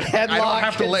bully it. I don't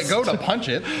have to let go to punch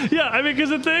it. Yeah, I mean, because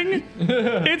the thing,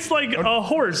 it's like a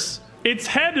horse. Its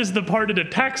head is the part it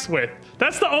attacks with.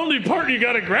 That's the only part you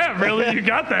gotta grab, really. You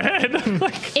got the head.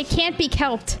 Like, It can't be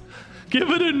kelped. give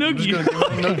it a I'm just noogie. gonna give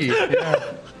it a noogie.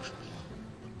 Yeah.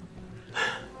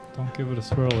 Don't give it a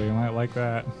swirly. You might like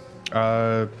that.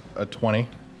 A 20.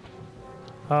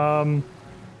 20,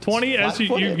 as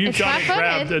you've It's got it flat-footed.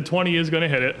 grabbed, a 20 is gonna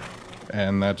hit it.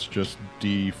 And that's just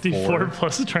D4. D4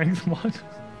 plus strength 1.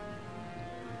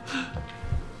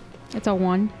 It's a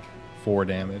 1. 4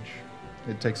 damage.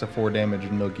 It takes a 4 damage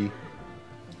noogie.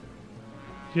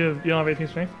 You don't have 18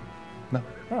 strength? No.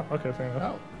 Oh, okay, fair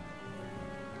enough. Oh.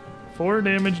 4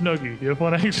 damage noogie. You have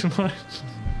 1 action left.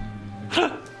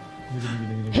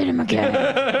 Hit him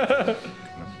again.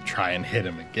 Try and hit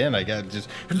him again. I got just.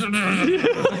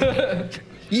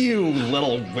 You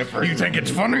little whipper. You think it's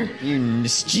funny? You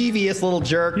mischievous little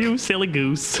jerk. You silly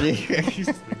goose.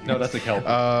 No, that's a kelp.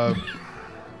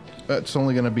 That's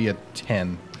only gonna be a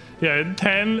 10. Yeah,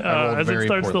 10, rolled as it very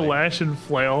starts poorly. to lash and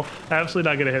flail, absolutely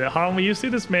not going to hit it. Hanwi, you see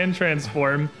this man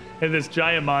transform into this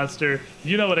giant monster.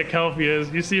 You know what a Kelpie is.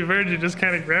 You see Virgin just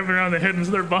kind of grabbing around the head and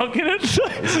start bonking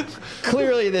it.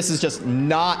 Clearly, this is just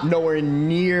not nowhere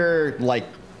near like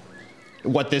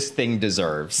what this thing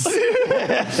deserves.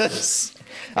 It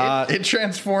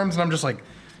transforms, and I'm just like,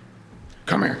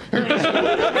 come here.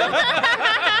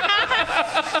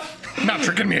 Not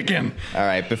tricking me again. All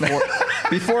right,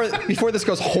 before this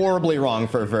goes horribly wrong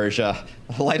for Verja,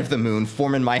 the light of the moon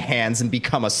form in my hands and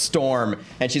become a storm,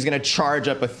 and she's gonna charge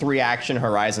up a 3-action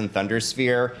Horizon Thunder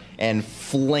Sphere and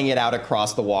fling it out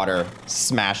across the water,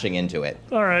 smashing into it.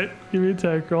 All right, give me a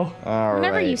attack roll. All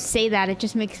Whenever right. you say that, it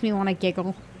just makes me want to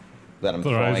giggle. That I'm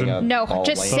Horizon. throwing a No, ball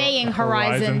just like- saying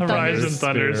Horizon Thunder. Horizon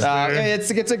Thunder Sphere.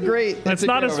 Sphere. It's a great. It's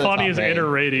not as funny as Inner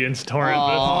Radiance Torrent,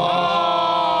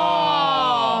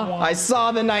 I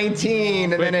saw the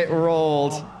 19 and then it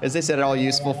rolled. Is this at all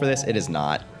useful for this? It is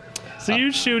not. So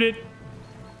you shoot it,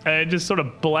 and it just sort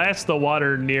of blasts the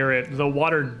water near it, the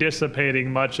water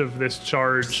dissipating much of this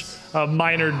charge. A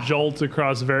minor jolt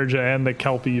across Verja and the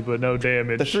Kelpie, but no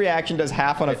damage. The 3-action does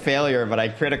half on a failure, but I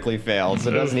critically failed, so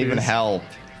it doesn't even Oofies. help.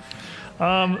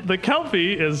 The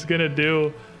Kelpie is going to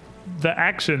do the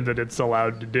action that it's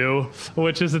allowed to do,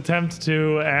 which is attempt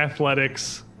to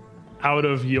athletics out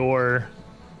of your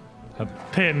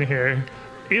pin here.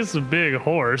 He's a big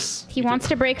horse. He wants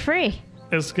to break free.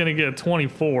 It's going to get a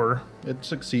 24. It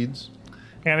succeeds.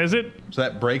 And is it? So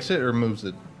that breaks it or moves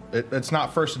it? It's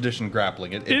not first edition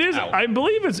grappling. It's It is. out. I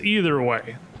believe it's either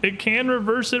way. It can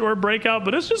reverse it or break out,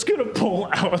 but it's just going to pull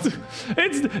out.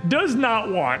 It does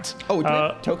not want. Oh, do we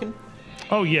have a token?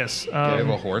 Oh, yes. Do I have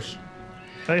a horse?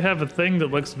 They have a thing that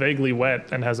looks vaguely wet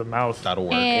and has a mouth. That'll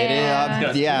work.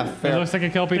 And Yeah, It fair. looks like a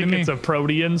Kelpie I to think me. it's a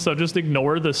protean, so just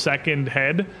ignore the second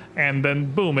head, and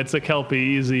then boom, it's a Kelpie,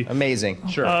 easy. Amazing.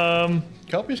 Sure.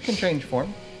 Kelpies can change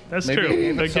form. That's Maybe true.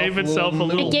 it gave itself a little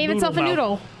little it gave itself a mouth.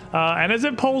 noodle. And as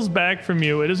it pulls back from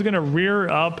you, it is going to rear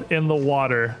up in the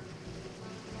water.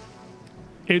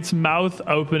 Its mouth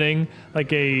opening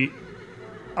like a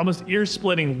almost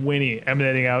ear-splitting whinny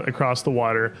emanating out across the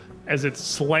water as it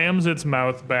slams its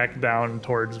mouth back down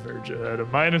towards Verja at a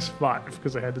 -5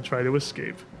 because I had to try to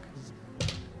escape.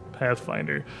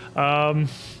 Pathfinder. And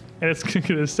it's going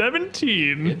to get a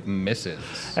 17. Misses.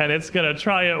 And it's going to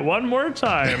try it one more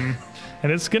time.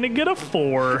 and it's gonna get a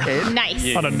 4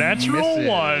 Nice. on a natural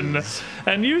misses.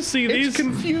 1. And you see these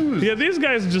confused. Yeah, these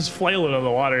guys are just flailing on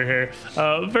the water here.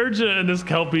 Verja and this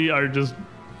Kelpie are just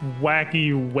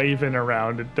wacky waving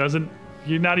around. It doesn't.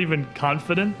 You're not even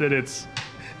confident that it's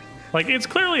like it's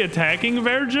clearly attacking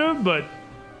Verja, but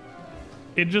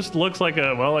it just looks like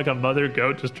a mother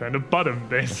goat just trying to butt him,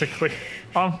 basically.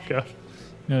 Amka.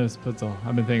 Yeah, this puts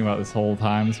I've been thinking about this whole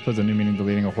time. This puts a new meaning to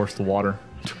leading a horse to water.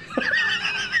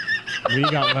 We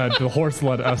got led. The horse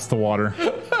led us to water.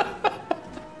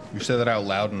 You say that out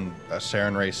loud and a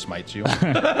Saren Ray smites you.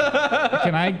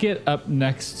 Can I get up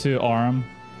next to Aram?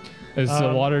 Is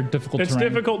the water difficult It's terrain?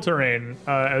 difficult terrain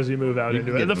as you move out You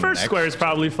into can it. get The first next. square is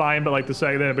probably fine, but like the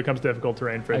second, then it becomes difficult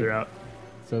terrain further out.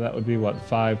 So that would be what,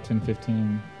 5, 10,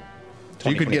 15? So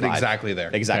you could get 25. exactly there.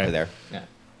 Exactly Okay. there. Yeah.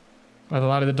 By the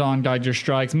light of the dawn, guide your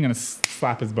strikes. I'm going to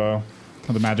slap his bow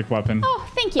with a magic weapon. Oh,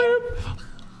 thank you.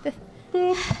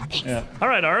 Yeah. All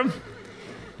right, Aram.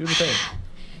 Do the thing.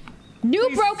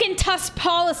 New broken tusk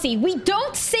policy. We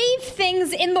don't save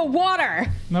things in the water.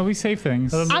 No, we save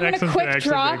things. I'm gonna Excellent quick actually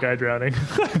draw. be a guy drowning.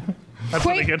 That's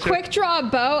what they get you. Quick draw a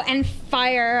bow and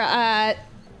fire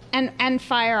and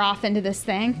fire off into this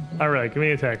thing. All right, give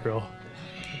me an attack roll.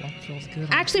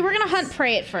 Actually, we're gonna hunt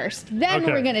prey at first. Then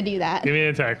Okay. we're gonna do that. Give me an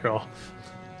attack roll.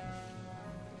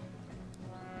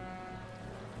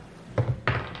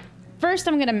 First,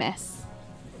 I'm gonna miss.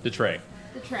 The tray.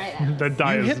 The tray. That. That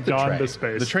die You is hit the gone tray. to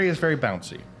space. The tray is very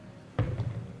bouncy.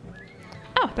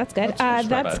 Oh, that's good. not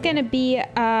That's bad. gonna be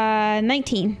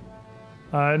 19.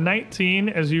 19,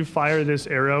 as you fire this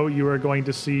arrow, you are going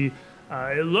to see,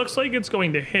 it looks like it's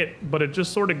going to hit, but it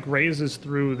just sort of grazes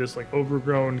through this like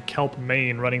overgrown kelp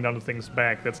mane running down the thing's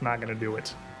back. That's not going to do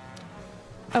it.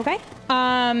 Okay.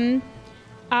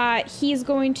 He's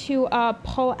going to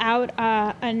pull out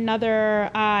another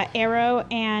arrow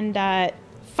and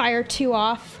fire 2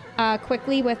 off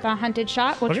quickly with a hunted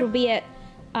shot, which Okay. will be at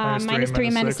 -3, -3,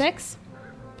 -6. -6.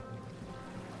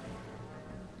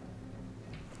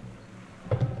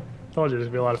 Told you there's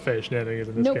going to be a lot of Fae shenanigans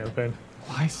in this Nope. campaign.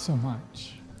 Why so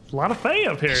much? A lot of Fae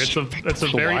up here. It's a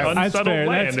very wild. That's unsettled fair.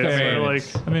 land. That's It's fair. like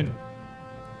I mean,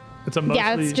 it's a mostly.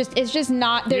 Yeah, it's just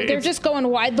not. They're it's- just going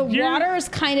wide. The you're- water is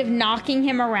kind of knocking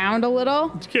him around a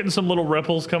little. It's getting some little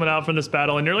ripples coming out from this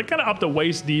battle, and you're like kind of up to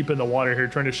waist deep in the water here,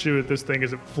 trying to shoot at this thing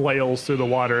as it flails through the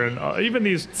water, and even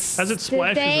these as it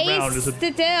splashes Stay around, is a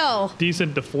still.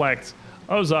 decent deflect.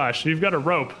 Oh, Zosh, you've got a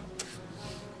rope.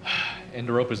 And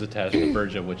the rope is attached to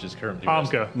Virgin, which is currently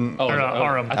Amka. Oh, Or, is it-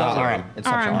 Aram. I thought it was Aram. It's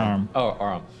not Aram. Aram. Oh,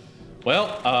 Aram.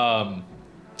 Well,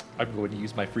 I'm going to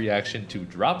use my free action to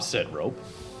drop said rope,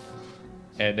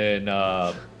 and then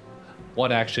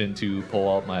one action to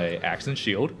pull out my axe and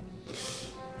shield.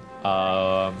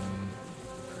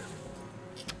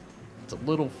 It's a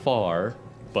little far,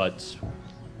 but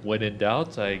when in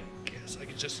doubt, I guess I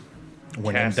could just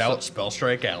When in cast doubt, spell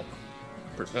strike out.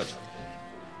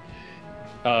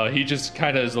 He just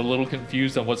kind of is a little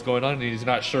confused on what's going on, and he's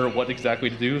not sure what exactly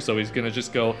to do, so he's gonna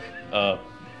just go,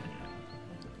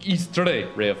 Easter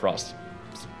Ray of Frost.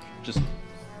 Just Is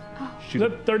shoot.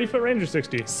 that 30-foot range or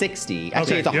 60? 60. Actually,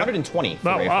 Okay, it's yep. 120. for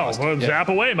Oh, Ray of wow. Frost. Well, zap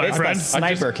away, my It's friend. the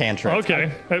sniper cantrip.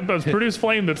 Okay. That's produce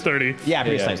flame that's 30. Yeah,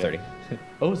 pretty Yeah, times yeah. 30.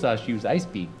 Ozash used Ice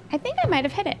Beam. I think I might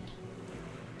have hit it.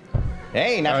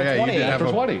 Hey, natural yeah, you 20. did have For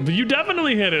a- 20. But you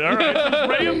definitely hit it. All right. This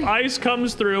ray of ice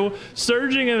comes through,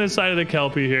 surging in the side of the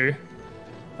Kelpie here.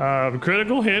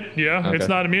 Critical hit. Yeah, Okay. it's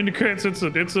not immune to crits.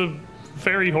 It's a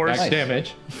fairy horse. Max Nice.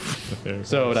 damage.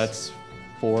 So that's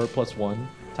 4 plus 1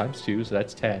 times 2, so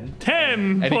that's 10. 10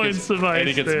 And he points gets- of and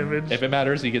he ice gets- damage. If it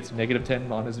matters, he gets negative 10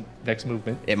 on his next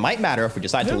movement. It might matter if we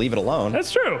decide to leave it alone.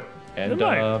 That's true. And It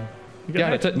might. You got yeah,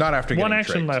 that? that's it. Not after One getting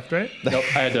action tricked. left, right? Nope,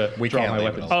 I had to We draw can't my leave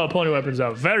it weapons. alone. Oh, pulling your weapons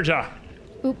out. Verja.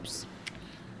 Oops.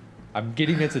 I'm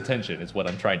getting its attention, is what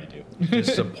I'm trying to do.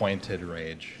 Disappointed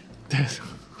rage.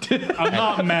 I'm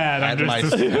not mad. I'm At,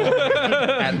 just.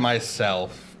 at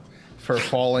myself for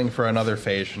falling for another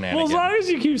Fae Well, shenanigan. as long as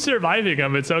you keep surviving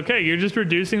them, it's okay. You're just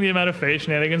reducing the amount of Fae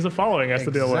shenanigans the following has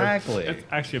to deal with. Exactly. It's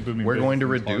actually a booming. We're business going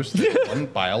to as well. reduce this one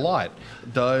by a lot.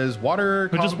 Does water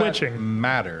We're just combat witching.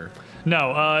 matter?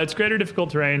 No, it's greater difficult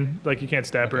terrain. Like you can't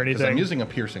stab or Because anything. I'm using a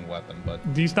piercing weapon, but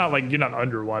He's not like you're not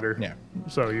underwater. yeah.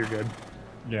 So you're good.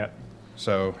 Yeah.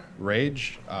 So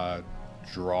rage,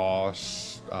 draw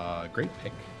great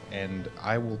pick, and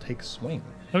I will take swing.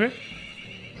 Okay.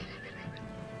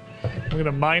 I'm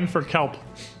gonna mine for kelp.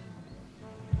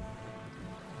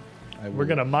 We're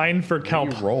gonna mine for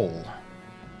kelp. roll.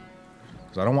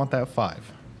 Because I don't want that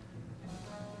 5.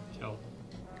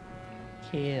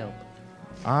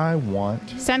 I want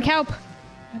Send kelp.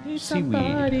 Seaweed.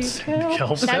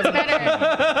 Kelp. That's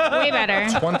better. Way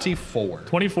better. 24.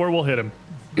 24 will hit him.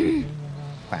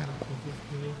 Wow.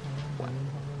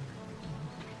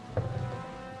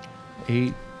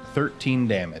 13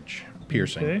 damage.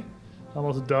 Piercing. Okay.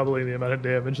 Almost doubling the amount of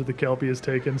damage that the Kelpie has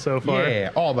taken so far. Yeah,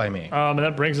 all by me. And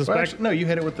that brings us Well, back actually, no, you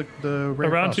hit it with the ray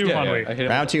of around frost. 2, Hanwi. I hit him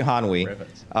Round with 2, Hanwi.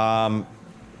 Ravens.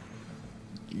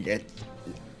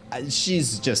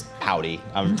 She's just pouty.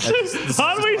 This is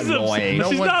Hanwi's annoying. No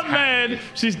she's one's not mad.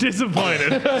 She's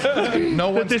disappointed.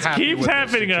 No one's This happy keeps with this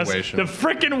happening us. situation. The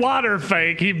frickin' water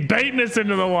fake. Keep baiting us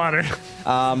into the water.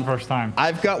 First time.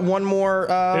 I've got one more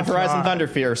It's Horizon not. Thunder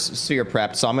Sphere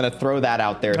prepped, so I'm going to throw that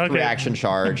out there. 3 Okay. action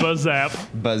charge. Buzzap.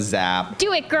 Bazap.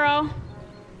 Do it, girl.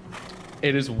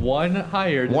 It is 1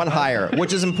 higher. than One that. higher,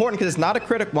 which is important because it's not a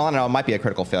critical. Well, no, it might be a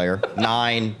critical failure.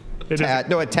 9. It is-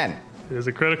 No, a 10. It is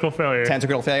a critical failure. 10's a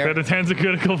critical failure. That a 10's a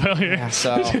critical failure.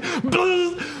 So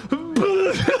Hanwi's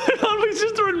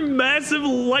just throwing massive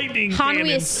lightning Hanwi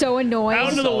cannons is so annoying. out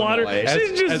into the water. annoyed.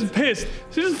 She's just pissed.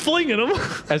 She's just flinging them.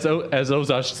 As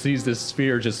Ozash sees this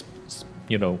sphere just,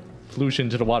 floosh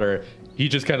into the water, he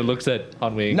just kind of looks at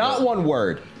Hanwei. and not goes, one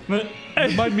word.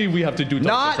 Remind me we have to do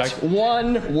Not target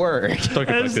one word. As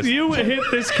practice. you hit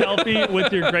this Kelpie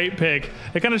with your great pick,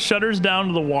 it kind of shudders down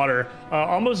to the water,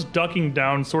 almost ducking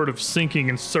down, sort of sinking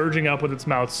and surging up with its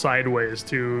mouth sideways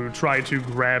to try to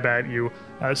grab at you,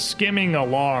 skimming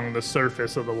along the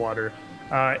surface of the water.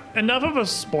 Enough of a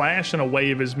splash and a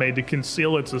wave is made to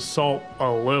conceal its assault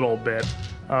a little bit.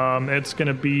 It's going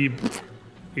to be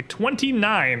a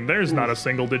 29. There's not a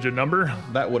single-digit number.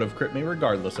 That would have crit me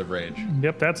regardless of rage.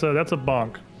 Yep, that's a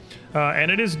bonk.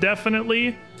 And it is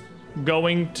definitely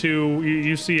going to,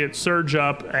 you see it surge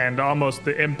up and almost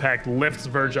the impact lifts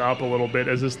Verja up a little bit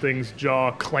as this thing's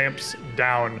jaw clamps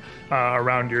down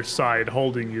around your side,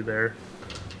 holding you there.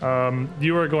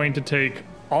 You are going to take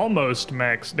almost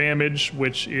max damage,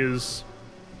 which is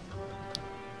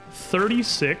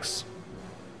 36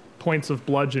 points of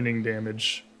bludgeoning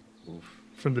damage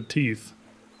from the teeth.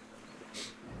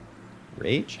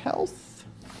 Rage health?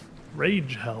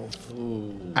 Rage health.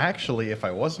 Actually, if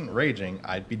I wasn't raging,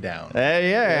 I'd be down.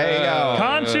 Hey, yeah, there you go.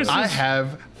 Conscious I is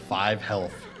have 5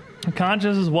 health.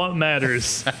 Conscious is what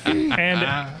matters.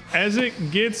 And as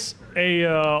it gets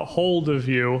a hold of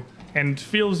you and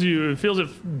feels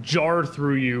it jar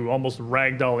through you, almost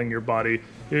ragdolling your body,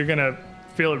 you're gonna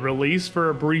feel it release for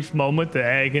a brief moment, the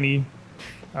agony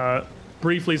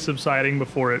briefly subsiding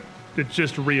before it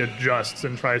just readjusts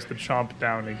and tries to chomp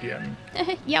down again.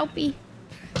 Yelpy.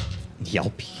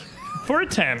 Yelpy. For a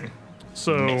 10.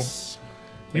 So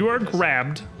you are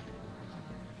grabbed.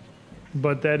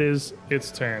 But that is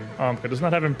its turn. It does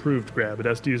not have improved grab. It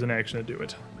has to use an action to do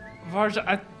it.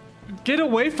 Varja, get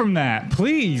away from that,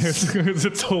 please.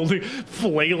 It's holding,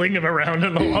 flailing him around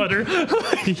in the water.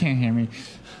 He can't hear me.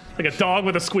 Like a dog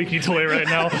with a squeaky toy right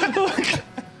now.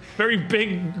 Very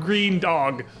big green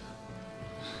dog.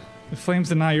 The flames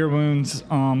deny your wounds.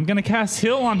 I'm gonna cast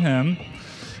heal on him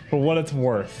for what it's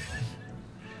worth.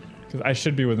 Because I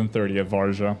should be within 30 of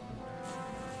Varja.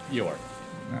 You are.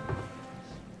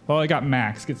 Well, I got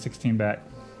max. Get 16 back.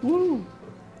 Well,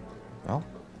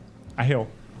 I heal.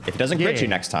 if it doesn't crit you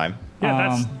next time.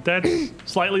 Yeah, that's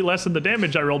slightly less than the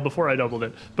damage I rolled before I doubled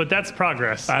it. But that's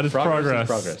progress. That is progress.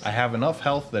 Progress. I have enough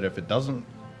health that if it doesn't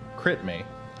crit me,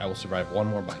 I will survive one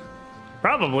more bite.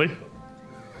 Probably.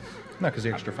 No, because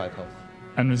the extra 5 health.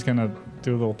 I'm just gonna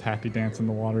do a little tappy dance in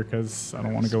the water because I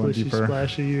don't want to go in Splishy deeper.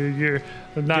 splashy. You're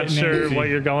not Getting sure antsy. what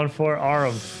you're going for.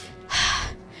 Arum.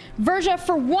 Verja,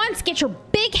 for once, get your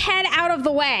big head out of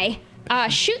the way.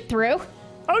 Shoot through.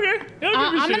 Okay. Yeah,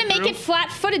 I'm gonna make it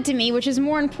flat-footed to me, which is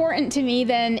more important to me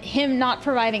than him not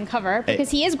providing cover because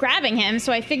he is grabbing him.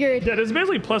 So I figured Yeah, it's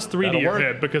basically plus 3 to That'll your work.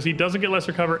 hit because he doesn't get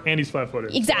lesser cover and he's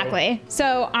 5-footed. exactly.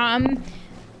 So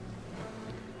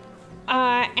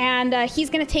he's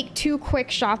gonna take 2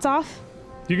 quick shots off.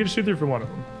 You get to shoot through for one of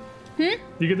them.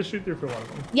 You get to shoot through for one of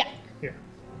them. Yeah. Yeah.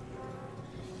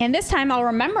 And this time I'll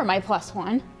remember my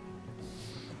 +1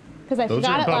 because I Those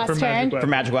forgot are it Pop last for magic turn. For weapon.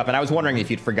 magic weapon. I was wondering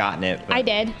if you'd forgotten it. But I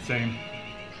did. Same.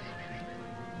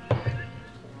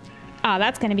 Oh,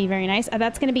 that's gonna be very nice.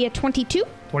 That's gonna be a 22.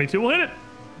 22 will hit it.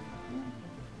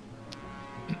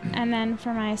 And then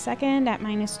for my second at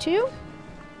 -2.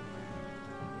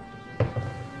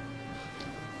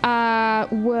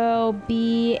 Will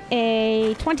be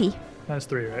a 20. That's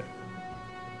 3, right?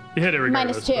 You hit it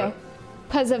regardless. -2.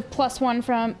 Because of +1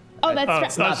 from. Oh, that's Oh, right.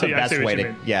 it's not the best way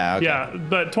to. Yeah, okay. Yeah,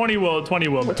 but 20 will miss.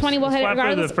 20 will hit Flat footed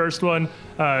regardless? the first one.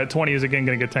 20 is again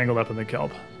going to get tangled up in the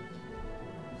kelp.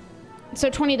 So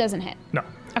 20 doesn't hit. No.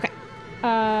 Okay.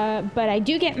 But I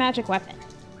do get magic weapon.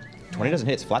 When it doesn't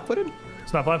hit, it's flat-footed?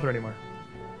 It's not flat-footed anymore.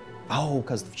 Oh,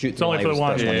 because It's only for the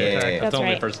one. Yeah, attack. That's only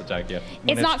right. the first attack, yeah.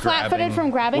 It's not flat-footed grabbing- from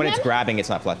grabbing When him? it's grabbing, it's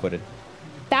not flat-footed.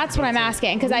 That's what I'm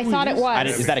asking, because I thought it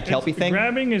was. Is that a Kelpie thing?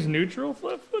 Grabbing is neutral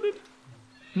flat-footed?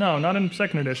 No, not in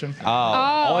second edition.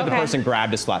 Only the okay. person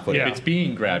grabbed is flat-footed. Yeah. If it's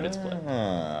being grabbed, it's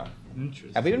flat.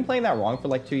 Have we been playing that wrong for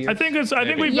like 2 years? I think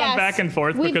we've Yes. gone back and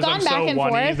forth We've because gone I'm so back and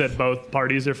one-y forth. that both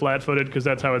parties are flat-footed because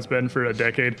that's how it's been for a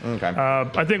decade. Okay.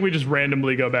 I think we just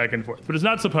randomly go back and forth, but it's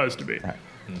not supposed to be.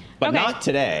 But Okay. not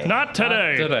today. Not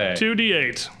today. Not today.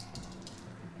 2d8.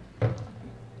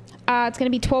 It's going to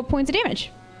be 12 points of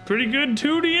damage. Pretty good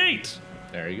 2d8.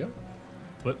 There you go.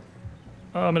 But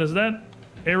And as that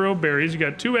arrow buries, you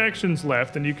got 2 actions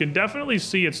left, and you can definitely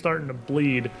see it's starting to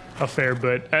bleed a fair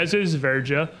bit, as is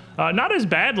Verja. Not as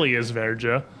badly as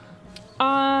Verja.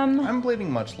 I'm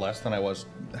bleeding much less than I was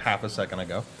half a second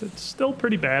ago. It's still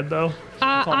pretty bad, though.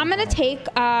 I'm gonna take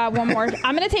one more.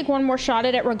 I'm gonna take one more shot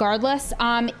at it, regardless.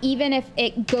 Even if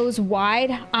it goes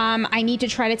wide, I need to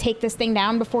try to take this thing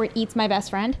down before it eats my best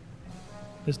friend.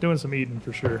 It's doing some eating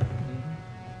for sure.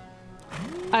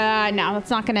 No,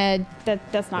 that's not gonna.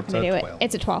 That's not It's gonna a do it. 12.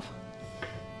 It's a 12.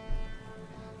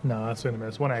 No, that's gonna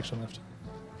miss. 1 action left.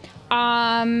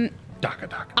 Daka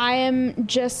daka. I am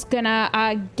just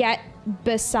gonna get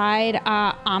beside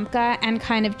Amka and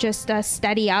kind of just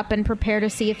steady up and prepare to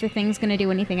see if the thing's gonna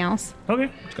do anything else. Okay.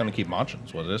 It's gonna keep munching.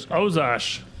 Is what it is.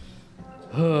 Ozash.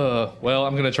 Well,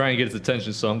 I'm gonna try and get its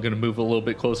attention, so I'm gonna move a little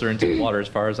bit closer into the water as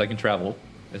far as I can travel.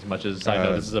 As much as I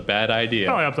know this is a bad idea.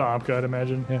 Probably up to Opka, I'd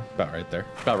imagine. Yeah. About right there.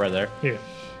 About right there. Yeah.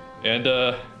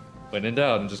 And when in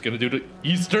doubt, I'm just gonna do the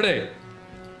Easter day.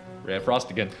 Red Frost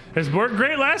again. It's worked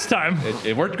great last time.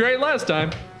 It worked great last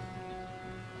time.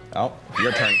 Oh,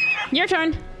 your turn. Your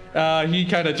turn. He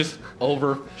kind of just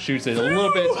overshoots it a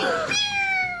little bit.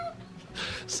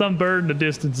 Some bird in the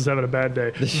distance is having a bad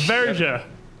day. Verja.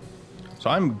 So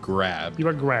I'm grabbed. You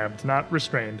are grabbed, not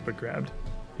restrained, but grabbed.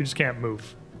 You just can't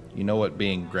move. You know what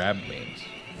being grabbed means?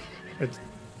 It's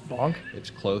bonk. It's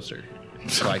closer,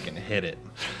 so I can hit it.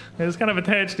 It's kind of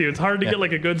attached to you. It's hard to get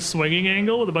like a good swinging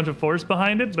angle with a bunch of force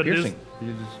behind it, but it is, Piercing.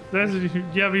 You just-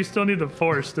 yeah, but you still need the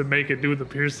force to make it do the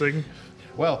piercing.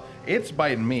 Well, it's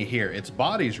biting me here. Its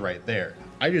body's right there.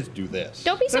 I just do this.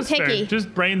 Don't be so That's fair. picky.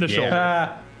 Just brain the shoulder.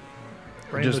 Yeah.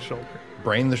 Brain the just- shoulder.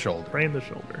 Brain the shoulder. Brain the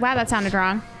shoulder. Wow, that sounded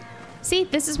wrong. See,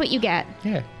 this is what you get.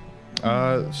 Yeah.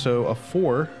 So a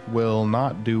 4 will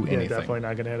not do Yeah, anything. definitely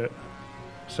not gonna hit it.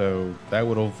 So that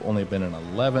would have only been an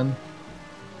 11.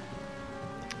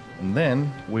 And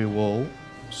then we will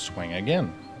swing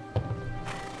again.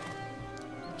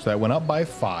 So that went up by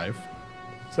 5.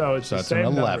 So it's So the that's same an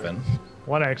number. 11.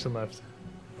 1 action left.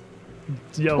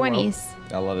 YOLO. 20s.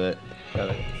 I love it.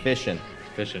 Fishing.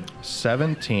 Fishing.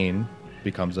 17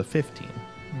 becomes a 15.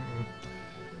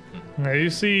 Now you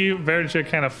see Verja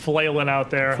kind of flailing out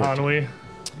there, Hanwi.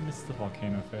 Missed the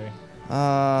volcano Faye.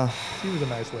 She was a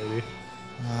nice lady.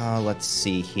 Let's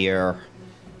see here.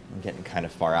 I'm getting kind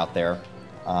of far out there.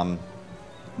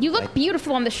 You look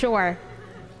beautiful on the shore.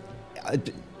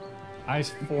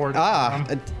 Ice forward.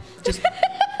 Just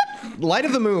light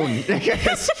of the moon.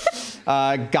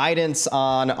 Guidance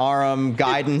on Aram,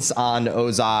 guidance on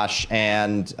Ozash,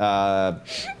 and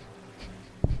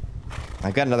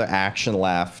I've got another action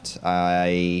left.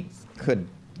 I could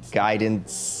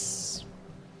guidance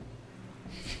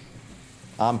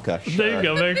Amka. Sure. There you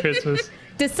go. Merry Christmas.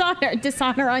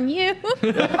 Dishonor on you.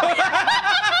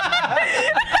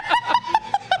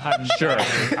 I'm sure.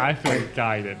 I feel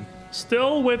guided.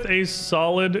 Still with a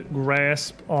solid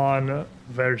grasp on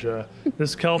Verja,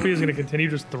 this Kelpie is going to continue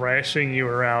just thrashing you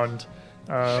around.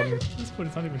 This point,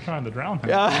 it's not even trying to drown him.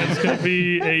 It's going to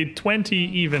be a 20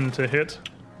 even to hit.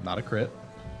 Not a crit.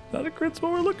 Not a crit's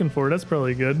what we're looking for. That's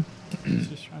probably good. He's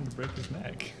just trying to break his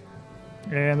neck.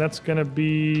 And that's going to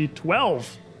be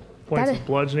 12 points of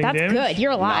bludgeoning That's damage. good.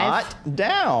 You're alive. Not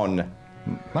down.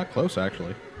 Not close,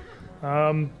 actually.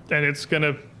 And it's going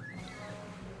to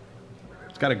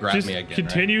It's got to grab just me again.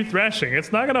 continue thrashing.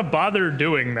 It's not going to bother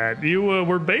doing that. You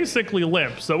were basically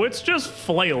limp, so it's just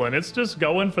flailing. It's just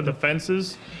going for the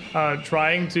fences,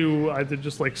 trying to either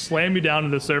just like slam you down to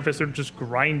the surface or just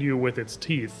grind you with its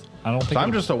teeth. I don't Right? think So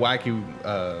I'm just a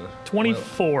wacky.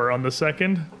 24 on the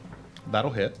second,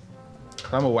 That'll hit.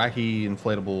 I'm a wacky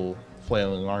inflatable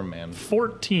flailing arm man.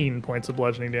 14 points of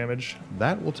bludgeoning damage.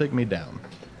 That will take me down.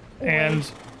 And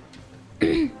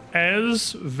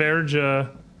as Verja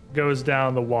goes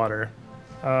down the water,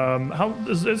 how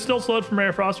is it still slowed from Ray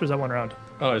of Frost, or is that one round?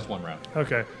 Oh, it's one round.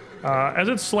 Okay. As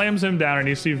it slams him down and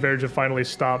you see Verja finally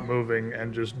stop moving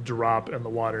and just drop in the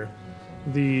water,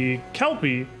 the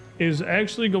Kelpie is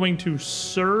actually going to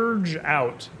surge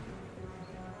out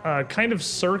kind of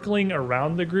circling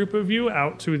around the group of you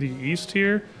out to the east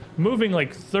here, moving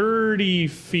like 30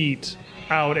 feet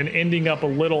out and ending up a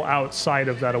little outside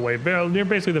of that away, near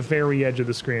basically the very edge of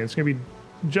the screen. It's going to be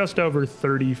just over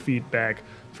 30 feet back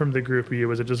from the group of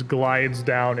you as it just glides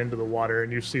down into the water,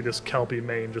 and you see this kelpie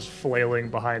mane just flailing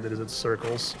behind it as it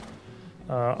circles.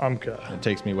 Umka. It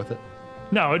takes me with it.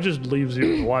 No, it just leaves you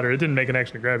in the water. It didn't make an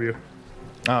action to grab you.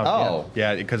 Oh.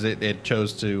 Yeah, because it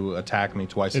chose to attack me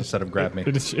twice instead of grab me.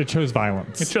 It chose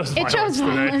violence. It chose It violence chose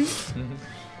today. violence.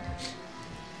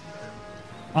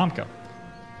 Amka.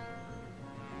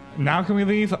 Now can we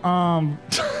leave?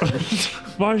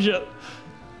 Marja.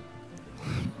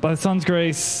 By the sun's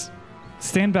grace,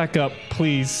 stand back up,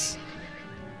 please.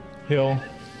 Hill.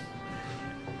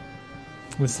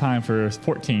 It's time for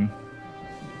 14.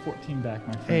 14 back,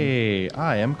 my friend. Hey,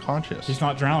 I am conscious. He's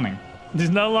not drowning. He's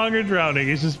no longer drowning.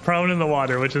 He's just prone in the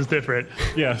water, which is different.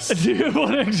 Yes. Do you have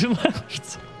one action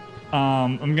left?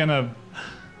 I'm gonna.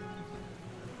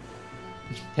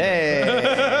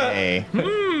 Hey.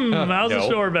 How's the No.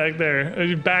 shore back there? As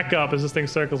you back up as this thing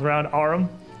circles around. Aram?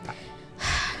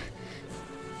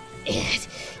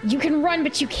 You can run,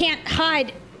 but you can't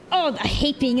hide. Oh, I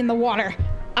hate being in the water.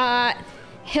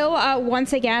 He'll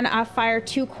once again fire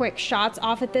 2 quick shots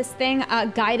off at this thing,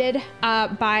 guided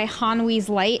by Hanwi's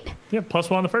light. Yeah,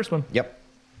 +1 on the first one. Yep.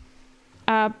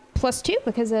 +2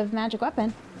 because of magic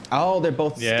weapon. Oh, they're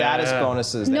both Yeah. status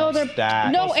bonuses. No, they're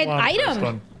stat. no an +1 on the first item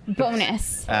one.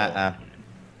 bonus.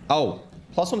 Oh,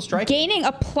 +1 striking. Gaining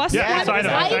a +1 Yeah, it's item.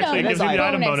 It actually gives you the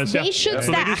item bonus. Yeah. They should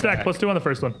So they do stack. stack +2 on the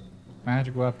first one.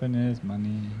 Magic weapon is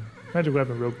money. Magic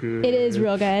weapon, real good. It is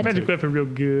real good. Magic weapon, real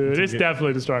good. It's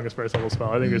definitely the strongest first level spell.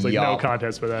 I think there's like no Yup.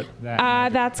 contest for that.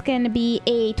 That's going to be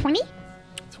a 20.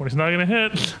 20's not gonna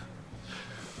hit.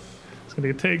 It's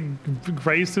gonna take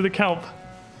graze through the kelp.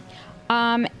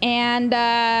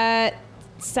 And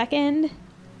second.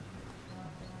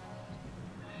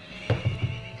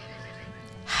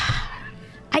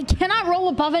 I cannot roll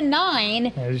above a 9.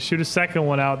 As you shoot a second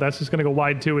one out, that's just going to go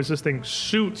wide too as this thing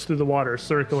shoots through the water,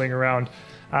 circling around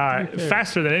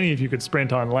faster than any of you could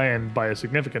sprint on land by a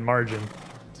significant margin.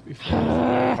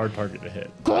 Hard target to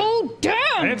hit. Go down!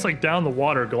 And it's like down the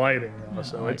water gliding now,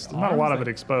 so it's not a lot of it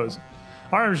exposed.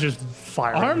 Arm's just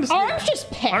firing. Arms. Arm's just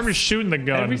pissed. Arm is shooting the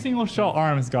gun. Every single shot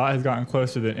Arms has gotten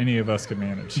closer than any of us could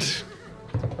manage.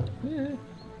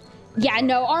 Yeah,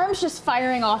 no, Arm's just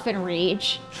firing off in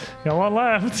rage. Got one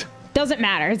left. Doesn't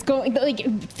matter. It's going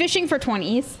like fishing for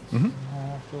 20s.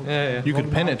 You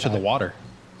could pin it to the water.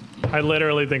 I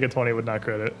literally think a 20 would not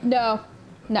crit it. No,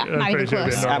 not pretty even sure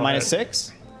it'd be close. normal. At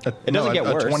 -6? It doesn't get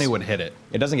worse. A 20 would hit it.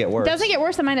 It doesn't get worse. Doesn't get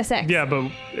worse than -6. Yeah,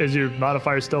 but is your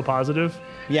modifier still positive?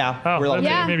 Yeah. Oh, we're level.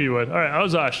 Yeah. maybe you would. All right,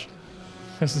 Ozash.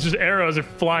 This is just arrows are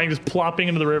flying, just plopping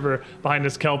into the river behind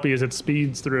this kelpie as it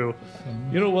speeds through.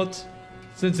 You know what?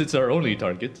 Since it's our only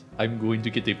target, I'm going to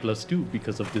get a +2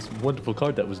 because of this wonderful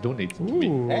card that was donated to me.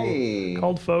 Ooh. Hey.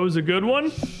 Called foe's a good one.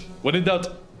 When in doubt,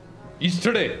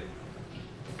 yesterday,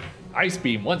 Ice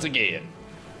Beam once again.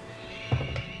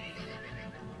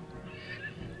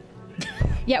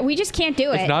 Yeah, we just can't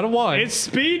do it. It's not a 1. It's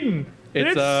speeding.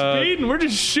 It's, speeding. We're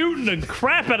just shooting the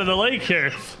crap out of the lake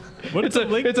here. it's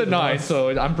a 9, so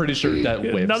I'm pretty sure that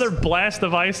whips. Another blast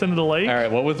of ice into the lake. All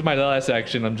right, what was my last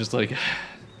action? I'm just like,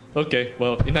 okay,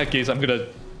 well, in that case, I'm gonna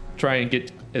try and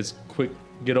get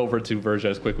over to Verja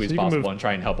as quickly as you can possible move- and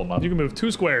try and help him up. You can move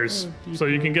 2 squares so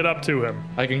you can get up to him.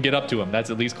 I can get up to him. That's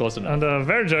at least close enough. And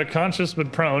Verja, conscious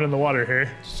but prone in the water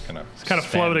here, Just gonna kind of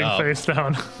stand floating up. face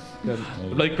down.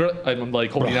 I'm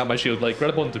like holding out my shield, like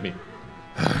grab onto me.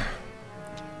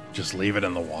 Just leave it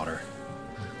in the water.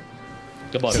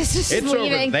 Come on. Just It's over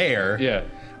leaving. there. Yeah.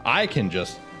 I can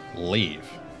just leave.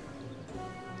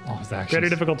 Oh, his Very actions.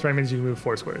 difficult terrain means you can move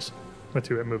 4 squares with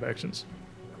 2 move actions.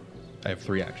 I have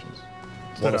 3 actions.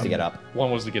 One was to get up.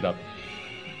 One was to get up.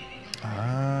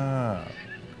 Ah.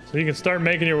 So you can start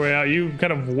making your way out. You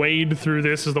kind of wade through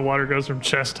this as the water goes from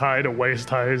chest high to waist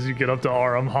high as you get up to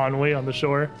Aram Hanwi on the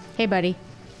shore. Hey, buddy.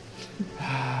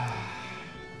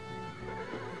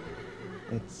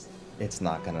 It's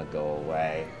not gonna go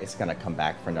away. It's gonna come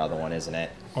back for another one, isn't it?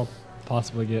 I'll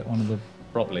possibly get one of the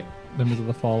Probably. members of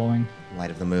the following. Light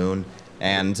of the moon.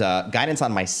 And guidance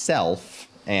on myself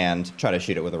and try to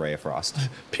shoot it with a ray of frost.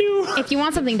 Pew! If you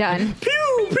want something done.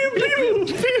 Pew! Pew! Pew!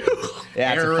 Pew!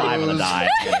 Yeah, it's a 5 on the die.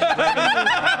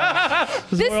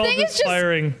 This thing is just.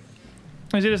 firing.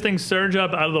 I see this thing surge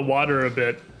up out of the water a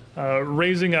bit,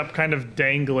 raising up, kind of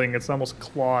dangling. It's almost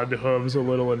clawed hooves a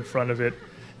little in front of it,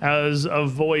 as a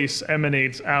voice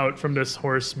emanates out from this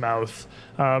horse mouth,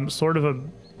 sort of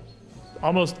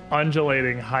almost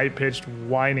undulating, high-pitched,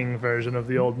 whining version of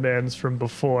the old man's from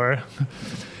before.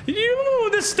 You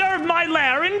disturb my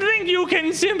lair and think you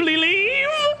can simply leave?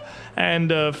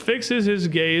 And fixes his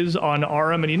gaze on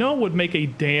Aram, and you know what would make a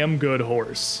damn good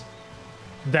horse?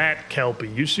 That Kelpie.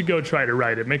 You should go try to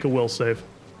ride it. Make a will save.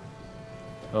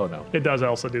 Oh no. It does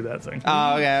also do that thing.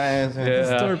 Oh, yeah.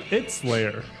 Disturb its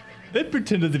lair. It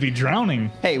pretended to be drowning.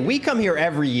 Hey, we come here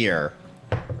every year.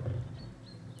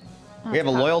 We have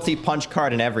a loyalty punch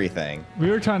card and everything. We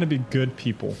were trying to be good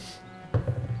people.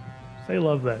 They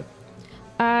love that.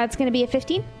 It's going to be a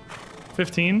 15.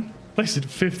 15? I said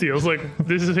 50. I was like,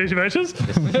 this is how you matches?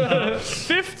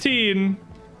 15.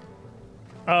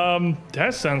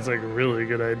 That sounds like a really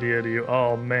good idea to you.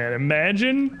 Oh, man.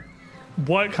 Imagine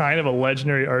what kind of a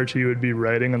legendary archer you would be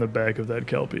riding on the back of that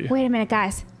Kelpie. Wait a minute,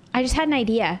 guys. I just had an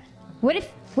idea. What if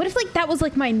like that was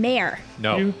like my mare?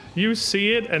 No. You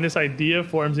see it, and this idea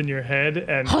forms in your head,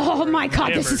 and Oh my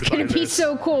god, this is hammered gonna by be this.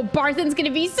 so cool. Barthen's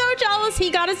gonna be so jealous. He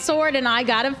got a sword and I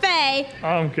got a fae.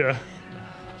 Okay.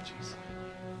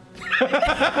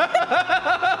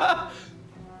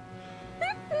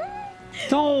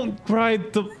 Don't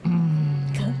ride the.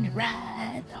 Gonna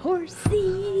ride the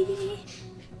horsey.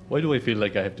 Why do I feel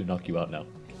like I have to knock you out now?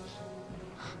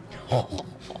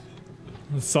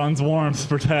 The sun's warmth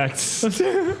protects.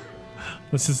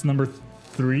 This is number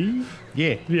 3.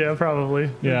 Yeah. Yeah, probably.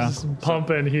 Yeah. Just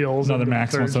pumping heels. Another into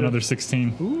max one, so Virgin. another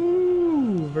 16.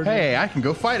 Ooh, Virgin. Hey, I can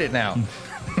go fight it now.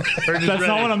 Virgin's That's ready.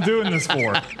 not what I'm doing this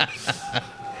for.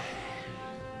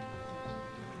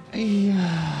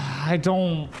 I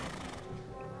don't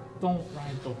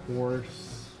ride the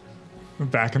horse. We're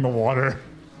back in the water.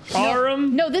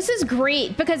 Aram. No, this is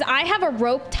great because I have a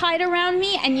rope tied around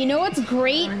me, and you know what's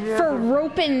great for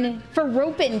roping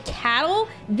cattle?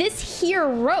 This here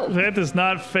rope. That does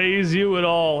not phase you at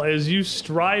all as you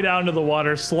stride out into the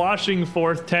water, sloshing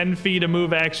forth 10 feet of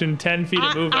move action, 10 feet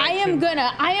of move I action.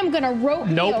 am gonna rope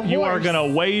me a Nope, you are horse. gonna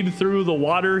wade through the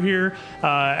water here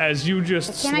as you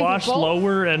just Can I do slosh both?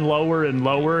 lower and lower and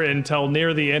lower until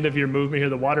near the end of your movement here.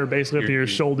 The water basically up to your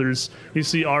shoulders. You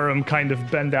see Aram kind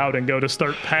of bend out and go to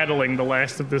start paddling the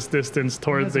last of this distance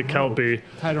towards the Kelpie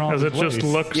Tied around as it his just waist.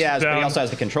 looks Yeah, but down. he also has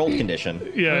the controlled condition.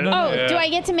 Yeah. Oh, do I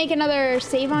get to make another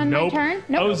save on Nope. my turn?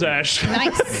 Nope. Ozash.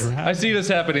 Nice. I see this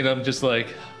happening. I'm just like,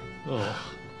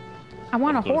 I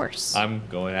want a horse. I'm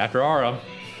going after Aram.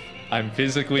 I'm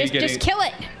physically getting. Just kill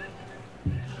it.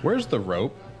 Where's the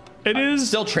rope? It is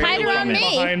Still Tied trailing around from me.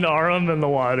 it. behind Aram in the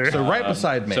water. So right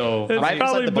beside me. So, It's Right beside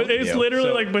probably, the both of it's you. literally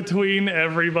So- like between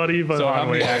everybody but so how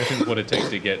many Hanwei. actions would it take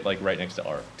to get like right next to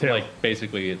Aram? Two. Like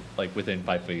basically like within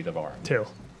 5 feet of Aram. Two.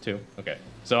 2. Okay.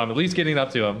 So I'm at least getting up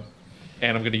to him,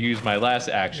 and I'm gonna use my last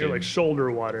action. You're like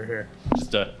shoulder water here.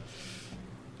 just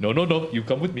no, you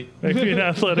come with me. Make me an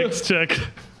athletics check.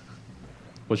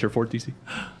 What's your fort DC?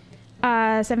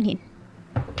 17.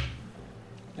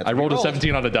 I rolled a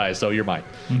 17 on the die, so you're mine.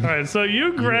 All right, so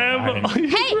you grab, lying.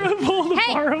 you grab hold of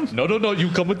Hey! Aram. No, you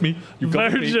come with me. You come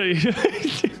with me.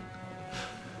 Virgin.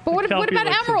 But what about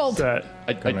Emerald?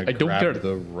 I Gonna don't grab care.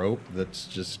 the rope that's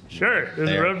just Sure, there's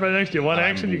a there. rope right next to you. One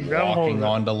action, you can grab hold walking of it.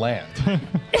 onto land.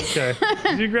 Okay.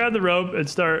 You grab the rope and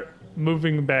start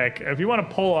moving back. If you want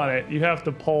to pull on it, you have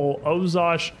to pull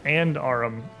Ozosh and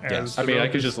Aram. As Yes. the I mean, I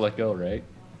rope could is- just let go, right?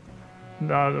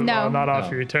 No, not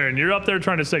off No. your turn. You're up there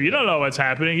trying to save. You don't know what's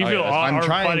happening. You Oh, feel yeah, Aram I'm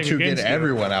trying fighting to get against you.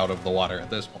 everyone out of the water at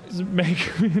this point.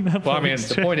 Make me an Well, I mean, athletics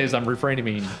the check. point is, I'm refraining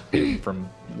me from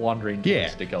wandering. Yeah,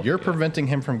 towards the Kelpie. you're preventing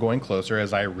him from going closer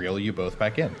as I reel you both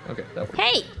back in. Okay, that works.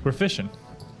 Hey, We're fishing.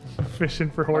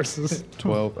 Fishing for horses.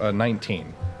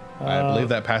 19. I believe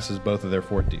that passes both of their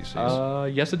fort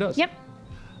DCs. Yes, it does. yep.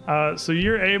 So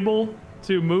you're able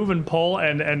to move and pull,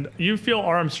 and you feel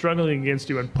Aram struggling against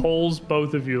you and pulls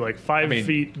both of you like 5 mean-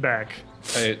 feet back.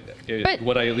 But-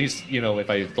 Would I at least, if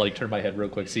I like turn my head real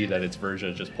quick, see that it's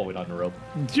Verja just pulling on the rope?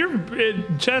 You're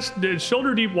in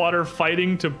shoulder deep water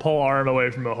fighting to pull Aram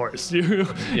away from a horse. You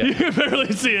can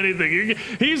barely see anything.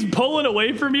 He's pulling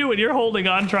away from you, and you're holding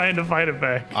on trying to fight it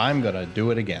back. I'm gonna do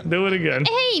it again. Do it again.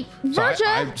 Hey, So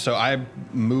Virja. so I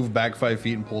move back 5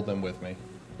 feet and pull them with me.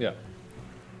 Yeah.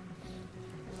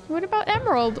 What about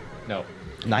Emerald? No.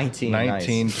 19.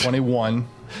 19, Nice. 21.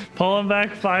 Pull him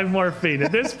back 5 more feet.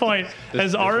 At this point,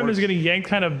 as Aram is works. getting yanked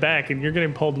kind of back and you're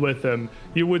getting pulled with him,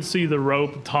 you would see the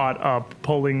rope taut up,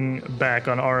 pulling back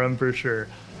on Aram for sure.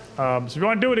 So if you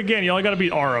want to do it again, you only got to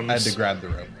beat Aram. I had to grab the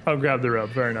rope. Oh, grab the rope.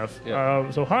 Fair enough. Yeah.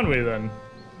 So Hanwei then.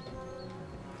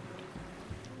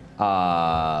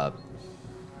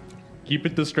 Keep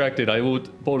it distracted. I will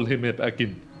pull him back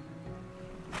in.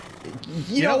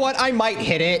 You know what? I might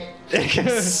hit it.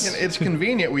 It's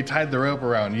convenient we tied the rope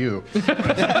around you. Oh,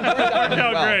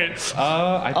 great.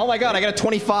 Oh my god, I got a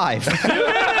 25. We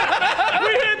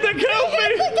hit the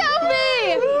Kelpie!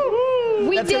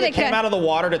 We That's did it it. came out of the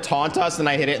water to taunt us, and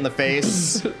I hit it in the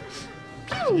face.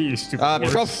 You stupid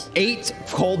horse. 8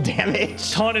 cold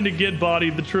damage. Taunting to get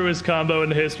bodied, the truest combo in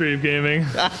the history of gaming.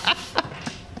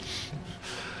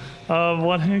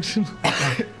 One action.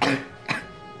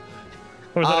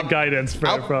 Or is that a guidance for?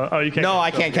 Oh, you can't. No,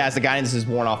 I can't cast. The guidance is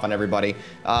worn off on everybody.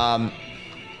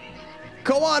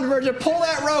 Go on, Virgin, pull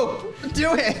that rope.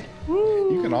 Do it.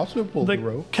 You can also pull the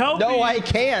rope. Kelpie, No, I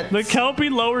can't. The Kelpie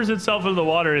lowers itself into the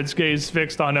water, its gaze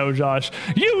fixed on Ojosh.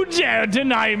 You dare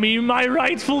deny me my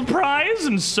rightful prize?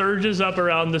 And surges up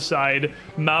around the side,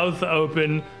 mouth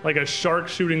open, like a shark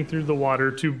shooting through the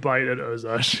water to bite at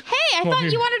Ojosh. Hey, I thought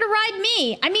you wanted to ride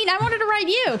me. I mean, I wanted to ride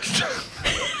you.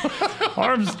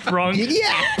 Arms drunk.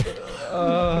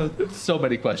 Yeah. So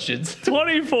many questions.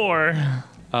 24.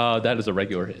 That is a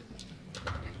regular hit.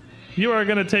 You are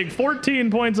going to take 14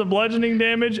 points of bludgeoning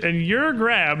damage, and you're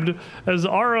grabbed as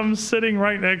Aram's sitting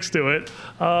right next to it.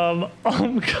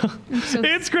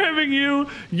 It's grabbing you.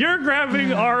 You're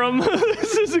grabbing Aram.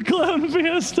 This is a clown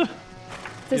fiesta.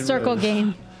 It's a circle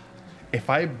game. If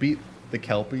I beat the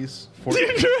Kelpies,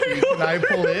 can I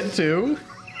pull it too?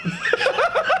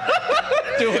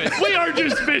 Do it. We are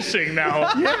just fishing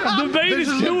now. Yeah, The bait is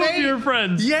two of your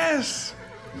friends. Yes.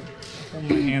 Hold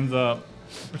my hands up.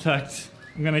 Protect.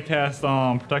 I'm gonna cast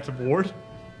Protective Ward.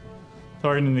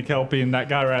 Targeting the Kelpie and that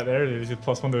guy right there. There's a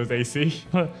 +1 to his AC.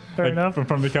 Fair enough.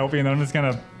 From the Kelpie, and then I'm just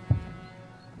gonna.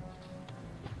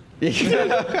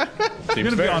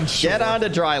 Seems fair. Get onto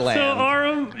dry land. So,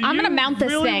 Aram, I'm gonna mount this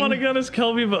really thing. want to get on this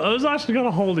Kelpie, but Ozosh has got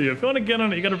a hold of you. If you want to get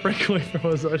on it, you got to break away from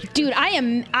Ozosh. Dude,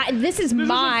 this is This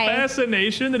my. is a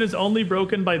fascination that is only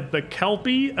broken by the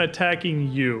Kelpie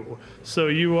attacking you. So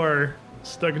you are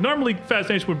stuck. Normally,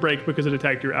 fascination would break because it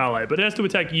attacked your ally, but it has to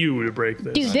attack you to break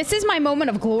this. Dude, this is my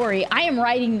moment of glory. I am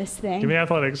riding this Give thing. me an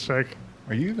athletics check.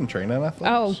 Are you even trained in athletics?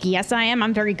 Oh, yes, I am.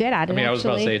 I'm very good at it. I mean, I was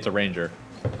about to actually. say it's a ranger.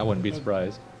 I wouldn't be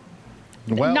surprised.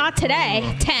 Well, Not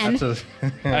today. 10. that's a-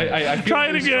 I feel Try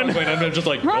it really again. strong, and I'm just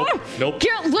like, nope, nope.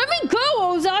 Let me go,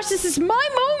 Ozosh. This is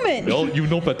my moment. No, you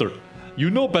know better.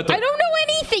 You know better. I don't know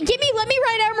anything. Let me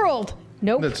ride Emerald.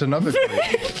 Nope. that's another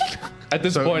thing. At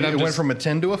this So point, it I'm went just, from a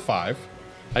 10 to a 5.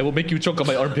 I will make you choke on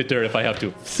my armpit there if I have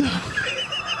to.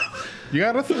 You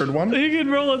got a third one. You can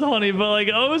roll a 20, but like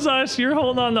Ozosh, you're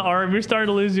holding on the arm. You're starting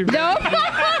to lose your Nope.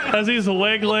 as he's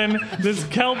wiggling. This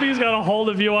Kelpie's got a hold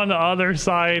of you on the other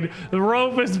side. The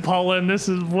rope is pulling. This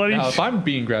is what Now, he. if I'm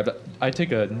being grabbed, I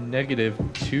take a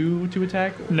 -2 to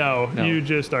attack. No, No. you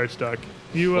just are stuck.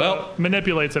 You Well-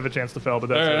 manipulates have a chance to fail, but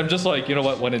that's All right, it. I'm just like, you know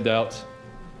what? When in doubt,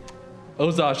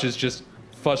 Ozosh is just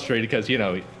frustrated because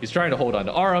he's trying to hold on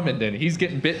to Aram, and then he's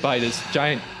getting bit by this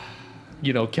giant,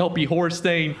 Kelpie horse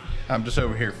thing, I'm just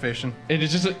over here fishing. and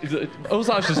it's just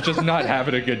Ozosh is just not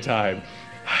having a good time.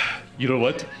 You know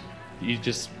what?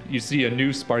 You see a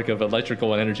new spark of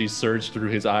electrical energy surge through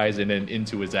his eyes and then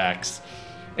into his axe,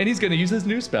 and he's gonna use his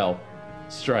new spell,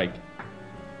 Strike.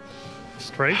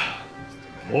 Strike?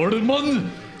 Ordenmund!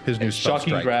 His new spell,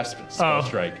 Shocking Strike. grasp, spell Oh,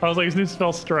 strike. I was like, his new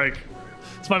spell, Strike.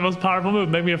 It's my most powerful move.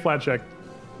 Make me a flat check.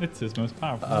 It's his most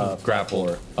powerful.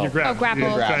 Grapple. You're grabbed. Oh, grapple.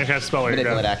 You're trying to cast spell or you're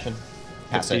Manipulate grabbed. action.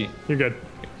 Pass See. it. You're good.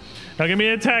 Now give me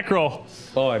an attack roll.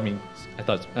 Oh, I mean,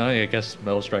 I guess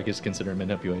metal strike is considered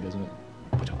manipulate, isn't it?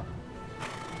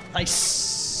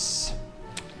 Nice.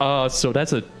 So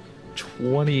that's a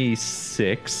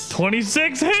 26.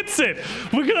 26 hits it.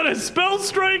 We got a spell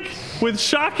strike with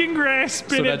shocking grasp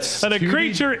So in it that's and a 2d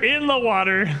creature in the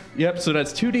water. Yep, so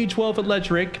that's 2d12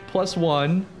 electric plus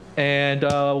 1 and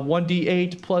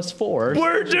 1d8 plus 4.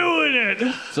 We're doing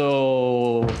it.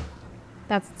 So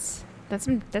That's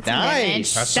some Nice.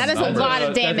 damage. That's That some is a numbers. lot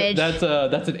of damage.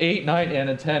 That's an 8, 9, and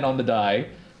a 10 on the die.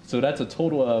 So that's a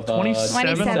total of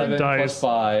 27 27 dice. plus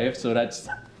 5. So that's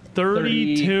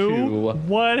 32. 32.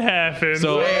 What happened?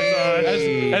 So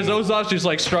Ozosh? as Ozosh is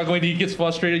like struggling, he gets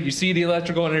frustrated. You see the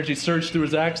electrical energy surge through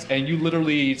his axe, and you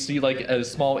literally see like a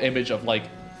small image of like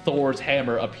Thor's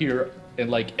hammer appear and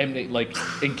like emanate, like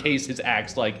encase his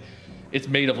axe, like it's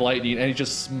made of lightning, and he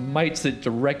just smites it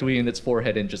directly in its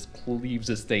forehead and just cleaves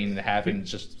this thing in half, and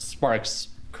just sparks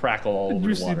crackle all over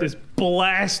You the see water. this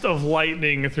blast of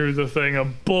lightning through the thing, a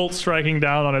bolt striking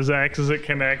down on his axe as it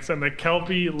connects, and the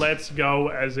Kelpie lets go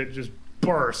as it just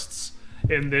bursts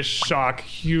in this shock,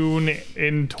 hewn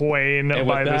in twain And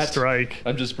by with the that, strike.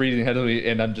 I'm just breathing heavily,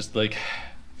 and I'm just like,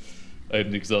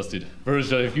 I'm exhausted.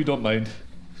 Verja, if you don't mind.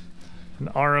 And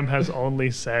Aram has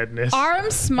only sadness.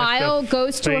 Aram's smile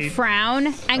goes to a fate frown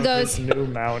and His goes, new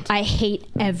mount. I hate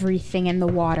everything in the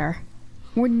water.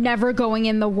 We're never going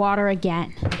in the water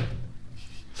again.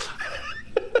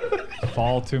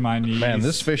 Fall to my knees. Man,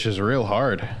 this fish is real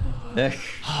hard.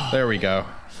 There we go.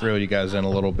 Reel you guys in a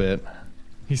little bit.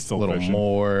 He's still A little fishing.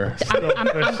 more.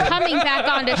 I'm coming back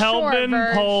onto shore, Helpin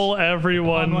Verge. pull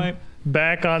everyone Conway.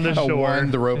 back on the Oh, shore. one,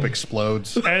 the rope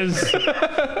explodes. As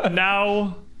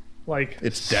now, like,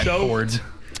 It's dead cord.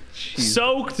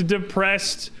 soaked,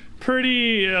 depressed, a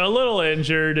little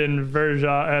injured in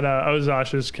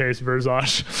Ozash's case,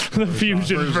 Verzosh, the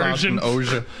fusion version.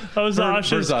 Oja.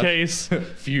 Ozash's Verzosh. case.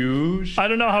 Fuge. I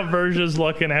don't know how Verja's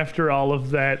looking after all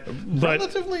of that, but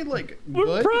Relatively, like, we're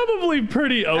good. probably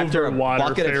pretty After over a water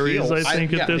bucket of fairies, heals. I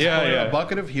think, at this yeah, point. yeah. A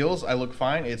bucket of heals, I look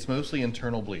fine. It's mostly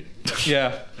internal bleeding.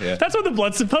 Yeah. That's what the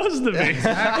blood's supposed to be.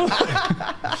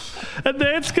 And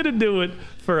that's going to do it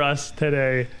for us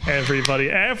today, everybody.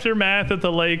 Aftermath at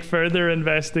the lake, further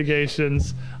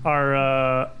investigations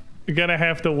are going to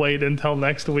have to wait until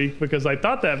next week because I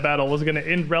thought that battle was going to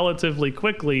end relatively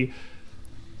quickly,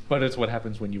 But it's what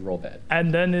happens when you roll bad.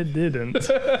 and then it didn't.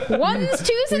 Ones,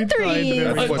 twos, and tried threes.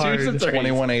 very That's what hard.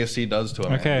 21 AC does to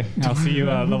him. Okay, I'll see you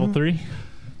level 3.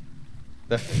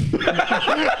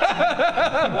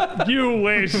 You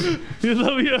wish.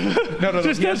 no,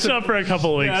 Just he has catch to- up for a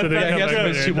couple weeks. and then yeah, come he has to back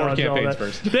finish here 2 and more dodge all campaigns that.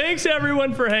 first. Thanks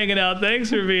everyone for hanging out. Thanks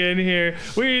for being here.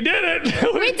 We did it.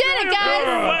 We did it, guys.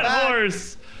 Wet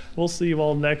horse. We'll see you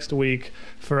all next week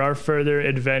for our further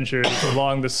adventures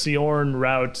along the Siorn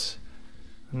route.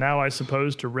 Now I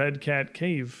suppose to Red Cat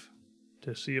Cave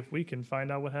to see if we can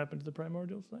find out what happened to the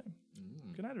primordial flame.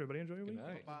 Good night, everybody. Enjoy your week.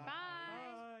 Bye.